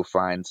 you'll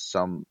find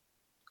some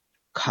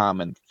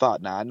common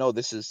thought. Now, I know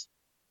this is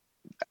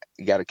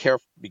you got to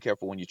be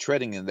careful when you're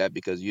treading in that,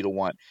 because you don't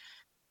want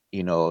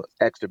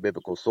extra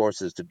biblical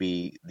sources to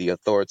be the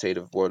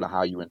authoritative word on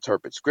how you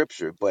interpret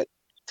scripture. But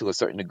to a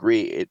certain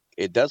degree,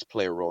 it does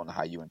play a role in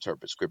how you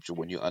interpret scripture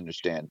when you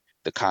understand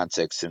the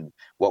context and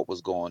what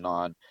was going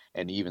on,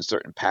 and even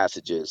certain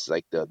passages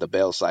like the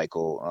Bell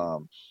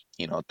cycle,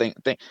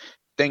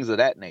 things of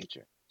that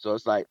nature. So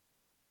it's like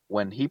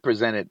when he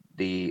presented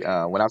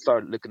when I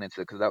started looking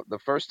into it, because the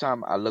first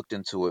time I looked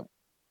into it,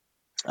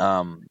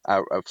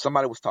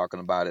 somebody was talking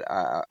about it.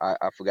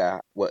 I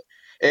forgot what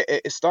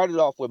it started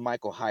off with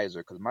Michael Heiser,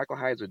 because Michael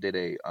Heiser did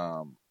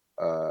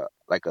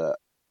like a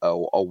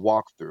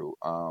walkthrough,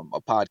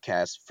 a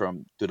podcast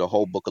through the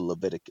whole book of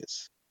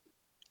Leviticus,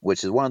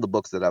 which is one of the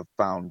books that I've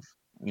found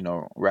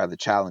rather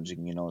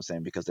challenging, what I'm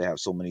saying, because they have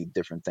so many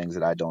different things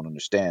that I don't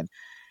understand.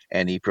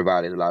 And he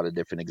provided a lot of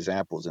different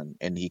examples,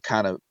 and he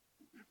kind of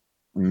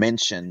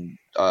mentioned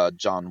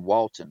John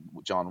Walton.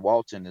 John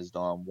Walton is the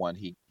one,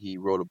 he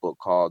wrote a book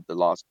called The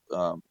Lost.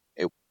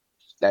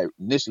 That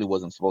initially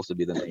wasn't supposed to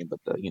be the name, but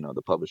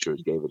the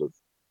publishers gave it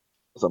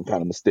some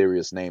kind of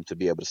mysterious name to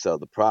be able to sell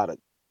the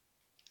product.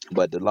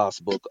 But the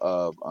Lost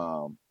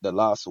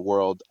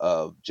World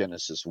of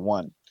Genesis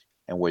 1,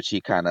 in which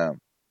he kind of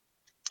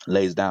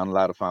lays down a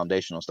lot of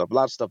foundational stuff, a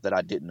lot of stuff that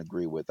I didn't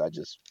agree with. I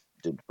just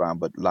didn't find,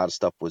 but a lot of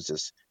stuff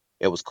was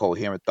it was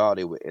coherent thought.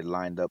 It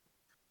lined up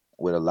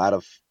with a lot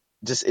of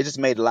it just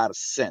made a lot of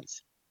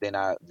sense. Then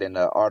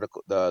the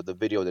article, the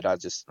video that I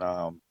just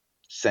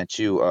sent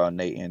you,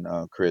 Nate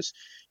and Chris,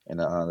 in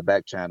the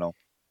back channel,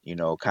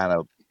 kind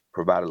of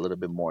provide a little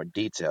bit more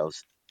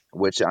details.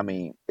 Which, I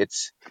mean,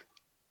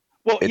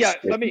 Well, yeah,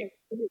 it's it,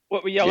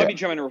 let yeah. me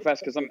jump in real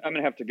fast because I'm going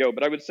to have to go.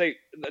 But I would say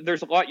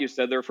there's a lot you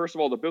said there. First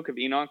of all, the Book of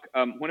Enoch,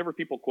 whenever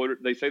people quote it,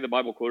 they say the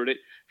Bible quoted it.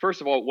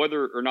 First of all,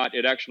 whether or not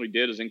it actually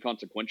did is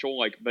inconsequential.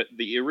 But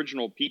the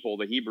original people,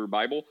 the Hebrew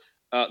Bible,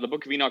 the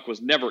Book of Enoch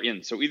was never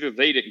in. So either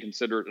they didn't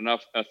consider it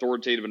enough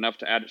authoritative enough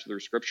to add it to their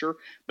scripture,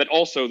 but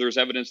also there's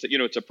evidence that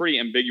it's a pretty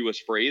ambiguous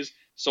phrase.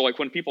 So like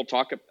when people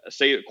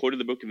say it quoted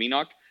the Book of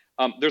Enoch,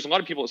 there's a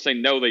lot of people that say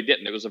no, they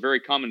didn't. It was a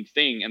very common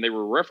thing, and they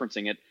were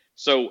referencing it.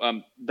 So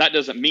that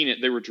doesn't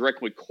mean they were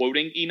directly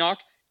quoting Enoch.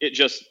 It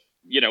just,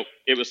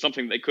 it was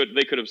something they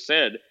could have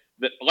said,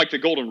 that, like the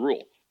golden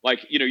rule.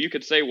 Like, you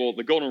could say, well,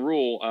 the golden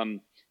rule,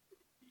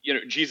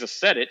 Jesus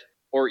said it,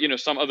 or,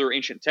 some other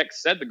ancient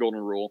text said the golden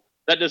rule.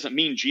 That doesn't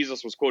mean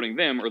Jesus was quoting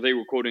them or they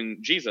were quoting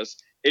Jesus.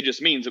 It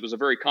just means it was a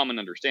very common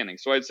understanding.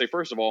 So I'd say,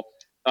 first of all,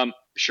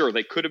 sure,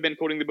 they could have been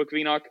quoting the Book of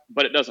Enoch,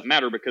 but it doesn't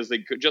matter, because they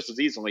could just as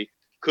easily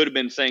could have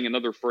been saying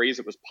another phrase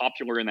that was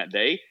popular in that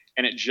day,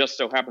 and it just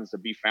so happens to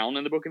be found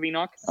in the Book of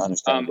Enoch.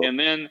 Understandable. And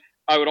then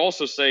I would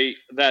also say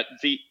that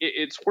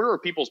it's where are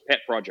people's pet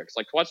projects?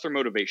 Like, what's their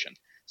motivation?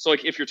 So,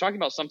 like, if you're talking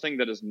about something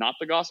that is not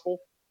the gospel,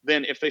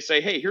 then if they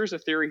say, "Hey, here's a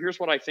theory. Here's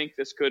what I think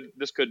this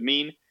could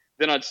mean,"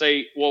 then I'd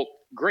say, "Well,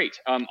 great.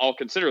 I'll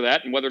consider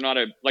that." And whether or not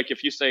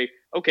if you say,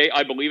 "Okay,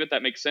 I believe it.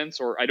 That makes sense,"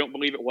 or "I don't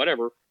believe it,"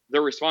 whatever,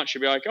 their response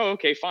should be like, "Oh,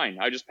 okay, fine.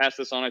 I just passed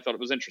this on. I thought it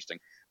was interesting."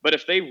 But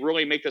if they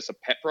really make this a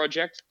pet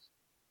project,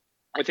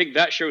 I think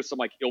that shows some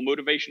ill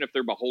motivation. If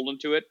they're beholden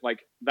to it,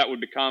 that would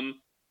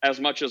become as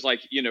much as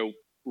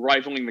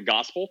rivaling the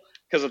gospel.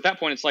 Because at that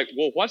point, it's like,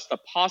 well, what's the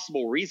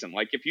possible reason?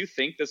 Like, if you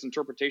think this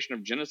interpretation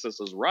of Genesis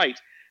is right,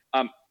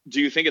 do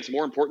you think it's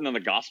more important than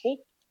the gospel?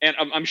 And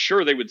I'm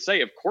sure they would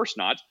say, of course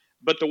not.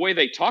 But the way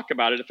they talk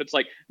about it, if it's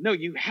like, no,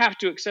 you have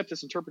to accept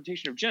this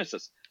interpretation of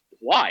Genesis.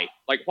 Why?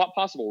 Like, what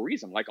possible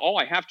reason? Like, all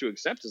I have to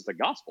accept is the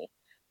gospel.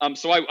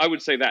 So I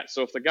would say that.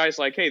 So if the guy's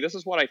like, hey, this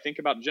is what I think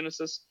about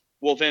Genesis,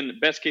 well, then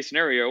best case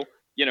scenario,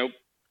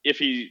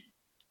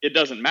 it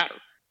doesn't matter.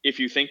 If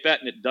you think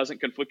that and it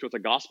doesn't conflict with the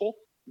gospel,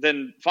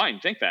 then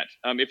fine, think that.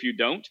 If you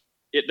don't,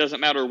 it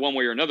doesn't matter one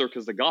way or another,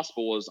 because the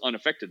gospel is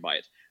unaffected by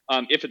it.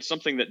 If it's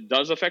something that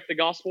does affect the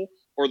gospel,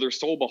 or they're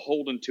so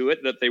beholden to it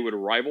that they would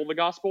rival the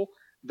gospel,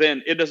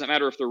 then it doesn't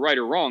matter if they're right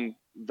or wrong.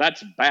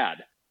 That's bad.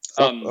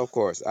 Of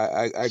course,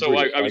 I So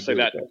agree. I I would say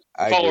agree with that.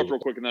 that. I Follow agree up with real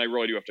quick, and then I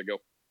really do have to go.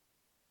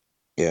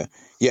 that.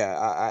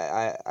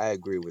 Yeah, I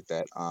agree with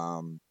that.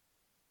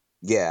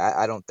 Yeah,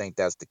 I don't think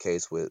that's the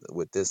case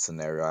with this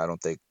scenario. I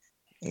don't think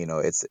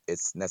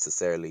it's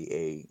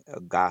necessarily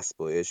a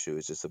gospel issue.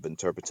 It's just an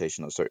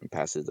interpretation of certain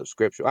passages of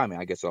scripture. I mean,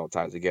 I guess it all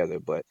ties together,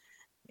 but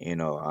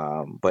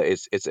But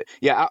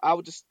I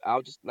would just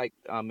like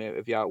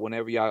if y'all,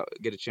 whenever y'all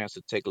get a chance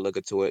to take a look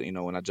into it,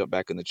 when I jump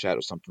back in the chat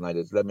or something like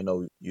this, let me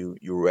know you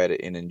read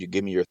it, and then you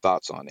give me your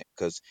thoughts on it,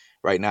 because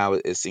right now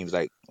it seems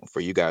like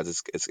for you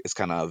guys it's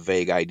kind of a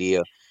vague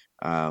idea,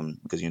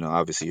 because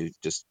obviously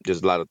just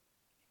there's a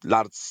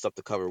lot of stuff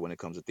to cover when it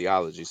comes to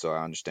theology, so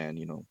I understand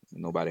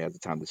nobody has the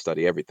time to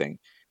study everything,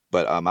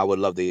 but I would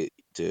love to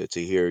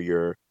hear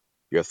your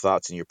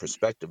thoughts and your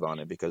perspective on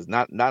it, because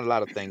not a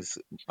lot of things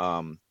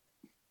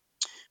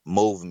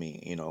move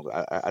me.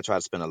 I try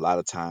to spend a lot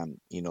of time,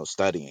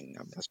 studying.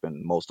 I spend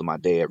most of my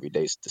day every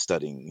day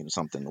studying,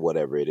 something,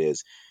 whatever it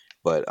is.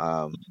 But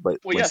Well,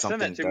 when yeah,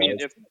 send that something to me, and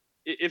does,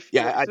 if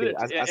yeah, I send did. it,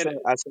 I and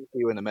sent to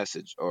you in a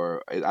message,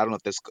 or I don't know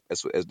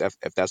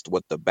if that's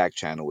what the back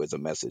channel is, a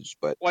message,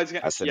 but well,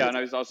 I sent yeah, it. and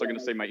I was also going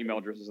to say my email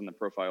address is in the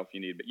profile if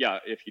you need. But yeah,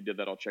 if you did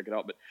that, I'll check it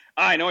out. But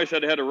I know I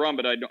said I had to run,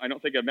 but I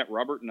don't think I met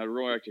Robert, and I'd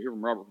really like to hear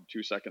from Robert for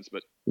 2 seconds.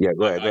 But Yeah,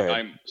 go ahead, go ahead.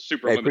 I'm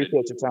super Hey, limited.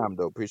 appreciate your time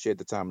though. Appreciate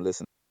the time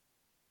listening.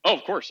 Oh,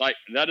 of course.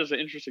 That is an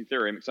interesting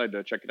theory. I'm excited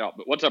to check it out.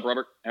 But what's up,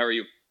 Robert? How are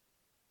you?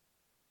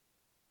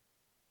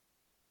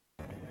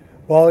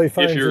 While he If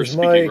finds you're his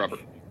speaking, mic, Robert.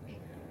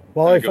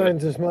 While he Go ahead.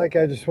 finds his mic,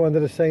 I just wanted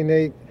to say,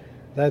 Nate,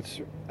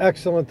 that's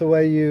excellent the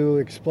way you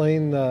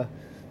explain the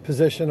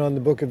position on the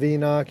Book of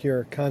Enoch.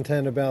 Your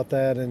content about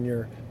that and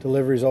your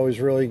delivery is always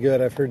really good.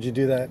 I've heard you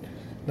do that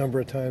a number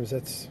of times.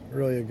 That's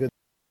really a good.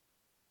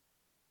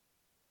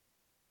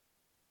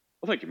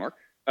 Well, thank you, Mark.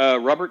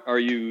 Robert, are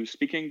you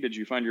speaking? Did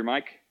you find your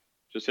mic?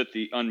 Just hit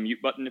the unmute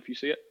button if you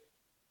see it.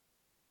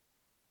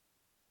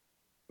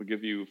 We'll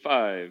give you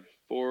 5,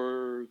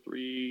 4,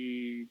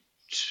 3,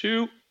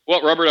 2.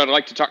 Well, Robert, I'd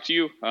like to talk to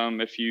you.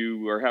 If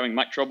you are having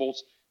mic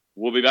troubles,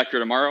 we'll be back here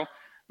tomorrow.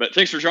 But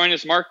thanks for joining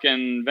us, Mark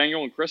and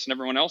Vangel and Chris and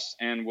everyone else,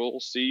 and we'll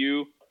see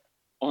you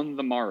on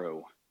the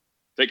morrow.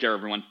 Take care,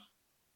 everyone.